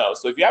 yes or no.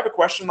 So if you have a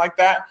question like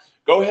that,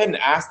 go ahead and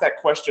ask that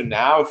question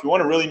now. If you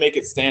want to really make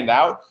it stand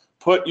out,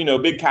 put,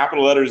 big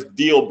capital letters,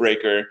 deal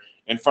breaker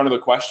in front of the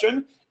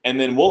question, and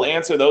then we'll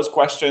answer those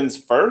questions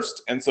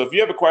first. And so if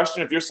you have a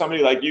question, if you're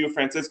somebody like you,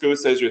 Francisco, who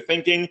says you're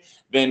thinking,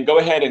 then go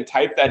ahead and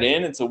type that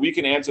in. And so we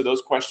can answer those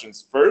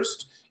questions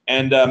first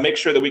and make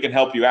sure that we can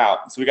help you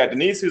out. So we got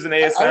Denise, who's an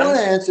ASM. I want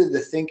to answer the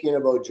thinking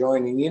about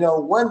joining.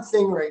 One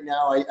thing right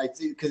now, I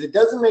think, because it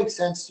doesn't make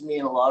sense to me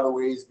in a lot of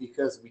ways,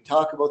 because we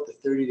talk about the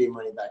 30-day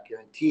money-back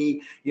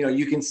guarantee.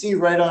 You can see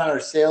right on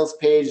our sales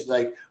page,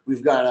 like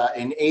we've got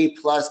an A+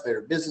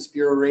 Better Business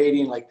Bureau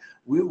rating. Like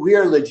we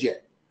are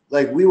legit.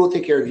 Like we will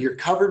take care of you. You're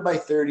covered by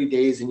 30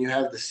 days and you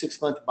have the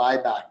 6-month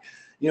buyback.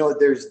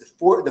 There's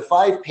the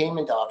 5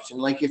 payment option.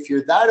 Like if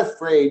you're that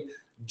afraid,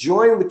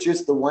 join with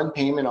just the 1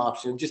 payment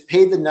option. Just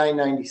pay the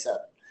 $9.97.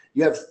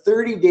 You have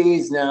 30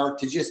 days now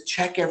to just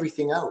check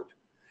everything out.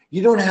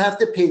 You don't have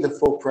to pay the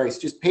full price.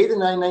 Just pay the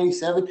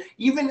 $9.97.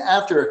 Even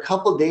after a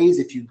couple days,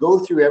 if you go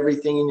through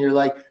everything and you're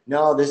like,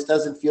 no, this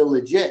doesn't feel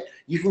legit,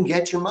 you can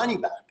get your money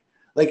back.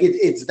 Like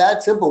it's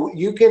that simple.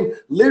 You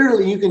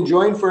can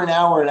join for an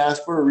hour and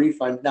ask for a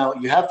refund. Now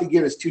you have to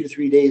give us 2 to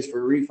 3 days for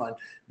a refund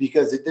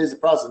because it is a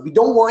process. We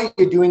don't want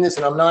you doing this,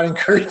 and I'm not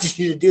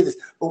encouraging you to do this.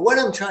 But what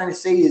I'm trying to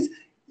say is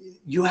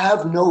you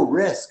have no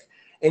risk.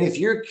 And if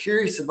you're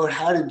curious about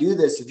how to do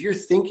this, if you're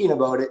thinking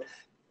about it,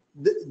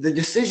 the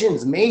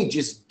decision's made.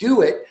 Just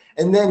do it,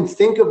 and then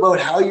think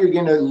about how you're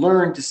going to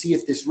learn to see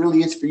if this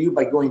really is for you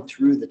by going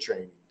through the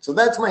training. So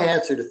that's my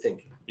answer to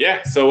thinking.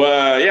 Yeah, so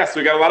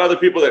we got a lot of other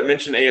people that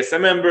mentioned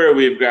ASM member.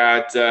 We've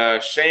got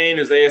Shane,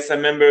 who's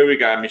ASM member. We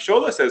got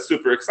Mishola, says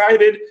super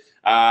excited.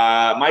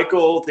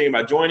 Michael, thinking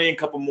about joining. A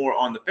couple more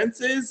on the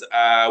fences.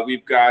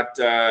 We've got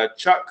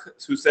Chuck,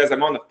 who says,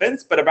 I'm on the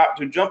fence, but about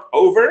to jump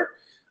over.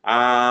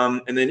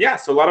 And then,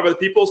 so a lot of other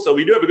people. So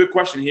we do have a good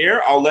question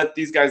here. I'll let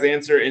these guys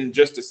answer in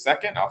just a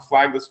second. I'll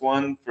flag this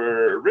one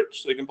for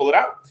Rich so he can pull it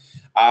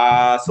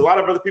out. So a lot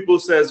of other people who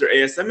says they're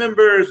ASM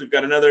members. We've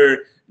got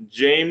another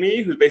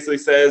Jamie who basically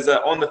says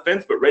on the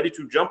fence but ready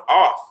to jump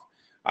off.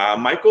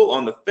 Michael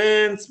on the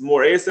fence,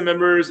 more ASM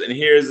members. And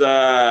here's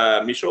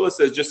Mishola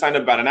says just signed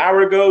up about an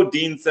hour ago.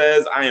 Dean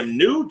says I am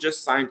new,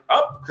 just signed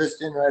up.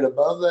 Kristen right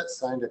above that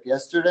signed up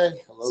yesterday.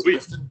 Hello, sweet.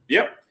 Kristen.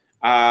 Yep.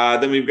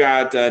 Then we've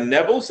got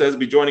Neville says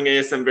be joining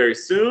ASM very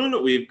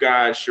soon. We've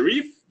got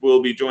Sharif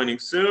will be joining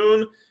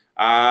soon.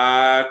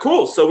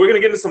 Cool. So we're going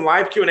to get into some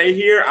live Q&A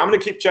here. I'm going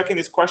to keep checking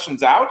these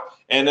questions out,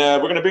 and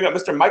we're going to bring up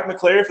Mr. Mike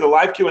McClary for the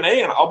live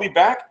Q&A, and I'll be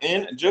back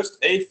in just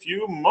a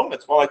few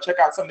moments while I check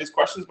out some of these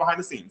questions behind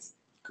the scenes.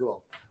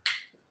 Cool.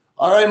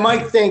 All right,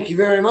 Mike, thank you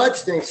very much.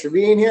 Thanks for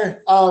being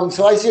here.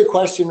 So I see a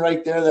question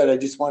right there that I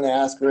just want to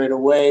ask right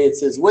away. It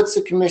says, what's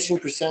the commission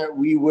percent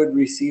we would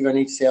receive on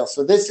each sale?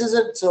 So this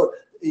isn't, so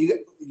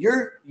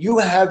you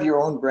have your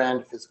own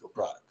brand of physical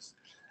products,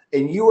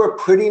 and you are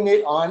putting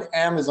it on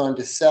Amazon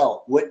to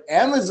sell. What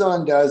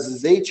Amazon does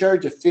is they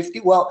charge a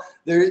 50, well,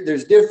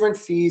 there's different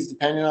fees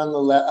depending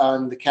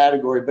on the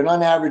category, but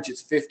on average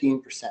it's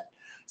 15%.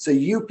 So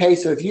you pay,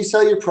 so if you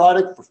sell your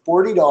product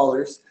for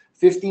 $40,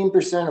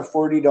 15% of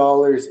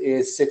 $40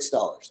 is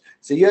 $6.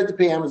 So you have to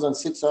pay Amazon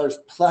 $6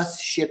 plus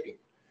shipping.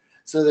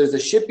 So there's a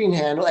shipping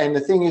handle, and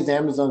the thing is,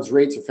 Amazon's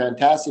rates are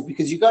fantastic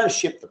because you got to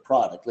ship the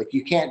product. Like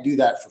you can't do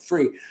that for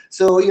free.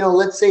 So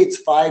let's say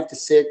it's $5 to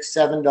 $6,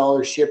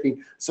 $7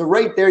 shipping. So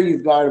right there,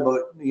 you've got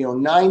about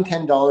 $9,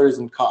 $10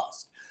 in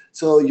cost.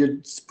 So your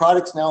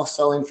product's now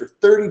selling for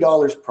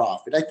 $30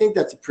 profit. I think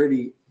that's a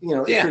pretty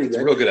pretty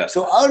good. Real good.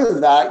 So out of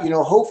that,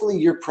 hopefully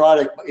your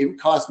product, it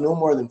costs no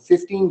more than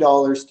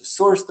 $15 to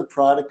source the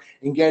product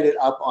and get it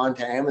up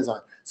onto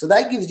Amazon. So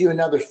that gives you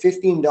another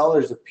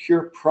 $15 of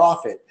pure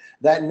profit.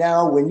 That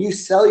now when you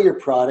sell your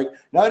product,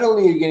 not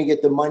only are you going to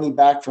get the money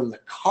back from the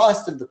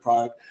cost of the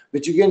product,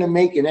 but you're going to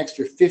make an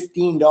extra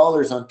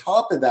 $15 on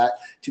top of that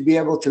to be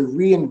able to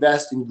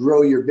reinvest and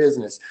grow your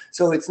business.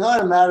 So it's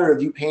not a matter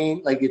of you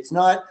paying, like it's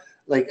not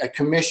like a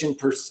commission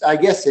per, I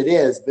guess it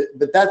is,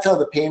 but that's how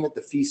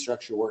the fee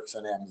structure works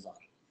on Amazon.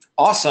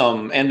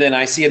 Awesome. And then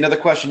I see another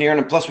question here,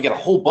 and plus we got a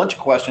whole bunch of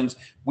questions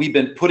we've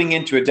been putting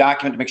into a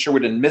document to make sure we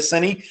didn't miss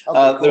any. Okay,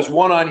 cool. There's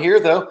one on here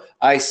though.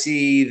 I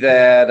see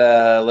that,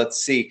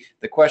 let's see.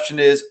 The question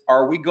is,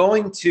 are we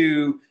going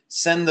to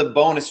send the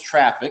bonus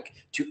traffic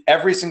to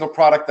every single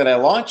product that I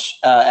launch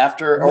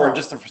or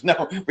just,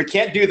 no, we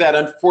can't do that,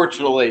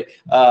 unfortunately.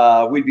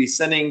 We'd be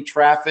sending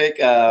traffic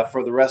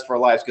for the rest of our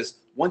lives, because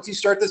once you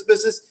start this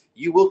business,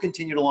 you will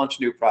continue to launch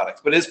new products.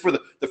 But as for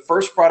the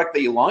first product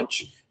that you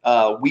launch,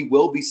 we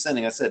will be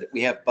sending, I said,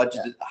 we have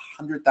budgeted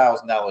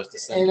 $100,000 to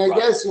send. And I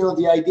guess,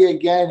 the idea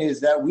again is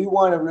that we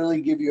want to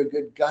really give you a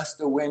good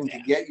gust of wind to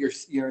get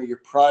your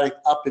product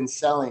up and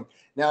selling.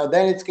 Now,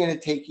 then it's going to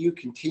take you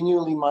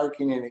continually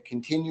marketing it,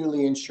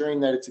 continually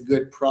ensuring that it's a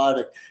good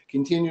product,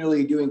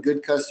 continually doing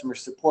good customer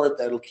support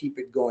that'll keep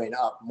it going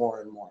up more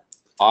and more.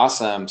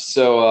 Awesome.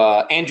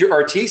 So Andrew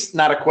Artiste,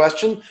 not a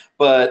question,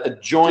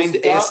 but joined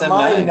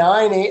ASM 9.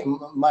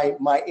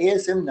 My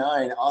ASM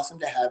 9. Awesome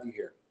to have you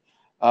here.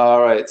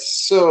 All right.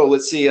 So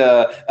let's see.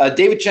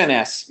 David Chen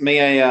asks,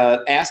 may I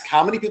ask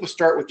how many people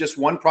start with just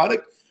one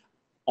product?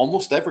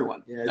 Almost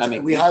everyone. Yeah,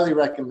 we highly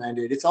recommend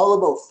it. It's all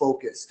about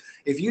focus.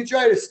 If you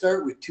try to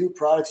start with 2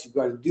 products, you've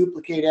got to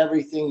duplicate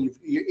everything.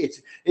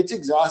 It's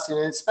exhausting,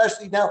 and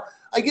especially now,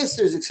 I guess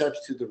there's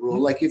exceptions to the rule.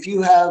 Like if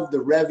you have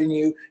the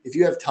revenue, if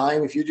you have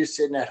time, if you're just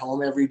sitting at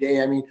home every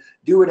day, I mean,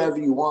 do whatever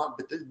you want.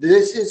 But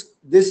this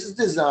is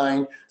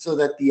designed so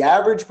that the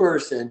average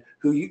person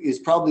who is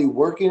probably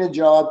working a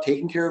job,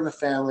 taking care of a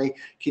family,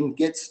 can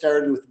get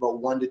started with about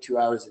 1 to 2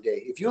 hours a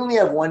day. If you only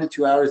have 1 to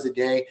 2 hours a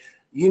day,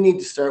 you need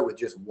to start with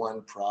just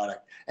one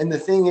product. And the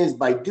thing is,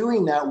 by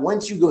doing that,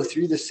 once you go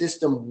through the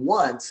system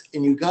once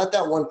and you got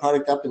that one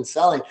product up and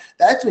selling,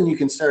 that's when you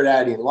can start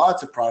adding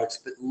lots of products,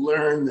 but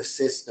learn the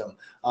system.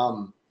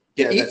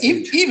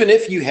 Even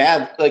if you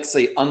have, like,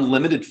 say,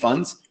 unlimited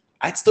funds,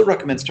 I'd still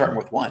recommend starting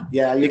with one.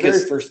 Yeah, your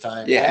very first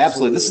time. Yeah,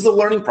 absolutely. This is a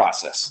learning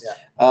process. Yeah.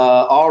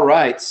 All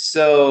right.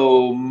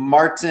 So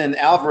Martin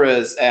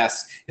Alvarez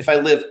asks, if I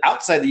live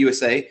outside the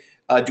USA,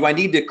 do I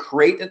need to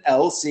create an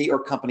LLC or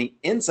company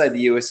inside the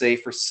USA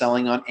for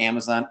selling on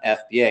Amazon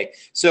FBA?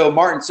 So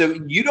Martin, so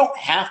you don't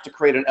have to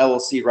create an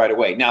LLC right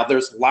away. Now,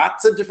 there's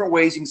lots of different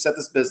ways you can set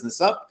this business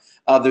up.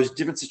 There's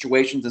different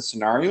situations and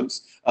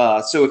scenarios.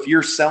 So if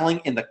you're selling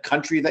in the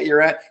country that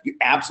you're at, you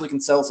absolutely can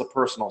sell as a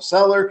personal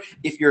seller.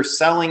 If you're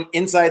selling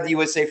inside the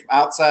USA from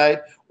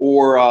outside,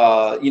 or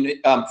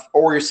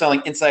or you're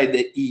selling inside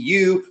the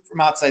EU from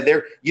outside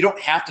there, you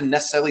don't have to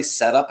necessarily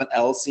set up an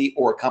LLC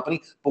or a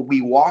company, but we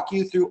walk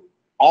you through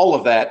all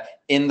of that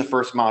in the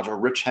first module.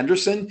 Rich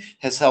Henderson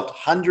has helped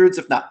hundreds,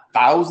 if not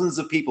thousands,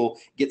 of people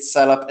get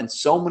set up in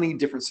so many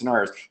different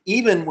scenarios.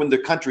 Even when the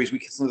countries we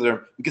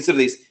consider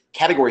these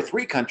category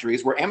 3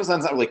 countries where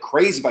Amazon's not really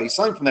crazy about you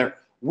selling from there,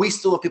 we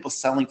still have people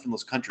selling from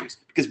those countries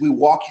because we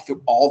walk you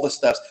through all the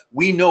steps.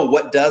 We know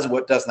what does and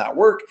what does not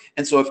work.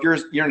 And so if you're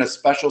in a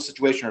special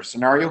situation or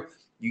scenario,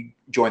 you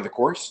join the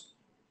course,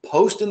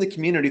 post in the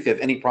community if you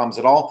have any problems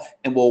at all,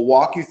 and we'll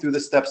walk you through the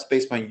steps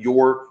based on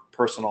your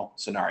personal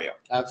scenario.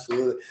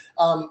 Absolutely.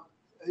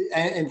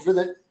 And for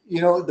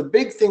the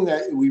big thing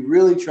that we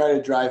really try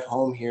to drive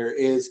home here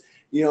is,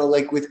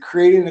 like with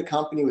creating a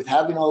company, with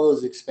having all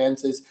those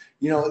expenses,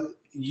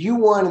 you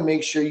want to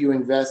make sure you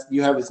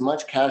have as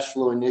much cash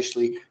flow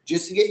initially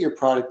just to get your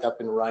product up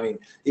and running.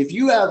 If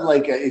you have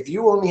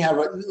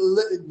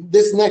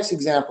this next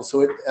example,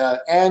 so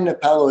Ann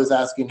Napello is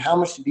asking, how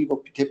much do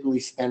people typically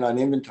spend on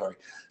inventory?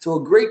 So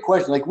a great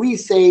question. Like we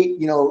say,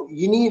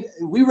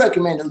 we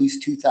recommend at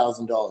least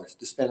 $2,000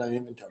 to spend on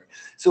inventory.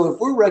 So if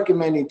we're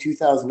recommending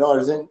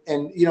 $2,000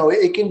 and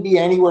it can be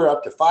anywhere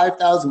up to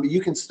 $5,000, but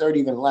you can start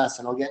even less,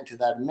 and I'll get into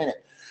that in a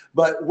minute.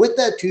 But with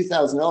that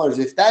 $2,000,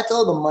 if that's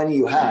all the money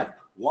you have,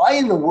 why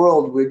in the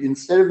world would,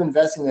 instead of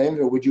investing that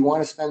inventory, would you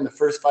want to spend the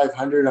first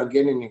 $500 on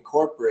getting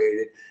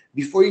incorporated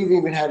before you've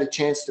even had a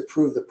chance to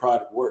prove the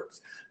product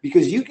works?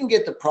 Because you can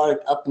get the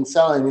product up and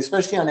selling,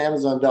 especially on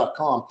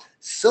Amazon.com,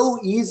 so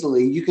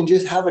easily. You can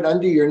just have it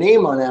under your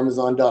name on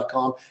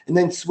Amazon.com and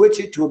then switch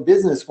it to a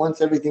business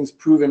once everything's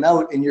proven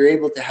out and you're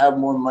able to have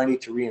more money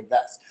to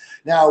reinvest.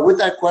 Now, with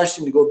that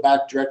question, to go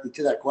back directly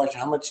to that question,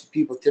 how much do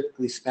people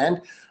typically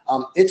spend?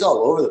 It's all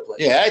over the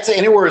place. Yeah, I'd say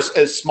anywhere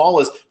as small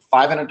as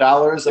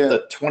 $500 of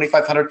the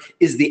 $2,500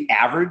 is the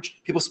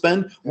average people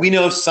spend. We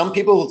know some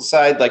people will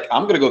decide like,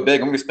 I'm going to go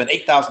big. I'm going to spend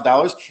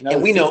 $8,000.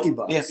 And we know,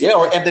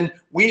 and then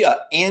we,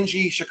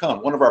 Angie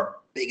Chacon, one of our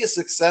biggest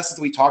successes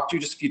that we talked to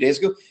just a few days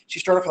ago, she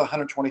started off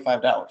with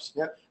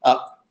 $125.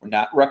 We're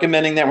not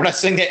recommending that. We're not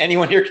saying that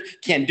anyone here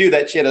can do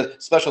that. She had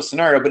a special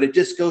scenario, but it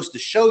just goes to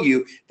show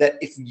you that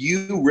if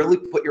you really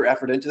put your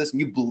effort into this and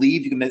you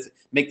believe you can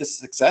make this a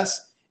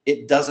success,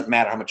 it doesn't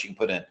matter how much you can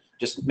put in.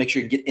 Just make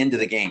sure you get into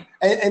the game.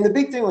 And the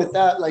big thing with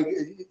that, like,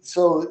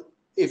 so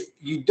if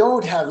you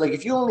don't have, like,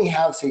 if you only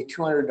have, say,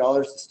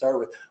 $200 to start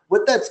with,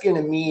 what that's going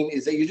to mean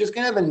is that you're just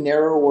going to have a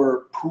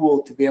narrower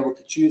pool to be able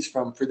to choose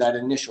from for that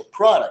initial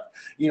product,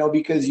 you know,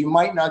 because you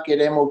might not get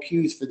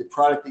MOQs for the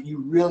product that you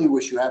really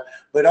wish you had,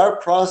 but our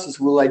process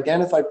will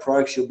identify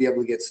products you'll be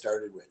able to get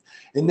started with.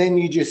 And then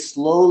you just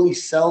slowly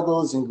sell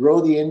those and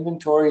grow the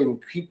inventory and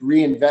keep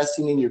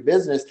reinvesting in your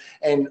business.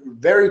 And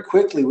very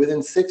quickly,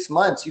 within 6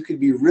 months, you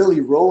could be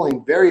really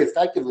rolling very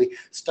effectively,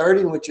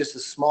 starting with just a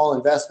small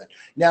investment.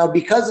 Now,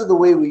 because of the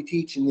way we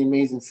teach in the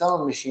Amazing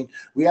Selling Machine,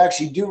 we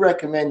actually do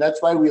recommend,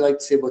 that's why we like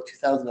to say about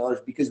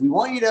 $2,000, because we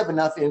want you to have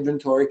enough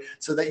inventory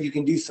so that you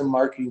can do some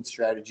marketing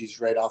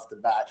strategies right off the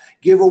bat,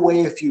 give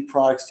away a few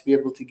products to be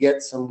able to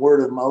get some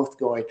word of mouth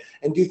going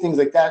and do things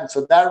like that. And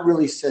so that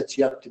really sets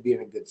you up to be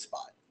in a good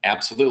spot.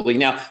 Absolutely.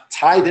 Now,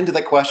 tied into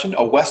that question,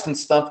 a Weston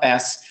Stump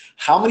asks,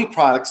 how many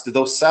products do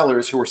those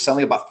sellers who are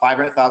selling about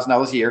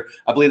 $500,000 a year,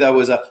 I believe that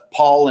was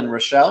Paul and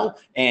Rochelle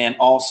and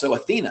also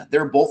Athena,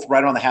 they're both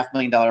right on the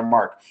 $500,000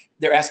 mark.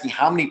 They're asking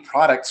how many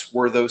products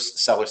were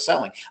those sellers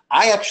selling.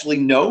 I actually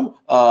know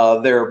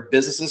their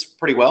businesses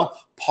pretty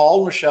well. Paul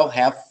and Rochelle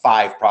have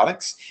 5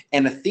 products,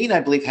 and Athena, I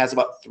believe, has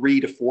about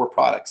 3 to 4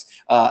 products.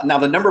 Now,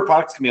 the number of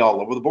products can be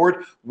all over the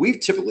board. We've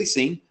typically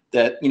seen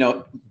that, you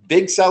know,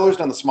 big sellers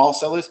and the small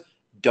sellers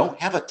don't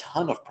have a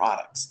ton of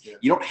products.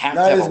 You don't have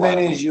not to have as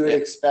many as you would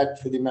expect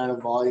for the amount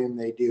of volume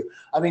they do.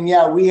 I mean,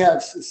 yeah, we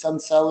have some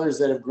sellers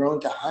that have grown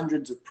to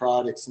hundreds of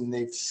products and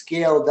they've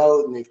scaled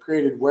out and they've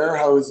created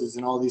warehouses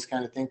and all these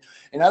kind of things.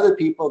 And other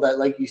people that,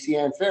 like you see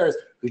Ann Ferris,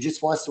 who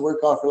just wants to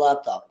work off her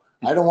laptop.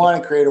 I don't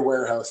want to create a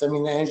warehouse. I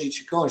mean, Angie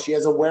Chacon, she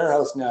has a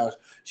warehouse now.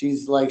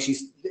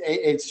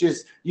 It's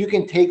just, you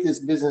can take this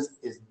business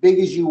as big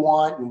as you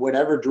want in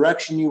whatever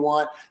direction you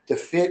want to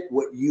fit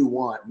what you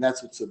want. And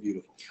that's what's so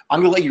beautiful. I'm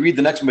going to let you read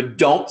the next one, but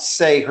don't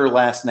say her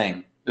last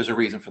name. There's a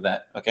reason for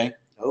that. Okay.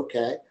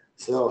 Okay.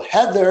 So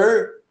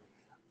Heather,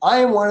 I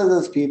am one of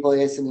those people,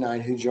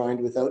 ASM9, who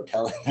joined without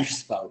telling their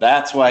spouse.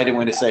 That's why I didn't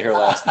want to say her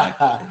last name.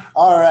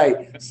 All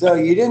right. So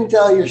you didn't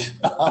tell your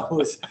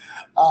spouse.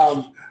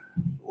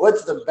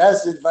 What's the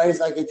best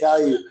advice I could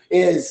tell you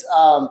is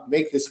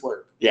make this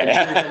work.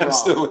 Yeah,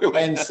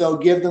 absolutely. And so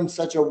give them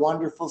such a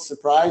wonderful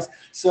surprise.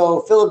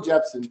 So Philip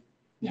Jepson,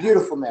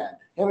 beautiful man,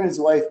 him and his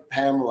wife,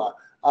 Pamela,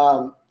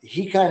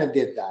 he kind of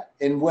did that.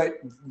 And what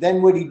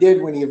he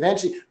did when he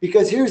eventually,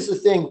 because here's the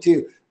thing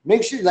too,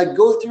 make sure, like,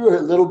 go through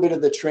a little bit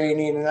of the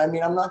training. And I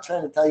mean, I'm not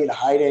trying to tell you to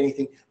hide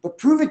anything, but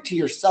prove it to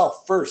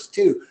yourself first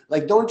too.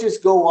 Like, don't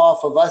just go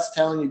off of us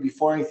telling you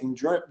before anything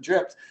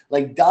drips.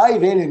 Like,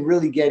 dive in and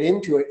really get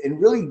into it and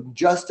really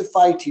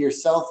justify to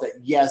yourself that,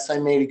 yes, I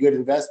made a good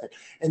investment.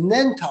 And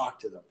then talk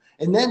to them.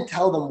 And then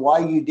tell them why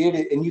you did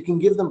it. And you can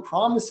give them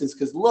promises,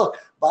 because look,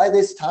 by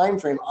this time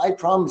frame, I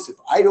promise if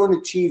I don't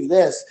achieve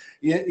this,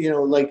 you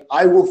know, like,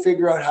 I will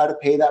figure out how to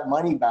pay that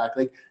money back.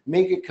 Like,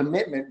 make a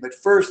commitment, but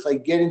first,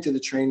 like, get into the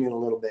training a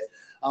little bit.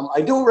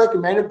 I don't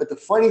recommend it, but the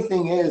funny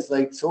thing is,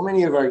 like, so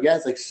many of our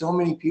guests, like, so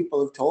many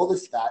people have told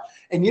us that.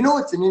 And you know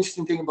what's an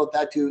interesting thing about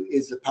that too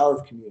is the power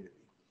of community.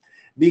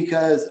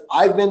 Because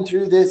I've been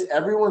through this,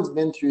 everyone's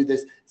been through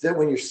this, is that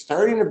when you're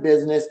starting a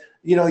business,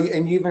 you know,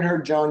 and you even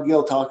heard John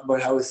Gill talk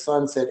about how his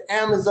son said,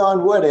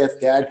 Amazon, what if,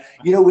 Dad?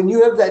 You know, when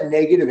you have that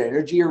negative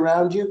energy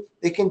around you,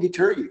 it can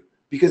deter you.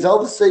 Because all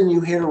of a sudden you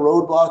hit a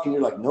roadblock and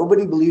you're like,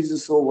 nobody believes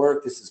this will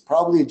work. This is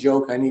probably a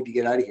joke. I need to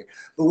get out of here.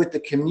 But with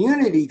the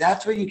community,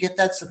 that's where you get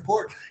that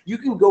support. You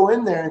can go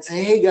in there and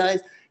say, hey,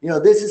 guys, you know,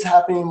 this is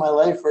happening in my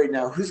life right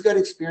now. Who's got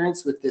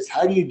experience with this?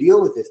 How do you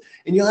deal with this?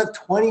 And you'll have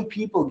 20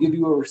 people give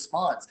you a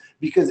response,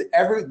 because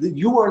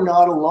you are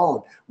not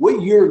alone.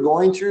 What you're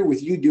going through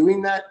with you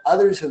doing that,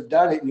 others have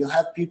done it, and you'll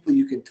have people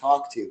you can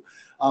talk to.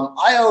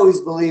 I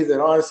always believe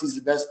that honesty is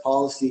the best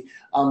policy,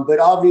 but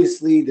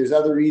obviously there's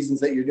other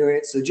reasons that you're doing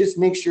it. So just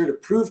make sure to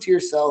prove to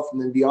yourself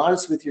and then be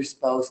honest with your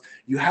spouse.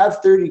 You have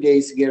 30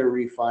 days to get a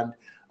refund.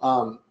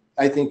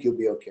 I think you'll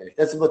be okay.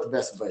 That's about the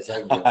best advice I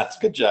can give. That's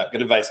good job.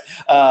 Good advice.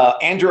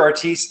 Andrew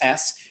Artis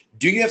asks,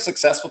 do you have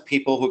successful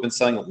people who have been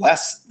selling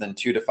less than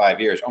 2 to 5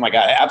 years? Oh my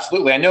God,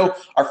 absolutely. I know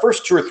our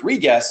first 2 or 3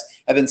 guests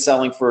have been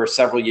selling for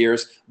several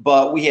years,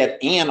 but we had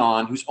Ann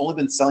on, who's only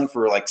been selling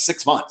for like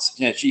 6 months.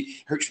 You know,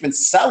 she's been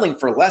selling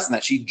for less than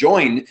that. She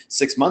joined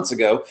 6 months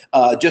ago.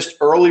 Just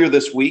earlier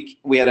this week,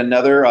 we had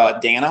another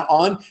Dana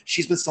on.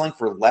 She's been selling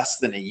for less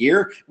than a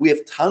year. We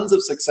have tons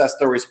of success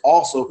stories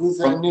also. Who's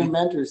from new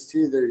mentors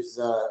too? There's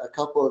a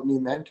couple of new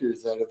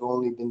mentors that have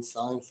only been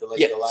selling for like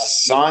the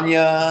last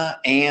Sonia,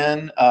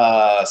 Ann,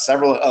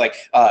 several,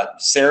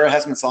 Sarah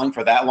hasn't been selling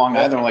for that long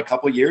either, only a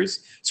couple of years.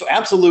 So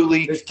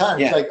absolutely. There's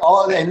tons,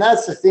 and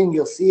that's the thing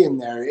you'll see in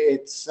there.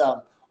 It's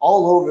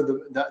all over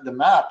the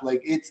map.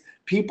 Like it's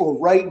people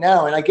right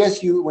now. And I guess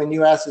when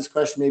you asked this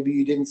question, maybe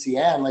you didn't see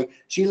Anne, like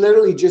she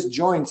literally just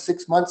joined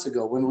 6 months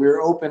ago when we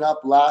were open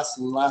up last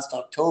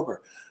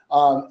October.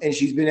 And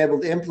she's been able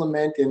to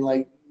implement and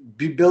like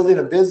be building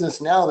a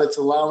business now that's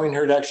allowing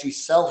her to actually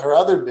sell her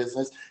other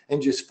business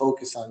and just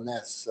focus on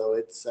this. So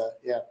it's,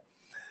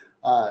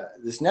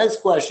 this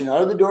next question,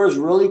 are the doors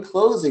really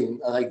closing?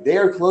 Like they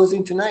are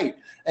closing tonight.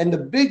 And the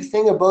big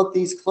thing about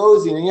these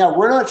closing, and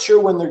we're not sure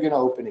when they're going to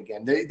open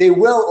again. They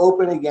will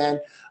open again.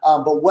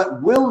 But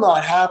what will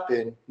not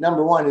happen,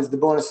 number one, is the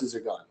bonuses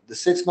are gone. The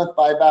 6-month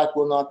buyback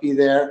will not be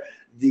there.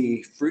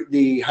 The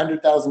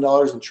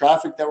 $100,000 in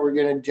traffic that we're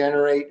going to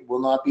generate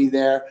will not be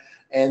there.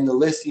 And the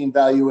listing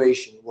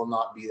valuation will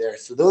not be there.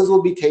 So those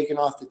will be taken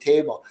off the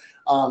table.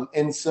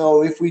 And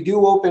so if we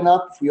do open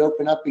up, if we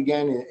open up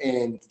again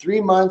in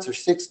 3 months or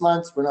 6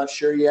 months, we're not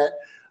sure yet,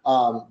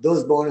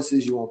 those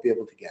bonuses you won't be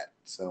able to get.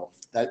 So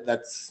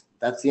that's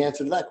the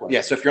answer to that question.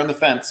 Yeah, so if you're on the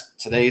fence,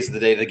 today's the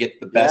day to get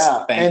the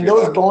best bang and for your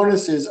those buck.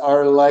 bonuses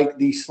are like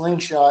the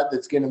slingshot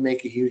that's going to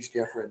make a huge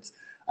difference.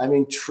 I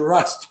mean,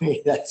 trust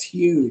me, that's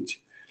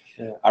huge.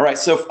 Yeah. All right,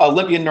 so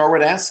Olympia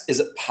Norwood asks, is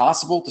it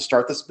possible to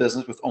start this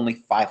business with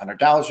only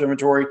 $500 of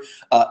inventory?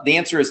 The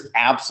answer is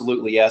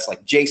absolutely yes.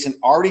 Like Jason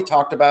already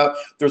talked about,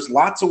 there's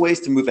lots of ways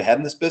to move ahead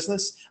in this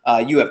business.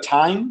 You have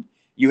time,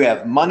 you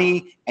have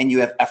money, and you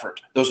have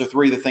effort. Those are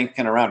three of the things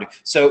kind of around it.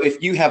 So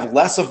if you have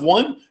less of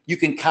one, you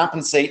can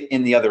compensate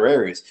in the other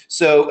areas.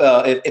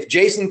 So if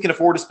Jason can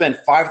afford to spend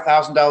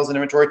 $5,000 in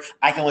inventory,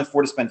 I can only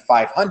afford to spend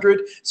 $500.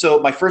 So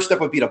my first step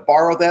would be to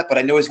borrow that, but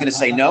I know he's going to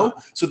say no.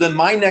 So then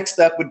my next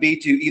step would be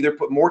to either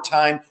put more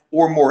time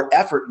or more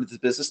effort into this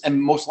business,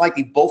 and most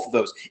likely both of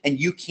those. And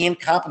you can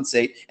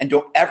compensate, and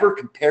don't ever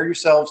compare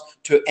yourselves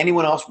to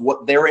anyone else,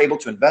 what they're able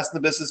to invest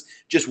in the business.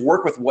 Just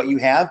work with what you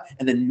have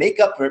and then make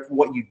up for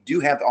what you do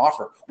have to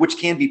offer, which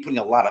can be putting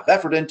a lot of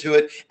effort into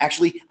it.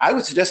 Actually, I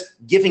would suggest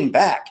giving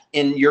back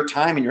in your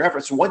time and your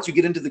effort. So once you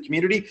get into the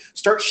community,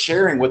 start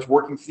sharing what's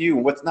working for you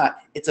and what's not.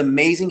 It's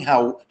amazing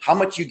how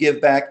much you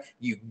give back,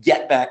 you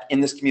get back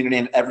in this community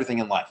and everything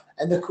in life.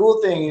 And the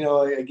cool thing, you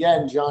know,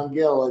 again, John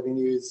Gill, I mean,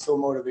 he was so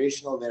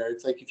motivational there.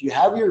 It's like, if you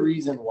have your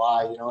reason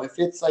why, you know, if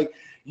it's like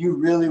you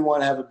really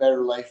want to have a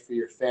better life for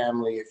your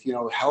family, if, you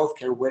know,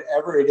 healthcare,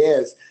 whatever it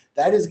is,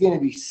 that is going to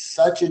be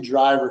such a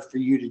driver for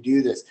you to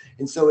do this.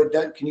 And so it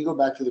does. Can you go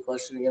back to the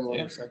question again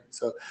one second?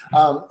 So,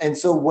 and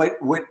so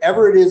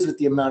whatever it is with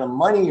the amount of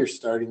money you're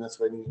starting, that's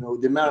what I need to know.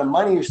 The amount of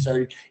money you're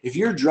starting, if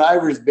your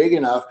driver is big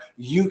enough,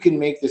 you can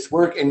make this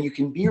work, and you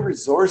can be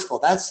resourceful.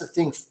 That's the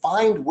thing.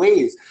 Find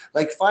ways.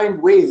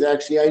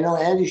 Actually, I know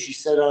Andy, she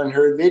said on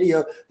her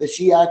video that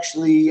she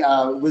actually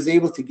was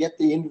able to get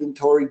the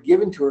inventory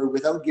given to her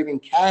without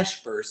giving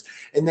cash first,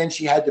 and then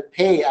she had to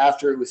pay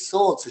after it was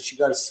sold. So she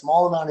got a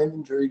small amount of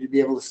inventory to be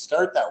able to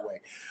start that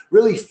way.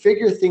 Really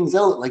figure things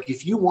out. Like,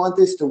 if you want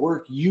this to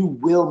work, you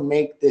will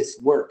make this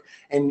work,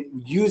 and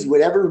use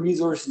whatever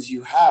resources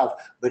you have.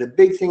 But a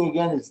big thing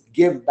again is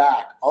give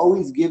back.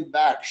 Always give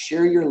back.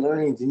 Share your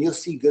learnings, and you'll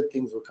see good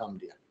things will come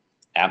to you.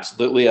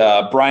 Absolutely.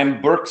 Brian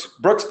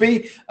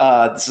Brooksby,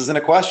 this isn't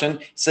a question,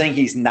 saying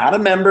he's not a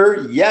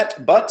member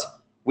yet, but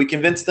we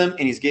convinced him,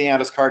 and he's getting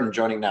out his card and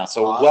joining now.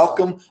 So awesome.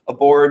 Welcome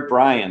aboard,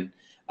 Brian.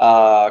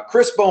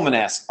 Chris Bowman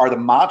asks, are the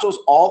modules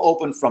all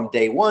open from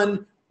day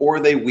one, or are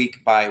they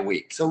week by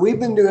week? So we've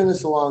been doing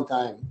this a long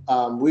time.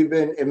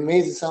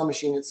 Amazing Selling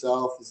Machine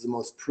itself is the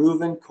most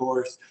proven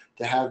course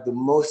to have the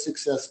most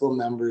successful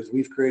members.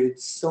 We've created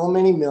so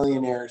many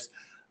millionaires.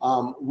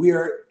 We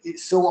are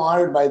so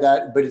honored by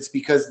that, but it's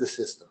because of the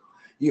system.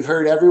 You've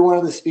heard every one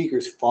of the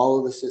speakers,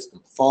 follow the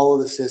system, follow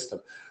the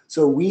system.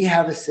 So we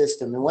have a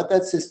system, and what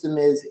that system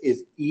is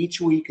each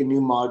week a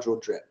new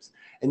module drips.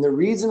 And the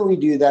reason we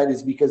do that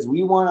is because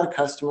we want our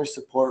customer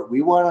support,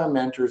 we want our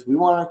mentors, we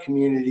want our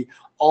community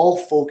all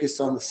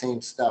focused on the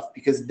same stuff,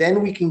 because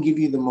then we can give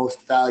you the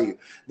most value.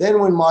 Then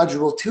when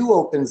module 2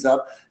 opens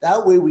up,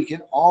 that way we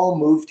can all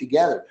move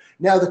together.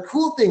 Now, the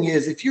cool thing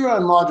is, if you're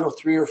on module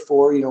 3 or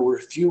 4, you know, we're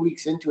a few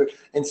weeks into it,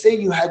 and say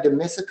you had to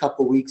miss a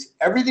couple weeks,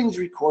 everything's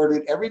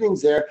recorded,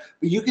 everything's there,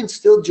 but you can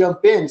still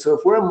jump in. So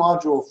if we're on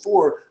module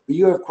 4, but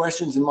you have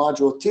questions in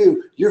module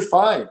 2, you're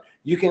fine.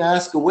 You can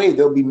ask away.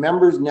 There'll be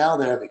members now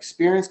that have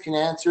experience, can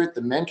answer it.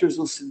 The mentors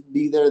will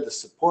be there. The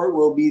support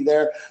will be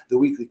there. The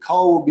weekly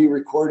call will be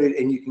recorded,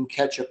 and you can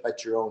catch up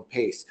at your own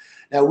pace.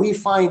 Now, we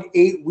find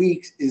 8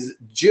 weeks is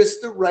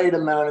just the right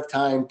amount of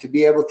time to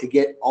be able to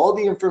get all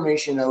the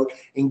information out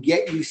and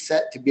get you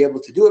set to be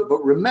able to do it.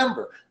 But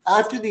remember,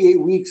 After the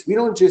 8 weeks, we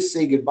don't just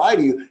say goodbye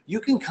to you.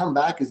 You can come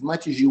back as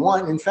much as you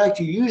want. In fact,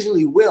 you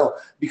usually will,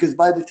 because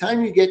by the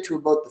time you get to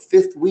about the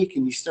 5th week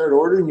and you start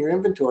ordering your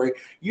inventory,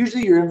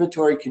 usually your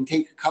inventory can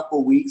take a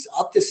couple weeks,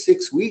 up to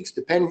 6 weeks,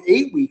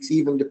 8 weeks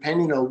even,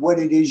 depending on what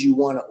it is you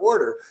want to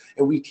order.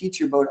 And we teach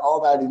you about all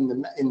that in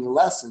the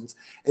lessons.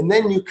 And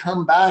then you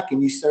come back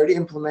and you start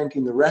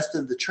implementing the rest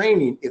of the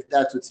training if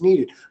that's what's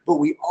needed. But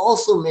we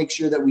also make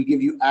sure that we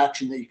give you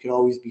action that you can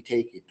always be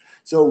taking.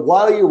 So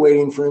while you're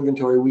waiting for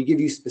inventory, we give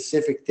you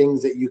specific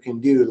things that you can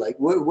do. Like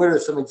what are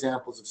some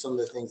examples of some of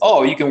the things?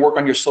 Oh, you can work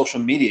on your social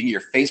media,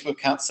 your Facebook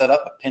account set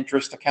up, a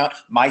Pinterest account,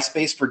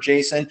 MySpace for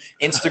Jason,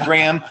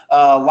 Instagram,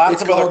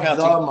 lots of other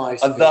accounts.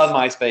 The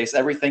MySpace,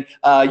 everything.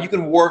 You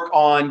can work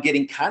on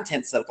getting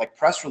content set up, like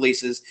press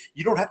releases.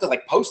 You don't have to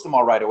like post them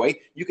all right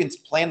away. You can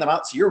plan them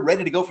out so you're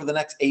ready to go for the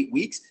next 8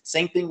 weeks.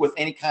 Same thing with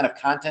any kind of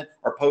content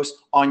or post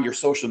on your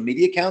social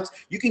media accounts.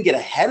 You can get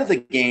ahead of the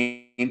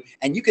game,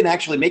 and you can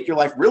actually make your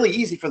life really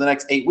easy for the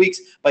next 8 weeks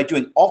by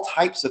doing all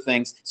types of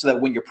things so that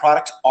when your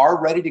products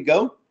are ready to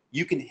go,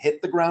 you can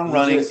hit the ground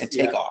running and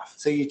take off.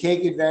 So you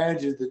take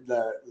advantage of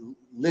the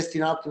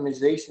listing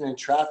optimization and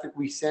traffic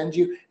we send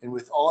you, and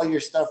with all your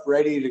stuff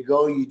ready to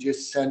go, you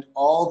just send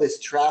all this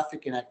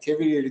traffic and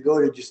activity to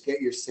go to just get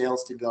your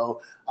sales to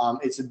go.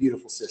 It's a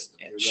beautiful system.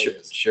 It really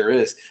is. Sure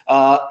is.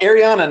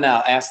 Ariana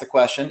now asked the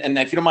question, and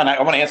if you don't mind,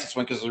 I want to answer this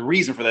one because there's a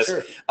reason for this.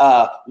 Sure.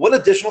 What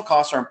additional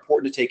costs are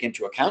important to take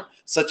into account,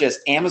 such as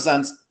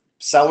Amazon's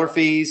seller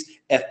fees,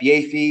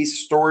 FBA fees,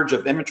 storage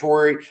of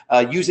inventory,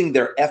 using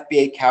their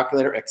FBA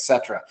calculator,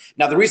 etc.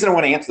 Now, the reason I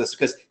want to answer this is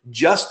because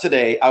just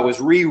today I was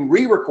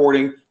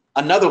re-recording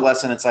another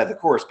lesson inside the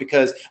course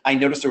because I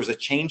noticed there was a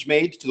change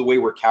made to the way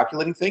we're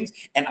calculating things,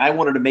 and I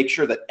wanted to make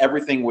sure that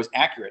everything was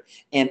accurate.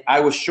 And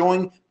I was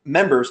showing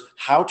members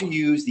how to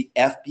use the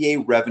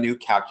FBA revenue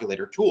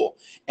calculator tool.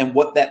 And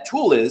what that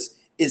tool is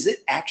it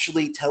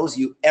actually tells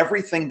you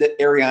everything that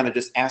Ariana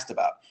just asked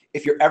about.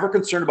 If you're ever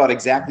concerned about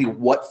exactly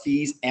what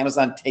fees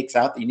Amazon takes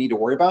out that you need to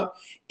worry about,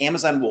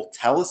 Amazon will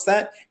tell us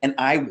that, and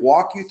I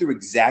walk you through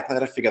exactly how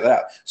to figure that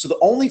out. So the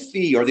only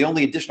fee or the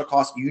only additional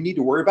cost you need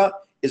to worry about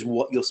is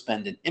what you'll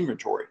spend in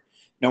inventory.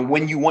 Now,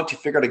 when you want to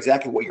figure out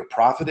exactly what your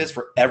profit is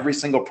for every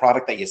single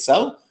product that you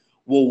sell,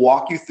 we'll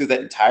walk you through that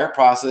entire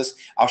process.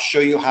 I'll show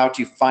you how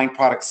to find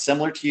products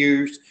similar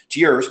to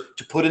yours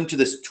to put into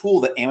this tool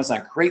that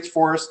Amazon creates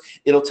for us.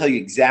 It'll tell you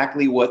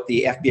exactly what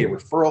the FBA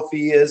referral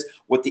fee is,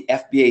 what the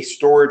FBA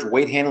storage,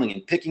 weight handling,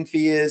 and picking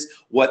fee is,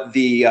 what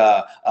the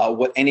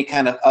what any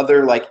kind of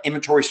other like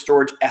inventory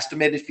storage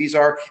estimated fees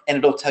are, and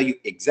it'll tell you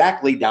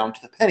exactly down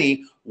to the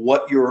penny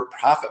what your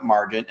profit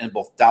margin in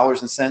both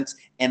dollars and cents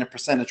and a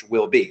percentage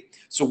will be.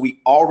 So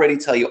we already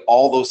tell you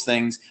all those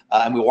things,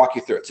 and we walk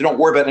you through it. So don't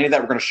worry about any of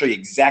that. We're going to show you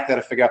exactly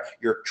how to figure out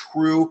your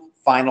true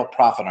final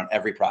profit on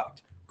every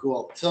product.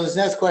 Cool. So this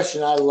next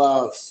question I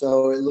love.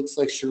 So it looks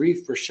like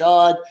Sharif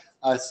Rashad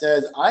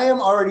says, I am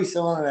already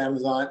selling on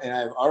Amazon and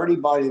I've already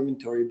bought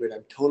inventory, but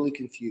I'm totally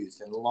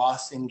confused and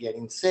lost in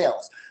getting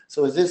sales.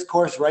 So is this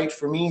course right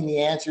for me? And the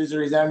answer is a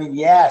resounding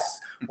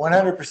yes,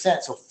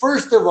 100%. So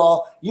first of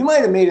all, you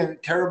might have made a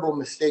terrible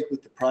mistake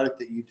with the product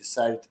that you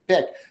decided to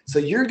pick. So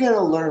you're going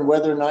to learn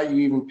whether or not you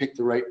even picked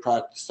the right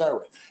product to start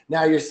with.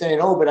 Now you're saying,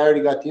 oh, but I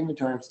already got the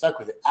inventory, I'm stuck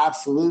with it.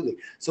 Absolutely.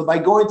 So by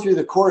going through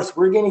the course,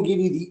 we're going to give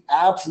you the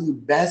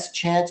absolute best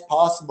chance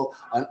possible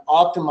on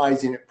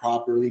optimizing it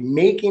properly,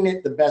 making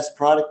it the best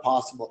product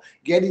possible,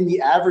 getting the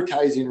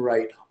advertising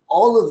right,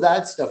 all of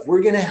that stuff.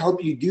 We're going to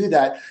help you do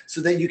that so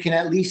that you can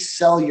at least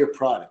sell your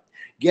product.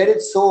 Get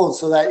it sold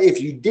so that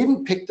if you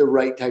didn't pick the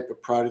right type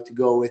of product to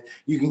go with,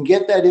 you can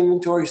get that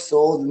inventory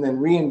sold and then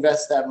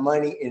reinvest that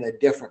money in a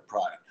different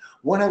product.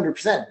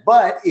 100%.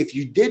 But if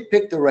you did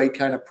pick the right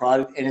kind of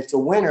product and it's a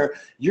winner,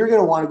 you're going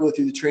to want to go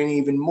through the training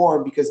even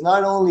more, because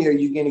not only are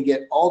you going to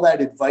get all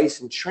that advice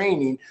and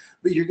training,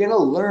 but you're going to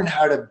learn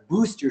how to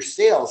boost your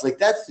sales. Like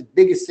that's the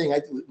biggest thing.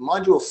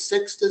 Module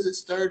 6, does it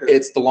start? Or?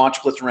 It's the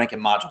Launch Blitz rank in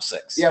Module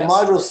 6. Yeah, yes.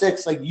 Module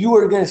 6, like you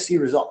are going to see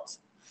results.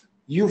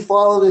 You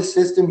follow this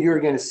system, you're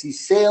going to see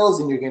sales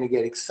and you're going to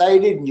get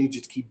excited, and you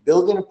just keep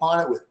building upon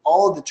it with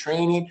all of the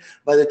training.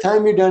 By the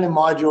time you're done in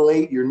Module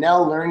 8, you're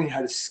now learning how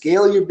to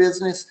scale your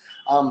business.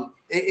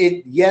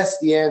 Yes,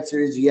 the answer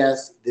is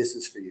yes, this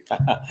is for you.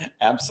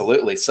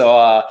 Absolutely. So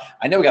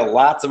I know we got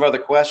lots of other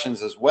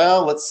questions as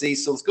well. Let's see.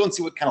 So let's go and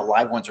see what kind of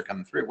live ones are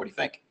coming through. What do you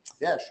think?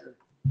 Yeah, sure.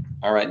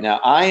 All right. Now,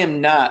 I am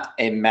not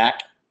a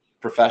Mac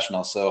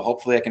professional, so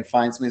hopefully I can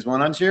find some of these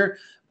ones here.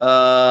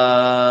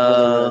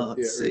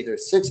 Let's see.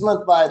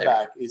 6-month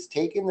buyback. Is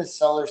taking the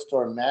seller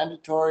store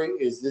mandatory?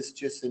 Is this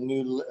just a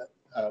new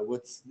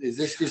is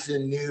this just a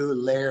new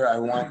layer I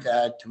want to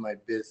add to my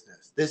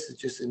business? This is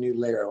just a new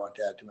layer I want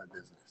to add to my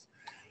business.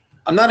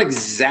 I'm not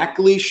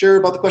exactly sure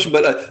about the question,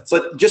 but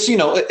just so you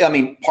know, I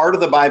mean, part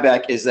of the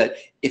buyback is that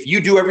if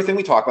you do everything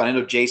we talk about, I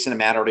know Jason and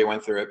Matt already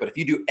went through it, but if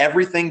you do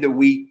everything that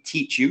we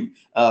teach you,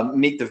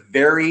 make the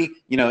very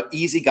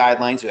easy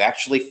guidelines to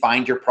actually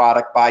find your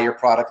product, buy your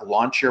product,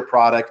 launch your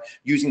product,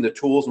 using the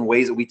tools and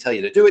ways that we tell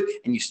you to do it,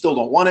 and you still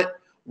don't want it,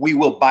 we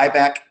will buy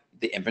back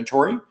the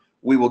inventory.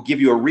 We will give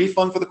you a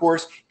refund for the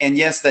course. And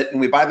yes, that when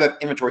we buy the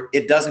inventory,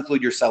 it does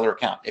include your seller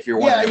account. If you're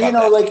wondering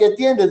about that. Like at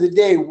the end of the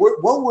day,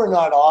 what we're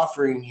not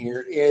offering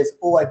here is,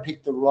 oh, I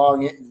picked the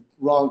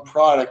wrong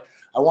product.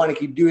 I want to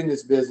keep doing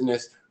this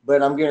business,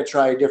 but I'm going to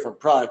try a different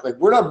product. Like,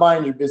 we're not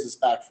buying your business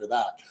back for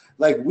that.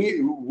 Like,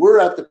 we're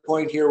at the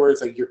point here where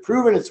it's like, you're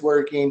proving it's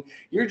working.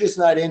 You're just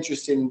not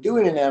interested in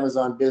doing an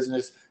Amazon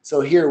business.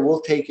 So here,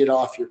 we'll take it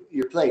off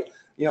your plate.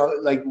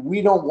 Like,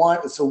 we don't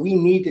want, so we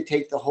need to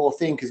take the whole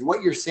thing, because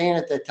what you're saying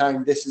at that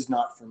time, this is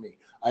not for me.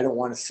 I don't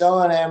want to sell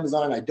on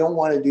Amazon. I don't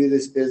want to do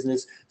this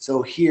business.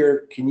 So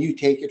here, can you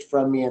take it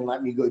from me and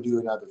let me go do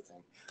another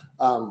thing?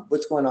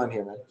 What's going on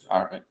here, man?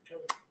 All right.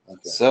 Okay.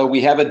 So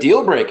we have a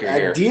deal breaker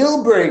here. A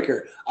deal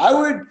breaker.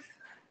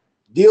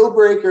 Deal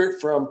breaker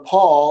from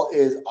Paul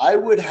is, I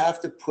would have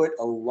to put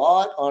a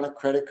lot on a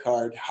credit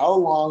card. How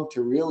long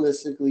to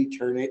realistically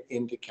turn it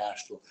into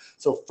cash flow?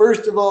 So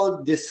first of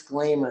all,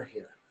 disclaimer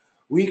here.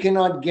 We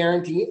cannot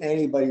guarantee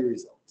anybody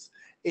results.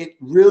 It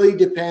really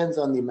depends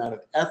on the amount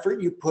of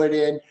effort you put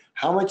in,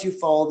 how much you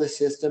follow the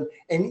system,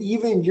 and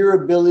even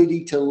your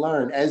ability to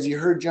learn. As you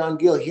heard John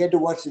Gill, he had to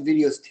watch the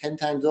videos 10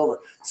 times over.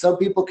 Some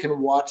people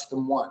can watch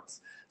them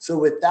once. So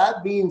with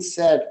that being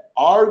said,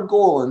 our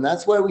goal, and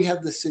that's why we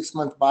have the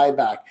 6-month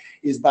buyback,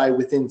 is by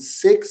within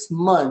 6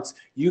 months,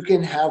 you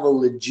can have a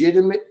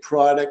legitimate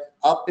product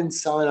up and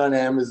selling on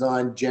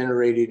Amazon,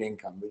 generating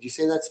income. Would you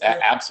say that's fair?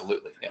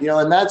 Absolutely. Yeah.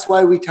 And that's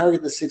why we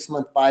target the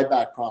 6-month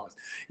buyback promise.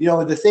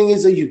 The thing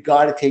is that you've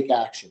got to take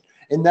action.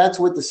 And that's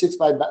what the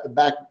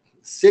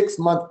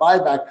 6-month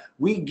buyback,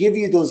 we give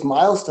you those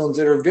milestones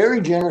that are very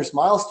generous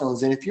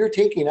milestones. And if you're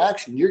taking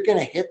action, you're going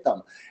to hit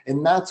them.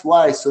 And that's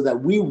why, so that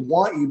we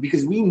want you,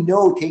 because we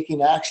know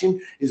taking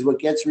action is what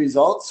gets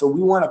results. So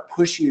we want to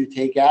push you to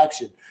take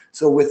action.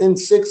 So within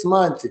 6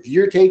 months, if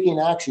you're taking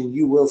action,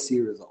 you will see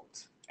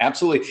results.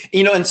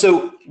 Absolutely. And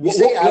so you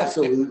say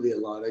absolutely a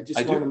lot.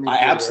 I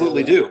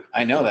absolutely do.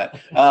 I know that.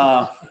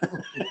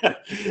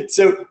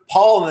 So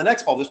Paul, and the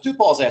next Paul, there's two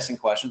Pauls asking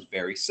questions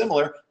very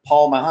similar.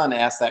 Paul Mahan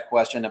asked that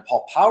question, and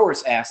Paul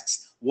Powers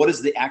asks, what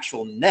is the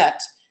actual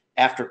net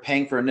after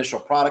paying for initial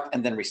product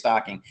and then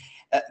restocking?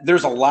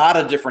 There's a lot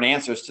of different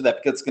answers to that,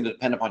 because it's going to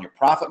depend upon your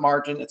profit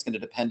margin. It's going to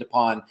depend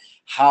upon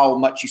how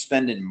much you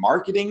spend in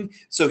marketing.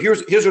 So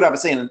here's what I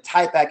was saying, and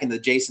tie it back into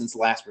Jason's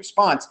last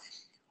response.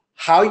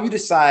 How you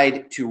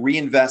decide to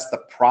reinvest the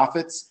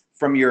profits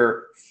from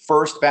your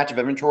first batch of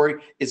inventory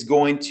is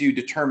going to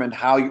determine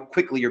how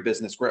quickly your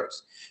business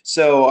grows.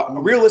 So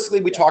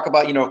realistically, we talk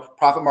about,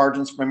 profit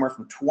margins from anywhere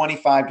from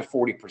 25 to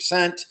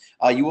 40%.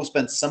 You will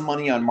spend some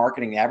money on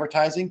marketing and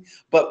advertising.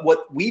 But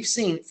what we've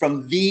seen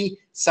from the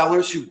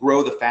sellers who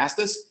grow the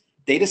fastest,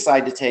 they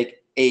decide to take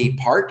a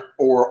part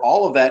or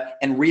all of that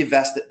and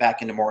reinvest it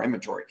back into more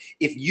inventory.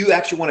 If you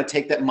actually want to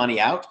take that money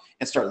out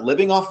and start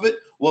living off of it,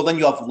 well, then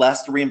you'll have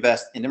less to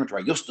reinvest in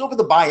inventory. You'll still be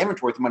able to buy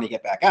inventory with the money you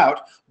get back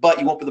out, but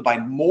you won't be able to buy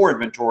more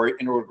inventory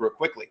in order to grow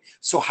quickly.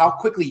 So how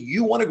quickly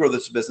you want to grow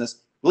this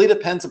business really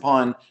depends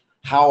upon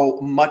how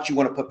much you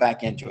want to put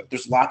back into it.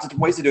 There's lots of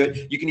different ways to do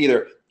it. You can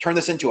either turn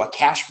this into a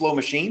cash flow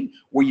machine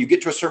where you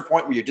get to a certain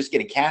point where you're just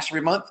getting cash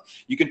every month.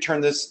 You can turn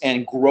this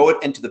and grow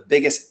it into the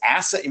biggest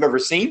asset you've ever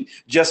seen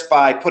just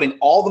by putting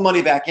all the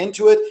money back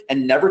into it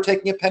and never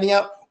taking a penny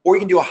out. Or you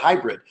can do a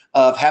hybrid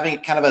of having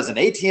it kind of as an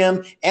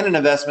ATM and an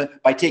investment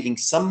by taking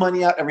some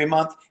money out every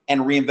month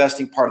and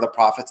reinvesting part of the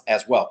profits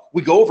as well.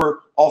 We go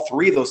over all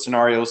three of those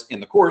scenarios in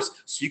the course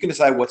so you can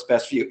decide what's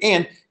best for you.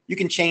 And you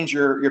can change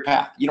your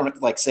path. You don't have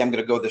to say, I'm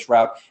going to go this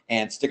route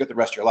and stick with the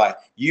rest of your life.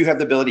 You have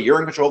the ability, you're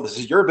in control. This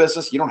is your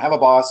business. You don't have a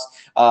boss,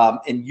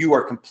 and you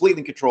are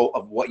completely in control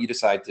of what you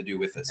decide to do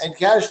with this. And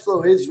cash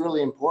flow is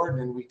really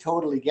important, and we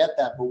totally get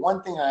that. But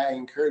one thing I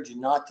encourage you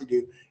not to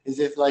do is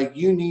if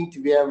you need to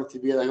be able to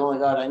be like, oh my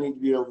God, I need to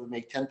be able to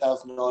make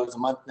 $10,000 a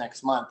month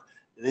next month.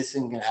 This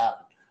isn't going to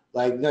happen.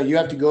 No, you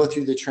have to go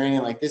through the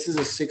training. This is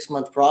a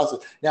 6-month process.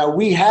 Now,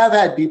 we have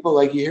had people,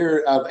 like you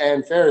hear of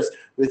Ann Ferris,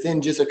 within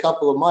just a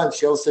couple of months,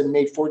 she all of a sudden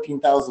made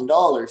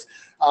 $14,000.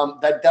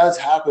 That does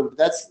happen,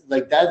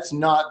 but that's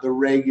not the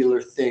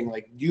regular thing.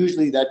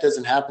 Usually that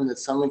doesn't happen, that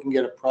someone can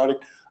get a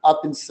product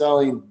up and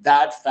selling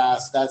that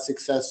fast, that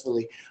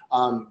successfully.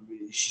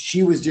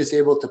 She was just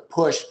able to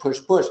push.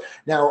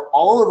 Now,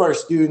 all of our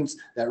students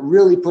that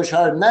really push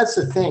hard, and that's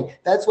the thing,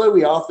 that's why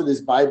we offer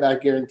this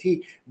buyback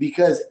guarantee,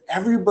 because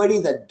everybody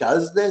that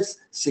does this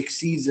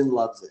succeeds and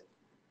loves it.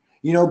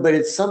 But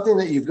it's something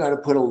that you've got to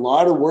put a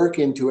lot of work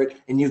into it,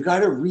 and you've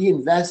got to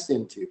reinvest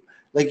into.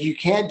 You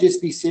can't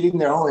just be sitting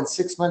there, oh, in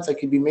 6 months I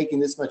could be making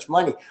this much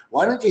money.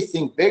 Why don't you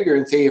think bigger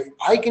and say, if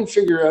I can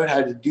figure out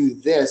how to do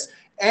this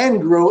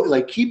and grow,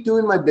 keep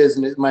doing my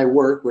business, my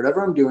work,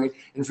 whatever I'm doing,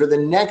 and for the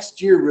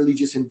next year, really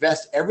just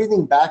invest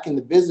everything back in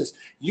the business,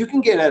 you can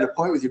get at a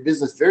point with your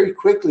business very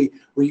quickly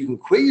where you can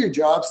quit your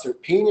job,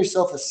 start paying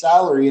yourself a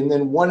salary, and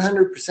then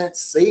 100%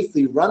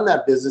 safely run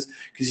that business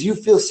because you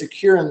feel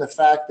secure in the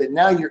fact that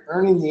now you're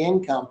earning the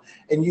income,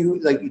 and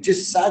you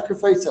just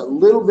sacrifice a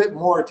little bit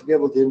more to be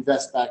able to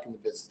invest back in the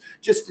business.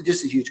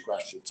 Just a huge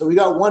question. So we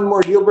got one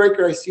more deal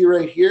breaker I see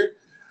right here.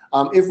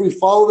 If we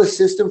follow the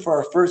system for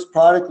our first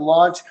product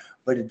launch,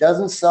 but it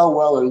doesn't sell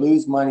well or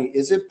lose money,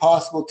 is it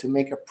possible to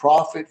make a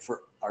profit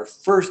for our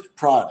first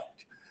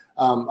product?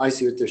 I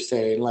see what they're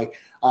saying. Like,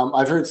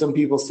 I've heard some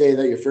people say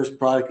that your first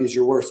product is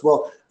your worst.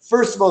 Well,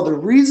 first of all, the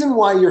reason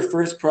why your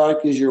first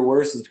product is your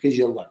worst is because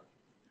you learn.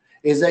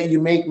 Is that you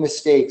make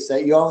mistakes,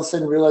 that you all of a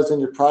sudden realize when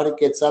your product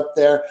gets up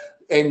there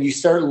and you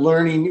start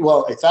learning.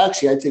 Well, it's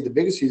actually, I'd say the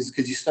biggest reason is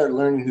because you start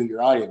learning who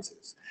your audience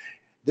is.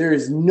 There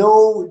is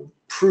no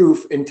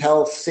proof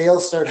until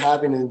sales start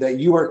happening that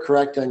you are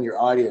correct on your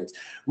audience.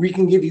 We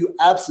can give you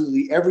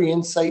absolutely every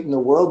insight in the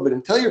world, but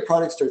until your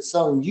product starts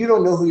selling, you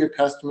don't know who your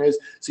customer is,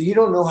 so you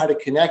don't know how to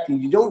connect,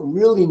 and you don't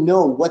really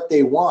know what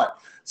they want.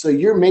 So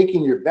you're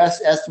making your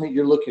best estimate.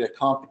 You're looking at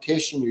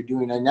competition. You're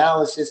doing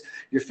analysis.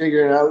 You're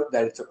figuring out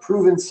that it's a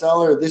proven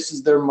seller. This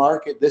is their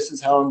market. This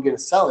is how I'm going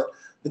to sell it.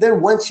 But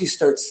then once you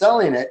start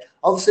selling it,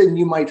 all of a sudden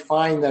you might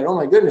find that, oh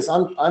my goodness,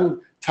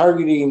 I'm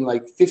targeting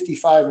like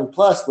 55 and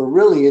plus, but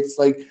really it's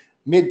like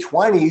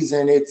mid-20s,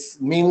 and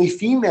it's mainly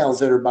females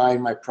that are buying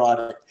my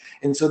product.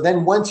 And so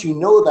then once you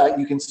know that,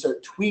 you can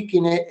start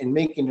tweaking it and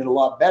making it a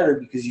lot better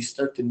because you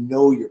start to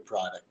know your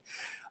product.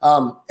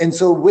 And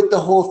so with the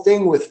whole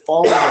thing with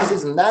following the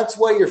system, that's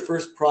why your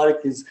first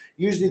product is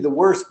usually the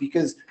worst,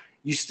 because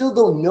you still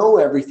don't know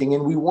everything,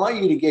 and we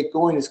want you to get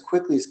going as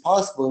quickly as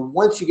possible. And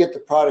once you get the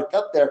product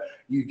up there,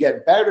 you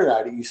get better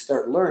at it, you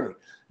start learning.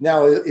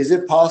 Now, is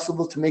it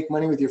possible to make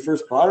money with your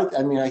first product?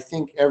 I mean, I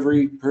think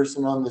every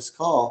person on this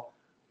call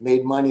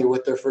made money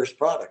with their first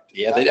product.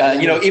 Yeah, they,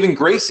 you know, even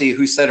Gracie,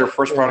 who said her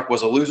first product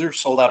was a loser,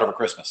 sold out over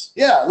Christmas.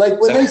 Yeah, like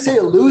when they say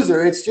a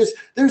loser, it's just,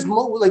 there's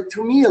more, like,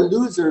 to me, a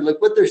loser, like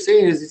what they're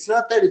saying is, it's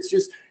not that,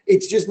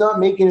 it's just not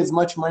making as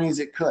much money as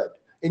it could.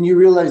 And you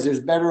realize there's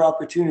better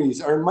opportunities,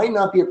 or it might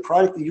not be a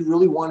product that you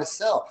really want to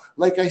sell.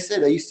 Like I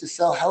said, I used to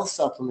sell health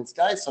supplements,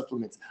 diet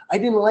supplements. I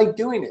didn't like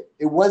doing it.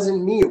 It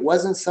wasn't me. It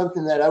wasn't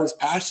something that I was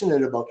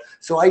passionate about.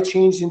 So I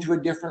changed into a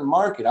different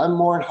market. I'm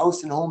more in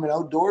house and home and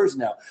outdoors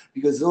now,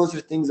 because those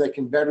are things I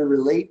can better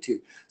relate to.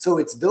 So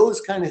it's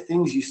those kind of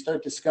things you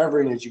start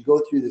discovering as you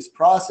go through this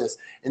process.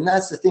 And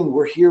that's the thing.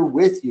 We're here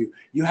with you.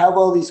 You have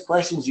all these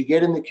questions. You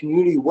get in the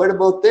community. What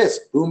about this?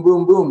 Boom,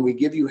 boom, boom. We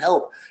give you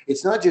help.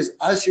 It's not just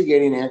us you're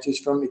getting answers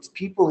from. It's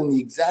people in the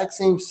exact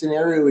same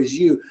scenario as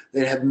you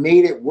that have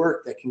made it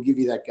work that can give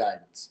you that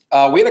guidance.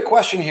 We had a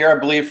question here, I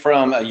believe,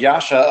 from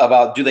Yasha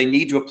about, do they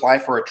need to apply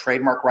for a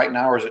trademark right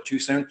now, or is it too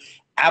soon?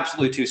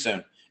 Absolutely too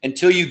soon.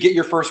 Until you get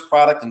your first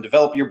product and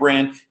develop your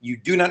brand, you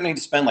do not need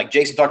to spend, like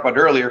Jason talked about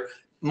earlier,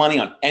 money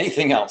on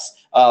anything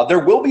else. There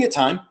will be a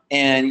time,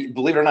 and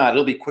believe it or not,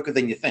 it'll be quicker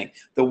than you think.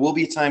 There will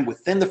be a time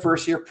within the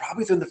first year,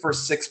 probably within the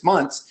first 6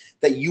 months,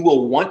 that you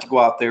will want to go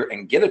out there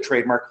and get a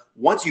trademark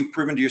once you've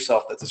proven to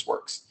yourself that this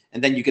works.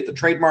 And then you get the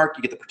trademark,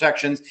 you get the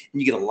protections,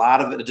 and you get a lot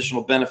of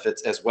additional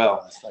benefits as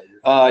well.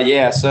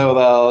 Yeah,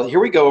 so here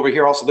we go over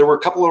here. Also, there were a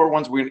couple other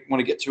ones we want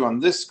to get to on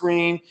this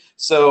screen.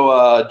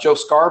 So Joe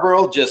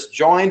Scarborough just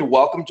joined.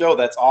 Welcome, Joe.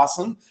 That's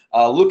awesome.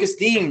 Lucas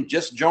Dean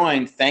just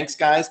joined. Thanks,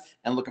 guys.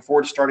 And looking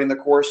forward to starting the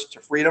course to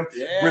freedom.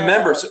 Yeah.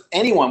 Remember, so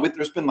anyone,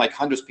 there's been like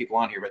hundreds of people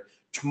on here, but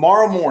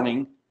tomorrow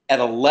morning at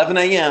 11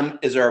 a.m.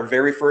 is our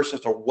very first,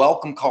 just a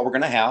welcome call we're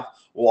going to have.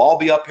 We'll all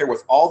be up here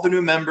with all the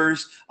new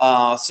members.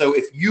 So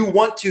if you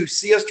want to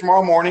see us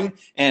tomorrow morning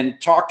and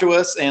talk to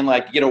us and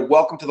like get a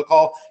welcome to the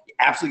call, you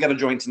absolutely got to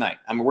join tonight.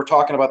 I mean, we're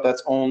talking about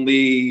that's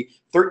only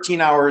 13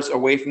 hours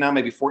away from now,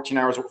 maybe 14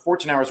 hours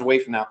away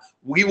from now.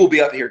 We will be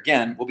up here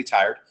again. We'll be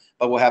tired,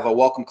 but we'll have a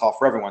welcome call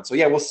for everyone. So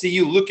yeah, we'll see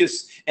you,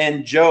 Lucas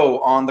and Joe,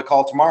 on the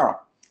call tomorrow.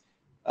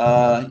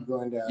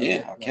 Going down.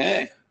 Yeah,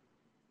 okay.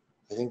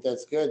 I think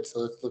that's good.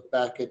 So let's look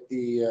back at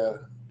the,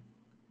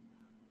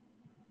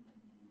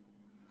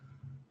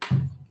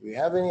 do we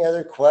have any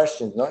other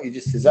questions? No, you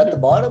just, is that the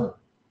bottom?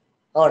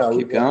 Oh no.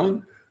 Keep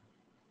going.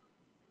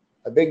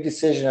 A big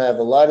decision. I have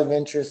a lot of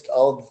interest.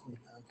 I'm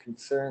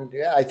concerned.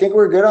 Yeah, I think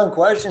we're good on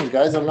questions,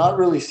 guys. I'm not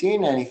really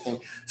seeing anything.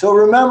 So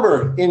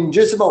remember, in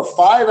just about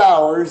 5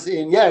 hours,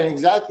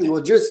 exactly.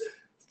 Well, just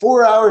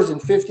 4 hours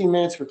and 15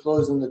 minutes, we're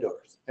closing the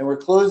doors. And we're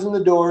closing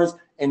the doors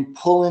and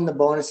pull in the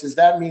bonuses.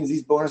 That means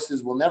these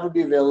bonuses will never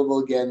be available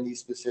again, these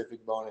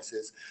specific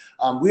bonuses.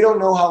 We don't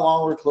know how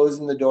long we're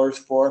closing the doors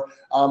for,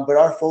 but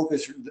our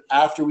focus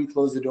after we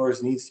close the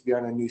doors needs to be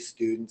on our new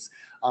students.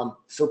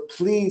 So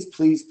please,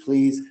 please,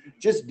 please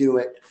just do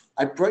it.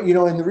 And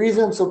the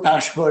reason I'm so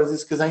passionate about it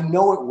is because I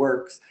know it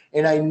works,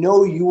 and I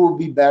know you will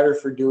be better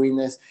for doing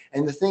this.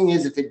 And the thing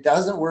is, if it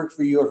doesn't work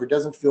for you, or if it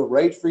doesn't feel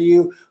right for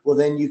you, well,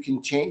 then you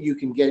can change. You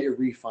can get a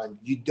refund.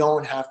 You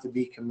don't have to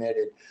be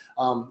committed.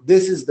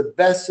 This is the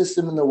best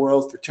system in the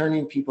world for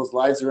turning people's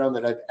lives around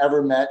that I've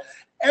ever met.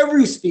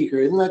 Every speaker,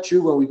 isn't that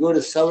true? When we go to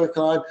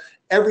SellerCon,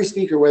 every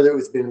speaker, whether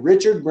it's been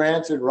Richard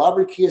Branson,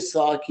 Robert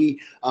Kiyosaki,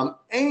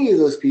 any of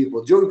those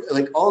people,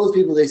 like all those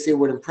people, they say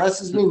what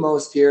impresses me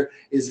most here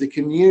is the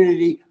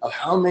community of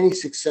how many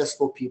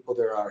successful people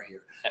there are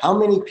here. How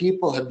many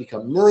people have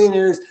become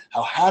millionaires,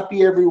 how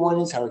happy everyone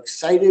is, how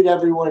excited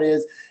everyone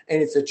is.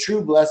 And it's a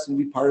true blessing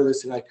to be part of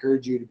this, and I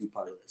encourage you to be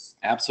part of this.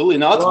 Absolutely.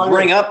 Now let's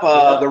bring up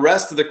the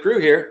rest of the crew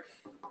here.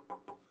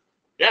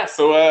 Yeah,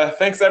 so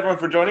thanks everyone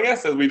for joining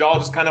us. As we all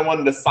just kind of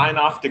wanted to sign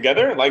off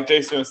together. Like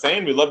Jason was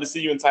saying, we'd love to see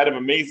you inside of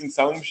Amazing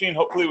Selling Machine.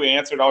 Hopefully we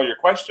answered all your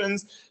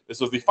questions.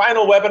 This was the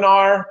final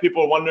webinar.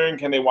 People are wondering,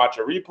 can they watch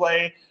a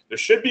replay? There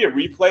should be a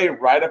replay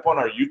right up on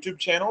our YouTube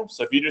channel.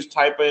 So if you just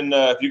type in,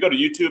 if you go to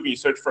YouTube and you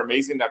search for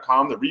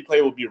Amazing.com, the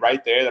replay will be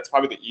right there. That's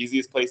probably the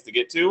easiest place to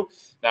get to.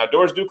 Now,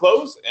 doors do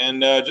close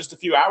in just a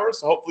few hours.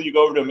 So hopefully you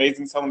go over to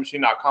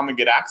AmazingSellingMachine.com and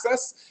get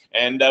access.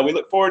 And we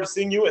look forward to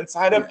seeing you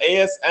inside of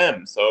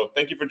ASM. So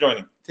thank you for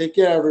joining. Take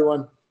care,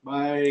 everyone.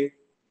 Bye.